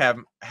 I have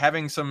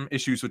having some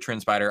issues with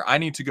TrendSpider. I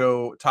need to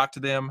go talk to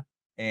them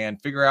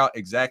and figure out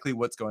exactly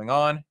what's going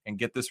on and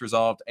get this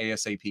resolved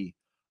ASAP.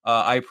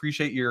 I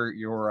appreciate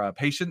your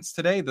patience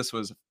today. This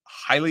was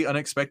highly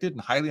unexpected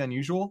and highly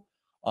unusual,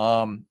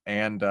 not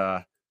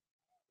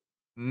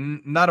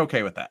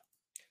okay with that.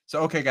 So,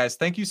 okay, guys,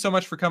 thank you so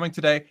much for coming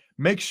today.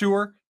 Make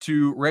sure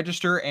to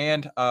register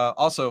and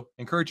also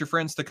encourage your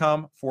friends to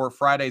come for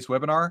Friday's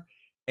webinar.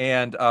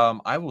 And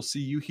I will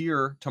see you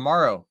here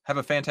tomorrow. Have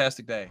a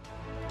fantastic day.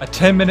 A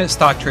 10-minute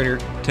stock trader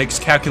takes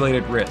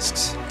calculated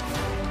risks,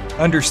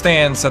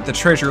 understands that the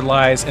treasure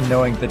lies in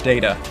knowing the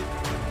data,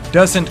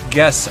 doesn't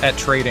guess at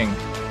trading,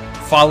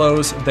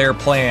 follows their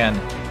plan,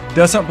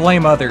 doesn't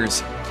blame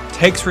others,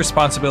 takes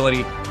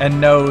responsibility, and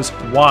knows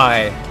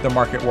why the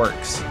market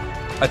works.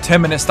 A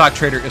 10-minute stock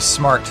trader is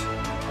smart.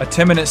 A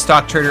 10-minute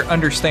stock trader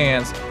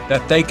understands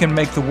that they can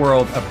make the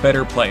world a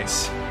better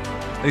place.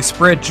 They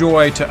spread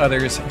joy to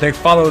others, they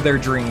follow their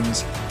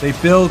dreams, they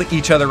build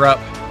each other up,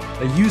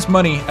 they use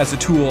money as a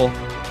tool,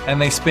 and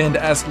they spend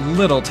as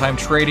little time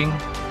trading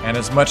and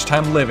as much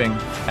time living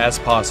as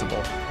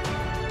possible.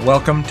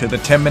 Welcome to the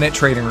 10-Minute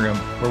Trading Room,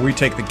 where we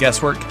take the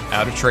guesswork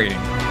out of trading.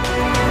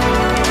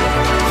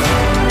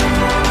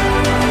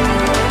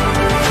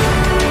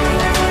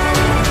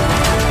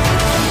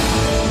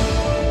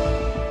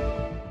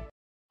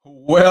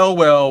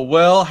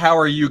 Well, how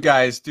are you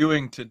guys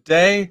doing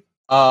today?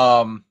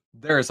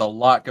 There is a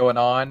lot going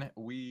on.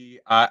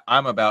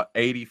 I'm about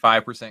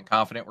 85%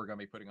 confident we're going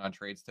to be putting on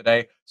trades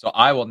today, so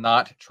I will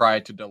not try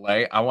to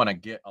delay. I want to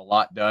get a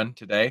lot done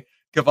today.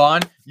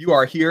 Kavan, you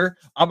are here.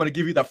 I'm going to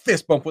give you the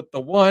fist bump with the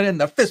 1 and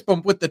the fist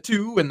bump with the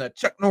 2 and the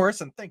Chuck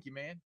Norris, and thank you,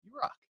 man. You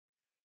rock.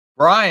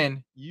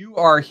 Brian, you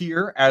are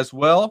here as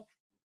well.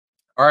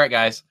 All right,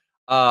 guys.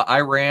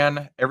 I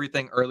ran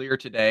everything earlier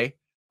today.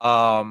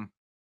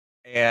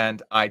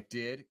 And I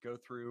did go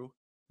through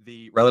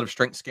the relative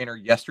strength scanner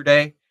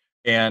yesterday,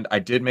 and I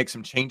did make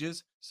some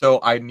changes. So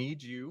I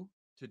need you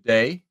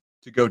today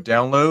to go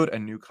download a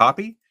new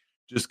copy.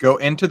 Just go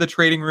into the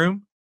trading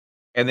room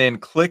and then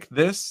click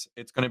this.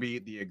 It's going to be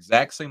the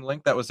exact same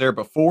link that was there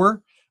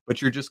before, but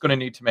you're just going to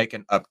need to make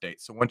an update.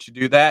 So once you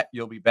do that,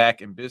 you'll be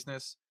back in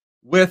business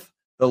with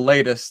the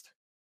latest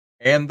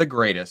and the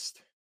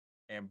greatest.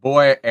 And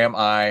boy, am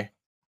I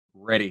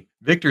ready.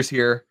 Victor's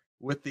here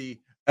with the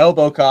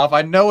elbow cough.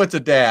 I know it's a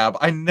dab.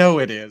 I know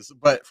it is,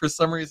 but for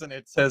some reason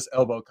it says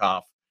elbow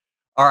cough.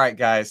 All right,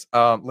 guys,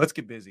 let's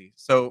get busy.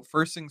 So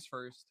first things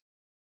first,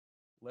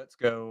 let's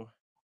go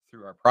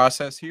through our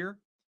process here.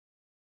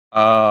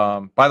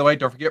 By the way,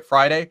 don't forget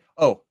Friday.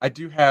 Oh, I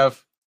do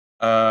have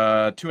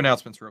 2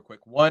 announcements real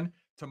quick. One,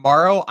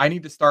 tomorrow I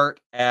need to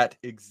start at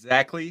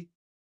exactly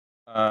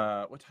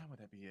what time would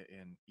that be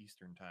in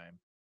Eastern time?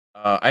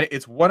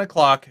 It's 1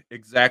 o'clock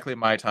exactly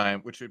my time,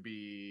 which would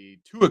be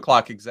 2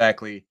 o'clock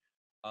exactly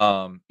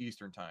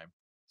Eastern time.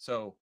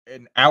 So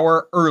an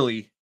hour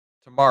early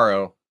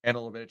tomorrow and a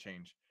little bit of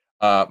change.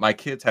 My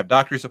kids have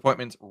doctor's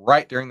appointments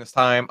right during this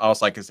time. I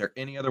was like, is there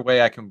any other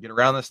way I can get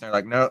around this? And they're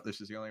like, no,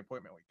 this is the only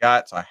appointment we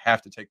got, so I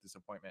have to take this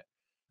appointment.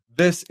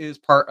 This is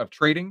part of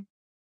trading,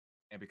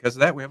 and because of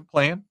that, we have a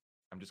plan.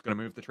 I'm just going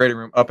to move the trading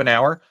room up an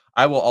hour.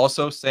 I will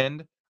also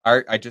send,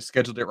 I just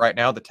scheduled it right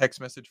now, the text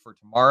message for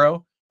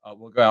tomorrow.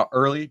 We'll go out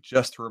early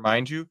just to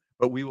remind you,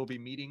 but we will be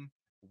meeting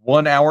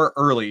 1 hour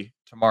early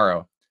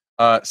tomorrow.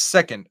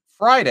 Second,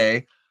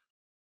 Friday,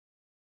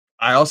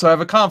 I also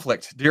have a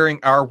conflict during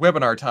our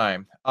webinar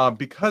time.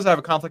 Because I have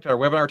a conflict at our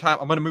webinar time,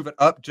 I'm going to move it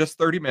up just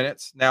 30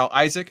 minutes. Now,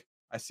 Isaac,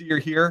 I see you're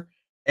here,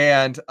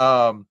 and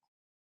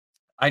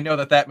I know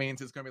that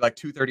means it's going to be like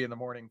 2:30 in the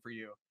morning for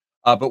you.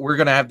 But we're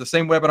going to have the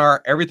same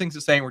webinar. Everything's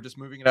the same. We're just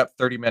moving it up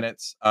 30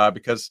 minutes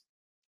because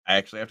I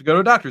actually have to go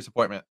to a doctor's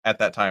appointment at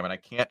that time, and I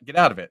can't get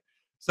out of it.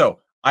 So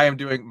I am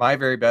doing my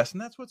very best,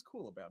 and that's what's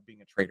cool about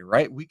being a trader,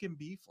 right? We can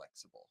be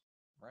flexible,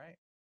 right?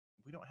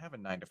 We don't have a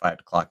 9 to 5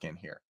 to clock in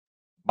here.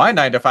 My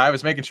 9 to 5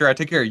 is making sure I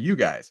take care of you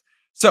guys.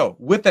 So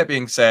with that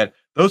being said,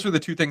 those were the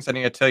 2 things I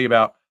need to tell you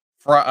about.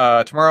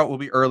 Tomorrow will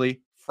be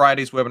early.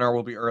 Friday's webinar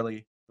will be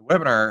early. The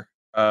webinar,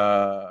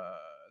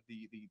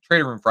 the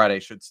Trading Room Friday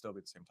should still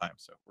be the same time,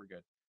 so we're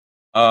good.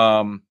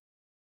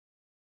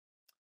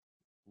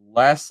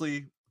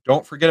 Lastly,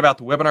 don't forget about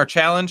the webinar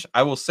challenge.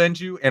 I will send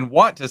you and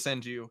want to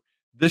send you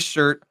this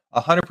shirt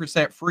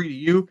 100% free to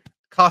you,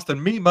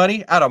 costing me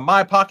money out of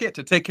my pocket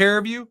to take care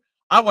of you.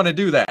 I want to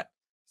do that.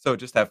 So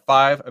just have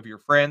 5 of your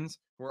friends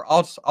who are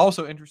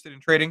also interested in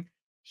trading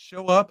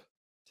show up,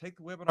 take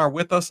the webinar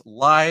with us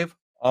live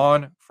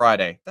on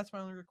Friday. That's my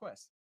only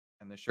request.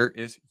 And the shirt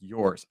is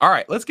yours. All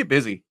right, let's get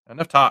busy.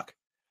 Enough talk.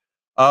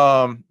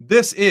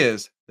 This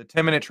is the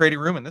 10-Minute Trading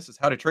Room, and this is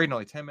how to trade in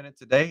only 10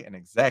 minutes a day and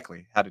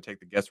exactly how to take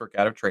the guesswork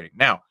out of trading.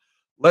 Now,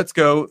 let's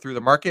go through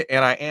the market,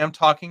 and I am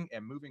talking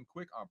and moving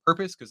quick on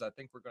purpose because I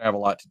think we're going to have a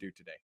lot to do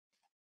today.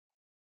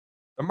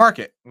 The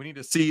market, we need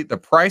to see the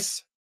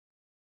price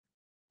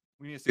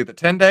We need to see the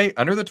 10-day,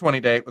 under the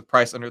 20-day, with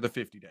price under the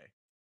 50-day.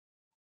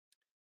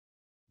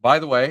 By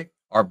the way,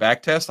 our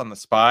back test on the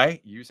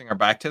SPY using our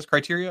back test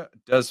criteria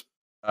does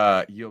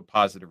yield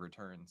positive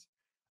returns.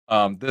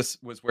 This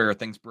was where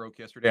things broke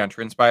yesterday on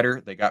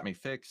TrendSpider. They got me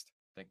fixed.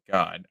 Thank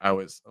God. I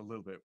was a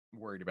little bit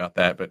worried about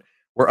that, but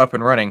we're up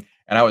and running.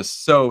 And I was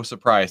so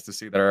surprised to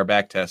see that our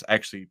back test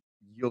actually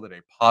yielded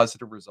a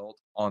positive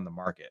result on the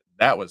market.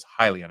 That was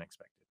highly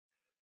unexpected.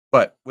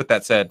 But with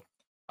that said,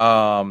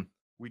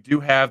 we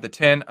do have the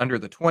 10 under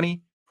the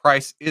 20.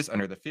 Price is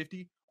under the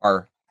 50.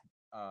 Our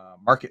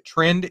market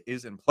trend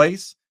is in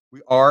place.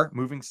 We are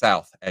moving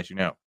south, as you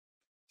know.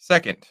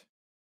 Second,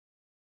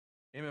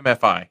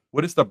 MMFI.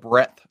 What does the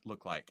breadth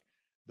look like?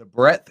 The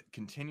breadth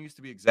continues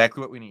to be exactly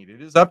what we need.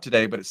 It is up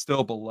today, but it's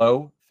still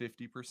below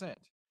 50%.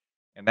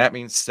 And that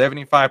means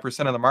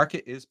 75% of the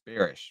market is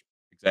bearish.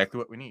 Exactly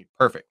what we need.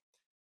 Perfect.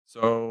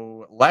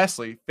 So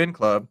lastly,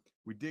 FinClub,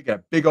 we did get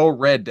a big old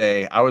red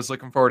day. I was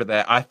looking forward to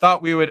that. I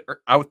thought we would,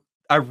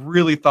 I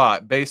really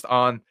thought, based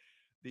on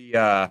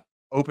the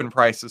open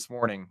price this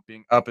morning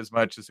being up as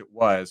much as it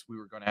was, we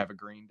were going to have a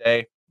green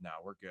day. No,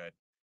 we're good.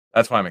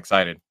 That's why I'm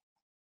excited.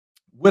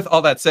 With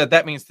all that said,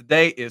 that means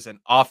today is an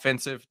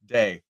offensive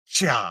day.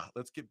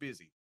 Let's get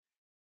busy.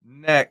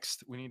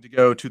 Next, we need to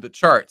go to the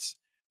charts.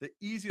 The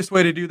easiest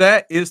way to do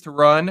that is to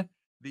run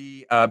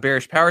the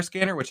bearish power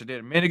scanner, which I did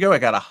a minute ago. I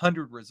got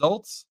 100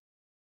 results.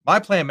 My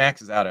plan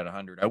max is out at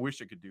 100. I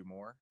wish I could do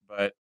more,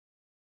 but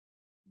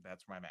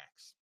that's my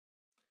max.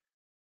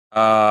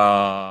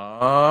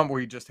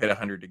 We just hit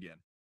 100 again.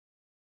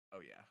 Oh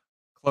yeah.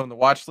 Clone the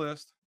watch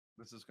list.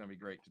 This is going to be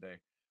great today.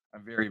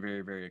 I'm very,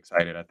 very, very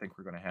excited. I think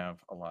we're going to have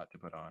a lot to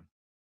put on.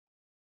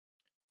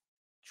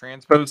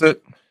 Transpose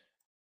it.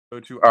 Go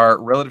to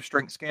our relative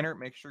strength scanner.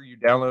 Make sure you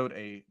download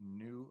a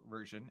new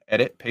version.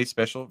 Edit, paste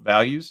special,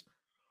 values.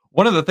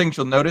 One of the things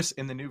you'll notice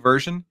in the new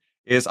version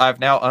is I've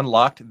now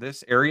unlocked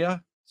this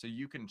area. So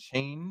you can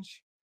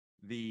change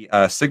the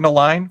signal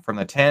line from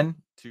the 10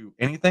 to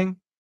anything.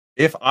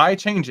 If I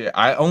change it,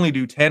 I only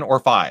do 10 or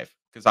 5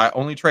 because I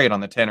only trade on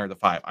the 10 or the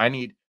 5. I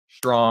need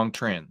strong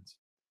trends.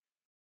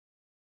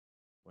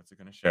 What's it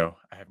going to show?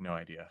 I have no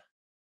idea.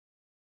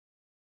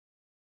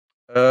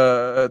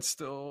 It's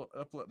still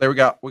upload. There we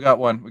got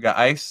one. We got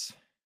ICE.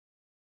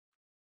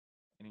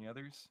 Any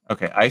others?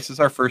 Okay, ICE is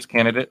our first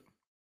candidate.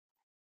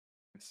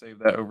 Let's save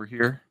that over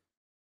here.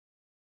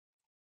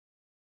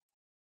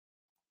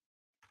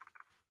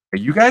 Are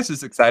you guys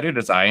as excited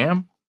as I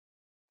am?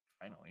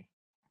 Finally.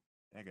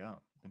 There you go.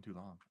 Been too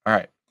long. All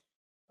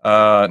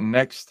right.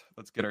 Next,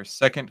 let's get our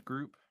second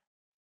group.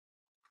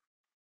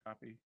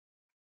 Copy.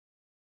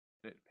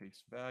 Edit,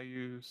 paste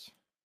values.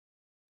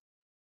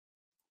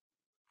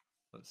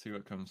 Let's see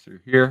what comes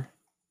through here.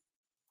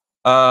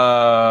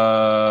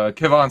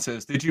 Kevon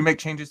says, did you make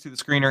changes to the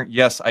screener?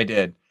 Yes, I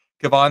did.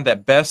 Kevon,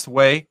 that best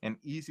way and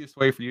easiest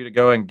way for you to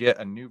go and get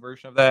a new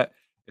version of that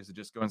is to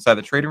just go inside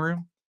the trading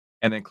room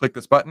and then click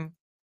this button.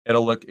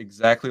 It'll look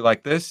exactly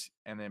like this,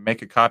 and then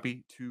make a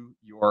copy to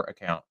your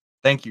account.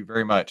 Thank you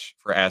very much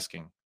for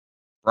asking.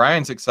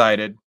 Brian's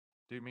excited.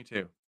 Dude, me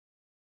too.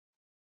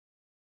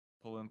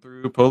 Pulling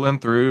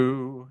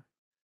through.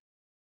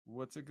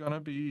 What's it gonna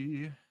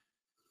be?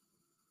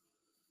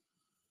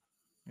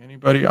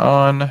 Anybody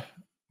on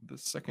the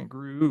second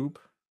group?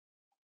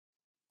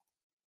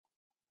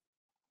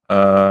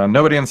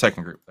 Nobody in the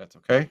second group. That's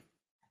okay.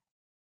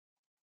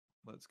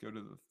 Let's go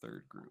to the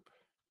third group.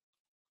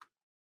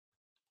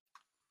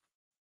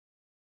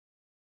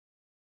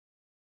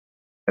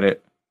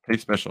 Edit,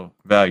 paste special,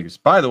 values.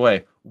 By the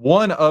way,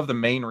 one of the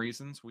main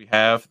reasons we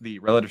have the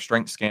relative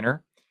strength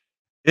scanner,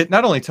 it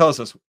not only tells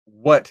us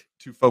what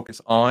to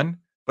focus on,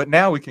 but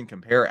now we can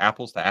compare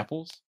apples to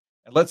apples.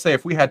 And let's say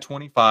if we had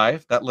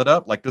 25 that lit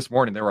up, like this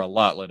morning, there were a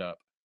lot lit up.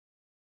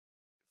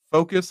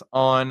 Focus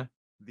on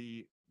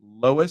the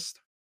lowest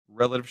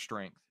relative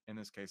strength in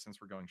this case, since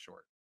we're going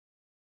short.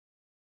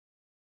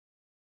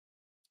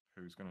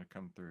 Who's going to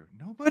come through?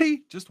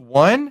 Nobody? Just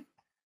one?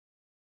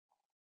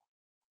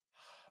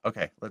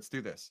 Okay, let's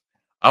do this.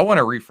 I want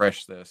to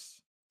refresh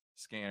this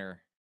scanner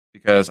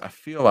because I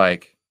feel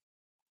like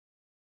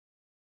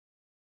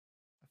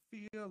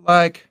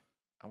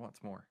I want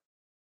some more.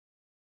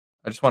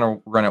 I just want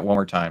to run it one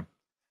more time.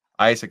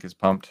 Isaac is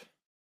pumped.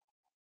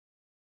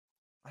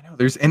 I know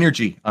there's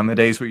energy on the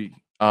days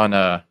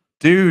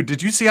dude,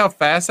 did you see how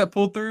fast that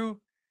pulled through?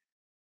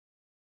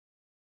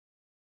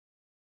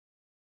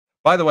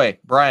 By the way,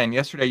 Brian,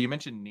 yesterday you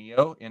mentioned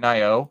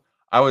NIO.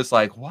 I was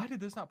like, why did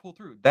this not pull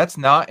through? That's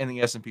not in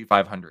the S&P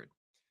 500.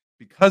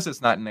 Because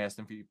it's not in the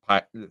S&P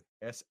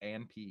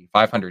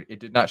 500, it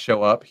did not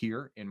show up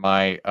here in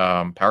my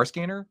power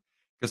scanner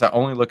because I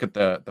only look at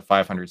the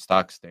 500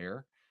 stocks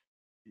there.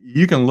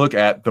 You can look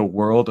at the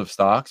world of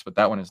stocks, but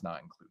that one is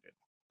not included.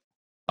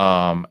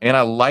 And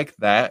I like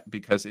that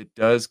because it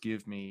does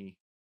give me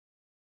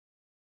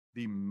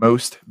the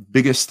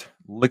biggest,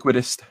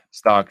 liquidest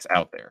stocks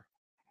out there.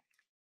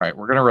 All right,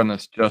 we're going to run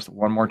this just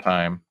one more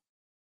time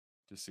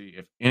to see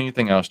if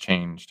anything else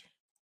changed.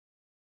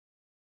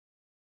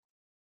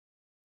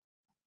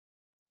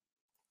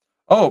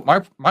 Oh,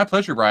 my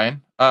pleasure,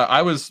 Brian.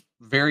 I was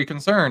very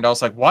concerned. I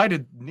was like, why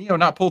did Neo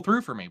not pull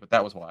through for me? But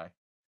that was why.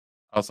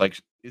 I was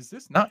like, is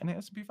this not an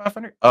S&P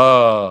 500?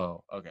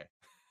 Oh, okay.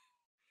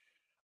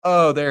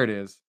 Oh, there it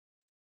is.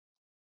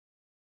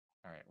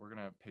 All right, we're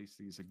going to paste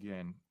these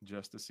again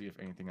just to see if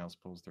anything else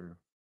pulls through.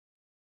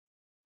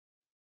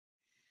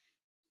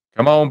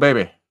 Come on,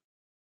 baby.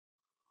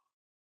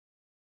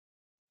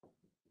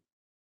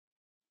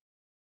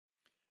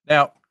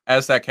 Now,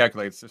 as that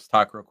calculates, let's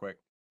talk real quick.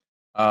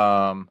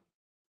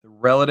 The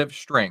relative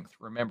strength.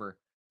 Remember,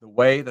 the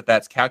way that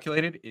that's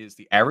calculated is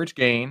the average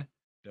gain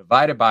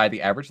divided by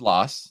the average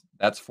loss.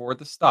 That's for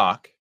the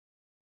stock.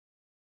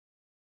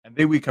 And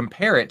then we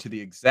compare it to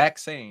the exact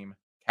same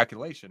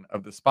calculation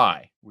of the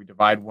SPY. We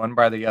divide one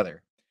by the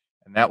other.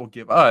 And that will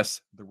give us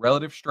the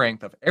relative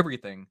strength of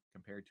everything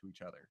compared to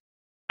each other.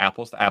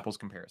 Apples to apples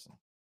comparison.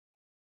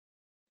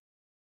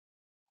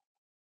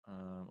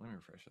 Let me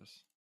refresh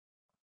this.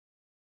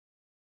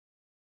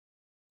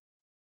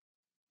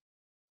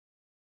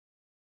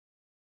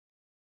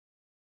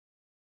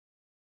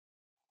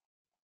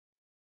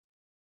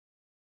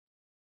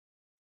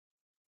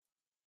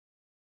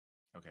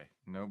 Okay,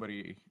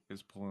 nobody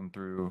is pulling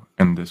through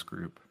in this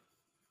group.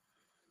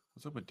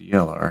 What's up with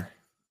DLR?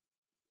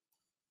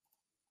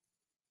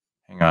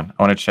 Hang on,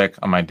 I want to check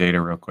on my data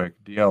real quick.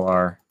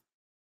 DLR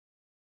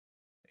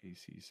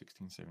AC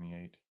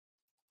 1678.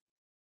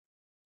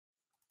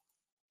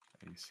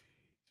 AC.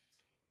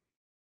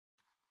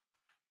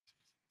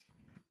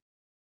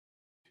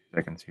 2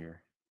 seconds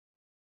here.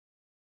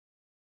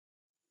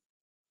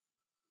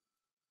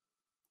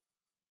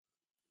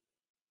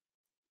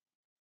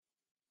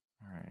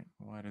 All right,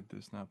 why did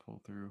this not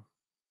pull through?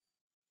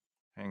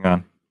 Hang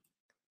on.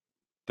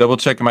 Double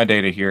checking my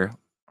data here.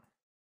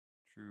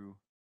 True.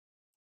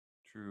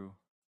 True.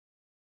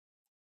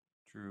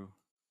 True.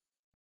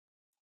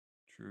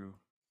 True.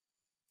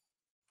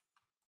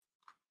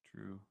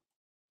 True.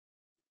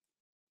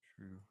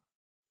 True.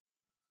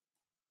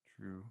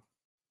 True.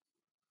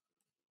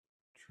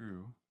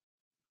 True.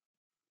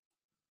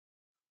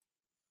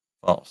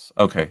 False.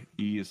 Okay.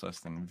 E is less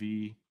than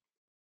V.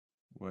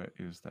 What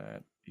is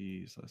that?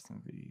 E is less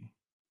than V.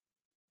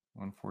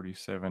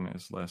 147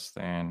 is less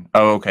than.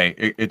 Oh, okay.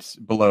 It's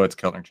below its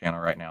Keltner channel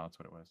right now. That's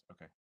what it was.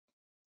 Okay.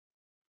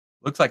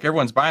 Looks like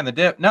everyone's buying the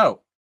dip.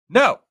 No.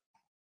 No.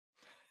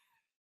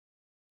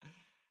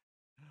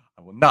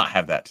 I will not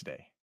have that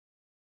today.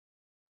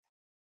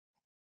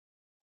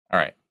 All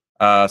right.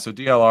 So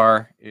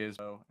DLR is,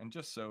 and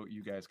just so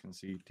you guys can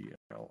see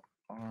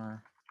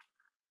DLR.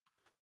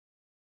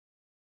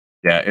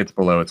 Yeah, it's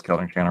below its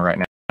Keltner channel right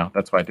now.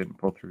 That's why I didn't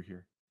pull through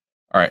here.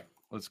 All right.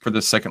 Let's for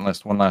this second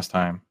list one last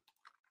time.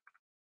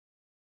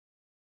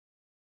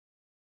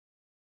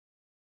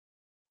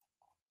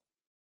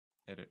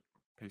 Edit,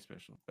 paste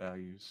special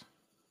values.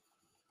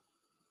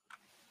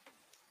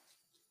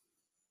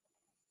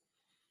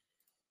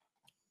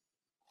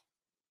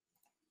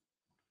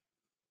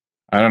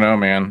 I don't know,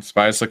 man.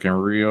 SPY's looking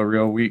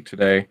real weak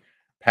today.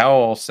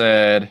 Powell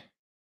said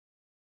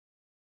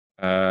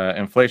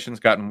inflation's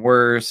gotten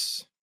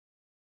worse.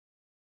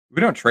 We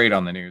don't trade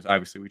on the news,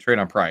 obviously. We trade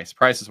on price.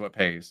 Price is what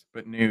pays,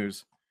 but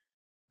news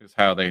is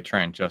how they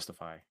try and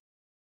justify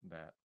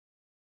that.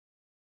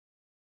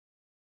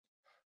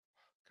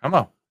 Come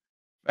on.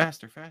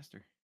 Faster,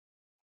 faster.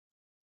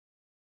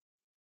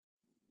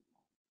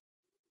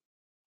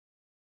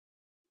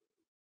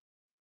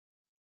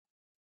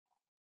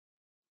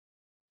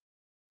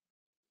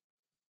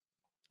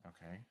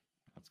 Okay,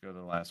 let's go to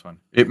the last one.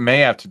 It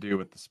may have to do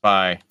with the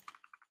SPY.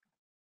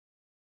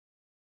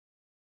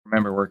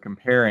 Remember, we're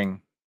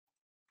comparing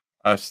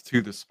us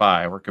to the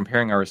SPY. We're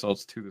comparing our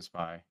results to the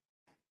SPY.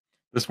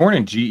 This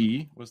morning,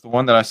 GE was the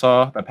one that I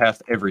saw that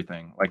passed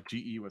everything. Like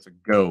GE was a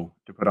go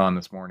to put on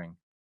this morning.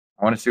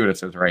 I want to see what it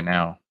says right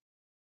now.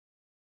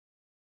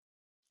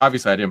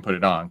 Obviously, I didn't put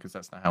it on because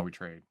that's not how we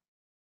trade.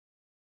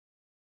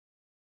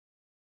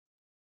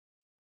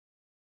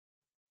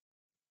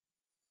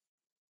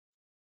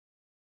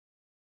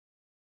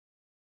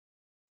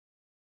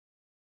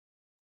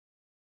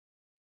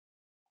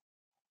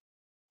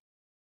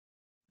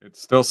 It's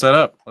still set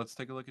up. Let's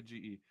take a look at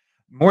GE.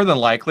 More than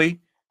likely,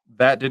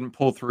 that didn't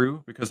pull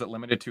through because it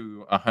limited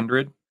to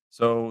 100.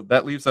 So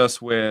that leaves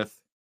us with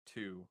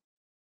 2.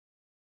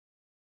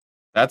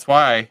 That's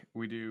why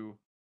we do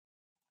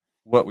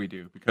what we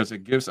do, because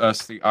it gives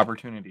us the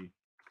opportunity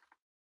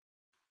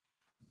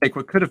to take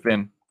what could have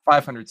been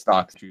 500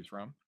 stocks to choose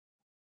from,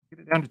 get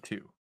it down to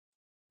 2.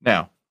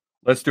 Now,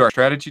 let's do our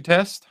strategy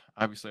test.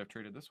 Obviously, I've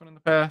traded this one in the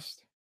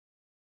past.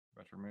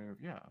 About to remove.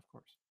 Yeah, of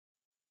course.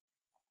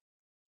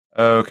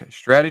 Okay,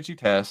 strategy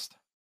test.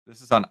 This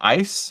is on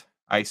ICE,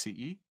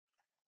 ICE.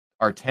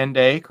 Our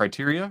 10-day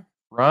criteria,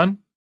 run.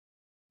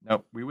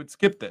 Nope, we would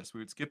skip this.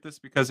 We would skip this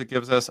because it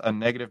gives us a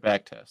negative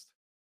back test.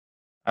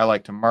 I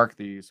like to mark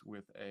these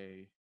with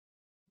a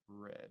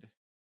red.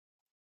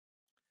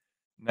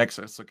 Next,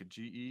 let's look at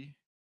GE.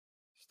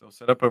 Still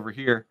set up over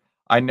here.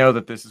 I know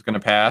that this is going to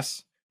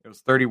pass. It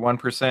was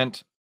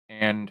 31%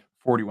 and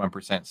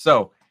 41%.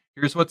 So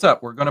here's what's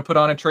up. We're going to put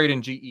on a trade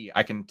in GE.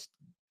 I can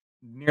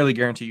nearly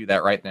guarantee you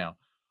that right now.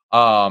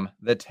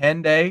 The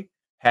 10-day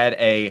had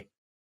a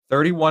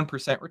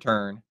 31%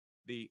 return.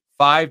 The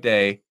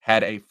 5-day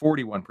had a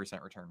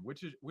 41% return.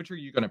 Which are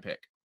you going to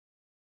pick?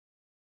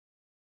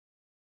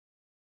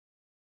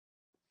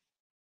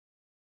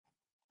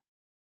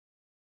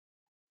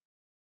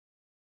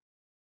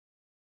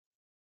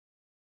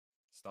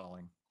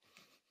 Stalling.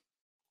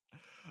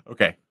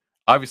 Okay.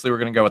 Obviously, we're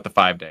going to go with the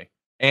 5-day.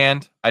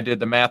 And I did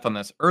the math on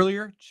this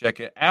earlier. Check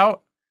it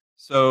out.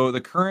 So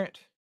the current,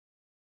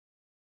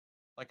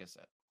 like I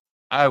said,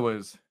 I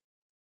was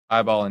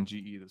eyeballing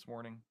GE this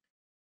morning.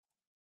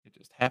 It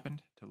just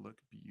happened to look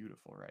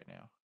beautiful right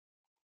now.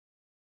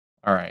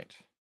 All right.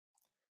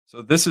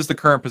 So this is the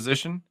current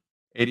position,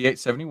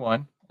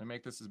 88.71. I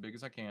make this as big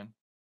as I can.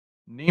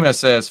 Nima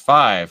says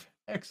 5.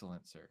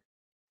 Excellent, sir.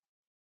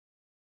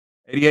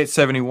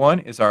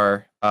 88.71 is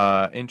our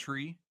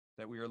entry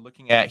that we are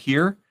looking at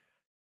here.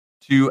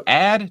 To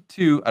add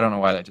to, I don't know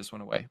why that just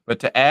went away, but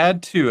to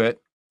add to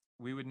it,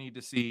 we would need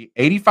to see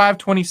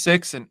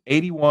 85.26 and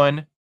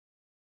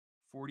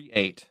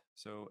 81.48.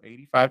 So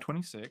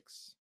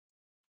 85.26,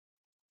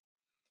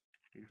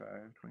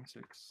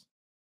 85.26,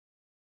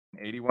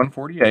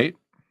 81.48.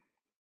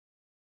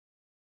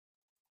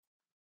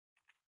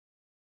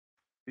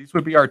 These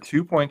would be our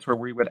 2 points where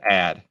we would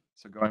add.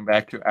 So going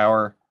back to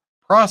our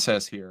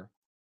process here,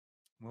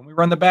 when we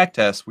run the back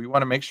test, we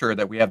want to make sure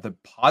that we have the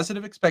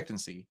positive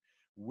expectancy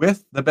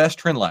with the best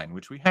trend line,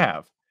 which we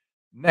have.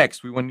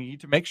 Next, we will need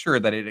to make sure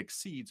that it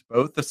exceeds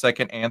both the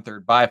second and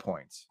third buy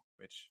points,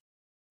 which,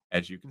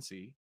 as you can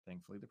see,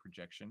 thankfully the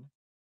projection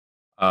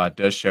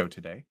does show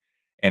today,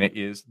 and it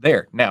is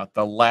there. Now,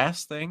 the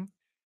last thing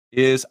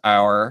is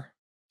our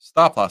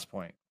stop loss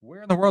point.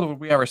 Where in the world would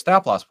we have our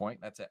stop loss point?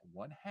 That's at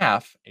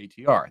 1/2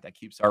 ATR. That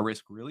keeps our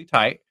risk really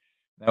tight.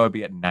 That would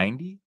be at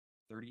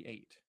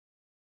 90.38.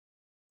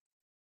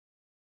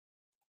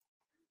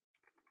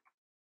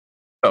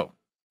 So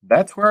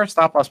that's where our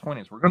stop loss point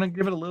is. We're going to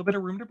give it a little bit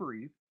of room to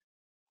breathe,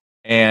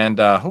 and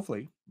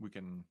hopefully we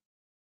can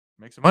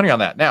make some money on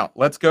that. Now,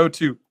 let's go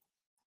to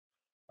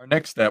our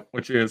next step,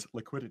 which is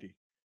liquidity.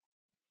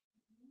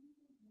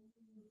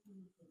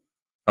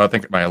 Oh, I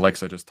think my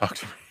Alexa just talked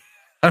to me.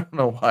 I don't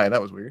know why.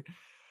 That was weird.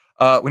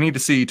 We need to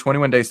see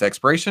 21 days to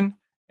expiration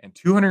and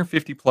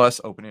 250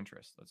 plus open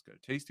interest. Let's go to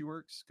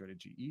Tastyworks, go to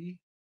GE.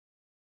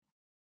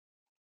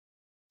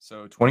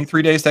 So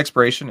 23 days to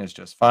expiration is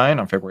just fine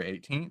on February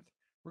 18th.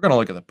 We're going to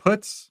look at the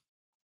puts,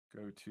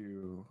 go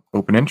to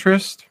open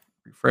interest,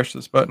 refresh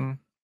this button.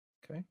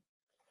 Okay.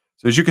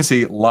 So as you can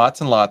see, lots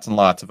and lots and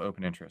lots of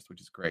open interest,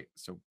 which is great.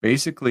 So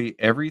basically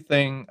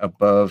everything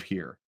above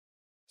here.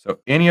 So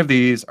any of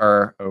these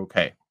are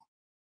okay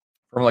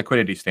from a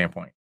liquidity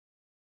standpoint.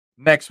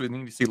 Next, we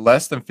need to see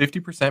less than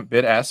 50%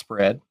 bid-ask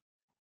spread,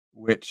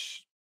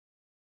 which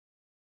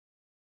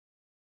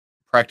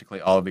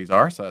practically all of these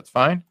are, so that's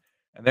fine.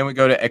 And then we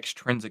go to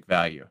extrinsic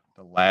value,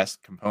 the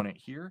last component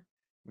here.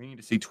 We need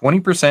to see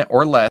 20%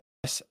 or less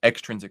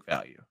extrinsic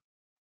value.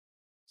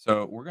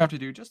 So we're going to have to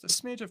do just a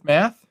smidge of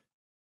math.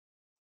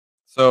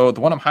 So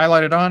the one I'm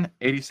highlighted on,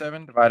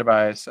 87 divided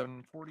by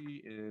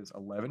 740 is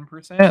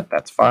 11%.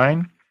 That's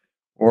fine.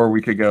 Or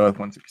we could go with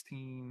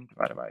 116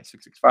 divided by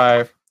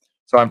 665.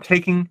 So I'm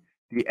taking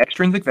the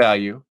extrinsic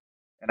value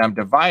and I'm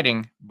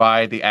dividing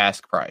by the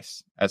ask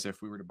price as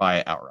if we were to buy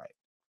it outright.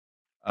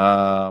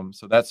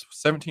 So that's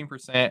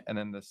 17%. And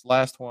then this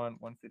last one,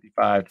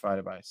 155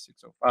 divided by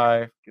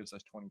 605 gives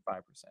us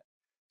 25%.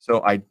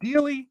 So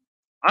ideally,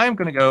 I'm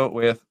going to go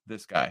with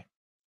this guy,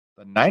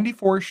 the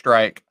 94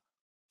 strike,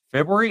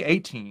 February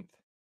 18th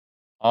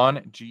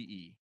on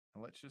GE.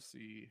 And let's just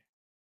see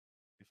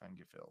if I can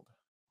get filled.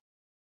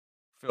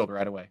 Filled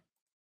right away.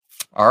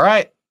 All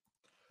right.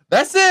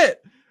 That's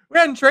it. We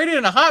hadn't traded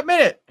in a hot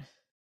minute.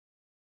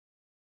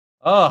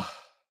 Oh,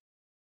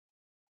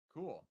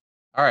 cool.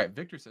 All right.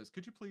 Victor says,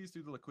 could you please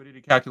do the liquidity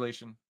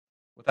calculation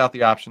without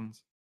the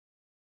options?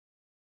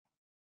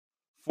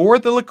 For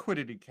the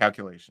liquidity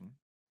calculation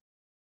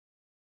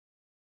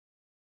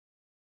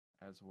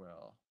as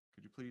well,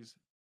 could you please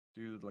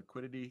do the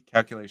liquidity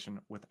calculation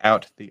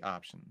without the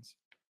options?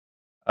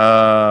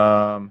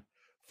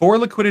 For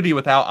liquidity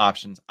without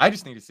options, I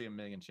just need to see 1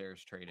 million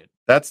shares traded.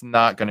 That's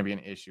not going to be an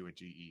issue with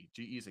GE.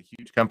 GE is a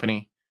huge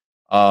company.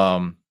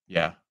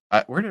 Yeah.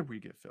 Where did we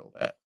get filled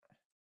at?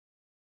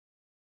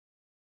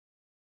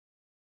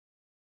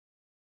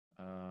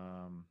 I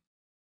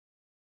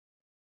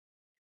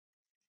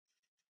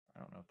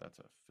don't know if that's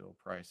a fill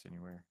price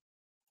anywhere.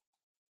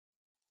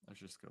 Let's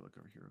just go look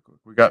over here real quick.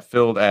 We got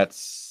filled at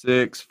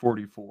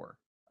 644.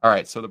 All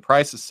right, so the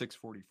price is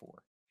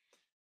 644.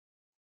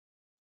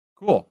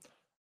 Cool.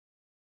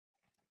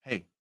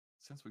 Hey,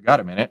 since we got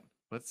a minute,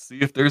 let's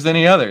see if there's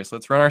any others.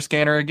 Let's run our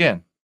scanner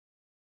again.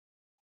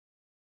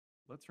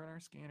 Let's run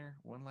our scanner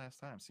one last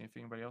time, see if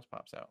anybody else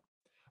pops out.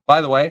 By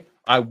the way,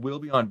 I will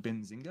be on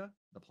Benzinga.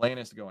 The plan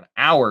is to go an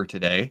hour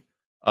today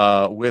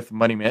with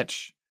Money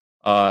Mitch.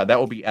 That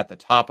will be at the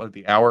top of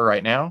the hour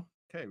right now.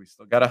 Okay, we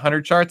still got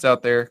 100 charts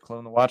out there.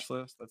 Clone the watch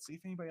list. Let's see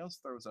if anybody else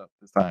throws up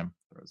this time.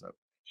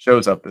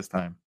 Shows up this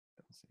time.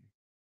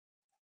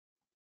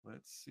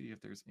 Let's see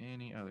if there's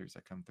any others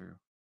that come through.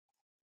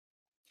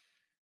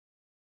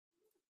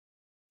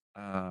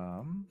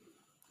 Go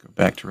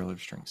back to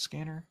relative strength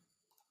scanner.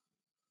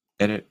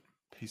 Edit,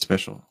 paste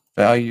special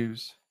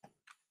values.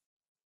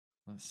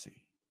 Let's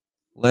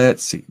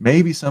see.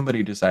 Maybe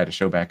somebody decided to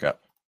show back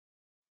up.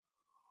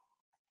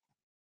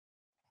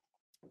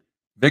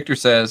 Victor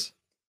says,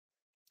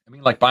 I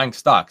mean, like buying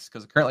stocks,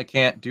 because I currently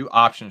can't do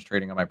options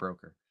trading on my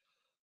broker.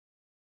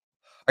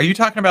 Are you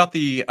talking about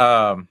the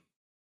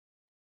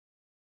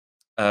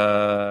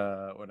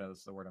what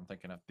is the word I'm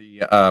thinking of?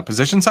 The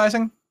position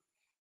sizing?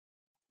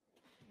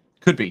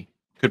 Could be.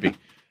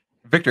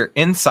 Victor,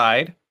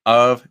 inside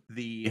of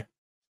the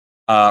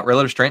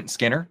relative strength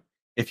scanner,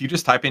 if you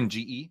just type in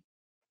GE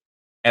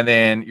and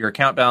then your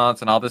account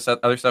balance and all this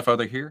other stuff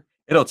over here,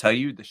 it'll tell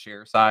you the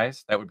share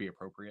size that would be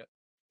appropriate.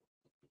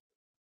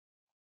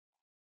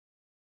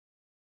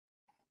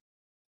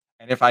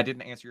 And if I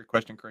didn't answer your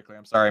question correctly,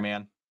 I'm sorry,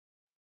 man.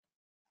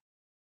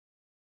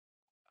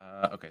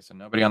 Okay, so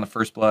nobody on the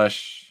first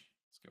blush.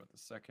 Let's go with the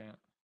second.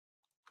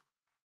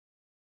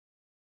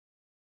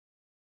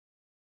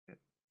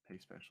 Pay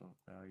special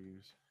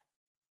values.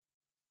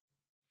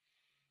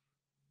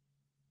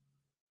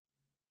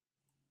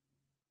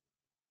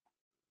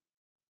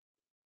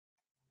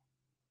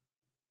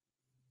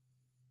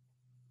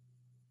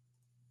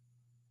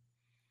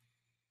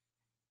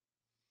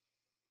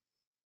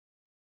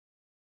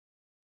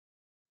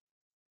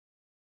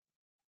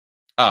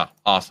 Ah,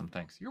 awesome.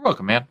 Thanks. You're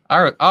welcome, man.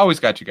 I always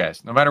got you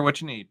guys. No matter what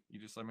you need, you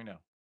just let me know.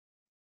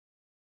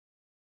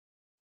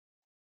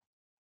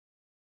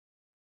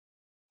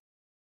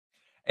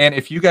 And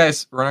if you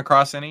guys run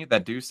across any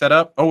that do set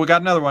up, oh, we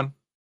got another one.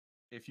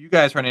 If you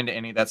guys run into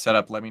any that set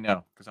up, let me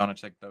know because I want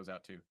to check those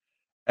out too.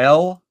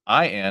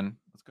 LIN.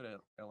 Let's go to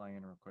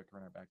LIN real quick.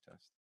 Run our back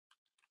test.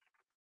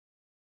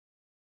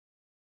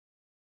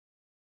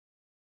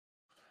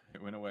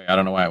 It went away. I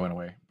don't know why it went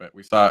away, but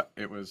we thought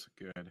it was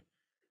good.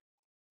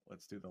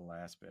 Let's do the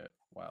last bit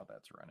while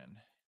that's running.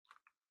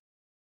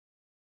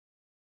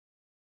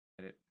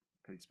 Edit,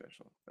 pay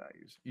special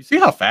values. You see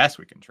how fast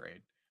we can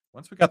trade.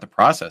 Once we got the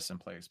process in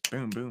place,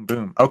 boom, boom,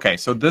 boom. Okay,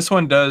 so this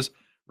one does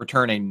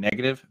return a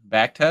negative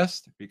back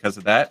test. Because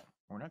of that,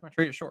 we're not going to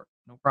trade it short.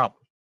 No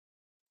problem.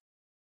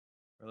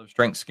 Relative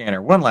strength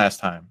scanner. One last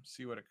time.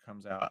 See what it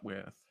comes out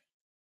with.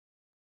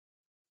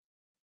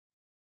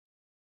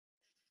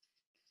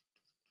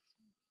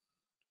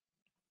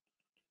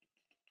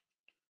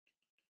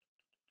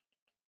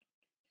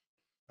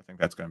 I think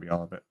that's going to be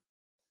all of it.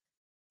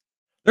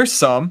 There's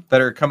some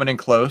that are coming in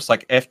close,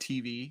 like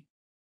FTV.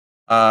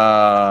 Who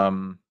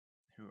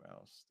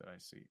else did I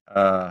see?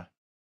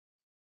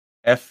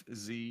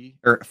 FZ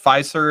or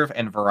Fiserv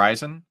and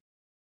Verizon.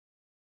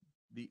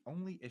 The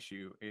only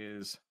issue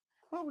is,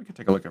 well, we can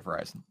take a look at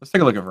Verizon. Let's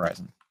take a look at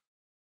Verizon.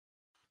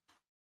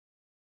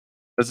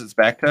 Does its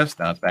back test?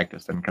 No, its back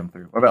test didn't come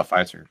through. What about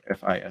Fiserv?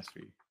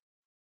 FISV.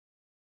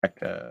 Back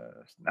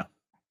test. No.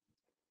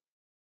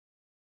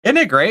 Isn't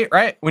it great,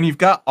 right? When you've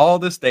got all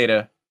this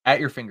data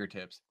at your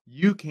fingertips,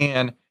 you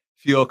can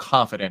feel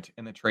confident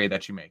in the trade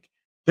that you make.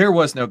 There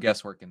was no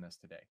guesswork in this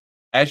today.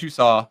 As you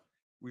saw,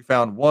 we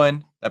found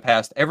one that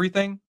passed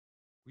everything.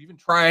 We even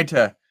tried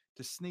to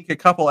sneak a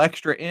couple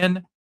extra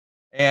in,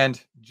 and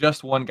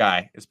just one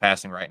guy is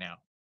passing right now,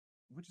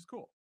 which is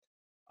cool.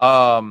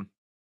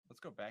 Let's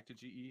go back to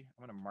GE.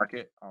 I'm going to mark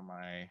it on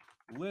my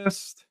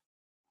list.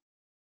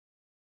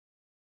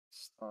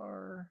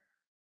 Star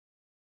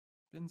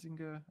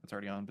Benzinga. It's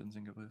already on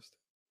Benzinga list.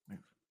 Move.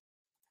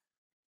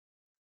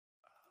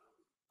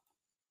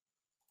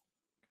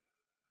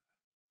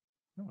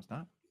 No, it's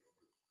not.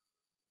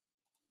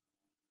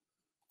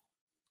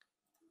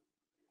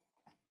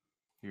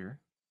 Here.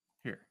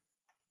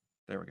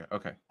 There we go.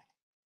 Okay.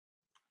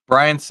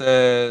 Brian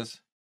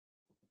says,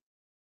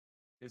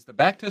 is the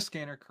backtest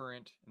scanner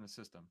current in the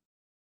system?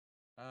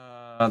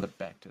 The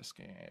backtest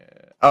scan.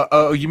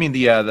 Oh, you mean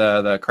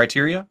the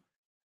criteria?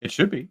 It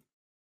should be.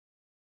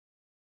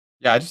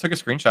 Yeah, I just took a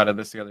screenshot of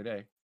this the other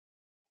day.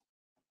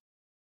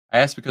 I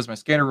asked because my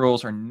scanner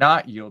rules are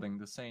not yielding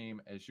the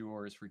same as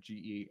yours for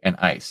GE and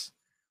ICE.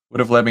 Would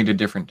have led me to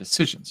different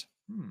decisions.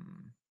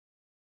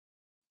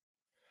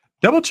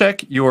 Double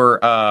check your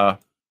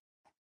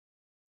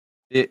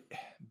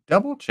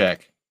double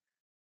check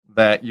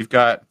that you've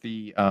got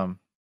the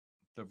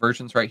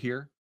versions right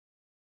here.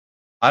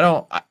 I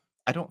don't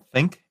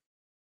think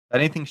that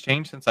anything's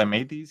changed since I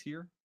made these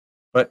here,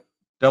 but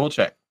double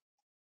check.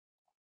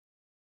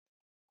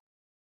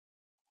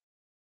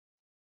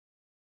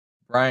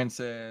 Brian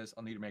says,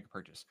 I'll need to make a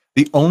purchase.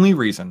 The only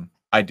reason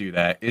I do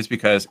that is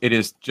because it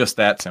is just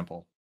that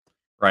simple,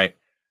 right?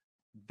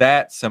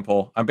 That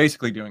simple. I'm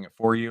basically doing it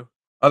for you.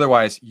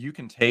 Otherwise, you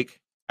can take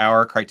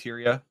our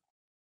criteria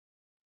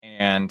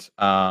and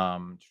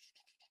where's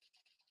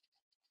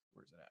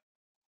it at?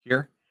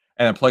 Here,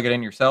 and then plug it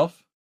in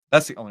yourself.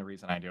 That's the only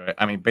reason I do it.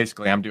 I mean,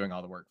 basically, I'm doing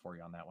all the work for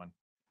you on that one.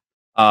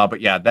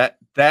 But yeah,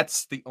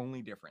 that's the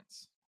only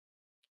difference.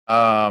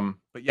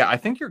 But yeah, I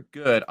think you're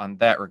good on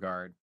that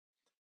regard.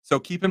 So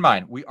keep in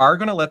mind, we are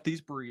going to let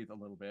these breathe a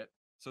little bit.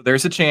 So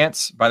there's a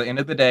chance by the end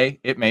of the day,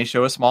 it may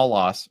show a small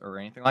loss or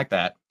anything like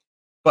that.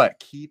 But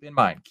keep in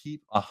mind,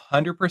 keep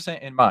 100%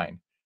 in mind,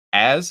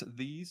 as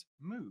these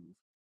move,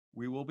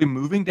 we will be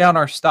moving down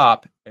our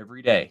stop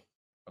every day.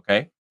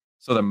 Okay.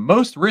 So the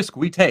most risk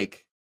we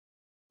take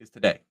is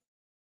today.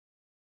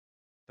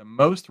 The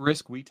most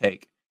risk we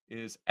take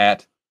is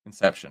at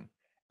inception.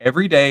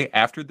 Every day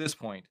after this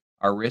point,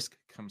 our risk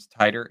comes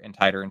tighter and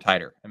tighter and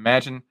tighter.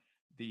 Imagine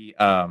the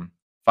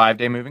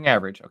 5-day moving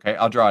average. Okay,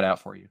 I'll draw it out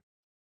for you.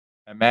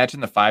 Imagine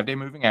the 5-day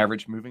moving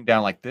average moving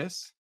down like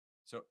this.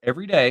 So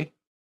every day,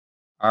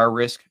 our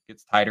risk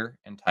gets tighter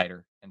and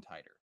tighter and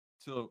tighter.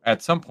 So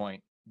at some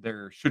point,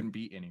 there shouldn't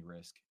be any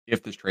risk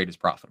if this trade is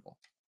profitable.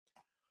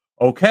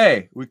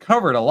 Okay, we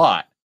covered a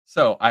lot.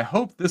 So I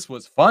hope this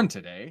was fun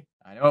today.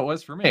 I know it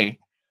was for me.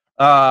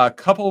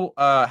 Couple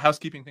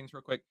housekeeping things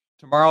real quick.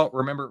 Tomorrow,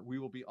 remember, we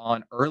will be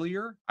on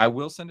earlier. I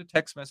will send a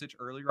text message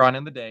earlier on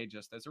in the day,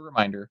 just as a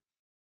reminder.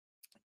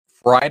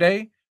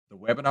 Friday, the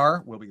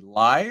webinar will be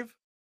live,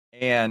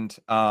 and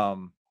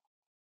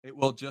it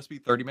will just be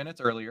 30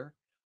 minutes earlier.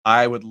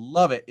 I would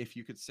love it if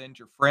you could send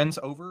your friends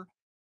over.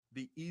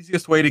 The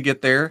easiest way to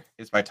get there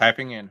is by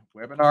typing in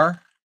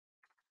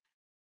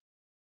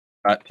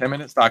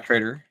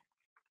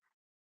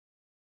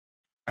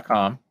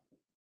webinar.10minutestocktrader.com.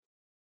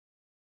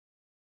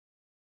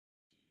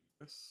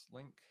 This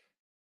link.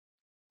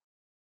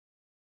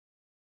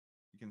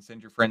 You can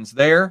send your friends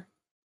there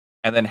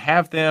and then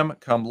have them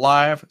come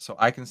live so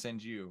I can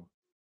send you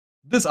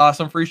this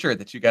awesome free shirt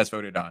that you guys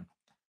voted on.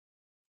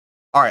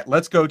 All right,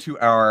 let's go to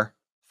our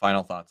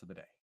final thoughts of the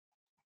day.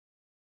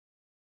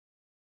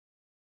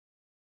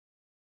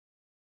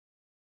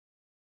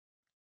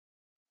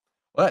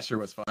 Well, that sure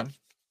was fun.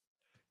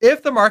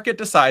 If the market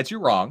decides you're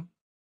wrong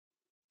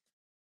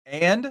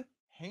and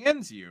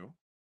hands you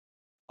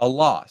a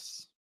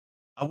loss,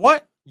 I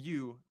want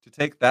you to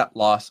take that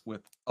loss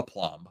with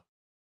aplomb.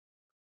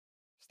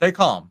 Stay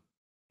calm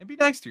and be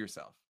nice to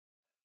yourself.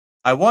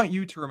 I want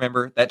you to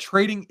remember that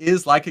trading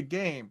is like a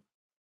game.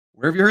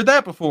 Where have you heard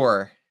that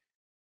before?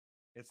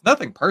 It's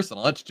nothing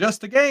personal. It's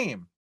just a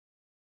game.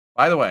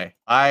 By the way,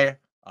 I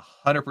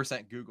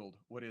 100% Googled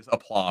what is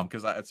aplomb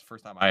because it's the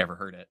first time I ever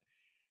heard it.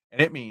 And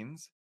it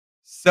means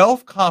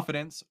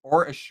self-confidence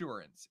or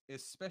assurance,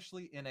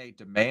 especially in a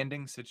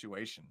demanding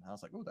situation. I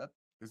was like, oh, that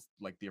is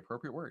like the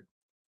appropriate word.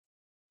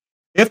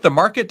 If the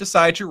market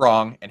decides you're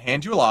wrong and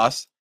hands you a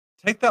loss,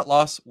 take that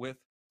loss with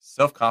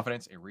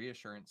self-confidence and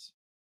reassurance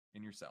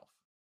in yourself.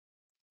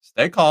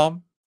 Stay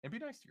calm and be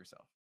nice to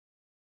yourself.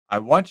 I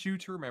want you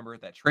to remember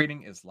that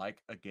trading is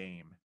like a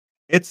game.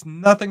 It's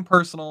nothing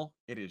personal.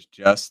 It is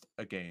just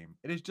a game.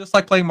 It is just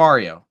like playing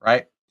Mario,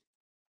 right?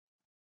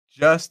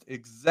 Just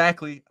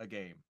exactly a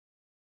game.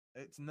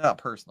 It's not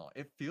personal.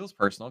 It feels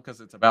personal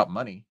because it's about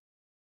money,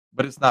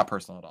 but it's not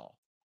personal at all.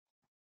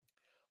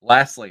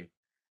 Lastly,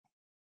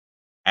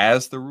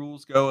 as the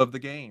rules go of the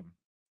game,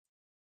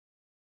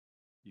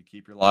 you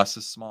keep your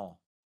losses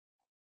small.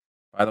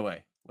 By the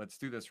way, let's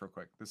do this real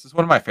quick. This is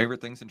one of my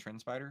favorite things in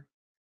TrendSpider.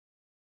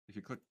 If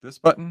you click this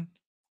button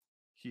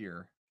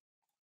here,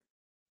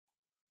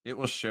 it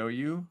will show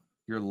you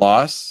your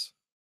loss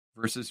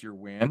versus your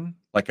win,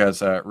 like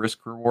as a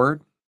risk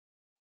reward.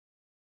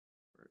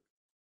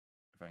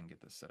 If I can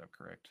get this set up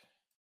correct.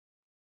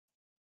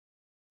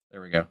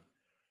 There we go.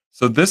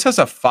 So this has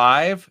a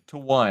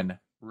 5-to-1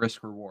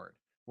 risk reward.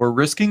 We're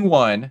risking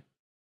 1.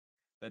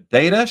 The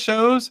data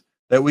shows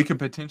that we could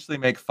potentially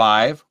make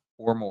 5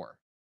 or more.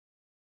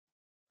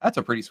 That's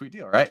a pretty sweet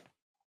deal, right?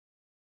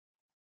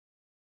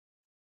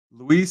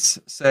 Luis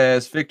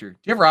says, Victor, do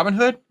you have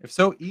Robinhood? If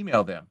so,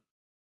 email them.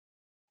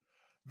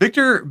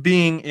 Victor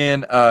being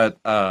in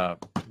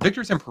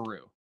Victor's in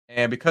Peru.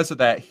 And because of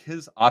that,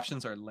 his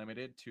options are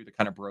limited to the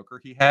kind of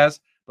broker he has.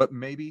 But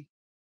maybe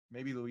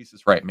Luis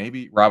is right.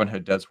 Maybe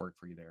Robinhood does work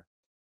for you there.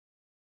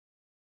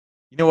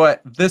 You know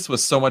what? This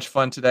was so much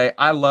fun today.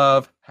 I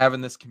love having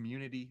this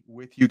community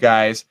with you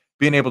guys,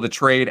 being able to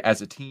trade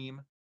as a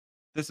team.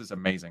 This is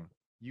amazing.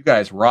 You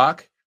guys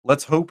rock.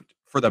 Let's hope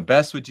for the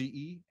best with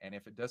GE. And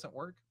if it doesn't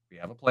work, we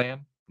have a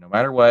plan. No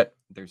matter what,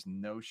 there's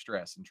no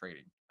stress in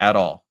trading at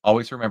all.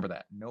 Always remember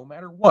that. No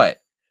matter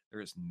what,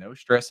 there is no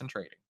stress in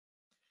trading.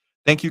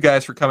 Thank you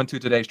guys for coming to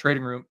today's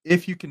trading room.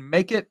 If you can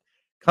make it,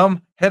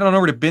 come head on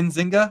over to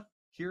Benzinga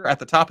here at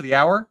the top of the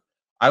hour.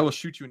 I will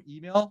shoot you an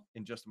email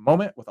in just a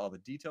moment with all the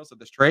details of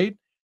this trade,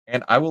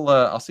 and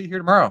I'll see you here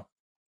tomorrow.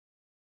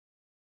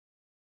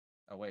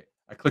 Oh wait,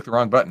 I clicked the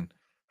wrong button.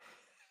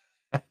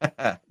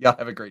 Y'all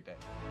have a great day.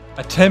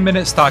 A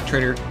 10-minute stock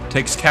trader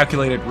takes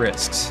calculated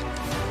risks,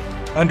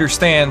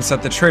 understands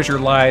that the treasure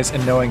lies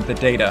in knowing the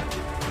data,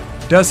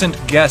 doesn't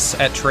guess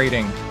at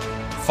trading,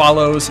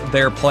 follows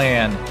their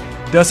plan,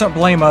 doesn't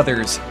blame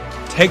others,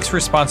 takes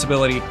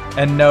responsibility,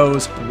 and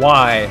knows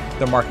why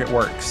the market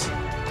works.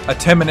 A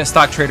 10-minute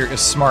stock trader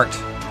is smart.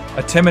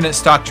 A 10-minute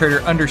stock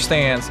trader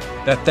understands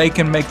that they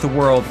can make the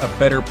world a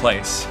better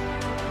place.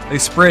 They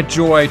spread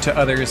joy to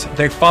others.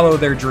 They follow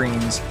their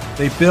dreams.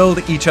 They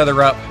build each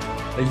other up.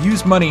 They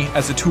use money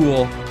as a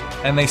tool,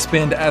 and they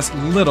spend as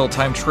little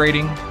time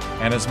trading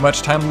and as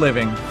much time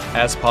living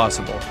as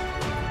possible.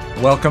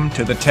 Welcome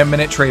to the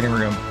 10-Minute Trading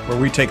Room, where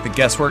we take the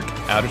guesswork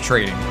out of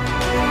trading.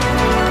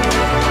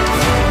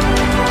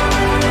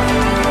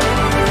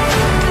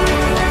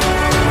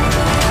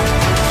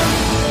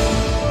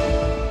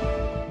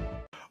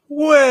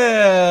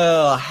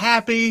 Well,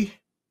 happy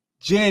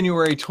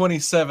January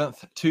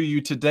 27th to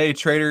you today,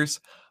 traders.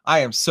 I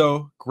am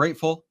so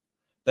grateful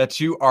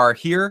that you are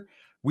here.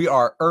 We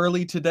are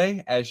early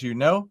today, as you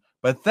know,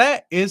 but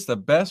that is the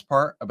best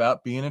part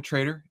about being a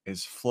trader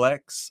is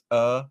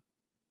flexibility.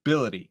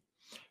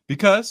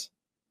 Because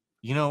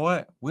you know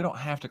what? We don't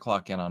have to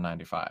clock in on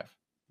 95.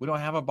 We don't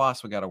have a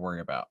boss we got to worry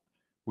about.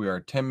 We are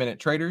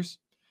 10-minute traders,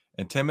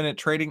 and 10-minute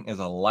trading is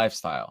a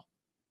lifestyle.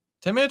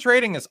 10-minute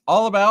trading is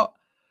all about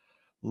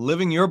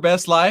living your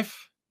best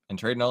life and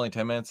trading only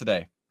 10 minutes a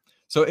day.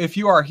 So if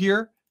you are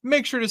here,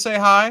 make sure to say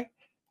hi.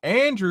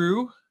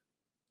 Andrew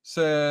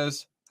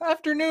says,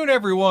 afternoon,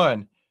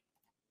 everyone.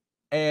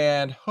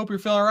 And hope you're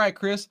feeling all right,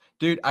 Chris.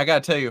 Dude, I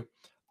got to tell you,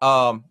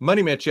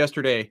 Money Mitch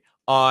yesterday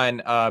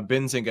on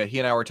Benzinga, he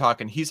and I were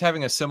talking. He's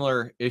having a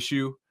similar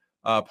issue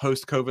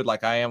post-COVID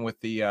like I am with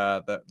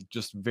the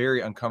just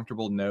very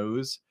uncomfortable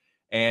nose.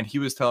 And he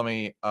was telling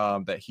me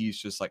that he's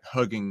just like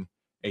hugging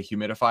a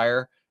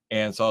humidifier.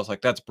 And so I was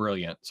like, that's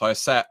brilliant. So I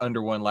sat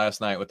under one last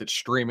night with it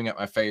streaming at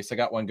my face. I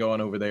got one going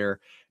over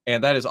there,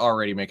 and that is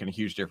already making a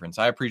huge difference.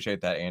 I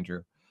appreciate that,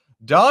 Andrew.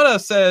 Donna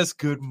says,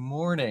 good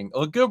morning.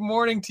 Well, good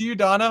morning to you,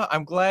 Donna.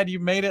 I'm glad you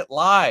made it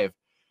live.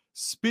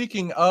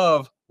 Speaking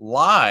of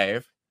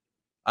live,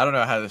 I don't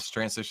know how this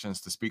transitions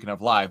to speaking of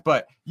live,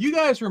 but you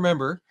guys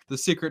remember the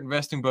secret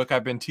investing book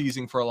I've been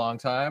teasing for a long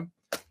time?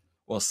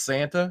 Well,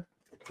 Santa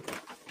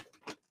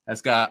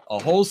has got a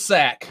whole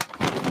sack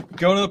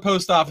going to the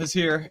post office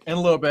here in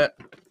a little bit.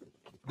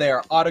 They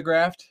are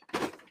autographed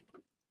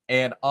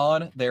and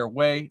on their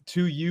way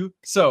to you.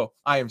 So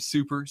I am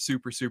super,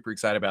 super, super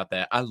excited about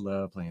that. I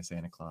love playing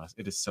Santa Claus.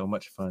 It is so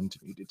much fun to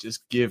me to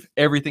just give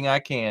everything I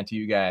can to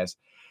you guys.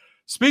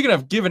 Speaking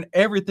of giving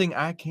everything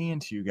I can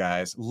to you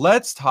guys,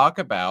 let's talk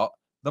about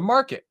the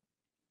market.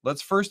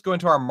 Let's first go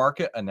into our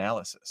market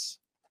analysis.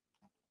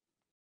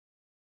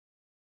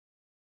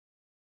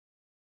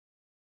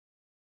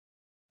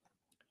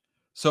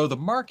 So the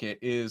market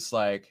is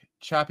like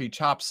choppy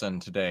chopson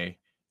today,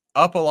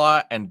 up a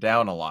lot and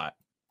down a lot.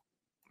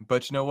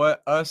 But you know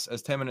what? Us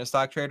as 10-minute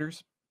stock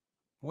traders,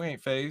 we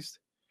ain't phased.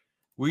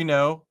 We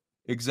know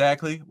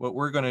exactly what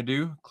we're going to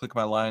do. Click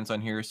my lines on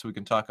here so we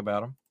can talk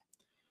about them.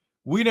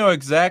 We know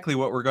exactly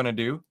what we're going to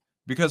do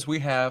because we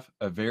have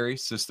a very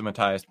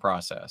systematized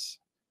process.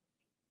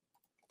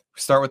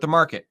 We start with the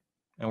market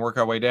and work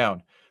our way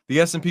down. The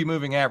S&P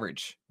moving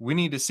average, we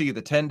need to see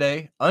the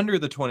 10-day under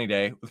the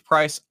 20-day with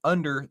price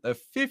under the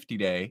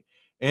 50-day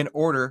in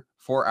order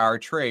for our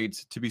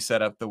trades to be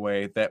set up the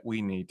way that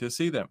we need to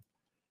see them.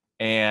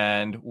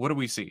 And what do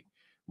we see?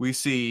 We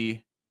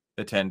see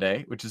the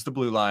 10-day, which is the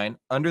blue line,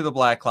 under the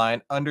black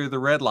line, under the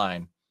red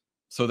line.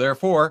 So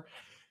therefore,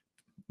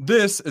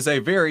 this is a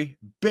very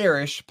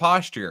bearish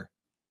posture.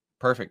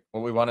 Perfect.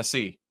 What we want to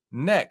see.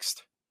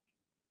 Next,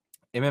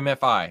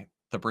 MMFI,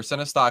 the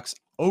percent of stocks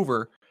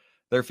over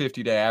their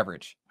 50-day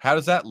average. How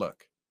does that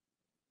look?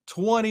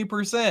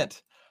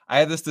 20%. I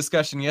had this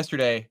discussion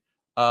yesterday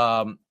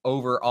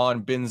over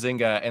on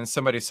Benzinga, and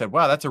somebody said,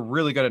 wow, that's a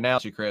really good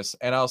analogy, Chris.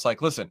 And I was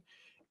like, listen,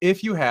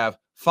 if you have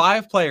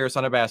 5 players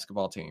on a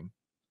basketball team,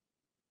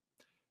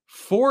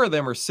 4 of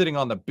them are sitting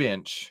on the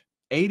bench,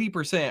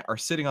 80% are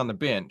sitting on the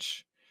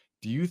bench,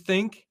 do you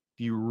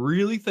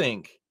really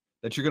think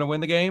that you're going to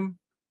win the game?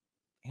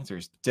 The answer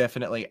is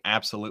definitely,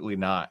 absolutely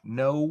not.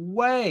 No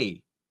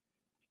way.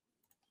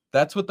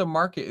 That's what the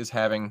market is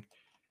having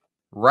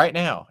right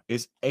now,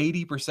 is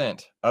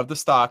 80% of the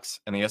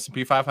stocks in the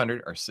S&P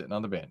 500 are sitting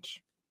on the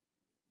bench.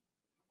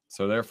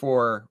 So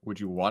therefore, would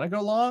you want to go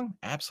long?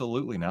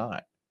 Absolutely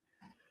not.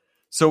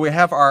 So we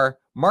have our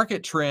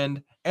market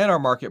trend and our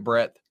market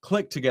breadth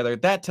click together.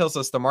 That tells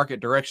us the market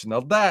direction. Now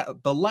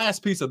the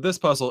last piece of this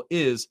puzzle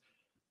is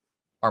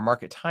our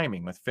market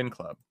timing with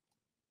FinClub.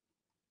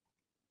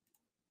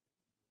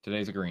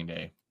 Today's a green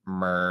day.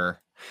 But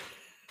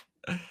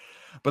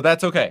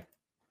that's okay.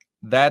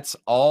 That's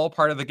all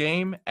part of the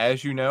game.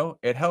 As you know,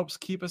 it helps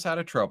keep us out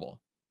of trouble.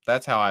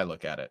 That's how I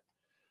look at it.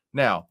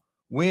 Now,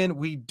 when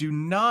we do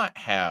not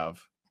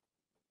have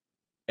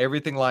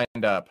everything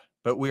lined up,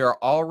 but we are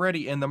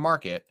already in the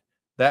market,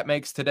 that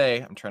makes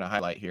today, I'm trying to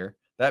highlight here,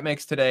 that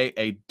makes today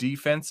a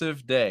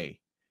defensive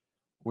day.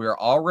 We are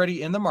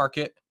already in the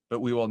market, but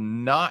we will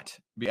not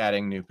be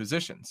adding new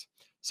positions.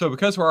 So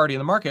because we're already in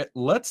the market,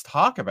 let's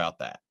talk about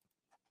that.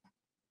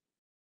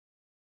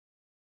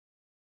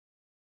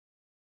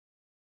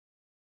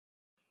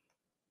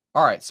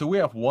 All right, so we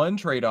have one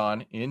trade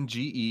on in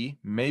GE.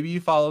 Maybe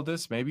you followed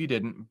this, maybe you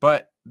didn't,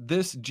 but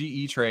this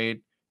GE trade,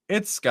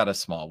 it's got a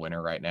small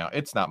winner right now.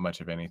 It's not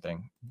much of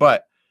anything,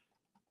 but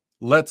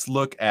let's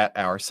look at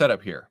our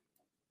setup here,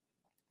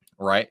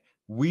 right?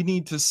 we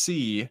need to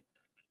see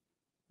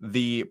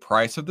the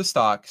price of the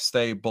stock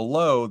stay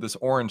below this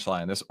orange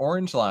line. This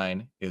orange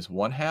line is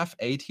 1/2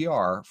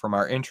 ATR from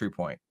our entry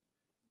point.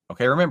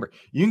 Okay, remember,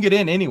 you can get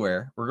in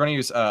anywhere. We're going to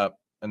use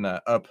in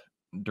the up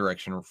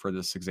direction for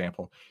this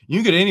example. You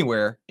can get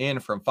anywhere in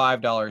from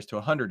 $5 to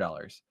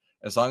 $100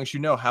 as long as you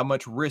know how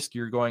much risk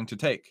you're going to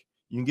take.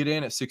 You can get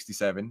in at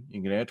 67, you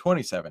can get in at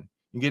 27.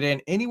 You can get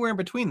in anywhere in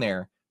between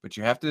there, but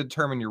you have to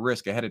determine your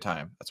risk ahead of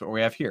time. That's what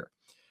we have here.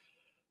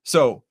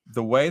 So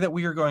the way that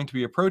we are going to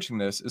be approaching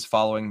this is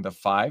following the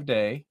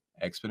 5-day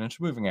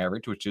exponential moving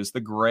average, which is the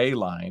gray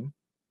line.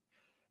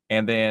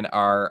 And then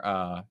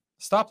our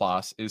stop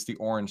loss is the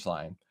orange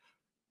line.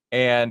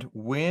 And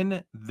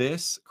when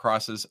this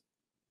crosses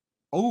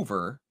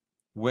over,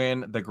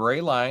 when the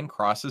gray line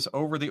crosses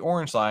over the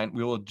orange line,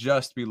 we will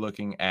just be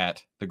looking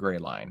at the gray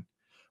line.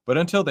 But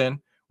until then,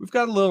 we've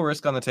got a little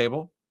risk on the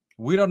table.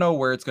 We don't know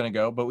where it's going to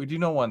go, but we do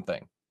know one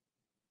thing.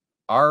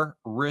 Our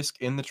risk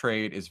in the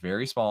trade is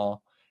very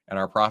small, and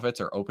our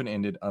profits are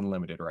open-ended,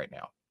 unlimited right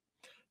now.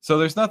 So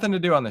there's nothing to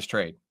do on this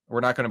trade.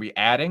 We're not going to be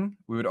adding.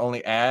 We would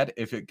only add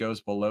if it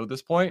goes below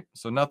this point.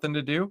 So nothing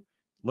to do.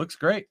 Looks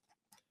great.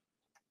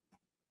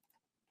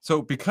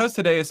 So because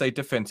today is a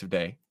defensive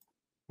day,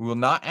 we will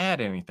not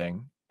add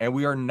anything, and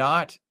we are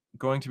not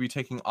going to be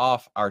taking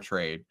off our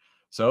trade.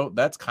 So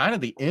that's kind of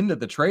the end of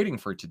the trading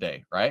for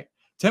today, right?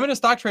 10-minute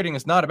stock trading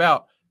is not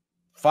about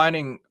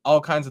finding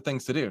all kinds of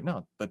things to do.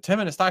 No, the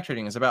 10-minute stock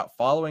trading is about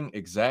following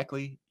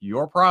exactly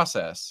your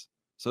process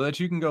so that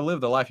you can go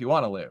live the life you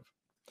want to live.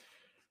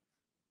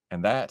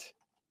 And that's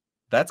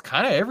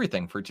kind of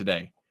everything for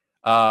today.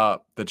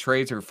 The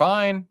trades are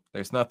fine.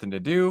 There's nothing to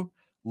do.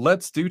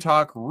 Let's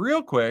talk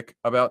real quick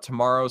about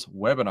tomorrow's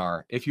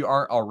webinar. If you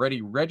aren't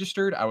already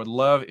registered, I would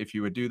love if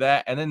you would do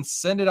that and then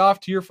send it off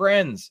to your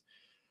friends.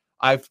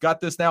 I've got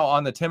this now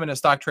on the 10-Minute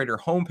Stock Trader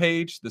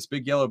homepage, this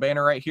big yellow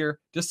banner right here.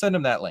 Just send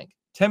them that link,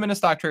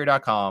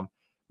 10minutestocktrader.com.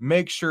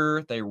 Make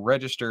sure they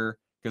register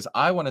because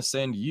I want to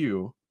send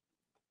you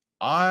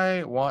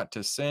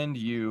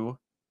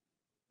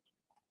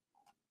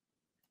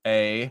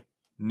a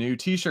new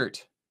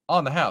t-shirt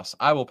on the house.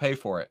 I will pay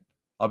for it.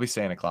 I'll be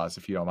Santa Claus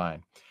if you don't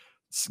mind.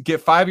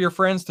 Get 5 of your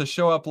friends to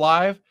show up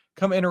live,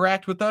 come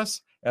interact with us,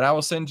 and I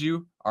will send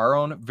you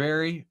our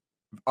very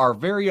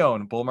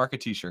own bull market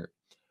t-shirt.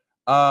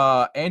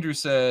 Andrew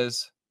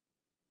says,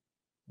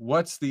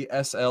 what's the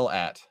SL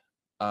at?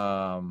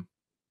 I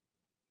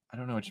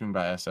don't know what you mean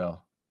by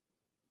SL.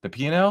 The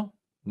P&L?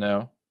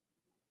 No.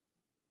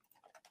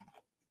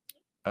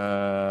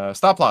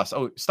 Stop loss.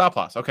 Oh, stop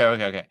loss.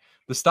 Okay.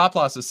 The stop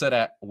loss is set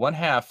at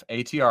 1/2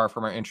 ATR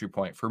from our entry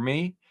point. For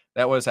me,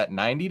 that was at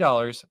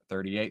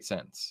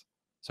 $90.38.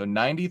 So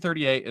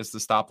 90.38 is the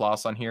stop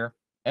loss on here.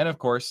 And of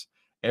course,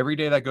 every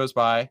day that goes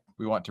by,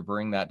 we want to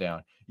bring that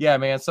down. Yeah,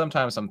 man,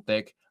 sometimes I'm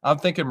thick. I'm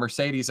thinking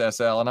Mercedes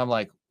SL, and I'm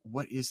like,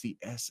 what is the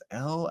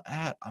SL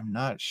at? I'm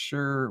not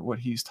sure what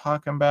he's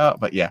talking about,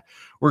 but yeah,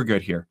 we're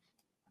good here.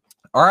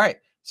 All right,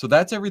 so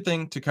that's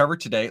everything to cover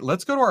today.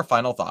 Let's go to our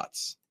final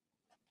thoughts.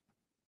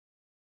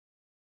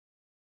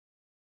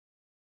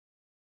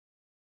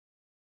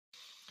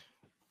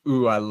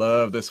 Ooh, I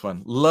love this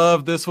one.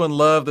 Love this one.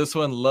 Love this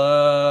one.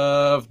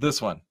 Love this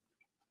one.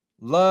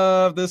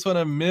 Love this one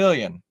a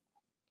million.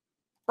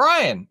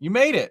 Brian, you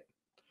made it.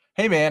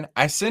 Hey, man,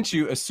 I sent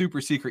you a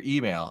super secret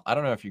email. I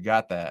don't know if you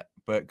got that,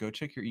 but go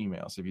check your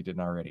emails if you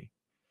didn't already.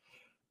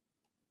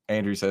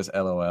 Andrew says,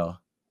 LOL.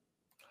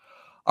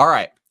 All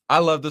right. I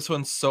love this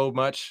one so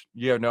much.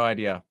 You have no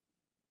idea.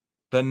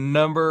 The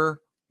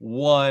number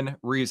one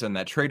reason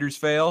that traders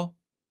fail,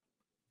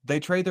 they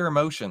trade their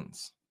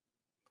emotions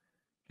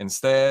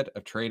instead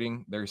of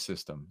trading their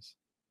systems.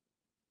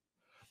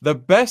 The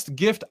best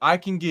gift I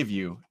can give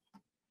you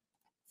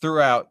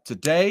throughout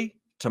today,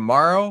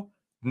 tomorrow,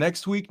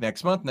 next week,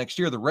 next month, next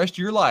year, the rest of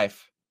your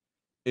life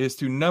is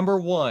to, number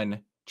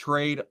one,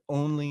 trade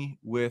only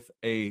with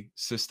a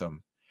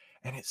system.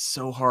 And it's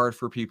so hard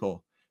for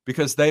people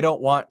because they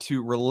don't want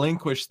to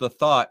relinquish the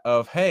thought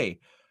of, hey,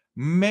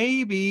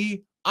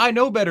 maybe I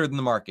know better than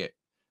the market.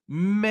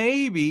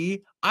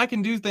 Maybe I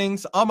can do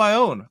things on my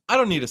own. I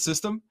don't need a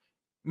system.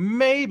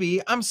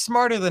 Maybe I'm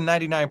smarter than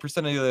 99%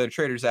 of the other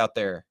traders out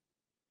there.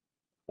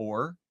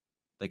 Or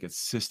they could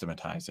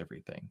systematize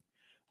everything.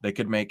 They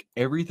could make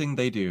everything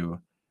they do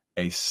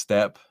a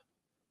step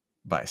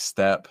by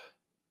step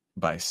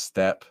by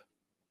step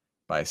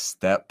by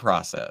step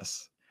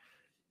process.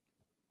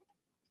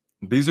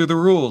 These are the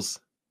rules.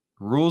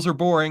 Rules are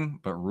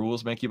boring, but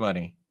rules make you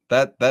money.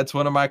 That's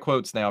one of my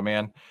quotes now,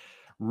 man.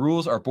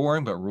 Rules are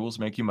boring, but rules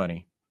make you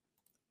money.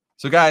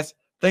 So guys,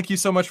 thank you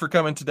so much for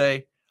coming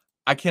today.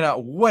 I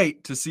cannot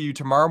wait to see you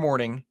tomorrow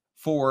morning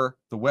for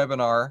the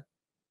webinar.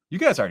 You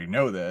guys already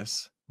know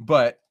this,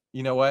 but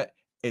you know what?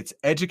 It's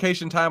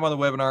education time on the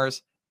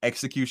webinars,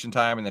 execution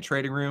time in the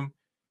trading room.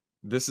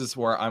 This is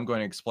where I'm going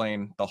to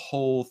explain the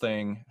whole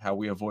thing, how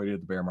we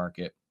avoided the bear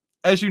market.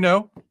 As you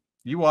know,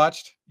 you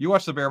watched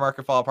the bear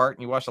market fall apart,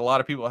 and you watched a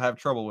lot of people have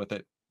trouble with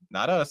it.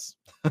 Not us.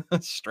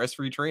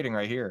 Stress-free trading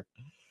right here.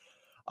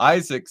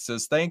 Isaac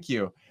says, thank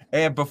you.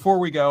 And before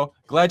we go,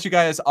 glad you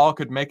guys all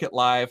could make it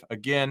live.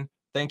 Again,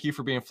 thank you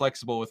for being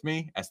flexible with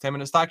me. As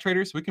 10-minute stock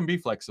traders, we can be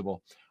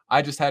flexible.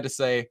 I just had to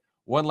say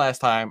one last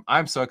time,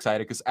 I'm so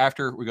excited because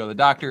after we go to the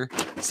doctor,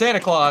 Santa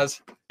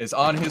Claus is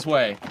on his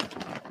way.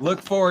 Look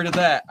forward to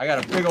that. I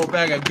got a big old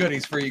bag of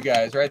goodies for you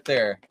guys right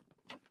there.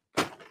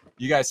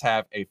 You guys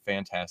have a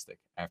fantastic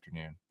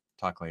afternoon.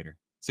 Talk later.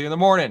 See you in the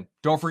morning.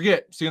 Don't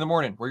forget, see you in the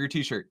morning. Wear your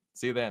t-shirt.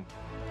 See you then.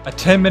 A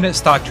 10-minute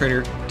stock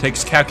trader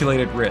takes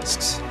calculated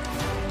risks,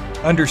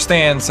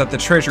 understands that the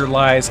treasure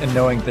lies in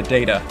knowing the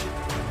data,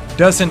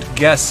 doesn't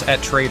guess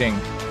at trading,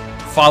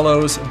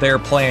 follows their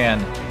plan,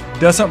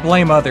 doesn't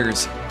blame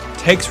others,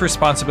 takes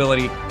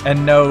responsibility,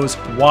 and knows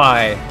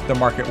why the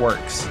market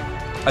works.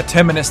 A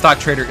 10-minute stock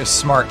trader is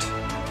smart.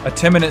 A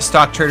 10-minute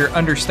stock trader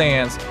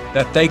understands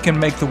that they can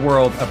make the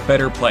world a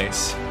better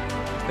place.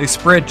 They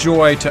spread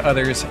joy to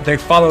others, they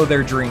follow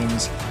their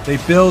dreams, they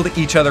build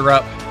each other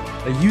up,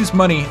 they use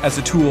money as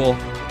a tool,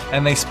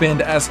 and they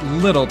spend as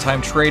little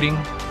time trading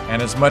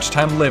and as much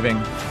time living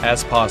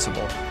as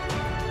possible.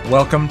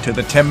 Welcome to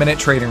the 10-Minute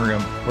Trading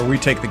Room, where we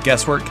take the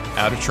guesswork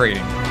out of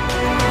trading.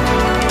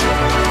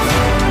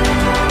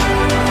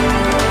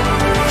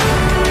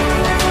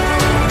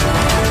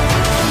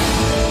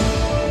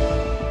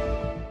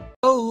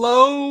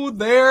 Hello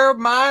there,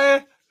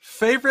 my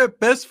favorite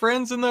best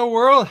friends in the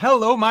world.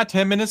 Hello, my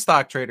 10-minute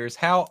stock traders.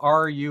 How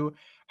are you?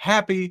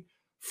 Happy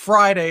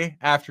Friday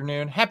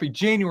afternoon. Happy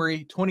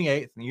January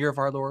 28th in the year of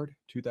our Lord,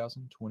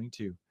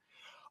 2022.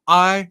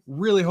 I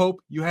really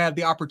hope you had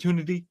the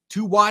opportunity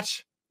to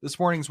watch this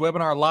morning's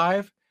webinar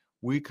live.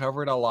 We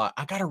covered a lot.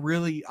 I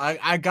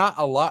got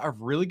a lot of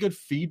really good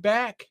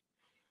feedback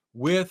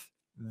with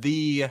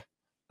the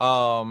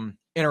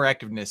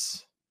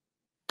interactiveness.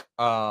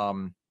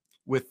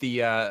 With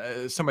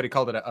the somebody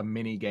called it a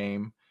mini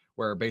game,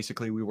 where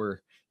basically we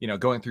were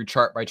going through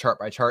chart by chart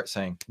by chart,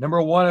 saying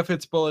number one if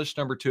it's bullish,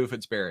 number two if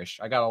it's bearish.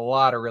 I got a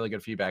lot of really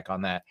good feedback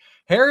on that.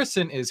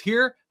 Harrison is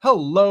here.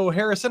 Hello,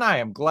 Harrison. I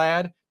am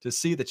glad to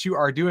see that you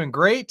are doing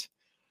great.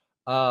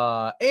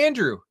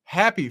 Andrew,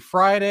 happy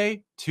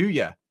Friday to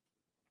you.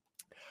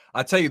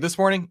 I'll tell you, this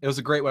morning it was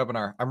a great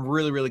webinar. I'm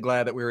really, really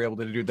glad that we were able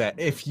to do that.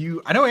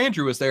 I know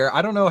Andrew was there.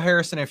 I don't know,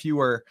 Harrison, if you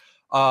were.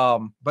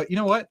 But you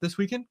know what? This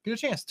weekend, get a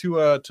chance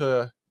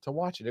to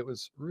watch it. It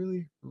was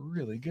really,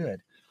 really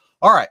good.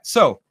 All right,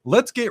 so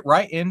let's get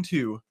right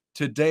into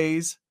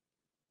today's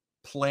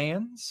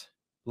plans.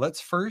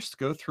 Let's first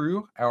go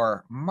through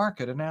our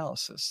market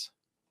analysis.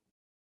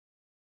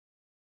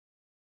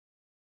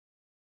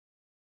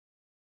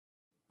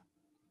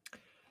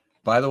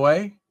 By the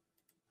way,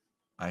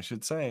 I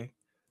should say,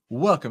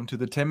 welcome to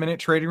the 10-minute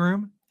trading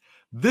room.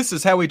 This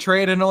is how we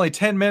trade in only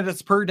 10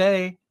 minutes per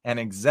day, and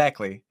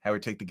exactly how we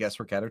take the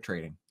guesswork out of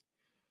trading.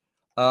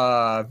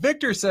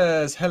 Victor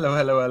says,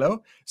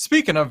 hello.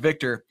 Speaking of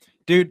Victor,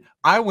 dude,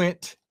 I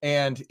went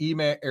and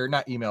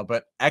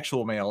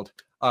actual mailed.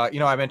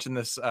 I mentioned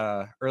this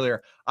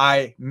earlier.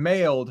 I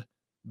mailed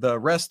the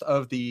rest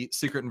of the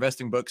Secret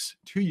Investing books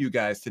to you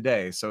guys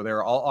today. So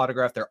they're all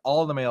autographed. They're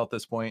all in the mail at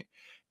this point.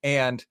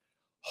 And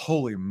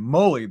holy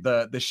moly,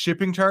 the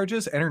shipping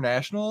charges,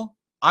 international,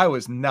 I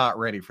was not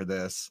ready for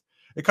this.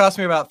 It cost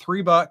me about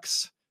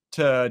 $3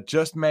 to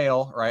just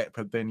mail, right?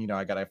 But then,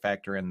 I got to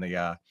factor in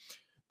the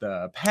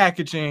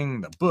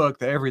packaging, the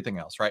book, everything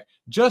else, right?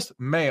 Just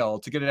mail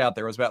to get it out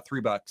there was about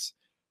 $3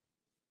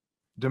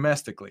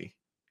 domestically.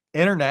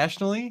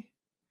 Internationally,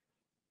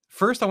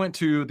 first I went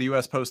to the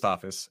U.S. Post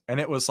Office, and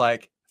it was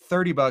like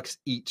 $30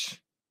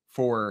 each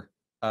for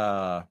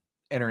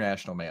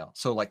international mail.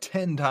 So like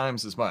 10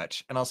 times as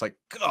much. And I was like,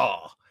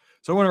 oh.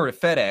 So I went over to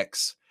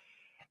FedEx.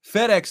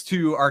 FedEx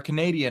to our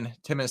Canadian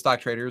 10-minute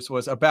stock traders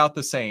was about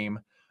the same.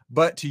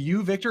 But to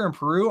you, Victor, in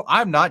Peru,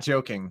 I'm not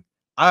joking.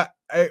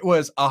 It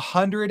was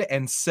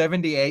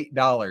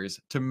 $178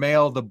 to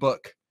mail the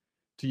book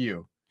to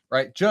you,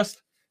 right?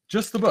 Just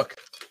the book.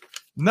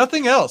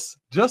 Nothing else.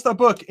 Just a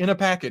book in a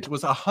package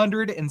was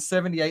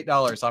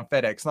 $178 on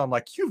FedEx. And I'm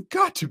like, you've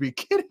got to be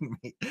kidding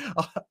me.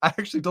 I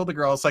actually told the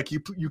girl, I was like, you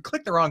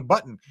clicked the wrong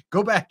button.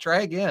 Go back,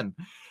 try again.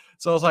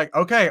 So I was like,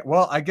 okay,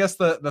 well, I guess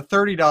the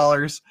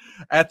 $30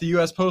 at the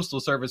U.S. Postal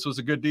Service was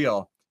a good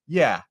deal.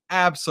 Yeah,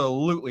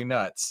 absolutely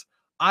nuts.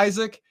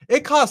 Isaac,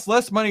 it costs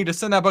less money to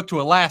send that book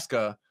to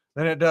Alaska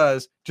than it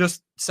does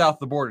just south of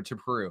the border to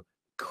Peru.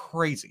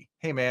 Crazy.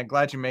 Hey, man,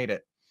 glad you made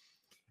it.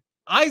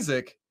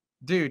 Isaac,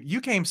 dude,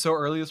 you came so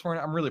early this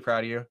morning. I'm really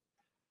proud of you.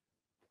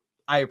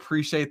 I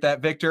appreciate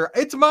that, Victor.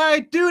 It's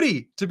my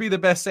duty to be the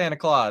best Santa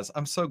Claus.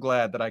 I'm so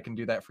glad that I can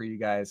do that for you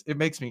guys.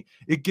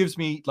 It gives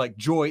me like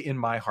joy in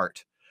my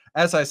heart.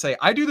 As I say,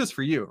 I do this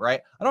for you,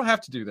 right? I don't have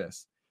to do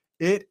this.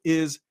 It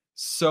is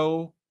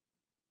so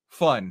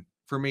fun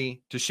for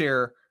me to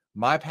share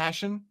my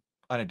passion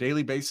on a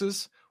daily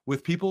basis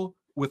with people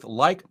with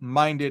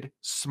like-minded,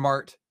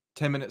 smart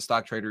 10-minute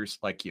stock traders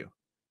like you,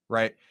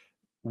 right?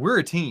 We're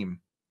a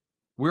team.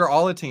 We're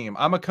all a team.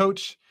 I'm a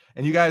coach,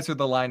 and you guys are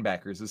the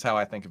linebackers, is how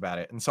I think about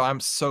it. And so I'm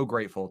so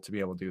grateful to be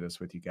able to do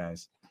this with you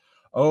guys.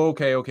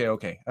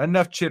 Okay.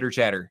 Enough chitter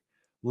chatter.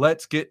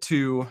 Let's get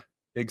to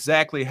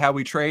exactly how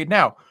we trade.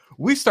 Now,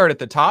 we start at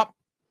the top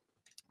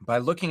by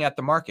looking at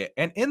the market.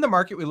 And in the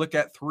market, we look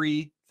at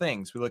three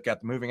things. We look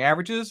at the moving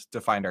averages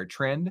to find our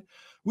trend.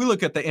 We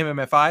look at the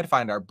MMFI to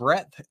find our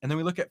breadth. And then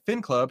we look at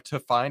FinClub to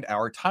find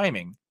our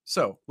timing.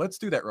 So let's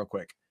do that real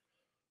quick.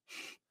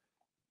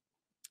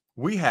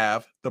 We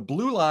have the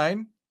blue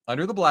line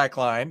under the black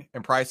line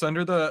and price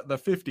under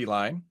the 50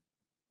 line,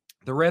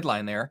 the red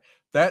line there.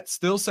 That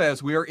still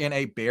says we are in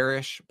a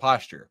bearish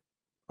posture.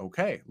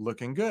 Okay,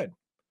 looking good.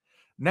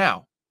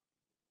 Now,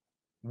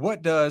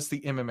 what does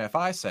the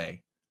MMFI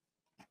say?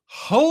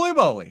 Holy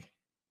moly,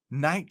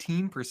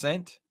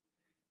 19%.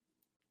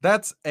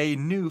 That's a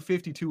new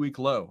 52-week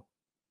low.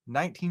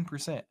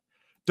 19%.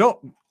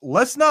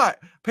 Let's not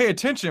pay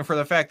attention for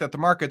the fact that the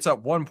market's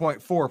up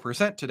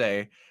 1.4%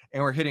 today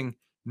and we're hitting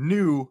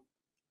new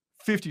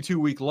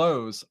 52-week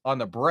lows on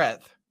the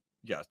breadth.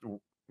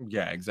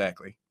 Yeah,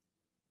 exactly.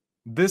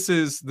 This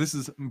is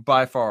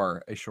by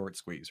far a short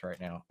squeeze right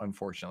now,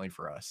 unfortunately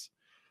for us.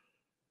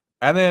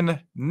 And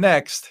then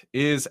next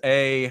is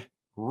a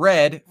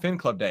red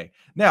FinClub day.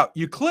 Now,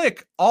 you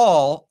click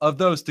all of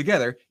those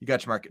together. You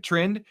got your market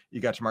trend,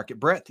 you got your market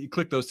breadth. You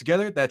click those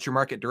together, that's your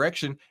market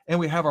direction, and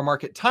we have our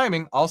market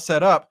timing all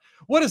set up.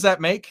 What does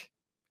that make?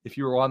 If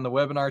you were on the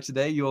webinar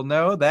today, you'll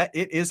know that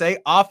it is an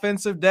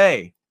offensive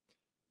day.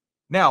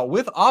 Now,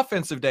 with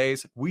offensive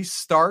days, we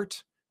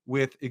start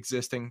with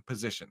existing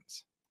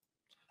positions.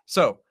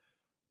 So,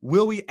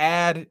 will we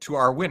add to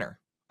our winner?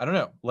 I don't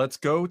know. Let's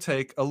go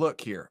take a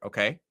look here,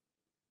 okay?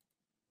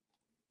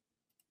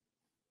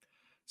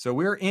 So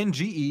we're in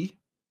GE,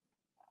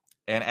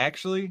 and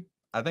actually,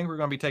 I think we're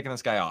going to be taking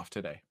this guy off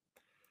today.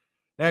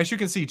 Now, as you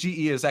can see,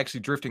 GE is actually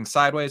drifting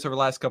sideways over the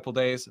last couple of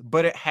days,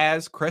 but it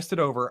has crested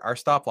over our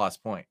stop loss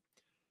point.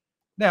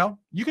 Now,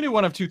 you can do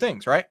one of two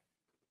things, right?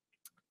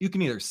 You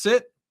can either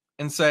sit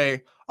and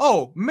say,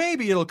 oh,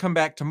 maybe it'll come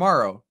back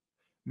tomorrow.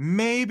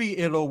 Maybe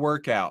it'll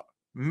work out.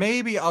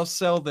 Maybe I'll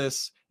sell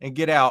this and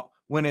get out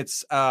when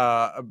it's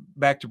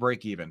back to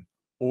break even.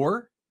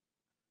 Or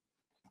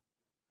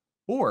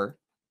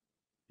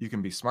you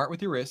can be smart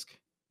with your risk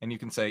and you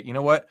can say, you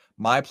know what?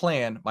 My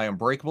plan, my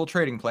unbreakable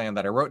trading plan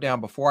that I wrote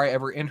down before I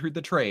ever entered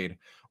the trade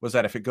was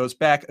that if it goes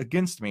back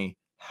against me,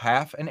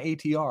 half an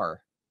ATR,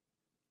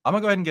 I'm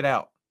going to go ahead and get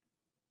out.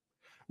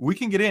 We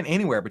can get in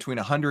anywhere between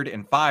 $100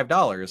 and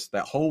 $5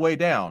 that whole way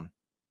down.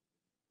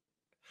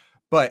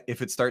 But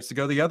if it starts to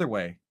go the other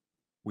way,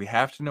 we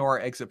have to know our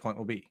exit point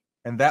will be.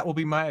 And that will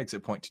be my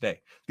exit point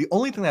today. The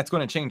only thing that's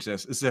going to change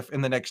this is if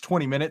in the next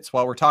 20 minutes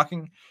while we're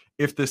talking,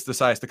 if this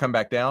decides to come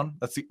back down,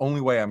 that's the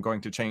only way I'm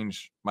going to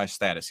change my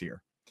status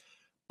here.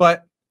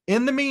 But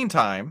in the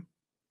meantime,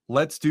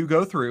 let's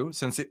go through,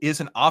 since it is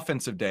an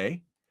offensive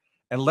day,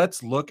 and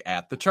let's look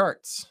at the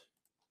charts.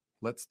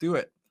 Let's do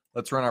it.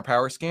 Let's run our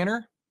power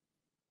scanner.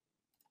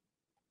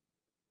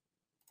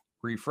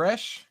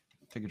 Refresh.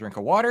 Take a drink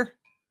of water.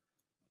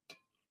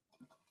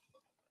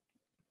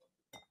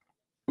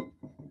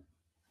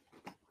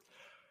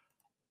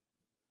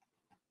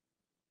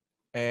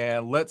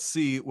 And let's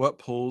see what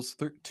pulls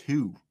through.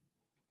 2.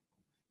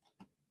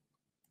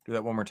 Do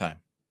that one more time.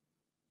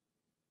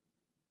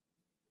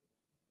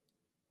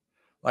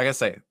 Like I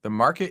say, the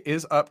market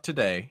is up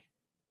today.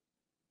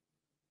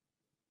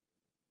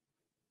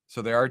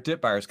 So there are dip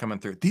buyers coming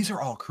through. These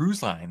are all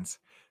cruise lines.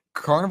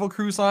 Carnival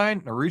Cruise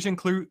Line, Norwegian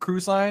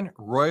Cruise Line,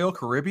 Royal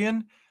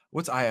Caribbean.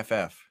 What's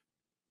IFF?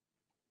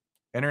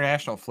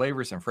 International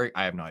Flavors and Freight.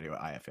 I have no idea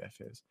what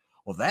IFF is.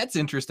 Well, that's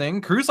interesting.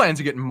 Cruise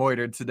lines are getting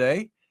moitered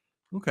today.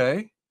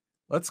 Okay,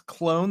 let's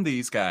clone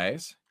these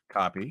guys.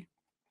 Copy.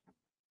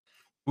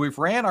 We've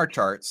ran our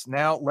charts.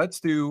 Now let's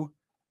do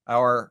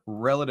our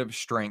relative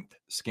strength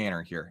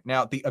scanner here.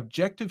 Now the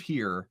objective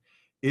here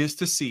is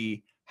to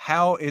see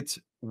how it's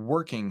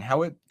working,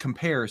 how it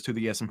compares to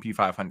the S&P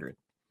 500.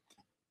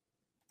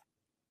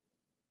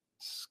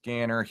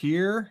 Scanner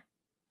here.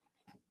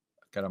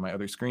 Got on my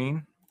other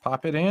screen.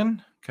 Pop it in.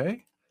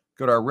 Okay.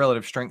 Go to our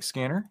relative strength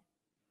scanner.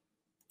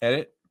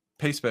 Edit.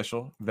 Pay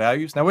special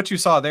values. Now, what you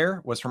saw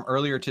there was from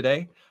earlier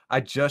today.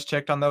 I just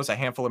checked on those a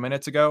handful of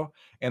minutes ago,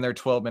 and their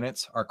 12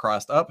 minutes are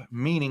crossed up,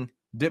 meaning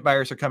dip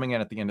buyers are coming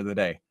in at the end of the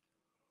day.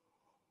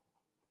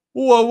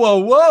 Whoa, whoa,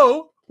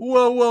 whoa,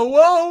 whoa, whoa,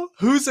 whoa.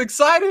 Who's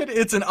excited?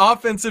 It's an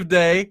offensive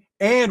day,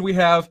 and we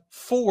have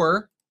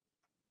four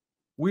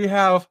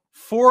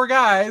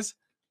guys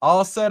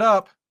all set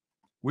up.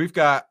 We've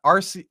got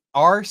RCL,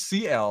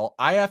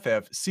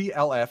 IFF,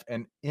 CLF,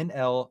 and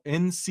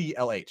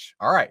NCLH.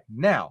 All right,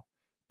 now,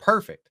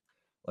 perfect.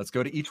 Let's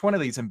go to each one of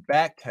these and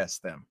back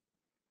test them.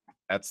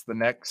 That's the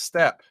next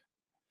step.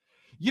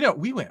 You know,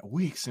 we went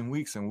weeks and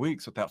weeks and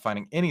weeks without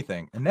finding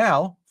anything. And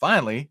now,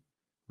 finally,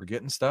 we're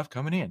getting stuff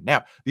coming in.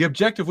 Now, the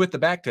objective with the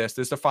back test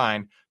is to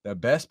find the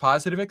best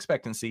positive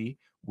expectancy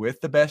with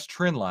the best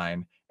trend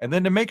line, and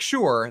then to make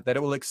sure that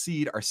it will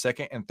exceed our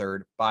second and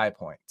third buy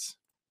points.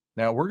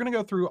 Now, we're going to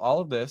go through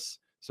all of this,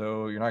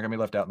 so you're not going to be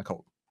left out in the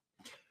cold.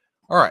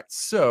 All right,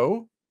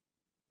 so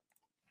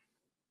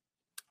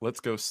let's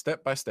go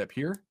step by step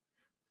here.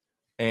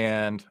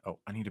 And, oh,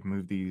 I need to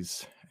move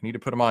these. I need to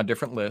put them on a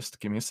different list.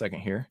 Give me a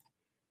second here.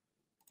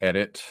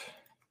 edit.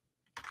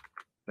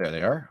 There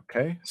they are.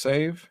 Okay,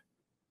 save.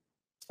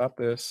 Stop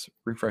this.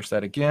 Refresh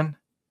that again.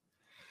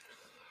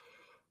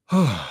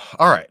 All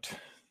right.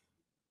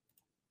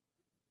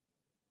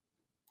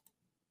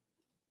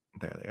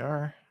 There they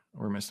are.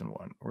 We're missing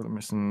one. We're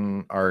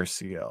missing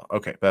RCL.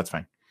 Okay, that's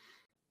fine.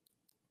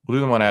 We'll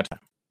do them one at a time.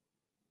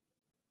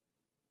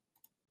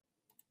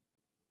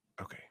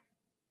 Okay.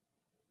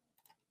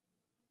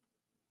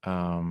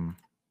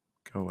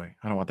 Go away.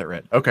 I don't want that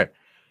red. Okay.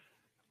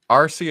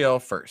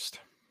 RCL first.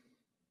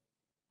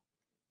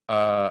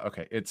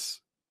 Okay,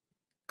 it's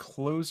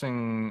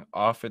closing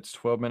off its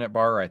 12-minute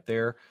bar right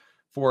there.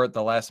 For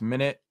the last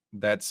minute,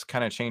 that's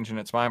kind of changing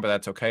its mind, but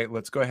that's okay.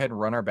 Let's go ahead and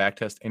run our back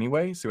test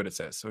anyway, see what it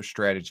says. So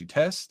strategy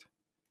test.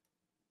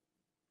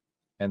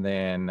 And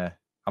then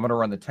I'm going to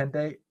run the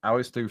 10-day. I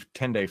always do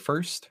 10-day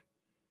first.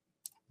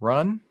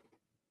 Run.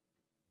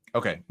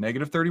 Okay,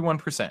 negative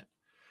 31%.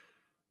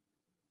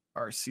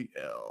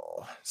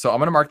 RCL. So I'm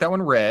going to mark that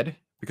one red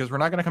because we're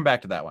not going to come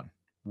back to that one.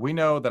 We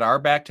know that our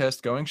back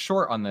test going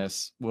short on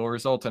this will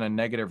result in a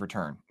negative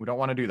return. We don't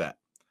want to do that.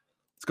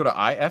 Let's go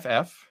to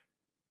IFF.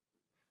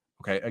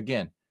 Okay,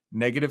 again,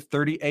 negative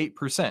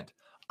 38%.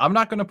 I'm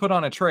not going to put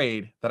on a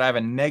trade that I have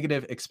a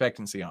negative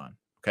expectancy on.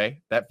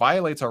 Okay, that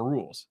violates our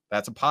rules.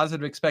 That's a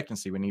positive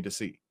expectancy we need to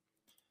see.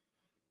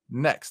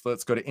 Next,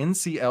 let's go to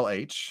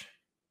NCLH.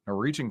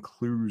 Norwegian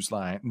Cruise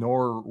Lines,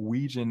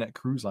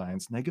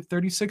 negative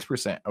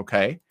 36%.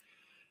 Okay.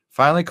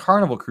 Finally,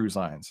 Carnival Cruise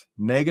Lines,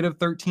 negative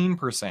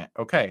 13%.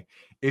 Okay.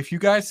 If you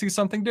guys see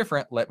something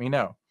different, let me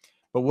know.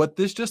 But what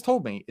this just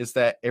told me is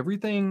that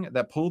everything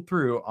that pulled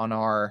through on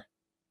our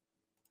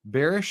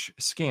bearish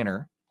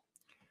scanner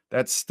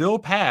that still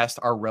passed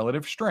our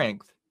relative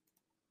strength,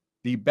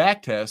 the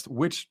back test,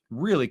 which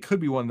really could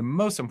be one of the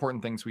most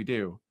important things we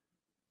do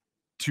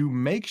to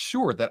make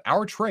sure that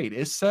our trade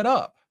is set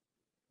up,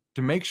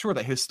 to make sure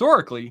that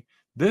historically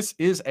this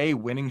is a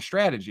winning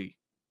strategy,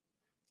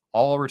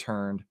 all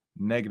returned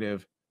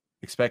negative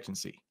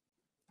expectancy.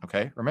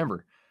 Okay,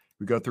 remember,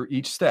 we go through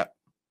each step.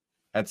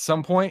 At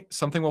some point,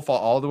 something will fall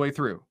all the way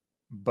through.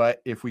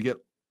 But if we get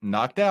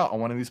knocked out on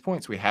one of these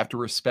points, we have to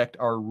respect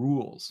our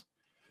rules.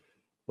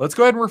 Let's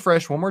go ahead and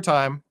refresh one more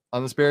time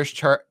on this bearish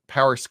chart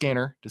power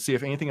scanner to see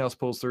if anything else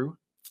pulls through.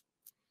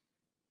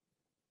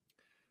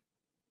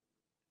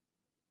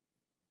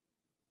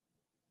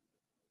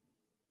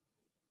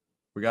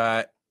 We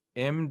got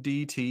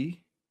MDT.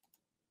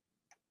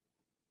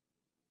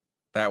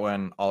 That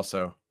one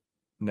also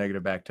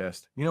negative back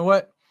test. You know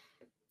what?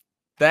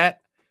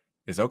 That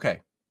is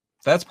okay.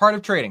 That's part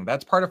of trading.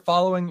 That's part of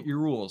following your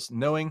rules,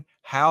 knowing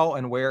how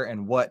and where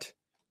and what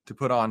to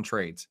put on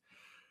trades.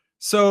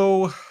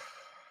 So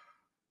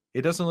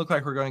it doesn't look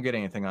like we're going to get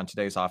anything on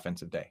today's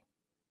offensive day.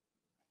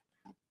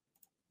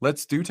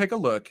 Let's take a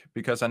look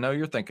because I know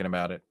you're thinking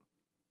about it.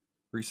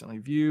 Recently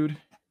viewed.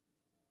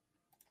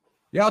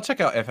 Yeah, I'll check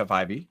out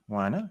FFIV.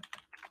 Why not?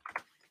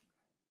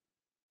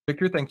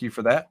 Victor, thank you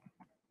for that.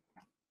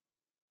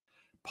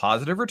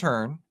 Positive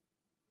return.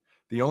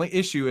 The only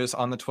issue is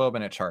on the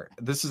 12-minute chart.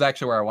 This is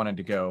actually where I wanted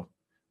to go,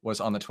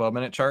 was on the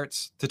 12-minute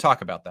charts to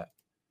talk about that.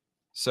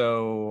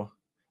 So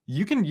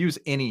you can use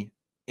any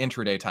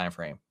intraday time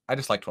frame. I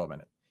just like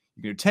 12-minute.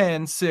 You can do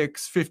 10,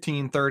 6,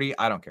 15, 30.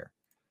 I don't care.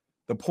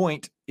 The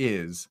point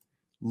is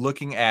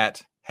looking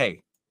at,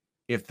 hey,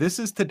 if this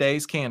is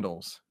today's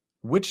candles,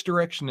 which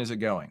direction is it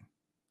going?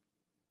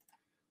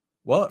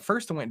 Well, at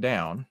first it went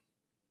down,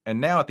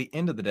 and now at the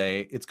end of the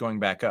day, it's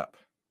going back up.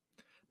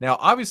 Now,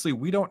 obviously,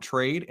 we don't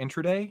trade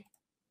intraday,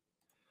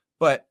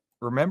 but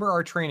remember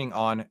our training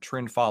on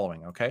trend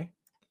following, okay?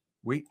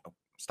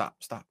 Stop,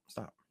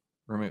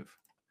 remove.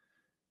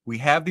 We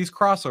have these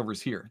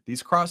crossovers here.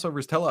 These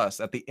crossovers tell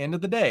us at the end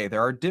of the day,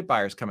 there are dip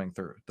buyers coming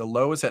through. The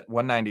low is at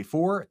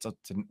 194, it's up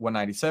to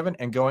 197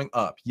 and going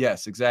up.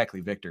 Yes,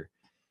 exactly, Victor.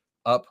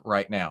 Up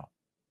right now.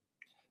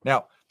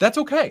 Now, that's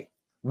okay.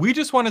 We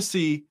just want to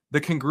see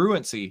the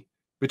congruency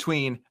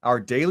between our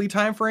daily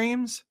time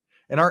frames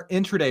and our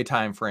intraday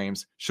time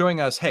frames,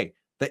 showing us, hey,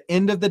 the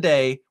end of the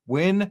day,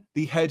 when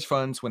the hedge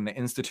funds, when the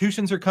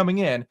institutions are coming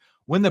in,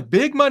 when the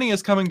big money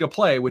is coming to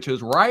play, which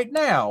is right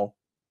now,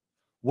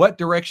 what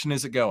direction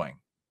is it going?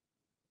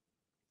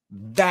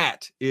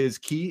 That is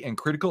key and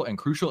critical and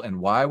crucial, and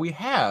why we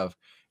have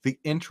the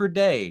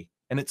intraday,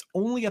 and it's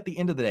only at the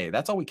end of the day.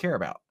 That's all we care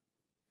about.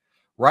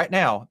 Right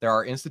now, there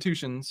are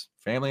institutions,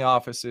 family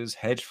offices,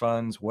 hedge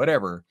funds,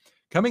 whatever,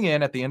 coming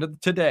in at the end of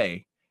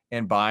today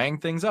and buying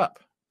things up.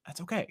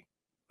 That's okay.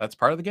 That's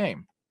part of the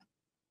game.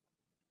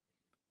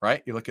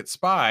 Right? You look at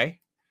SPY.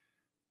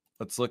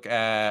 Let's look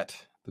at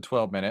the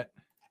 12-minute.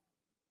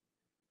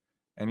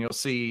 And you'll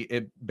see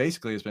it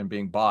basically has been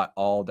being bought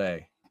all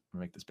day. Let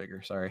me make this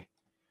bigger. Sorry.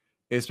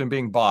 It's been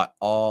being bought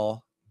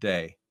all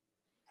day.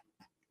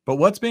 But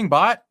what's being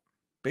bought?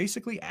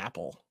 Basically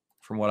Apple,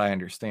 from what I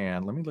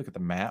understand. Let me look at the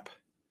map.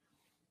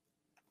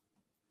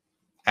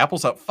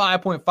 Apple's up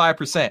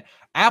 5.5%.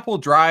 Apple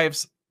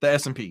drives the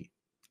S&P.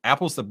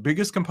 Apple's the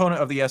biggest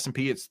component of the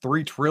S&P. It's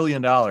 $3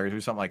 trillion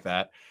or something like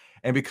that.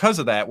 And because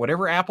of that,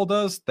 whatever Apple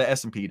does, the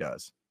S&P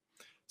does.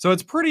 So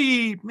it's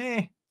pretty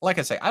meh. Like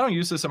I say, I don't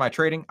use this in my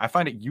trading. I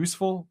find it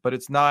useful, but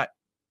it's not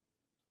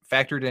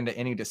factored into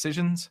any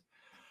decisions.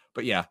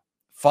 But yeah,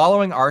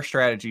 following our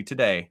strategy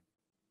today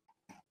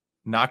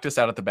knocked us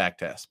out at the back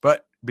test.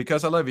 But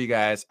because I love you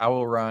guys, I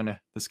will run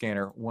the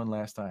scanner one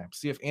last time.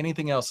 See if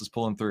anything else is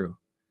pulling through.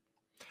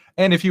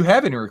 And if you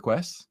have any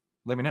requests,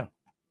 let me know.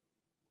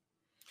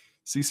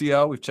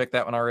 CCL, we've checked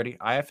that one already.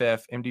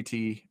 IFF,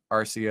 MDT,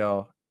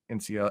 RCL,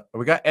 NCL.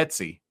 We got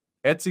Etsy.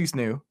 Etsy's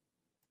new.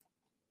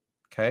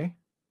 Okay.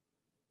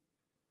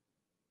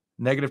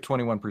 Negative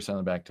 21% on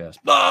the back test.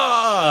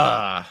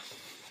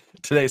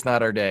 Today's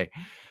not our day.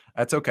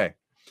 That's okay.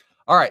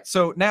 All right.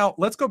 So now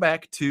let's go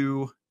back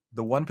to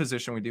the one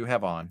position we do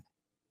have on.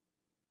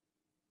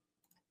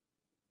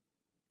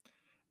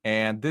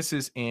 And this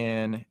is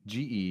in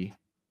GE.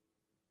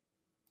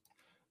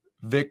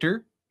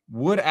 Victor,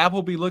 would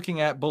Apple be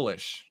looking at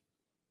bullish?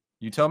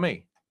 You tell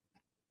me.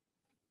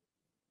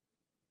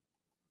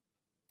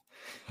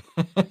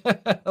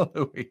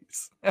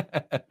 Luis.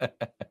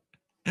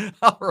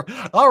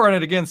 I'll run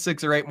it again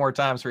 6 or 8 more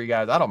times for you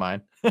guys. I don't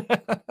mind.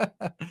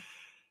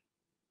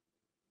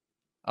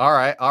 All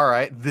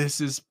right.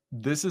 This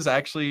is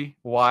actually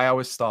why I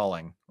was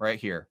stalling right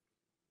here.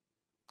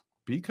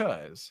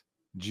 Because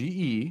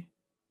GE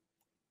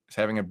is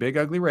having a big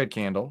ugly red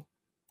candle.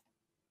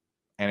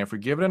 And if we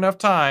give it enough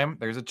time,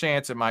 there's a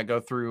chance it might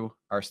go through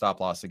our stop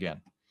loss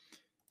again.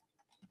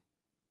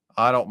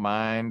 I don't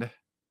mind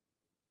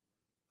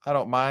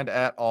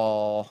at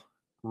all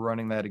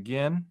running that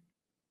again.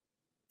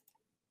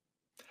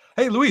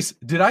 Hey, Luis,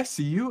 did I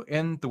see you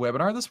in the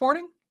webinar this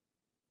morning?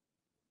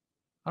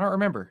 I don't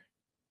remember.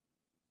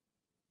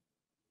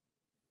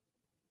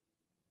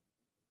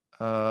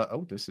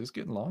 Oh, this is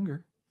getting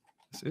longer.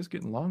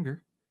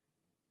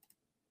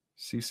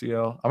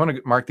 CCL. I'm going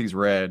to mark these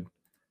red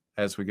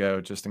as we go,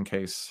 just in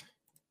case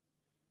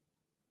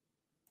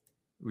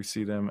we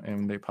see them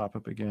and they pop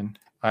up again.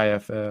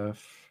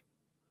 IFF.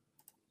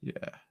 Yeah.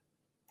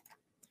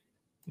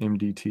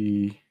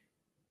 MDT.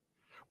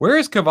 Where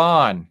is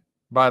Kavan,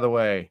 by the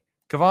way?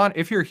 Kavan,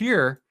 if you're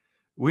here,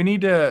 we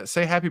need to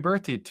say happy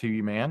birthday to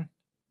you, man.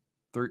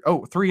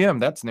 3M,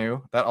 that's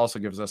new. That also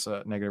gives us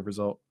a negative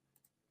result.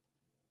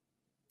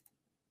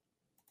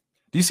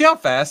 Do you see how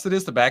fast it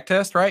is to back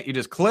test, right? You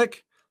just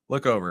click,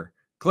 look over.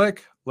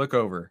 Click, look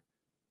over.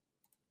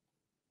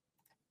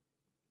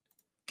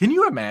 Can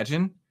you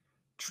imagine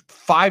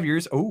 5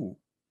 years? Oh.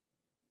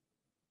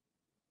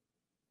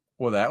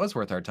 Well, that was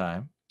worth our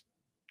time.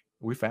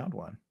 We found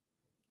one.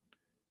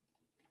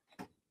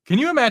 Can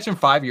you imagine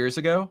 5 years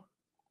ago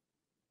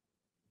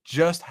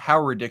just how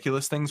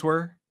ridiculous things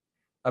were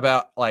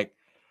about like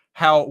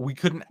how we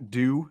couldn't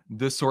do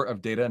this sort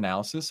of data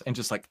analysis and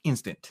just like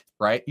instant,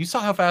 right? You saw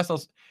how fast I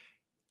was.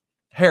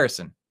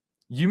 Harrison,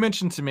 you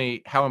mentioned to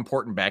me how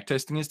important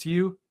backtesting is to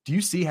you. Do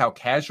you see how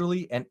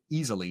casually and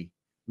easily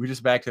we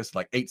just backtested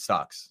like 8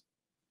 stocks?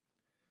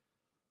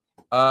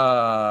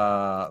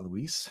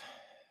 Luis,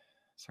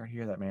 sorry to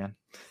hear that, man.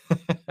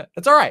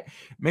 It's all right.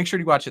 Make sure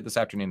you watch it this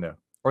afternoon though,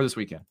 or this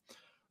weekend.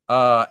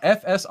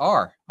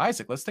 FSR.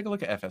 Isaac, let's take a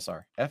look at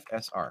FSR.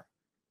 FSR.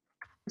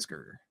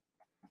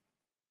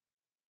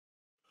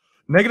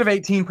 Negative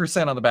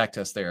 18% on the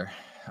backtest there.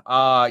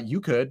 You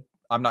could.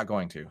 I'm not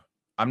going to.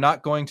 I'm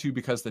not going to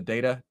because the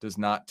data does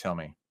not tell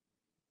me.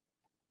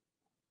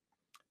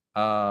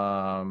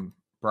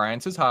 Brian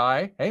says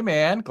hi. Hey,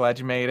 man. Glad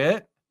you made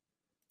it.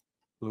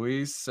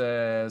 Luis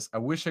says, I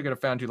wish I could have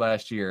found you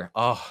last year.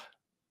 Oh,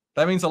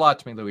 that means a lot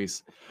to me,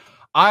 Luis.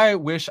 I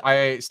wish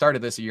I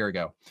started this a year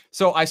ago.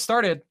 So I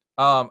started,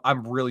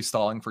 I'm really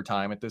stalling for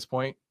time at this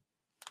point,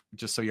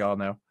 just so y'all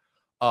know.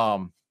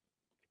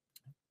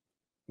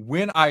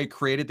 When I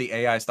created the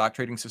AI stock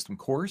trading system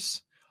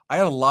course, I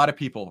had a lot of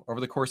people over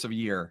the course of a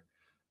year,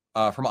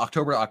 from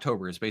October to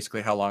October is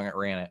basically how long I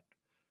ran it,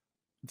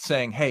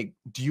 saying, hey,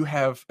 do you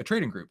have a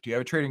trading group? Do you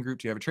have a trading group?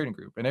 Do you have a trading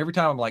group? And every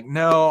time I'm like,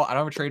 no, I don't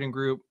have a trading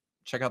group.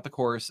 Check out the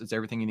course. It's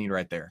everything you need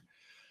right there.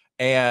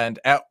 And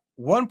at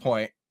one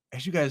point,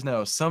 as you guys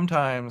know,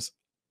 sometimes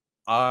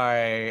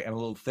I am a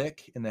little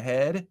thick in the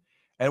head.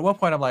 And at one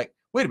point I'm like,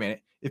 wait a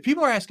minute, if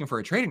people are asking for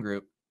a trading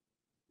group,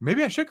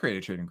 maybe I should create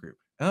a trading group.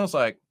 And I was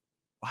like,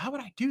 well, how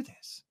would I do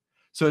this?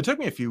 So it took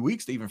me a few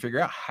weeks to even figure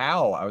out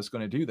how I was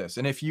going to do this.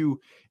 And if you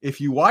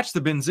watch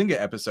the Benzinga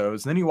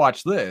episodes, then you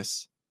watch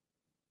this,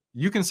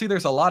 you can see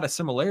there's a lot of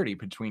similarity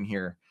between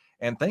here.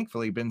 And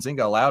thankfully,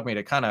 Benzinga allowed me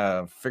to kind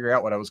of figure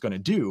out what I was going to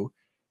do.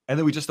 And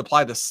then we just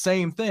apply the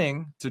same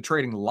thing to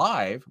trading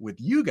live with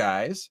you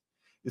guys.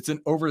 It's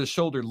an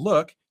over-the-shoulder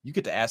look. You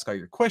get to ask all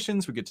your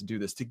questions. We get to do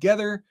this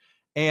together.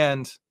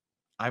 And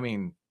I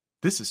mean,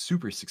 this is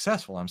super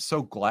successful. I'm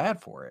so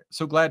glad for it.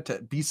 So glad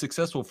to be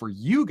successful for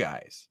you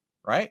guys,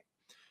 right?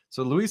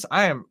 So Luis,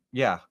 I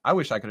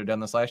wish I could have done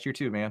this last year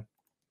too, man.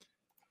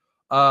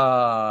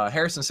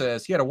 Harrison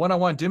says he had a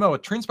one-on-one demo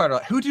with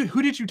TrendSpider.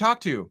 Who did you talk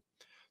to?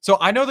 So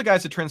I know the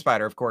guys at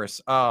TrendSpider, of course.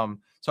 So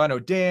I know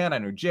Dan, I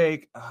know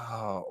Jake,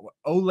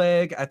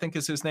 Oleg, I think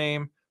is his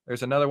name.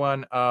 There's another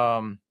one.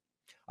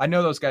 I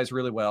know those guys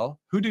really well.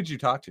 Who did you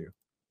talk to?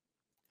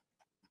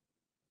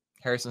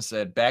 Harrison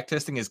said,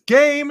 backtesting is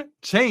game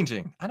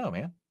changing. I know,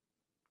 man.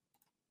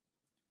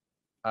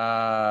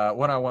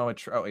 One-on-one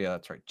with, oh yeah,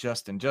 that's right.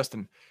 Justin,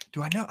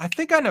 do I know? I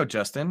think I know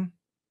Justin.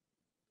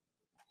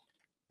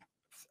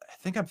 I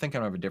think I'm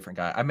thinking of a different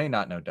guy. I may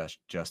not know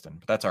Justin,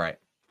 but that's all right.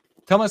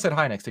 Tell him I said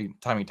hi next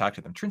time you talk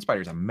to them.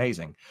 TrendSpider is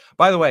amazing.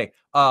 By the way,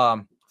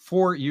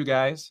 for you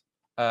guys,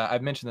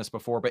 I've mentioned this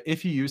before, but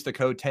if you use the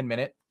code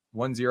 10minute,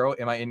 10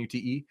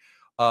 MINUTE,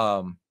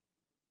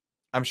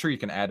 I'm sure you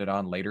can add it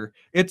on later.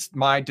 It's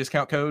my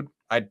discount code.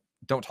 I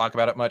don't talk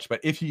about it much, but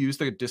if you use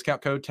the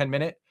discount code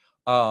 10minute,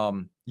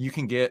 you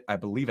can get, I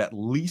believe, at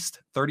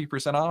least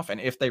 30% off.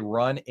 And if they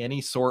run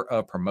any sort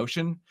of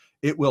promotion,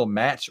 it will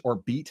match or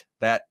beat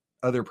that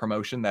other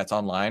promotion that's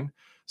online.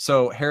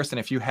 So Harrison,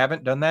 if you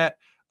haven't done that,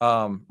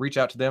 reach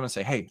out to them and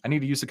say, hey, I need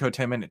to use the code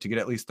 10minute to get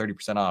at least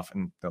 30% off,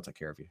 and they'll take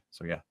care of you.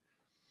 So yeah.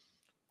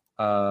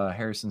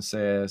 Harrison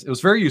says, it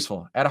was very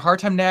useful. I had a hard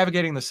time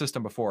navigating the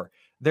system before.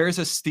 There is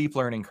a steep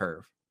learning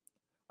curve.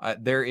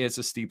 There is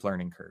a steep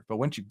learning curve. But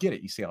once you get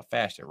it, you see how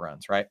fast it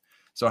runs, right?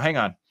 So hang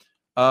on.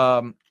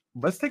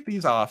 Let's take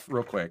these off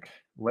real quick.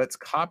 Let's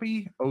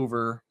copy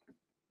over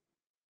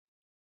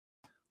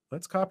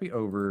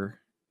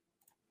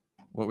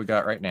what we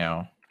got right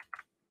now.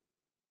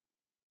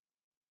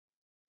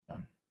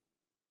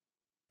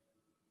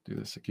 Do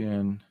this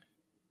again.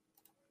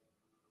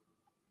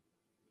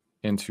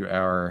 Into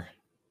our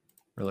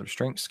relative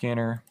strength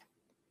scanner.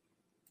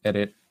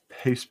 Edit,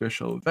 paste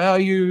special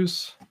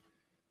values.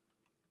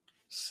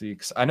 See,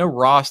 I know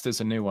Rost is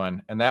a new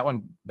one, and that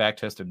one back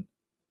tested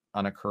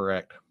on a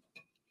correct.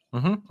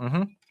 All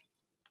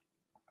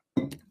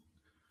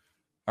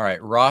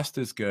right, Rost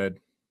is good.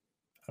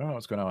 I don't know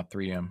what's going on with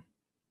 3M.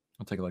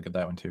 I'll take a look at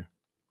that one too,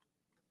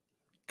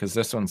 because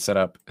this one's set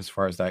up as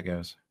far as that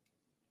goes.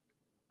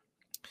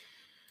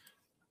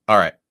 All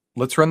right,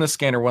 let's run the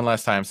scanner one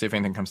last time, see if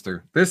anything comes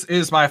through. This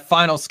is my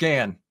final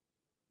scan.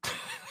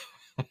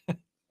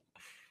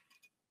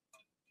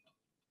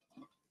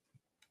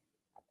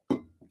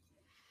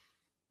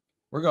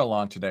 We're going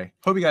long today.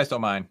 Hope you guys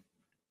don't mind.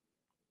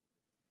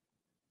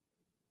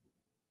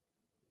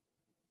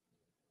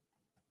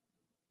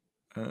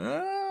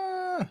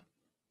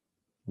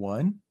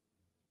 One.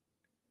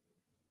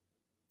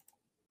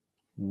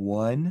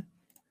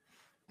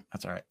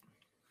 That's all right.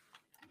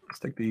 Let's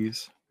take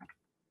these.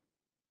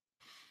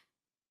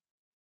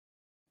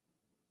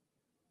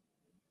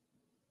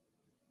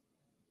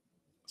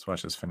 Let's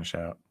watch this finish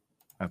out.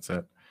 That's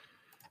it.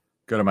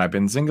 Go to my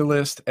Benzinga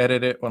list,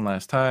 edit it one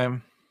last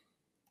time.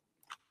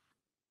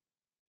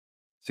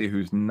 See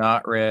who's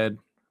not red.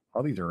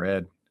 All these are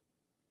red.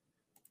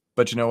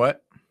 But you know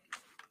what?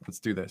 Let's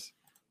do this.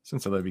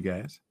 Since I love you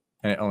guys,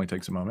 and it only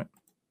takes a moment.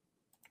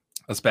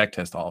 Let's back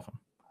test all of them.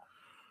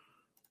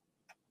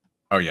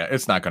 Oh yeah,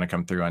 it's not going to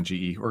come through on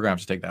GE. We're going to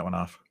have to take that one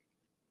off.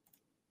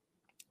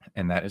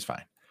 And that is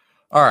fine.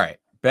 All right.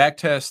 Back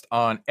test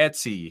on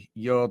Etsy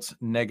yields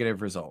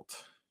negative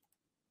result.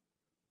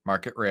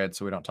 Market red,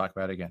 so we don't talk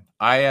about it again.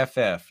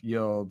 IFF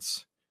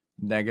yields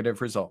negative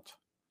result,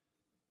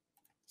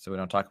 so we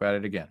don't talk about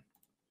it again.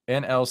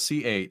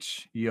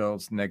 NLCH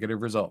yields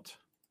negative result.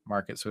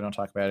 Market, so we don't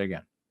talk about it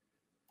again.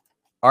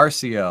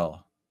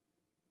 RCL,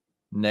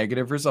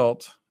 negative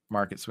result.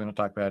 Market, so we don't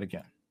talk about it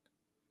again.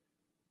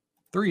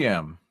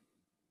 3M,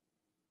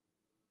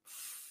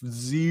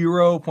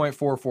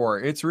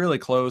 0.44. It's really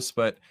close,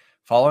 but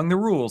following the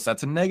rules,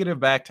 that's a negative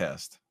back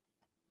test.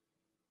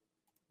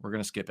 We're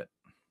going to skip it.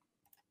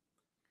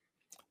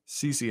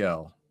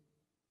 CCL,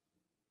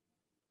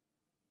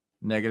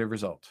 negative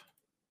result.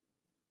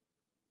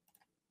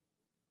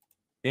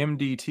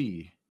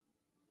 MDT,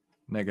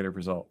 negative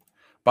result.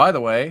 By the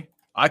way,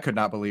 I could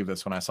not believe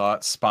this when I saw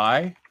it.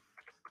 SPY,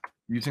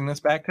 using this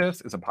back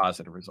test, is a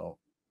positive result.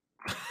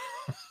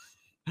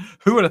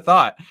 Who would have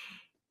thought?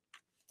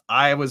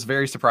 I was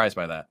very surprised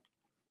by that.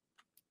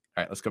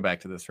 All right, let's go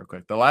back to this real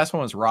quick. The last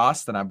one was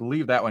Rost, and I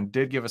believe that one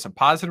did give us a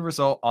positive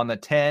result on the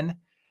 10.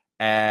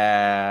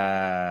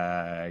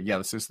 Yeah,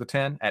 this is the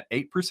 10 at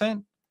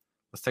 8%.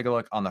 Let's take a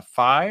look on the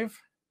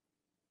 5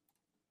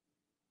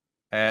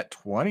 at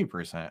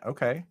 20%.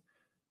 Okay.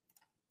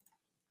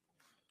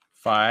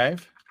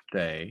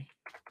 5-day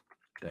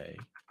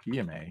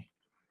EMA.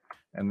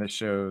 And this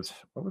shows,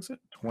 what was it?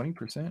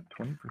 20%?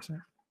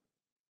 20%?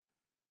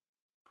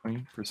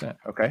 20%.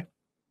 Okay.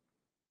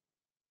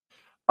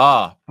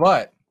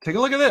 But take a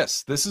look at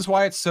this. This is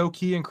why it's so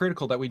key and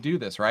critical that we do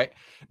this, right?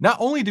 Not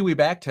only do we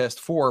backtest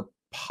for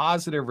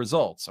positive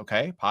results,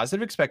 okay?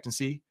 Positive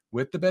expectancy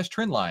with the best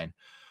trend line,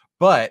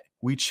 but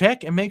we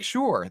check and make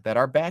sure that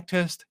our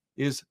backtest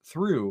is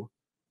through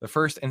the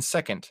first and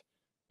second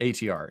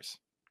ATRs.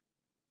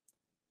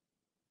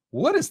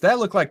 What does that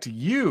look like to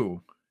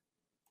you?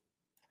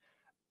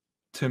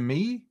 To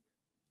me,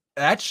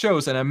 that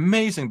shows an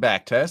amazing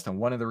backtest, and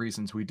one of the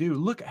reasons we do.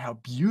 Look at how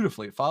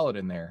beautifully it followed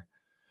in there.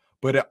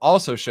 But it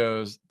also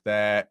shows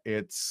that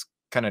it's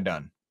kind of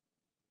done,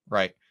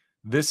 right?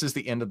 This is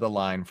the end of the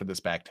line for this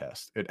back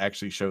test. It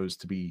actually shows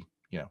to be,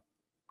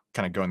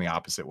 kind of going the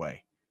opposite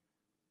way.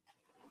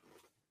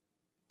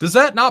 Does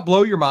that not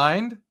blow your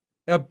mind?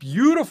 a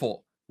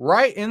beautiful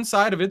right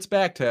inside of its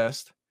back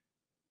test.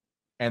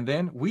 And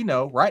then we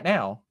know right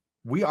now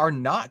we are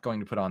not going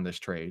to put on this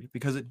trade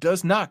because it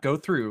does not go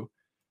through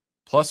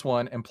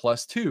 +1 and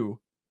 +2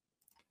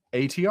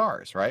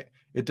 ATRs, right?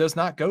 It does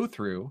not go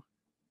through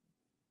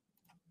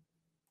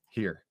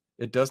here.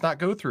 It does not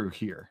go through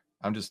here.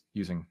 I'm just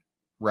using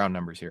round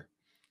numbers here,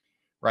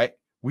 right?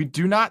 We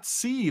do not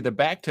see the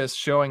back test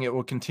showing it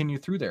will continue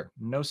through there.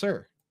 No,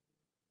 sir.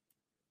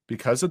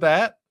 Because of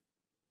that,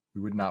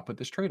 we would not put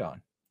this trade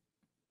on.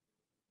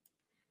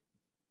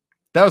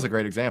 That was a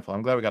great example.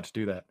 I'm glad we got to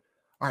do that.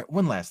 All right,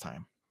 one last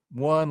time.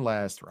 One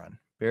last run.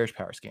 Bearish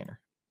power scanner.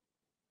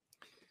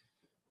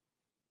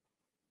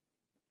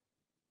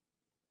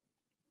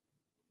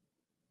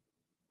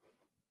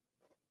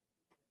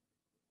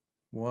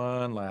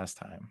 One last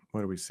time.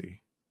 What do we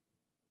see?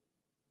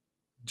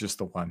 Just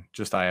the one.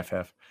 Just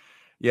IFF.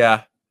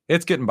 Yeah,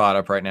 it's getting bought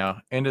up right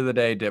now. End of the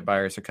day, dip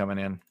buyers are coming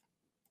in.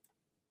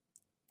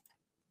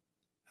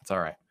 That's all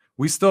right.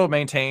 We still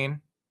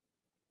maintain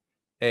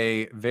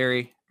a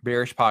very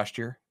bearish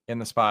posture in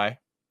the SPY.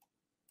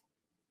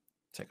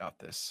 Take off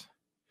this.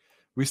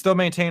 We still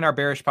maintain our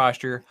bearish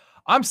posture.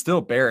 I'm still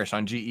bearish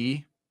on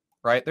GE,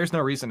 right? There's no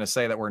reason to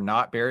say that we're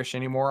not bearish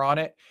anymore on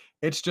it.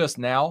 It's just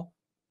now,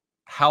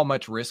 how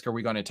much risk are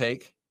we going to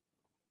take?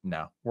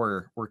 No,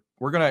 we're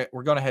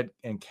going ahead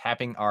and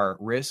capping our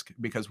risk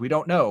because we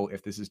don't know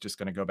if this is just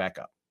going to go back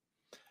up.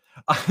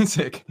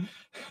 Isaac,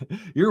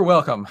 you're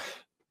welcome.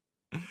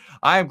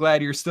 I am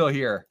glad you're still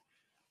here.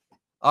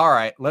 All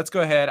right, let's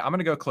go ahead. I'm going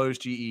to go close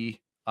GE.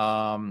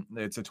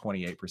 It's a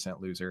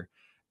 28% loser,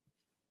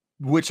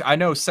 which I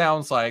know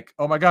sounds like,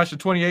 oh my gosh, a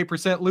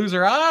 28%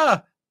 loser.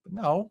 But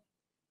no,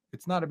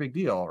 it's not a big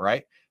deal,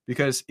 right?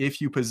 Because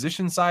if you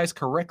position size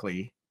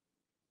correctly,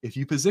 if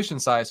you position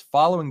size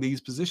following these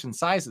position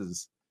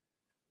sizes,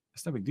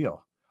 it's no big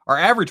deal. Our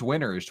average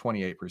winner is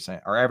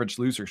 28%. Our average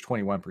loser is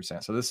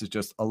 21%. So this is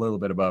just a little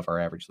bit above our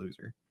average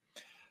loser.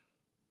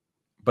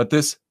 But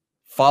this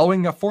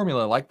following a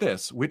formula like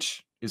this,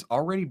 which is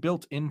already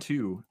built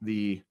into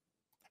the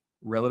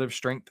relative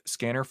strength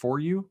scanner for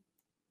you,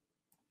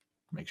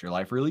 makes your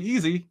life really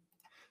easy.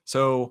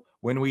 So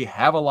when we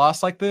have a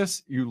loss like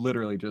this, you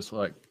literally just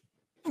like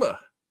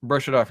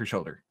brush it off your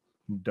shoulder.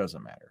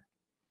 Doesn't matter.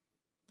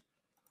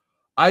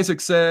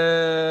 Isaac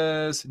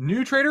says,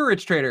 new trader,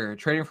 rich trader,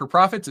 trading for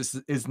profits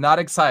is not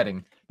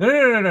exciting. No.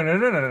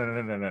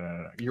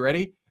 You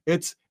ready?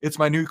 It's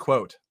my new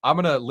quote. I'm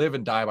going to live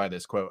and die by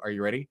this quote. Are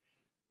you ready?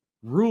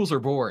 Rules are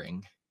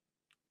boring,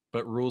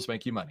 but rules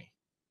make you money.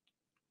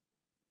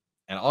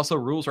 And also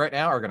rules right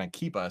now are going to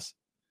keep us,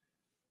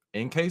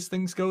 in case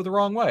things go the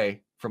wrong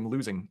way, from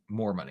losing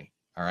more money.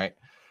 All right.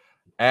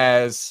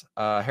 As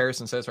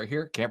Harrison says right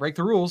here, can't break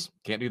the rules.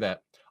 Can't do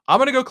that. I'm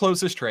going to go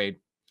close this trade.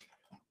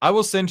 I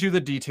will send you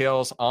the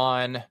details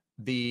on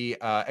the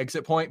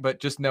exit point, but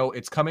just know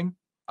it's coming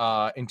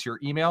into your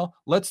email.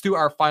 Let's do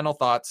our final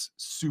thoughts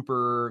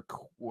super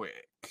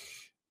quick.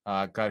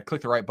 Got to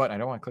click the right button. I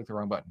don't want to click the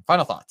wrong button.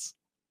 Final thoughts.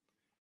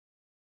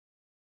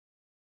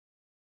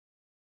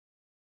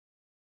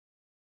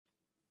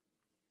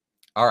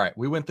 All right.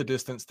 We went the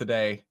distance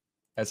today,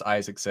 as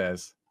Isaac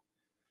says.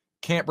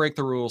 Can't break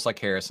the rules like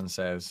Harrison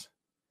says.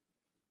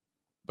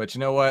 But you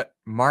know what?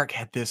 Mark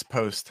had this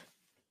post.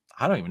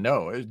 I don't even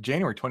know. It was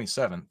January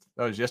 27th.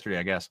 That was yesterday,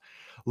 I guess.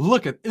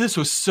 Look at this.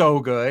 Was so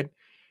good.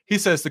 He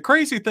says, the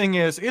crazy thing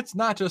is, it's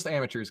not just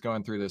amateurs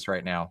going through this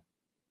right now.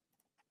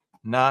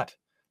 Not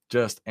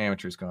just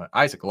amateurs going.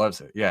 Isaac loves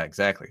it. Yeah,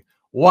 exactly.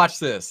 Watch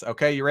this.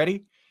 Okay, you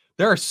ready?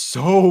 There are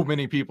so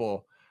many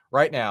people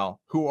right now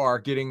who are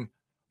getting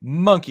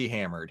monkey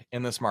hammered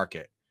in this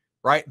market,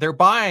 right? They're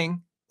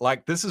buying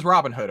like this is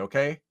Robinhood,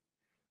 okay?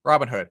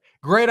 Robinhood.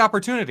 Great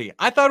opportunity.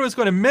 I thought I was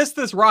going to miss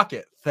this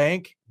rocket.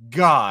 Thank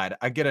God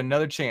I get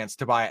another chance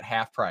to buy at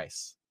half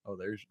price. Oh,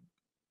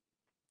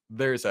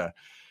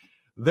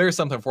 there's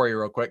something for you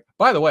real quick.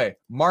 By the way,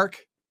 Mark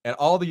and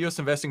all the US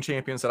investing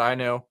champions that I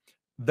know,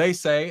 they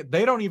say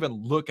they don't even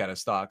look at a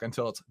stock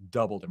until it's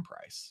doubled in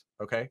price.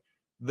 Okay.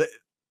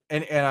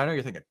 And I know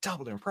you're thinking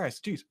doubled in price.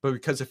 Geez. But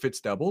because if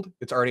it's doubled,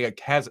 it's already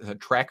has a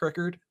track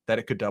record that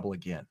it could double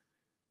again.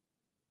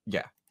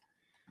 Yeah.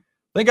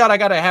 Thank God I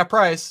got a half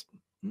price.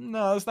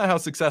 No, that's not how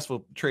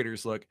successful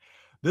traders look.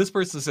 This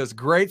person says,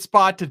 great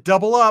spot to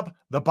double up.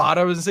 The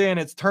bottom is in.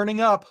 It's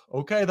turning up.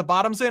 Okay, the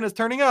bottom's in. It's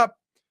turning up.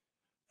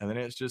 And then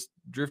it's just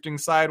drifting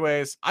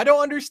sideways. I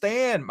don't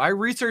understand. My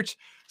research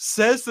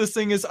says this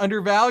thing is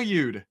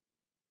undervalued.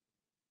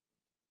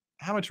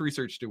 How much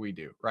research do we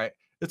do, right?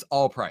 It's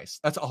all price.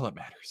 That's all that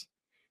matters.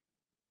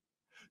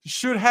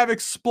 Should have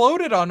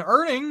exploded on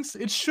earnings.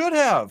 It should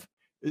have.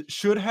 It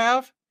should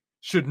have.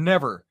 Should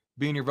never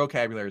be in your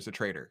vocabulary as a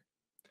trader.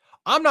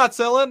 I'm not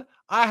selling.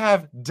 I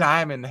have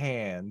diamond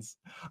hands.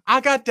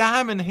 I got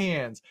diamond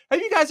hands. Have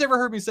you guys ever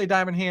heard me say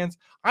diamond hands?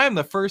 I am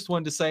the first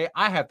one to say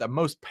I have the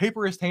most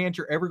paperest hands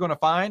you're ever going to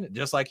find,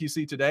 just like you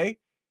see today,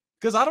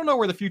 because I don't know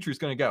where the future is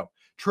going to go.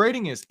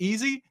 Trading is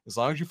easy as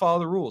long as you follow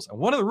the rules. And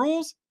one of the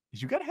rules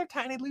is you got to have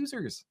tiny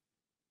losers.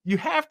 You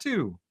have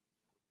to.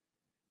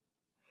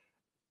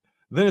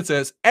 Then it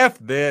says, F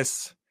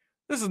this.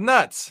 This is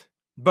nuts.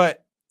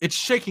 But it's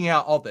shaking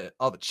out all the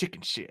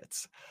chicken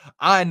shits.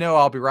 I know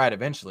I'll be right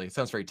eventually. It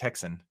sounds very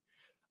Texan.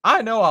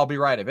 I know I'll be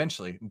right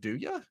eventually. Do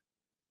ya?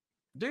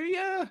 Do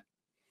ya?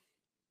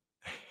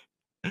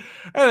 And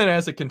then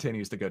as it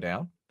continues to go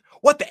down,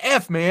 what the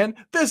F, man?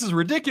 This is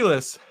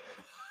ridiculous.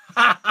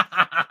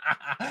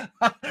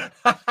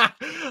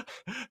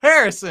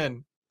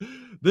 Harrison,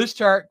 this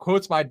chart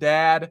quotes my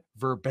dad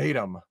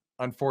verbatim,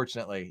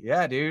 unfortunately.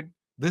 Yeah, dude.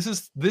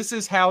 This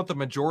is how the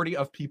majority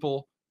of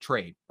people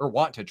trade or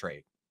want to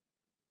trade.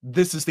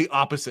 This is the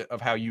opposite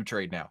of how you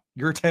trade now.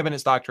 You're a 10-minute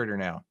stock trader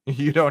now.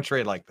 You don't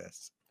trade like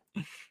this.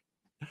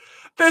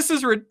 This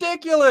is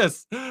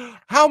ridiculous.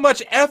 How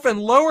much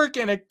effing lower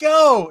can it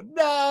go?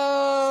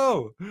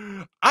 No.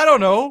 I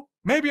don't know.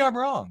 Maybe I'm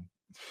wrong.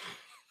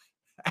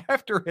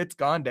 After it's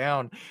gone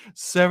down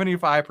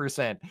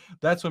 75%,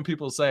 that's when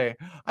people say,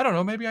 I don't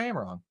know, maybe I am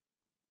wrong.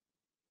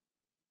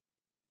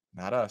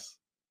 Not us.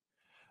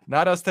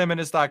 Not us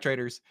 10-minute stock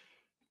traders.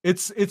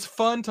 It's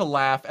fun to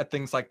laugh at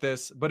things like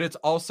this, but it's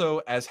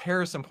also, as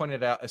Harrison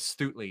pointed out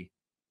astutely,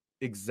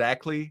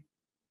 exactly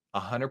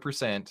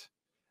 100%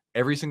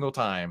 every single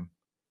time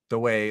the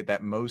way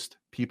that most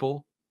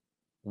people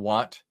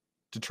want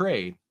to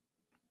trade,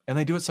 and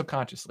they do it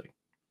subconsciously,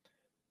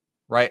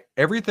 right?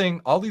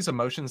 Everything, all these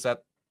emotions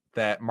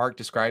that Mark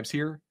describes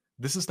here,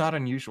 this is not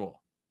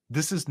unusual.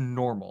 This is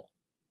normal.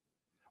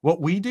 What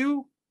we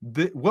do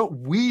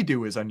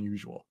is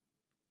unusual.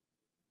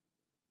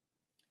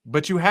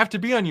 But you have to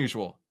be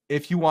unusual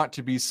if you want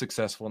to be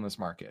successful in this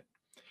market.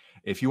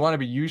 If you want to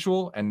be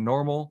usual and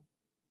normal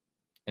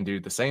and do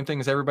the same thing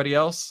as everybody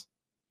else,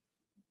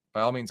 by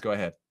all means, go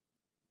ahead.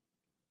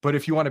 But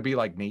if you want to be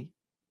like me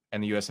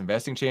and the U.S.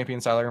 investing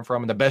champions I learned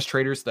from, and the best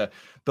traders, the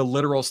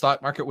literal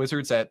stock market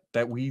wizards that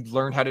we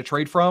learned how to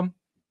trade from,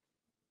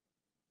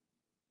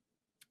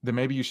 then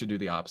maybe you should do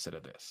the opposite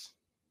of this.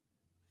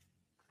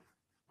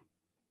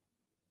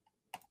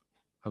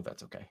 Hope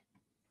that's okay.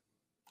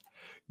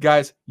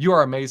 Guys, you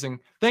are amazing.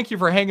 Thank you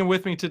for hanging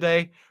with me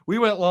today. We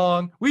went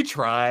long. We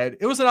tried.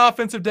 It was an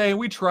offensive day.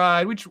 We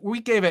tried.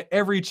 We gave it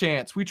every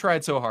chance. We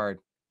tried so hard.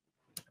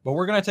 But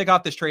we're going to take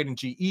off this trade in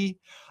GE.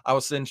 I will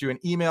send you an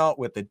email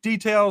with the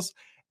details.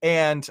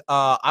 And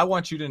I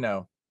want you to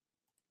know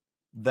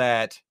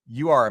that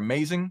you are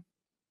amazing.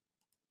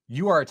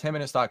 You are a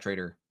 10-minute stock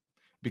trader.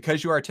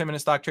 Because you are a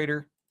 10-minute stock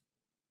trader,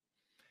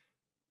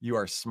 you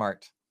are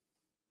smart,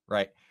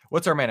 right?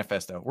 What's our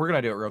manifesto? We're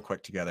going to do it real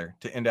quick together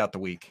to end out the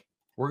week.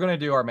 We're going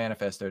to do our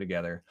manifesto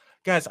together.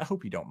 Guys, I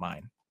hope you don't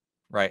mind,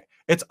 right?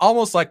 It's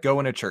almost like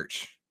going to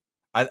church.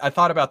 I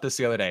thought about this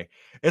the other day.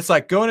 It's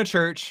like going to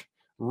church,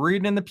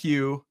 reading in the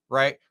pew,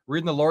 right?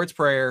 Reading the Lord's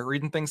Prayer,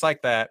 reading things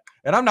like that.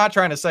 And I'm not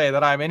trying to say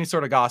that I'm any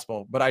sort of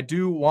gospel, but I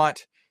do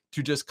want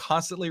to just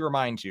constantly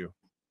remind you.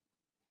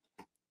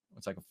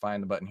 Once I can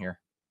find the button here.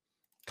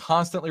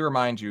 Constantly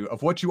remind you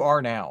of what you are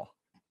now.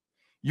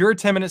 You're a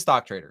 10-minute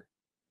stock trader.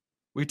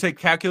 We take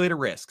calculated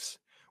risks.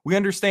 We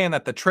understand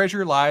that the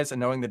treasure lies in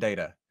knowing the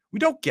data. We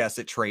don't guess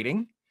at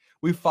trading.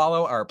 We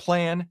follow our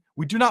plan.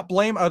 We do not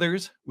blame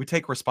others. We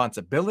take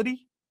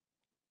responsibility.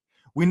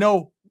 We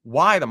know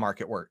why the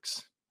market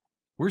works.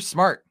 We're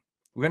smart.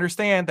 We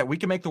understand that we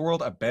can make the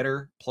world a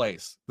better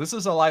place. This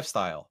is a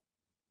lifestyle.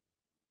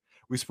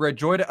 We spread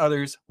joy to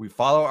others. We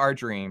follow our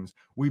dreams.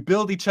 We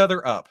build each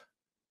other up.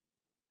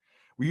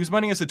 We use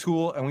money as a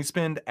tool, and we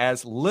spend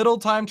as little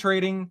time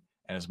trading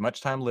and as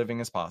much time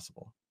living as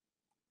possible.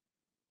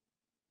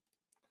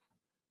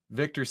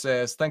 Victor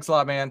says, thanks a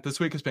lot, man. This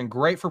week has been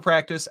great for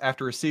practice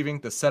after receiving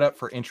the setup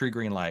for entry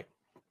green light.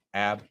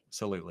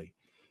 Absolutely.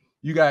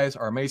 You guys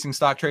are amazing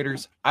stock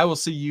traders. I will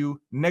see you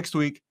next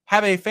week.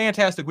 Have a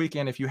fantastic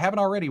weekend. If you haven't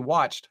already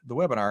watched the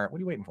webinar, what are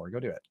you waiting for? Go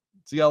do it.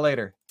 See y'all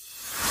later.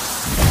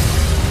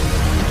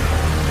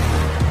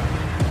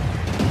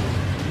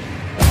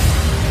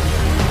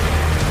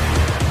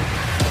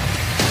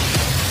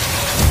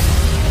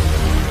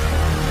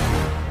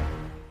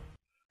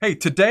 Hey,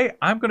 today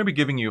I'm going to be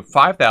giving you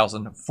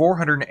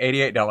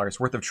 $5,488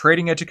 worth of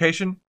trading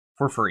education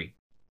for free.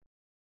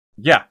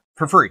 Yeah,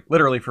 for free,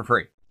 literally for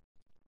free.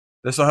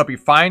 This will help you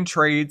find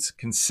trades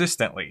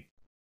consistently.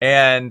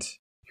 And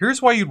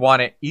here's why you'd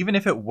want it even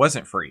if it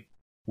wasn't free,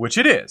 which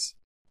it is.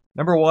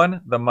 Number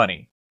one, the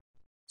money.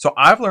 So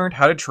I've learned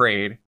how to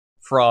trade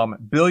from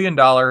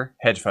billion-dollar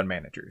hedge fund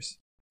managers.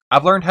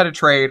 I've learned how to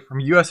trade from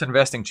U.S.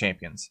 investing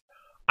champions.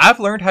 I've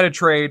learned how to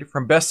trade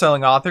from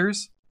best-selling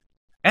authors.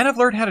 And I've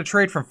learned how to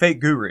trade from fake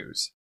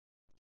gurus.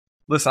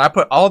 Listen, I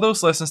put all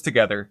those lessons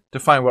together to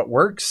find what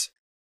works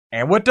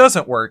and what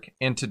doesn't work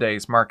in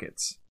today's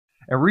markets.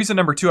 And reason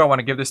number two I want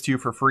to give this to you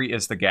for free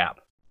is the gap.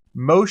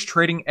 Most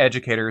trading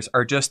educators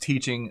are just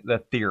teaching the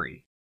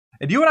theory.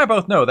 And you and I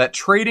both know that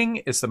trading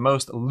is the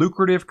most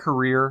lucrative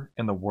career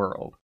in the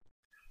world.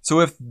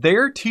 So if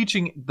they're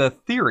teaching the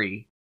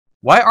theory,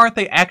 why aren't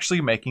they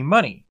actually making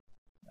money?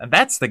 And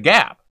that's the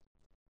gap.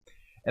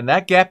 And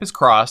that gap is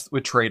crossed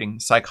with trading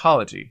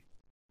psychology.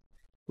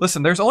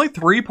 Listen, there's only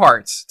 3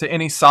 parts to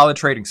any solid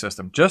trading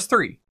system, just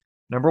 3.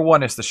 Number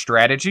 1 is the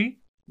strategy.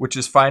 which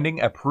is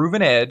finding a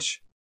proven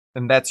edge,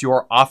 and that's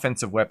your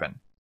offensive weapon.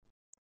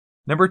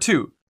 Number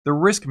 2, the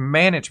risk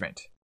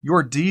management,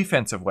 your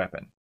defensive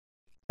weapon.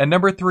 And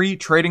number 3,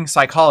 trading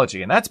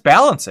psychology, and that's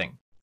balancing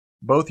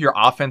both your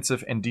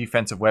offensive and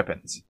defensive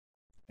weapons.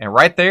 And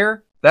right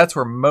there, that's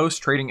where most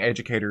trading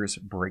educators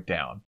break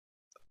down.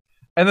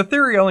 And the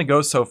theory only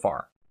goes so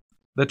far.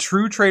 The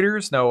true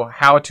traders know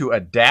how to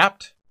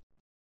adapt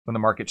when the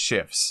market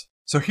shifts.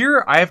 So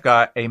here I have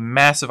got a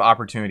massive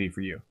opportunity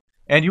for you,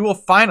 and you will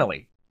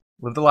finally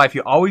live the life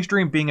you always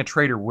dreamed being a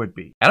trader would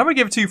be. And I'm going to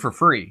give it to you for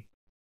free.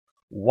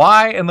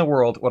 Why in the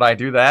world would I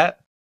do that?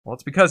 Well,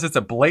 it's because it's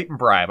a blatant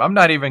bribe. I'm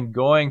not even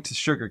going to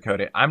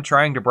sugarcoat it. I'm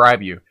trying to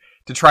bribe you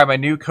to try my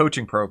new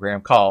coaching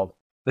program called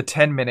the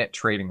 10-Minute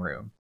Trading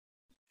Room.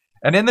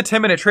 And in the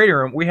 10-Minute Trading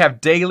Room, we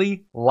have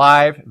daily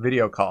live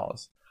video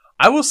calls.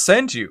 I will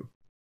send you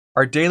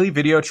our daily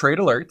video trade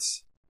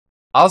alerts.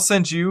 I'll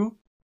send you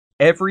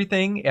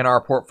everything in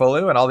our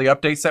portfolio and all the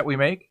updates that we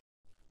make.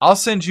 I'll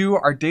send you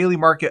our daily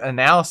market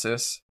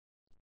analysis.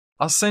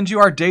 I'll send you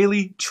our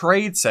daily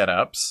trade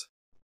setups.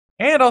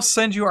 And I'll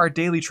send you our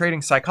daily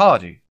trading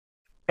psychology.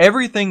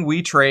 Everything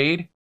we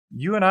trade,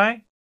 you and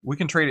I, we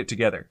can trade it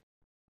together.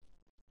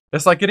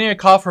 It's like getting a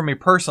call from me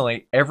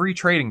personally every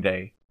trading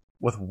day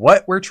with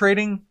what we're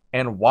trading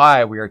and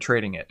why we are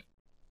trading it.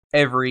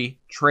 Every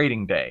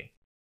trading day.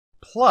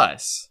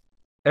 Plus,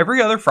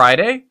 every other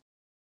Friday,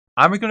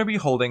 I'm going to be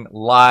holding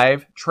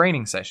live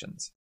training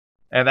sessions.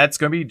 And that's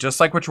going to be just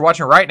like what you're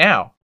watching right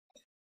now.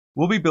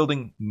 We'll be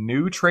building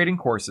new trading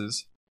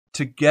courses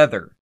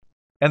together.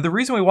 And the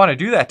reason we want to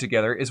do that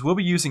together is we'll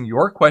be using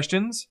your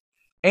questions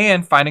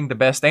and finding the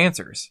best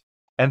answers.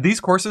 And these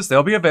courses,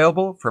 they'll be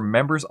available for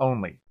members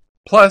only.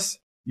 Plus,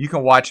 you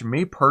can watch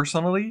me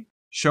personally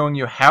showing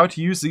you how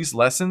to use these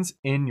lessons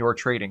in your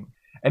trading.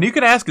 And you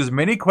can ask as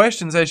many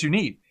questions as you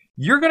need.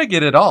 You're going to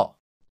get it all.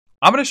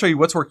 I'm going to show you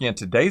what's working in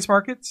today's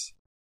markets.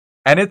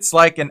 And it's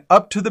like an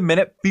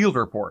up-to-the-minute field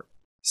report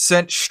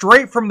sent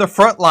straight from the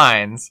front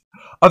lines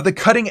of the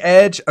cutting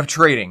edge of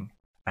trading.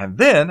 And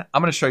then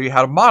I'm going to show you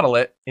how to model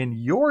it in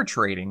your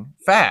trading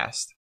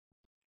fast.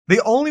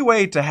 The only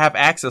way to have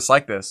access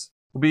like this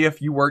will be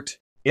if you worked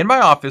in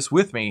my office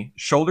with me,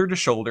 shoulder to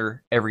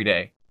shoulder, every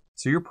day.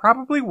 So you're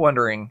probably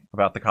wondering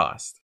about the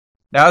cost.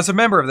 Now, as a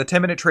member of the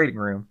 10-Minute Trading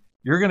Room,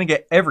 you're going to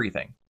get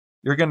everything.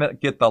 You're going to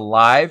get the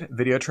live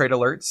video trade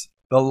alerts,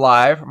 the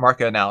live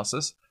market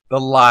analysis, the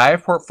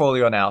live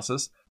portfolio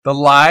analysis, the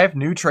live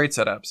new trade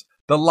setups,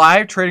 the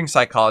live trading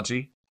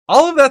psychology.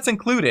 All of that's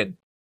included.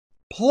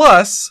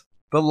 Plus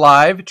the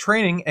live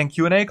training and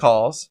Q&A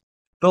calls,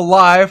 the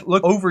live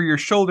look over your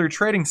shoulder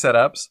trading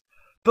setups,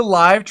 the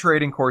live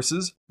trading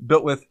courses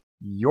built with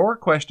your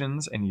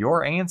questions and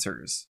your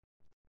answers.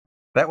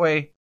 That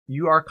way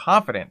you are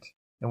confident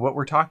in what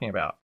we're talking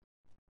about.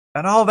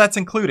 And all that's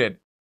included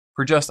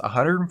for just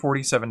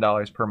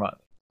 $147 per month.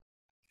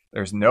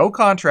 There's no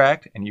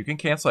contract and you can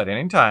cancel at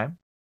any time.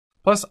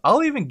 Plus,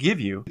 I'll even give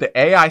you the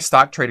AI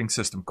stock trading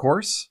system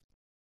course,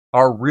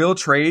 our real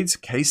trades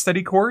case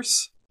study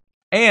course,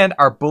 and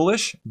our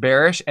bullish,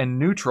 bearish, and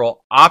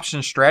neutral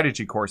option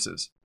strategy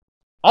courses.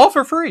 All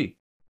for free.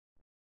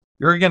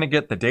 You're going to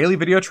get the daily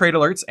video trade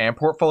alerts and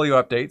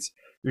portfolio updates.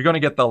 You're going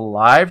to get the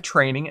live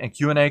training and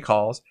Q&A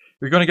calls.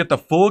 You're going to get the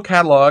full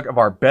catalog of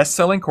our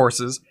best-selling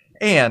courses.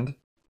 And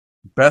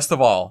best of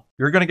all,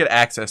 you're going to get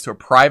access to a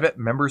private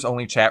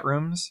members-only chat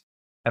rooms.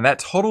 And that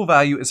total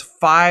value is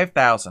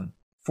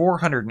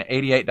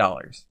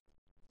 $5,488.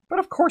 But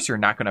of course you're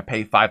not going to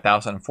pay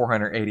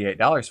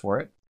 $5,488 for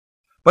it.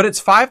 But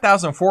it's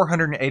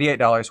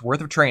 $5,488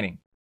 worth of training.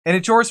 And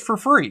it's yours for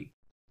free.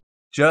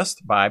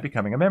 Just by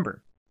becoming a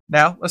member.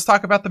 Now, let's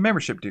talk about the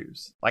membership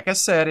dues. Like I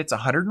said, it's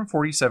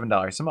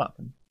 $147 a month.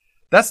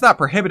 That's not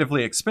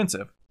prohibitively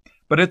expensive,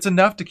 but it's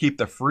enough to keep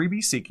the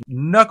freebie-seeking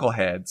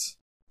knuckleheads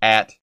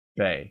at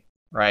bay,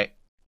 right?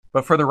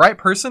 But for the right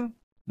person,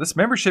 this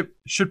membership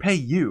should pay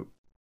you.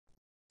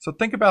 So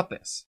think about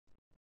this.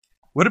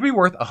 Would it be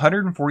worth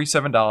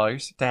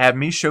 $147 to have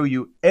me show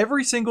you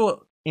every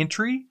single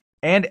entry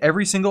and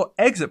every single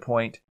exit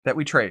point that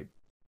we trade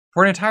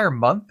for an entire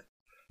month?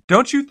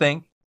 Don't you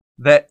think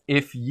that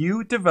if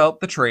you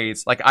develop the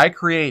trades like I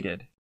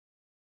created,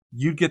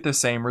 you'd get the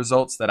same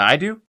results that I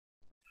do?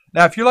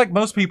 Now, if you're like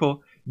most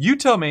people, you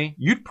tell me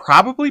you'd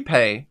probably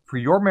pay for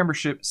your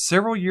membership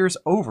several years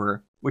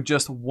over with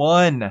just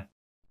one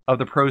of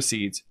the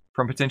proceeds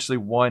from potentially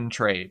one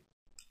trade.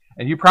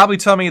 And you probably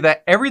tell me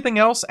that everything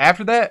else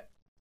after that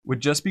would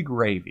just be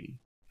gravy.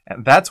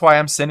 And that's why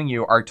I'm sending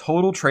you our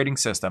total trading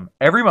system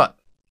every month.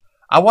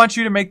 I want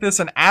you to make this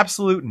an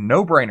absolute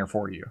no-brainer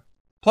for you.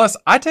 Plus,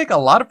 I take a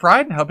lot of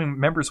pride in helping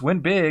members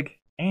win big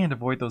and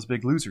avoid those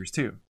big losers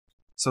too.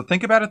 So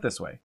think about it this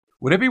way.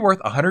 Would it be worth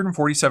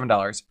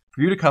 $147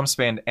 for you to come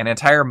spend an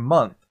entire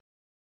month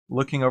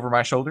looking over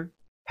my shoulder?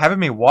 Having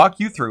me walk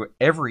you through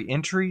every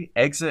entry,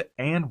 exit,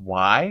 and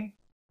why?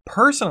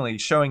 Personally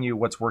showing you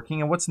what's working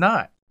and what's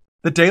not.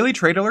 The daily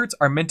trade alerts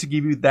are meant to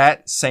give you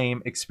that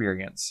same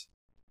experience.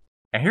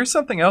 And here's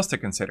something else to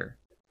consider.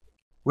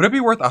 Would it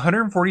be worth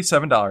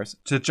 $147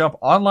 to jump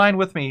online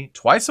with me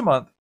twice a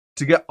month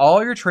to get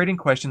all your trading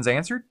questions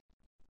answered?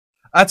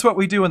 That's what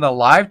we do in the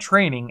live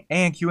training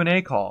and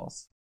Q&A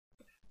calls.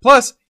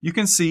 Plus, you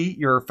can see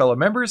your fellow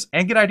members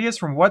and get ideas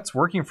from what's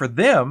working for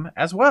them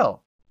as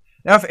well.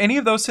 Now, if any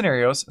of those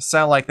scenarios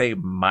sound like they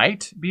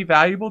might be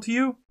valuable to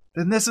you,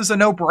 then this is a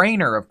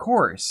no-brainer, of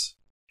course.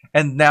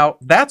 And now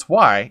that's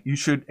why you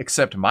should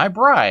accept my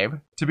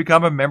bribe to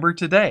become a member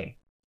today.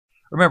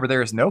 Remember,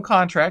 there is no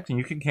contract and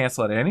you can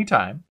cancel at any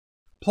time.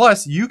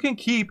 Plus, you can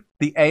keep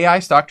the AI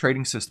stock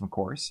trading system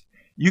course.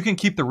 You can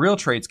keep the real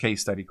trades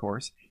case study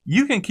course.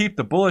 You can keep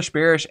the bullish,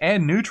 bearish,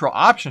 and neutral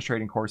options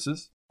trading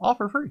courses all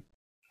for free.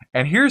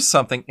 And here's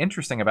something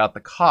interesting about the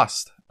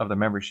cost of the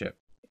membership.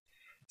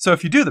 So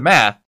if you do the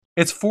math,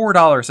 it's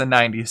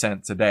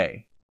 $4.90 a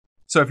day.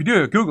 So if you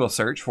do a Google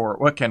search for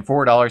what can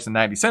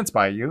 $4.90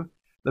 buy you,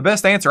 the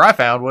best answer I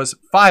found was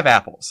 5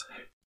 apples.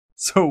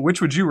 So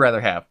which would you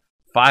rather have?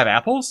 5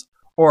 apples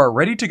or a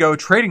ready-to-go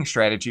trading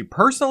strategy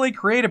personally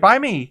created by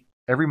me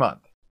every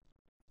month?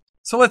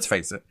 So let's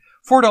face it,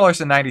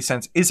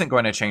 $4.90 isn't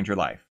going to change your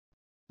life.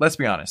 Let's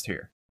be honest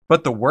here.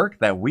 But the work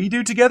that we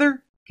do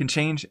together can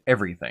change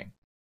everything.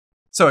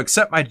 So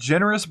accept my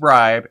generous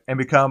bribe and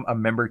become a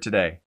member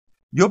today.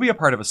 You'll be a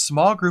part of a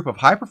small group of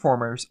high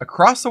performers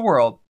across the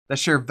world that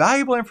share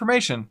valuable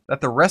information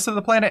that the rest of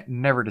the planet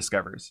never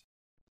discovers.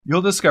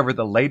 You'll discover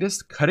the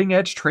latest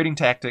cutting-edge trading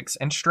tactics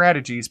and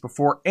strategies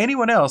before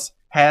anyone else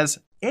has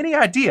any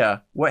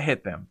idea what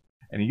hit them.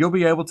 And you'll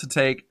be able to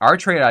take our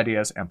trade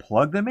ideas and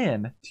plug them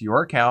in to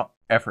your account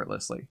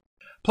effortlessly.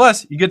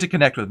 Plus, you get to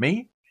connect with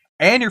me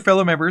and your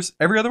fellow members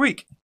every other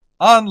week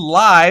on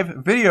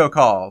live video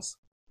calls.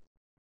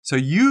 So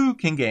you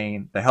can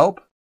gain the help,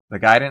 the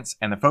guidance,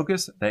 and the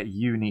focus that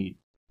you need.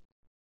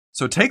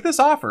 So take this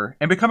offer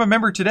and become a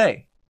member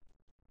today.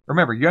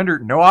 Remember, you're under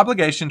no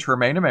obligation to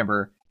remain a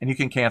member, and you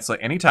can cancel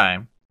at any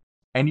time,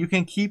 and you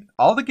can keep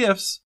all the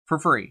gifts for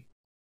free.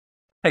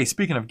 Hey,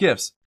 speaking of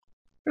gifts,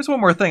 there's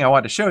one more thing I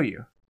wanted to show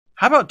you.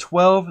 How about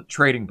 12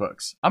 trading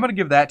books? I'm going to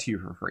give that to you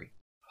for free.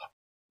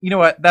 You know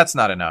what? That's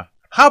not enough.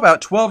 How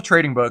about 12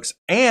 trading books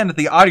and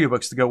the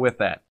audiobooks to go with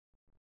that?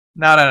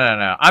 No.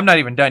 I'm not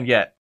even done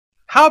yet.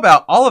 How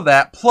about all of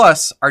that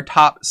plus our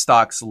top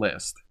stocks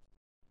list?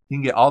 You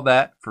can get all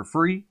that for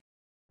free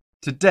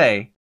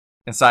today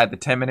inside the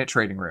 10-Minute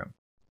Trading Room.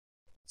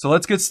 So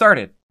let's get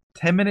started.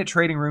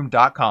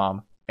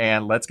 10minutetradingroom.com,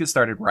 and let's get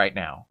started right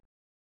now.